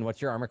 14.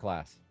 What's your armor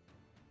class?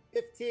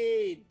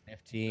 15.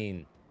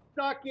 15.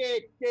 Suck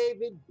it,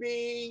 David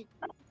B.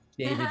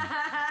 David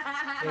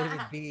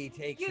B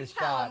takes You the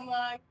tell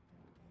shot.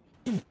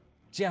 him, look.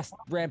 Just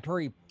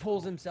Rampuri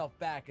pulls himself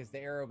back as the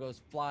arrow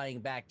goes flying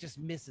back. Just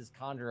misses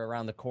Condor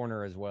around the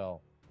corner as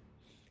well.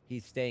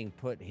 He's staying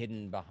put,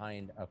 hidden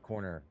behind a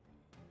corner.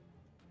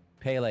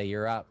 Pele,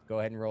 you're up. Go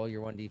ahead and roll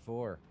your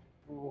 1d4.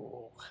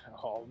 Ooh,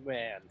 oh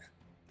man,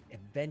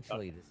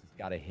 Eventually, this has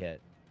got to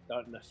hit.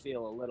 starting to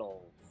feel a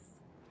little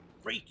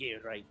freaky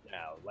right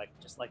now. Like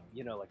like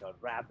a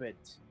rabid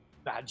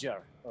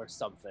badger or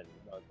something.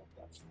 You know,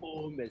 the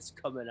foam is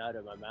coming out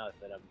of my mouth,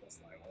 and I'm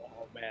just like,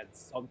 oh man,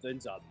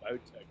 something's about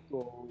to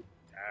go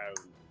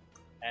down.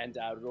 And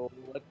I roll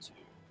a 2.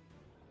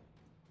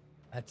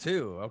 A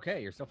 2.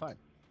 Okay, you're still fine.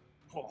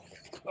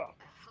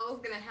 Hell's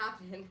gonna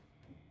happen.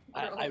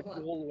 I Roll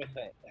one. roll with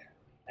it,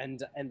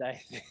 and I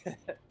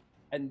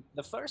and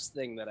the first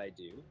thing that I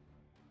do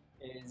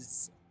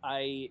is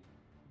I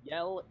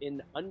yell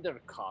in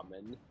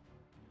Undercommon,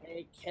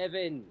 "Hey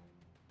Kevin,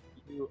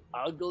 you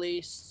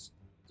ugly,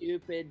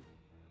 stupid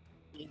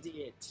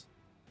idiot!"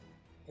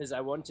 Because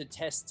I want to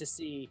test to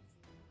see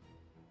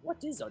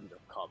what is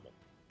Undercommon.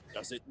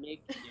 Does it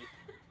make it?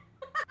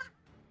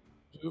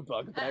 Do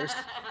bugbears?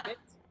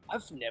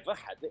 I've never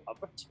had the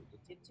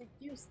opportunity to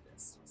use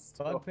this.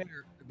 So-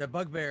 The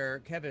bugbear,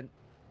 Kevin,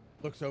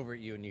 looks over at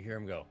you and you hear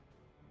him go,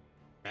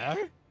 huh?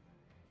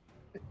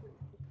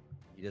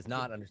 He does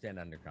not understand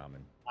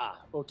Undercommon.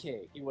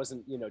 Okay. He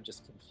wasn't,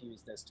 just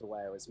confused as to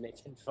why I was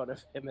making fun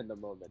of him in the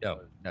moment.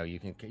 No, you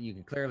can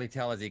clearly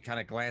tell as he kind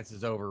of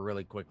glances over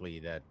really quickly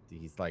that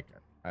he's like,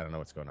 I don't know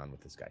what's going on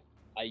with this guy.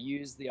 I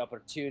used the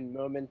opportune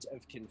moment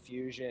of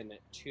confusion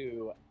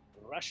to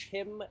rush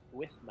him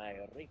with my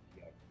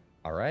rapier.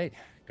 All right,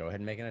 go ahead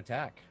and make an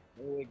attack.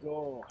 Here we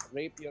go.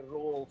 Rapier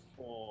roll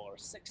for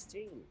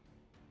 16.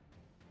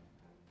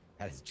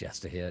 That is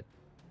just a hit.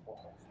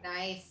 Oh,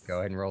 Nice. Go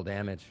ahead and roll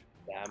damage.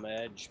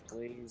 damage,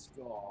 please,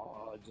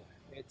 God.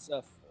 It's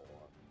a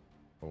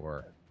 4.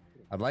 4.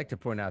 I'd like to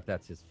point out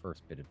that's his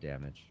first bit of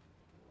damage.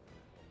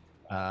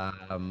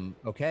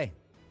 Okay.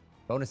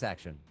 Bonus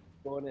action.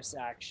 Bonus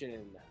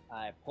action,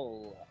 I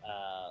pull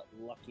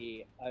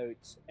Lucky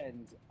out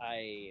and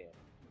I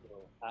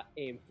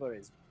aim for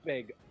his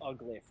big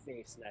ugly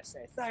face and I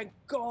say, "Thank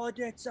God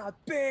it's a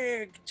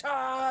big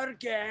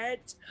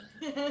target!"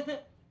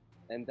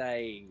 And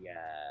I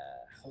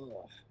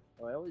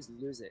I always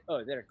lose it.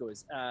 Oh, there it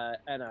goes.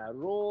 And I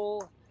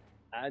roll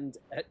and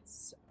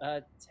it's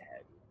a 10.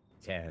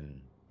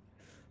 10.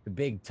 The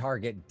big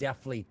target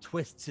definitely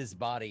twists his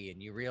body,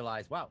 and you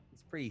realize, wow,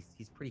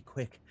 he's pretty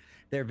quick.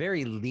 They're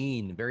very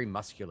lean, very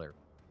muscular,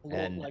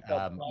 and Like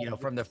a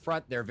from the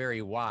front they're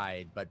very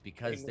wide, but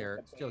because Big they're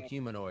like a still bear.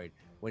 humanoid,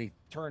 when he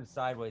turns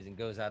sideways and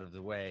goes out of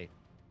the way,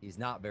 he's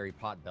not very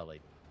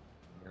pot-bellied.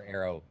 Your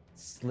arrow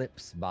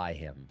slips by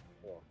him.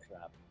 Oh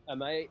crap.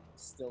 Am I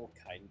still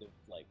kind of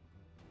like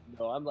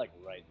no, I'm like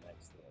right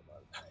next to him.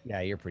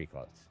 Yeah, you're pretty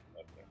close.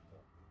 Okay,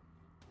 cool.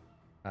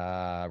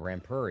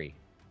 Rampuri.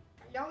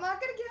 Y'all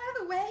not gonna get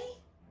out of the way?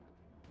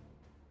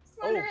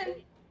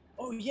 Slenderin.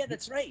 Oh yeah,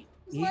 that's right.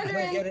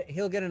 Slenderin.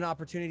 He'll get an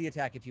opportunity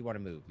attack if you want to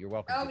move. You're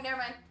welcome. Oh, to. never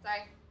mind.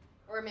 Sorry.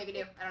 Or maybe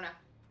do. I don't know.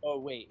 Oh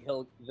wait,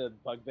 the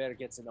bugbear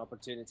gets an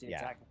opportunity Yeah,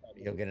 attack. If I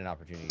He'll move. get an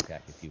opportunity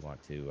attack if you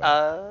want to.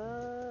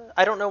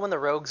 I don't know when the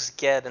rogues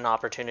get an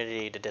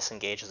opportunity to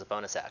disengage as a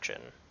bonus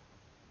action.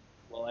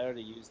 Well, I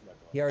already used my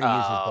bonus. He already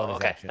used his Oh, bonus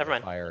okay, action never to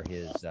mind. fire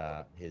his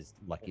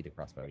lucky to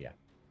crossbow. Yeah,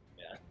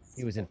 Yeah.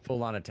 he was in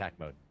full-on attack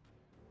mode.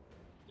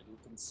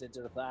 Didn't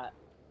consider that.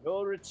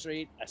 No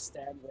retreat. I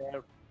stand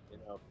there,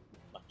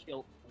 my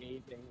kilt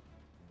waving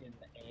in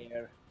the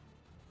air.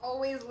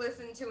 Always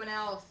listen to an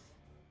elf.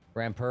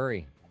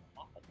 Rampuri.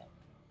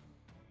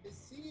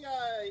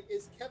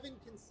 Is Kevin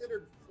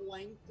considered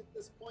flanked at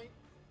this point?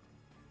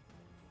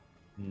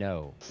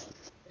 No.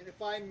 And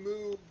if I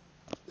move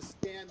to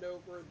stand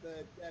over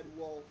the dead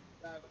wolf,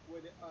 that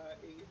would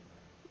opportunity.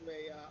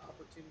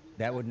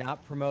 That attack? would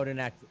not promote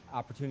an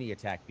opportunity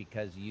attack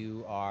because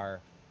you're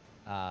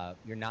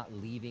not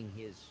leaving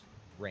his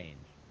range,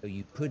 so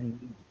you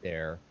couldn't move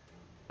there.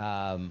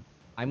 I'm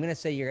gonna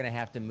say you're gonna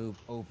have to move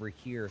over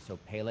here so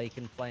Pele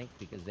can flank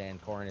because Van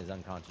Corin is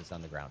unconscious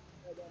on the ground.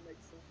 Oh, that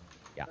makes sense.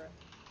 Yeah. Alright.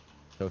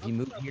 So if you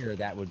move here,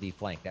 that would be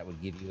flank. That would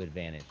give you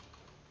advantage.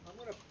 I'm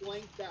gonna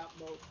flank that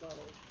mofo and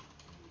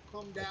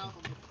come down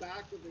on the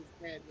back of his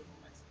head with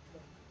my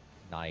stick.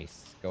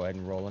 Nice. Go ahead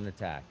and roll an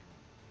attack.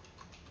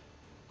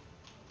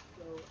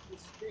 So the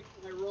stick,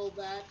 and I roll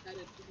that at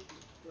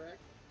advantage, correct?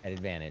 At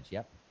advantage.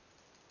 Yep.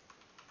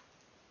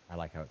 I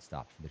like how it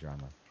stopped for the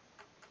drama.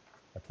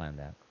 I planned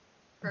that.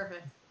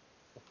 Perfect.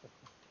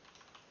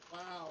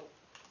 Wow.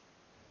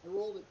 I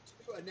rolled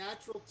a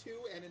natural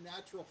 2 and a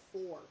natural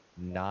 4.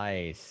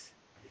 Nice.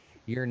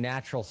 Your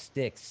natural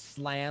stick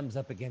slams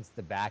up against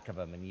the back of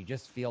him, and you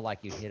just feel like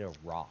you hit a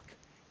rock.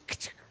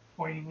 That's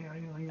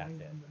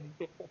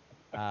it.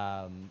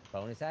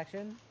 Bonus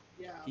action?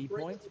 Yeah. Key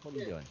bringing points? the What are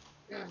you fist.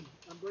 doing?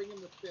 I'm bringing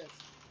the fist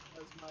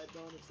as my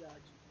bonus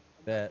action.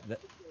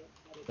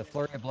 The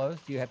flurry of blows?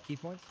 Do you have key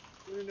points?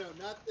 No,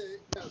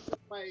 just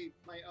my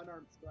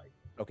unarmed strike.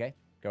 Okay.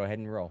 Go ahead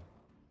and roll.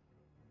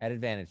 At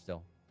advantage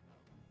still.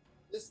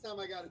 This time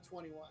I got a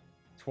 21.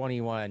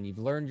 21. You've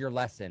learned your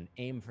lesson.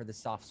 Aim for the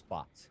soft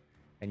spots.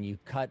 And you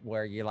cut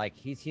where you're like,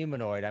 he's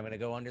humanoid. I'm going to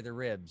go under the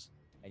ribs.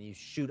 And you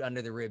shoot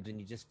under the ribs and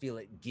you just feel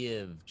it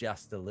give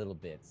just a little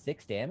bit.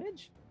 6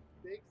 damage?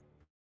 6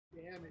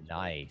 damage.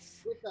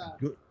 Nice. With a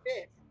Good.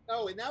 hit.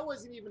 Oh, and that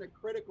wasn't even a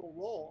critical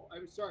roll.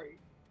 I'm sorry.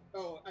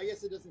 Oh, I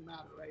guess it doesn't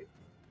matter, right?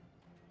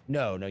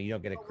 No, you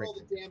don't get a Don't crit. roll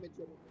the damage.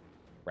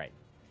 Right.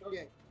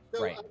 Okay.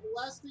 So Right. the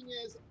last thing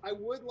is, I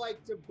would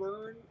like to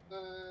burn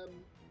a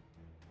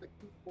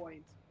key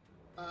point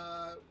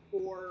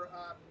for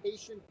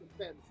patient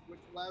defense, which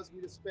allows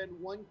me to spend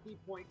 1 key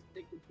point to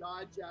take the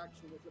dodge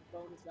action as a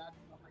bonus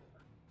action on my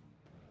turn.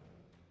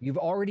 You've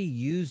already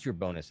used your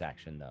bonus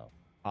action, though,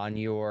 on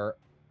your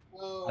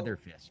Oh, other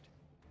fist.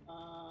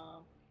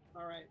 all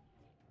right.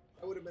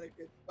 That would have been a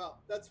good. Well,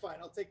 that's fine.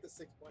 I'll take the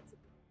 6 points.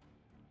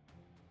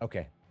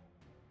 Okay.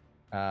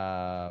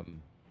 I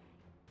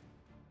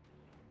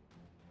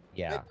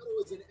Yeah. thought it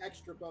was an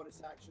extra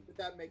bonus action, but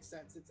that makes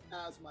sense. It's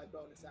as my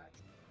bonus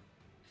action.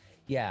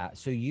 Yeah,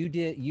 so you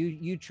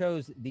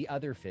chose the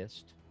other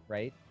fist,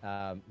 right?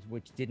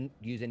 Which didn't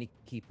use any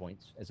key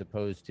points as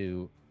opposed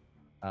to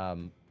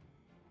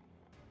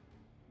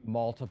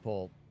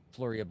multiple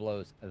flurry of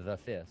blows, the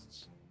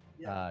fists,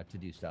 Yeah. to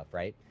do stuff,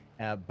 right?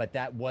 But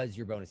that was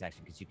your bonus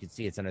action because you can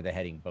see it's under the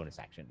heading bonus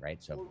action,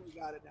 right? So Totally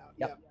got it now.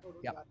 Yep, Yeah,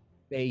 totally yep. got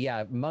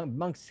it.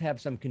 Monks have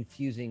some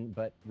confusing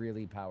but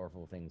really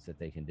powerful things that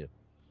they can do.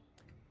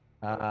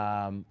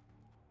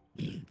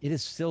 It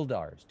is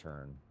Sildar's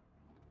turn.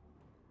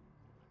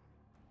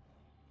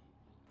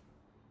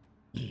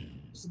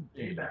 Some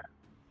payback.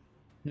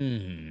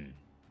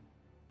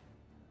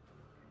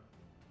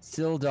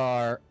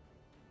 Sildar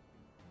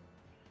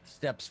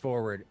steps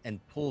forward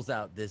and pulls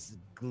out this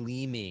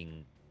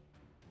gleaming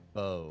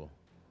bow.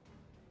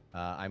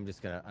 I'm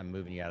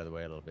moving you out of the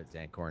way a little bit,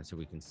 Zancorn, so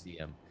we can see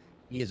him.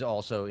 He is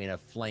also in a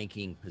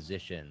flanking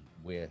position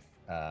with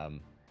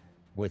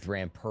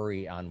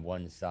Rampuri on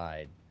one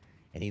side,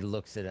 and he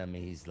looks at him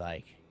and he's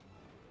like,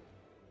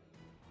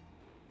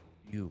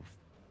 "You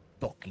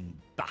fucking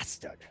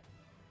bastard!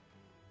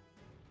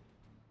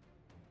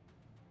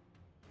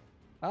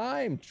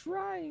 I'm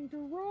trying to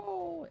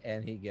roll,"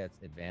 and he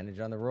gets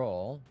advantage on the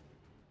roll.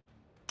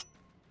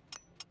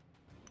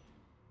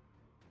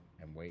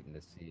 I'm waiting to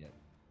see it.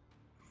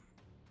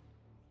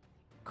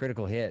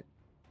 Critical hit.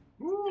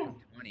 Woo!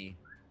 20.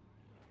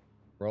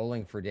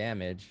 Rolling for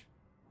damage.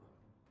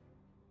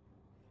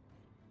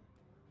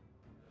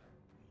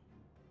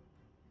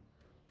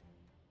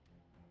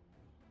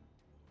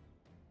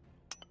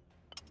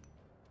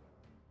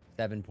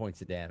 Seven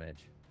points of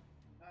damage.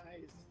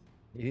 Nice.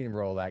 He didn't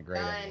roll that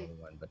great on the Done. other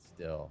one, but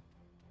still.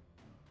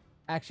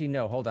 Actually,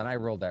 no, hold on. I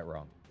rolled that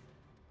wrong.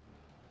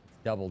 It's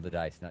double the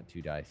dice, not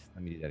 2 dice.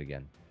 Let me do that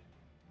again.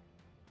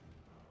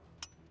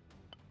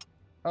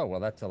 Oh, well,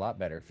 that's a lot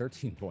better.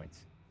 13 points.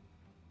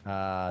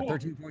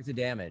 13 points of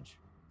damage.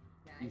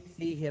 You Nice.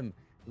 see him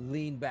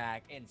lean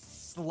back and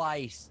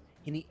slice,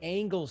 and he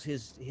angles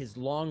his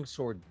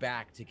longsword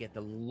back to get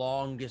the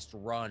longest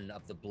run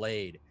of the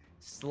blade,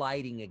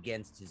 sliding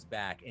against his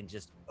back, and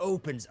just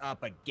opens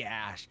up a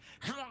gash.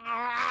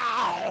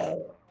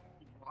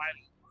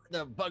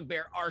 The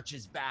bugbear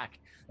arches back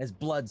as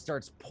blood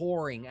starts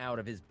pouring out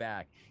of his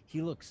back.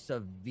 He looks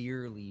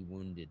severely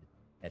wounded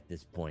at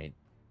this point.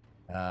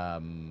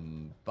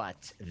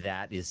 But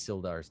that is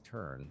Sildar's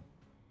turn.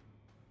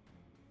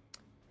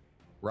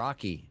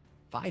 Rocky,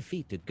 5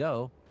 feet to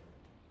go.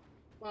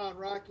 Come on,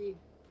 Rocky.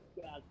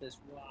 Got this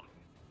rock.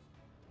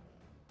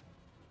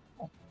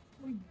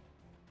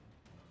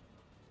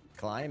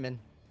 Climbing.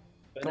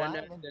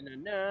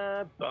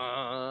 Ba-na-na-na-na,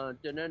 bun,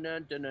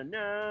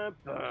 da-na-na-na-na,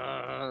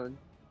 bun.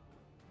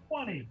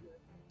 20.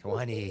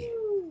 20.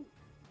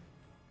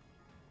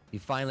 You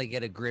finally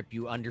get a grip.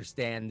 You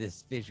understand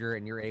this fissure,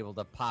 and you're able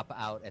to pop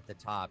out at the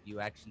top. You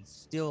actually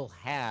still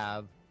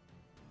have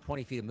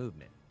 20 feet of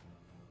movement.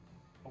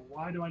 Well,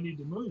 why do I need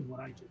to move when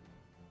I can?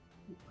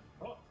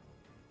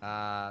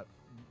 Oh,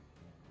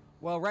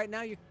 Well, right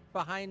now you're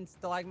behind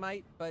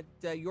Stalagmite, but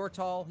you're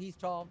tall. He's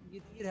tall.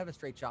 You'd have a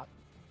straight shot.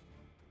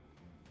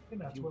 and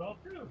that's what I'll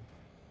do.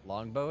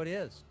 Longbow it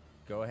is.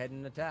 Go ahead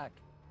and attack.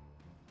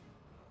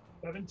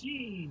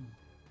 17.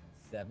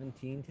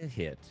 17 to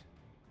hit.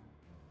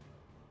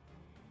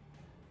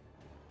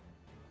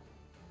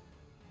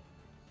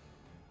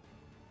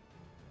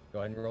 Go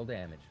ahead and roll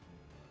damage.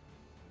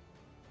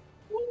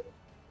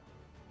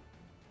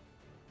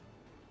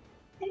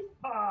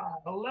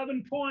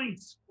 11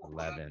 points.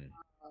 11.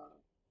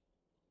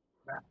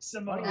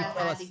 Maximum. Why don't I you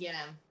tell had us- to get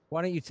him.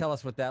 Why don't you tell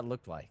us what that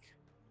looked like?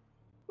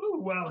 Ooh,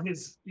 well,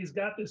 he's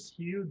got this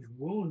huge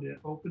wound that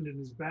opened in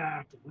his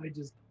back, and I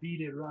just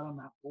beat it right on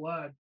that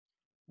blood.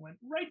 Went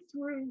right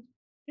through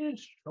his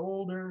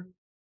shoulder,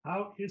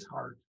 out his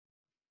heart.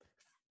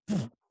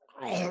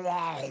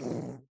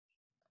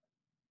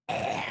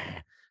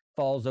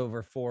 Falls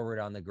over forward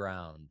on the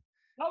ground.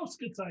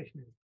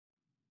 Ausgezeichnet.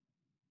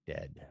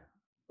 Dead.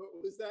 What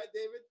was that,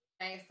 David?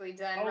 Nicely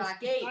done, Oh,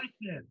 Rocky.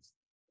 Ausgezeichnet.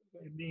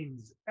 It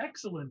means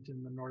excellent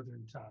in the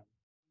northern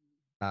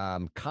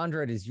tongue.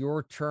 Conrad, is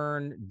your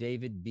turn.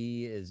 David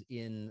B is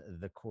in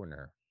the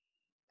corner.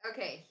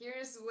 Okay,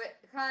 here's what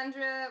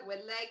Khandra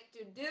would like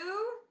to do.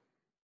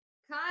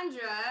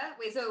 Khandra,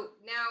 wait, so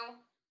now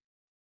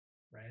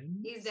Friends?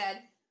 he's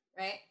dead,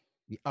 right?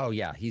 Oh,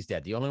 yeah, he's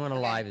dead. The only one Okay.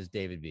 alive is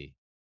David B.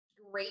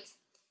 Great.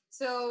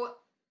 So,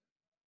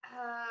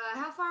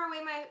 how far away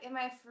am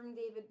I from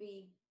David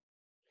B?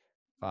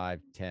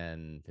 5,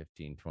 10,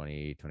 15,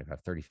 20,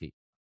 25, 30 feet.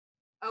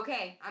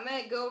 Okay, I'm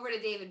gonna go over to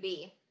David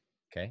B.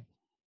 Okay.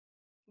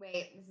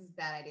 Wait, this is a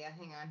bad idea.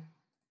 Hang on.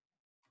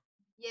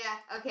 Yeah,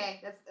 okay.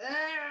 That's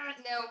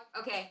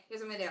no. Okay,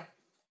 here's what I'm gonna do.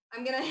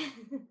 I'm gonna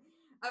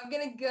I'm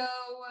gonna go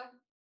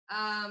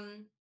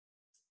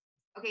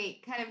okay,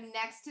 kind of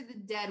next to the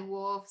dead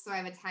wolf, so I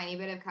have a tiny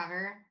bit of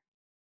cover.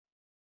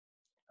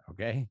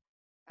 Okay.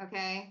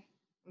 Okay.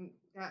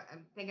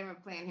 I'm thinking of a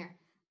plan here.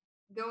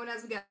 Going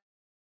as we go.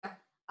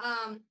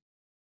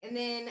 And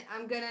then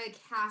I'm gonna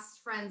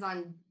cast friends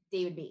on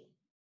David B.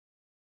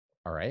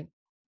 All right.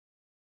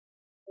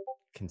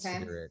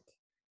 Consider it.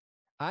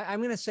 I'm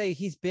going to say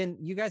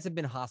you guys have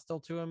been hostile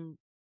to him.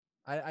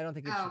 I don't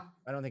think it should. Oh.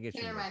 I don't think it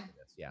should. Never work mind. for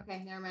this. Yeah.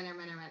 Okay, never mind.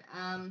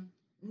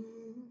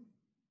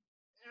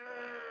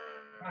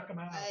 Knock him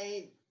out.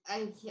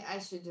 I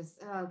should just.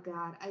 Oh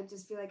God, I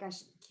just feel like I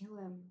should kill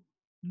him.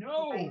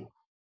 No. Right.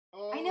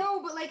 Oh, I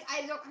know, but like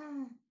I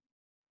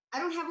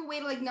don't have a way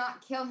to like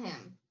not kill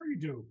him. What do you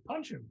do?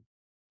 Punch him.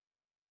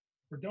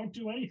 Or don't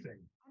do anything.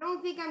 I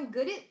don't think I'm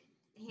good at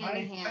hand I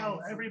to hand.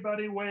 tell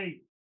everybody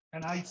wait.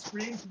 And I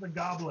scream to the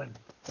goblin,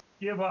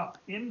 give up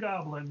in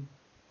goblin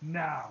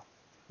now.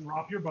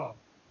 Drop your bow.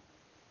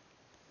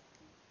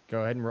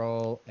 Go ahead and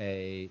roll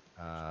a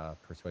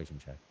persuasion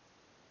check.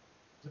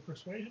 Is it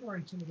persuasion or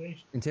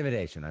intimidation?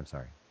 Intimidation. I'm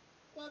sorry.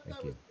 I thought Thank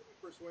that you. was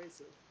pretty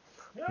persuasive.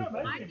 Yeah,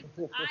 maybe.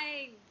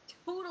 I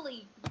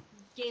totally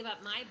gave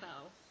up my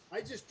bow.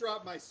 I just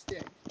dropped my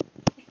stick.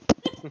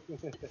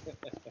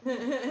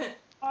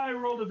 I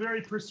rolled a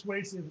very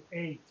persuasive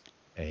 8.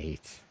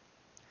 8.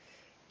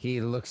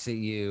 He looks at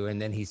you,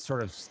 and then he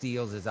sort of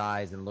steals his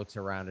eyes and looks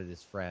around at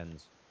his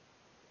friends.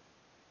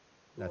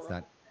 That's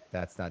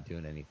not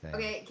doing anything.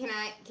 Okay, can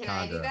I do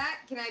Chandra. that?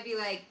 Can I be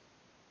like,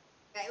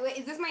 wait,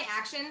 is this my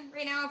action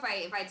right now?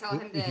 If I tell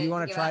him to, If you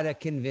want to give try up? to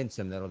convince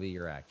him, that'll be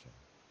your action.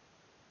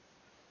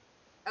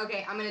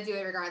 Okay, I'm gonna do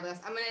it regardless.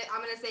 I'm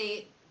gonna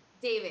say,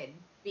 David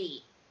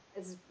B.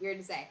 This is weird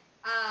to say.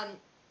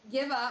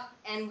 Give up,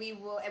 and we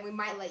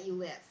might let you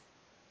live.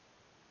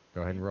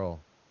 Go ahead and roll.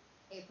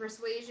 Okay,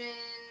 persuasion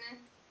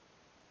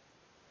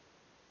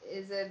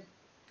is a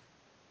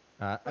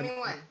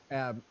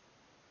 21.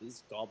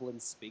 These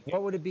goblins speaking.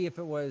 What would it be if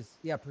it was,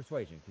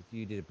 persuasion, because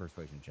you did a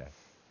persuasion check.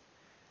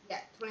 Yeah,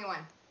 21.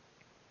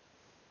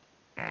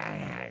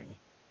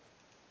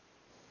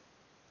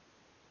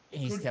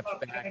 He Good steps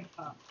job, back. man.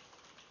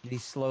 He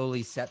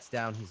slowly sets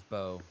down his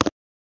bow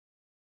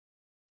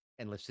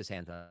and lifts his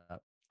hands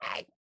up.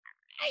 I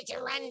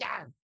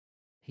surrender.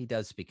 He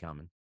does speak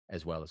common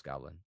as well as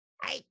goblin.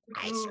 I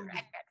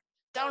surrender.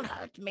 Don't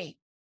hurt me.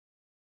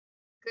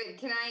 Good.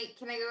 Can I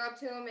go up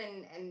to him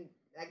and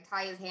like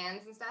tie his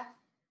hands and stuff?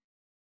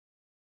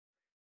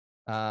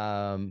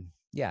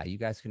 Yeah, you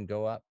guys can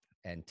go up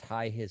and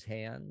tie his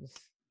hands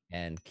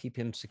and keep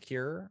him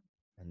secure.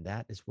 And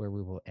that is where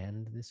we will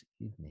end this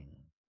evening.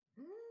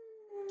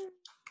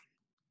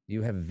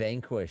 You have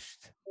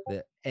vanquished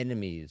the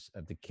enemies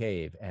of the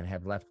cave and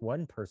have left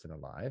one person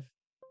alive.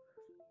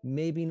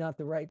 Maybe not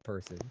the right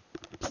person,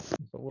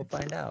 but we'll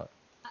find out.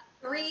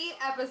 3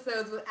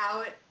 episodes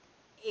without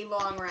a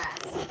long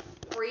rest,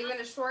 or even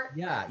a short.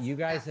 Yeah, rest. you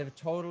guys have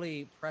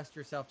totally pressed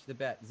yourself to the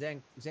bet.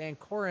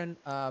 Zancorin,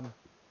 I'm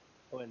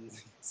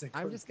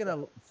just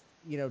gonna,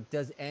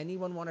 does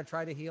anyone want to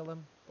try to heal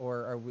him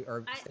or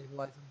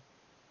stabilize him?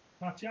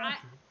 Tatiana.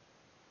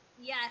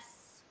 Yes.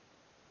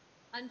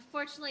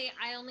 Unfortunately,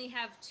 I only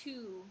have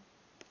 2.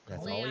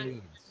 That's lay all he on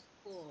needs.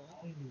 pool.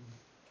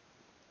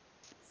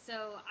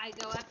 So I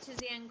go up to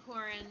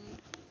Zancorin.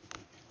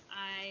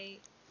 I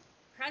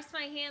press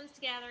my hands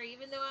together,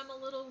 even though I'm a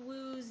little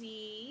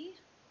woozy.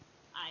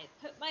 I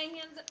put my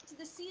hands up to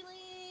the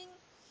ceiling.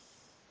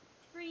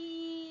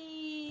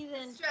 Breathe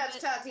and Stretch,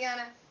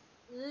 Tatiana.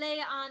 lay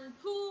on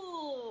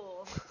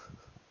pool.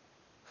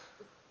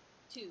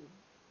 2.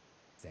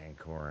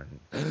 Zancorin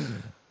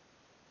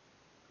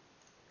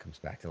comes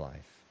back to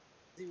life.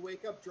 Does he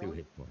wake up 2 drunk?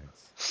 hit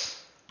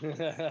points.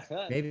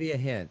 Maybe a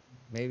hint.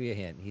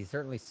 He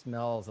certainly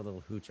smells a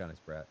little hooch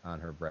on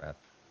her breath.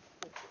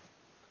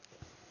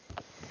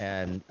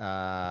 And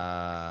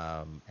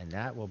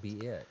that will be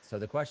it. So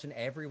the question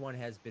everyone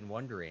has been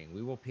wondering,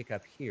 we will pick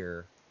up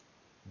here.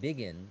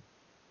 Biggin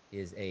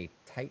is a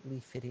tightly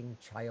fitting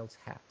child's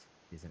hat.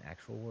 Is an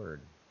actual word.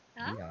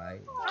 Oh.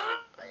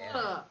 B-I-G-I-N.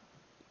 Ugh.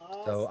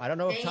 So I don't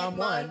know if Dang it, Tom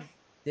won. Monk.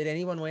 Did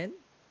anyone win?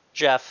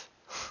 Jeff.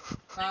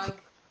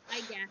 Monk. I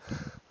guess.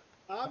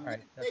 I'm All gonna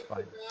right, that's take fine.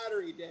 the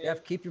battery, Dave.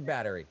 Jeff, keep your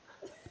battery.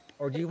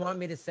 Or do you want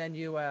me to send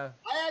you a...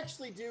 I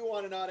actually do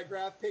want an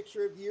autographed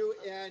picture of you,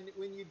 and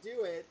when you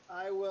do it,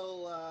 I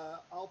will.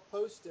 I'll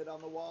post it on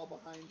the wall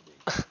behind me.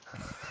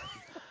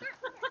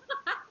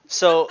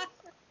 So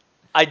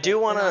I do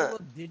And want I to. will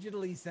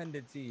digitally send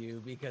it to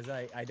you because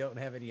I don't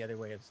have any other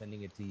way of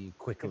sending it to you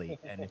quickly.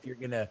 And if you're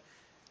going to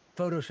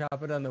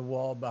Photoshop it on the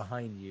wall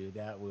behind you,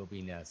 that will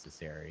be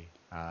necessary.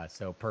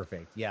 So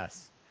perfect.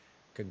 Yes.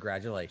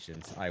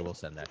 Congratulations. I will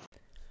send that.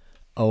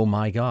 Oh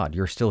my God,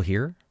 you're still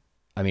here?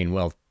 I mean,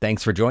 well,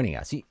 thanks for joining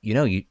us.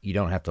 You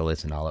don't have to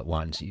listen all at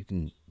once. You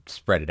can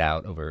spread it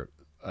out over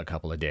a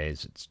couple of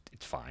days.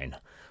 It's fine.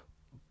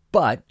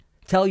 But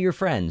tell your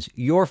friends,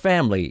 your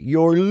family,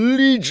 your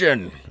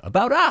Legion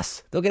about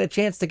us. They'll get a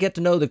chance to get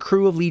to know the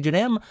crew of Legion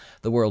M,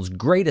 the world's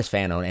greatest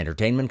fan-owned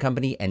entertainment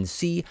company, and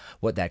see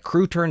what that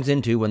crew turns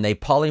into when they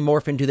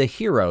polymorph into the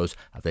heroes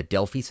of the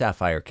Delphi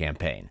Sapphire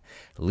campaign.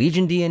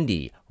 Legion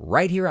D&D,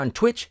 right here on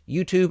Twitch,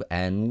 YouTube,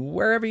 and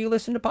wherever you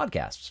listen to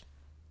podcasts.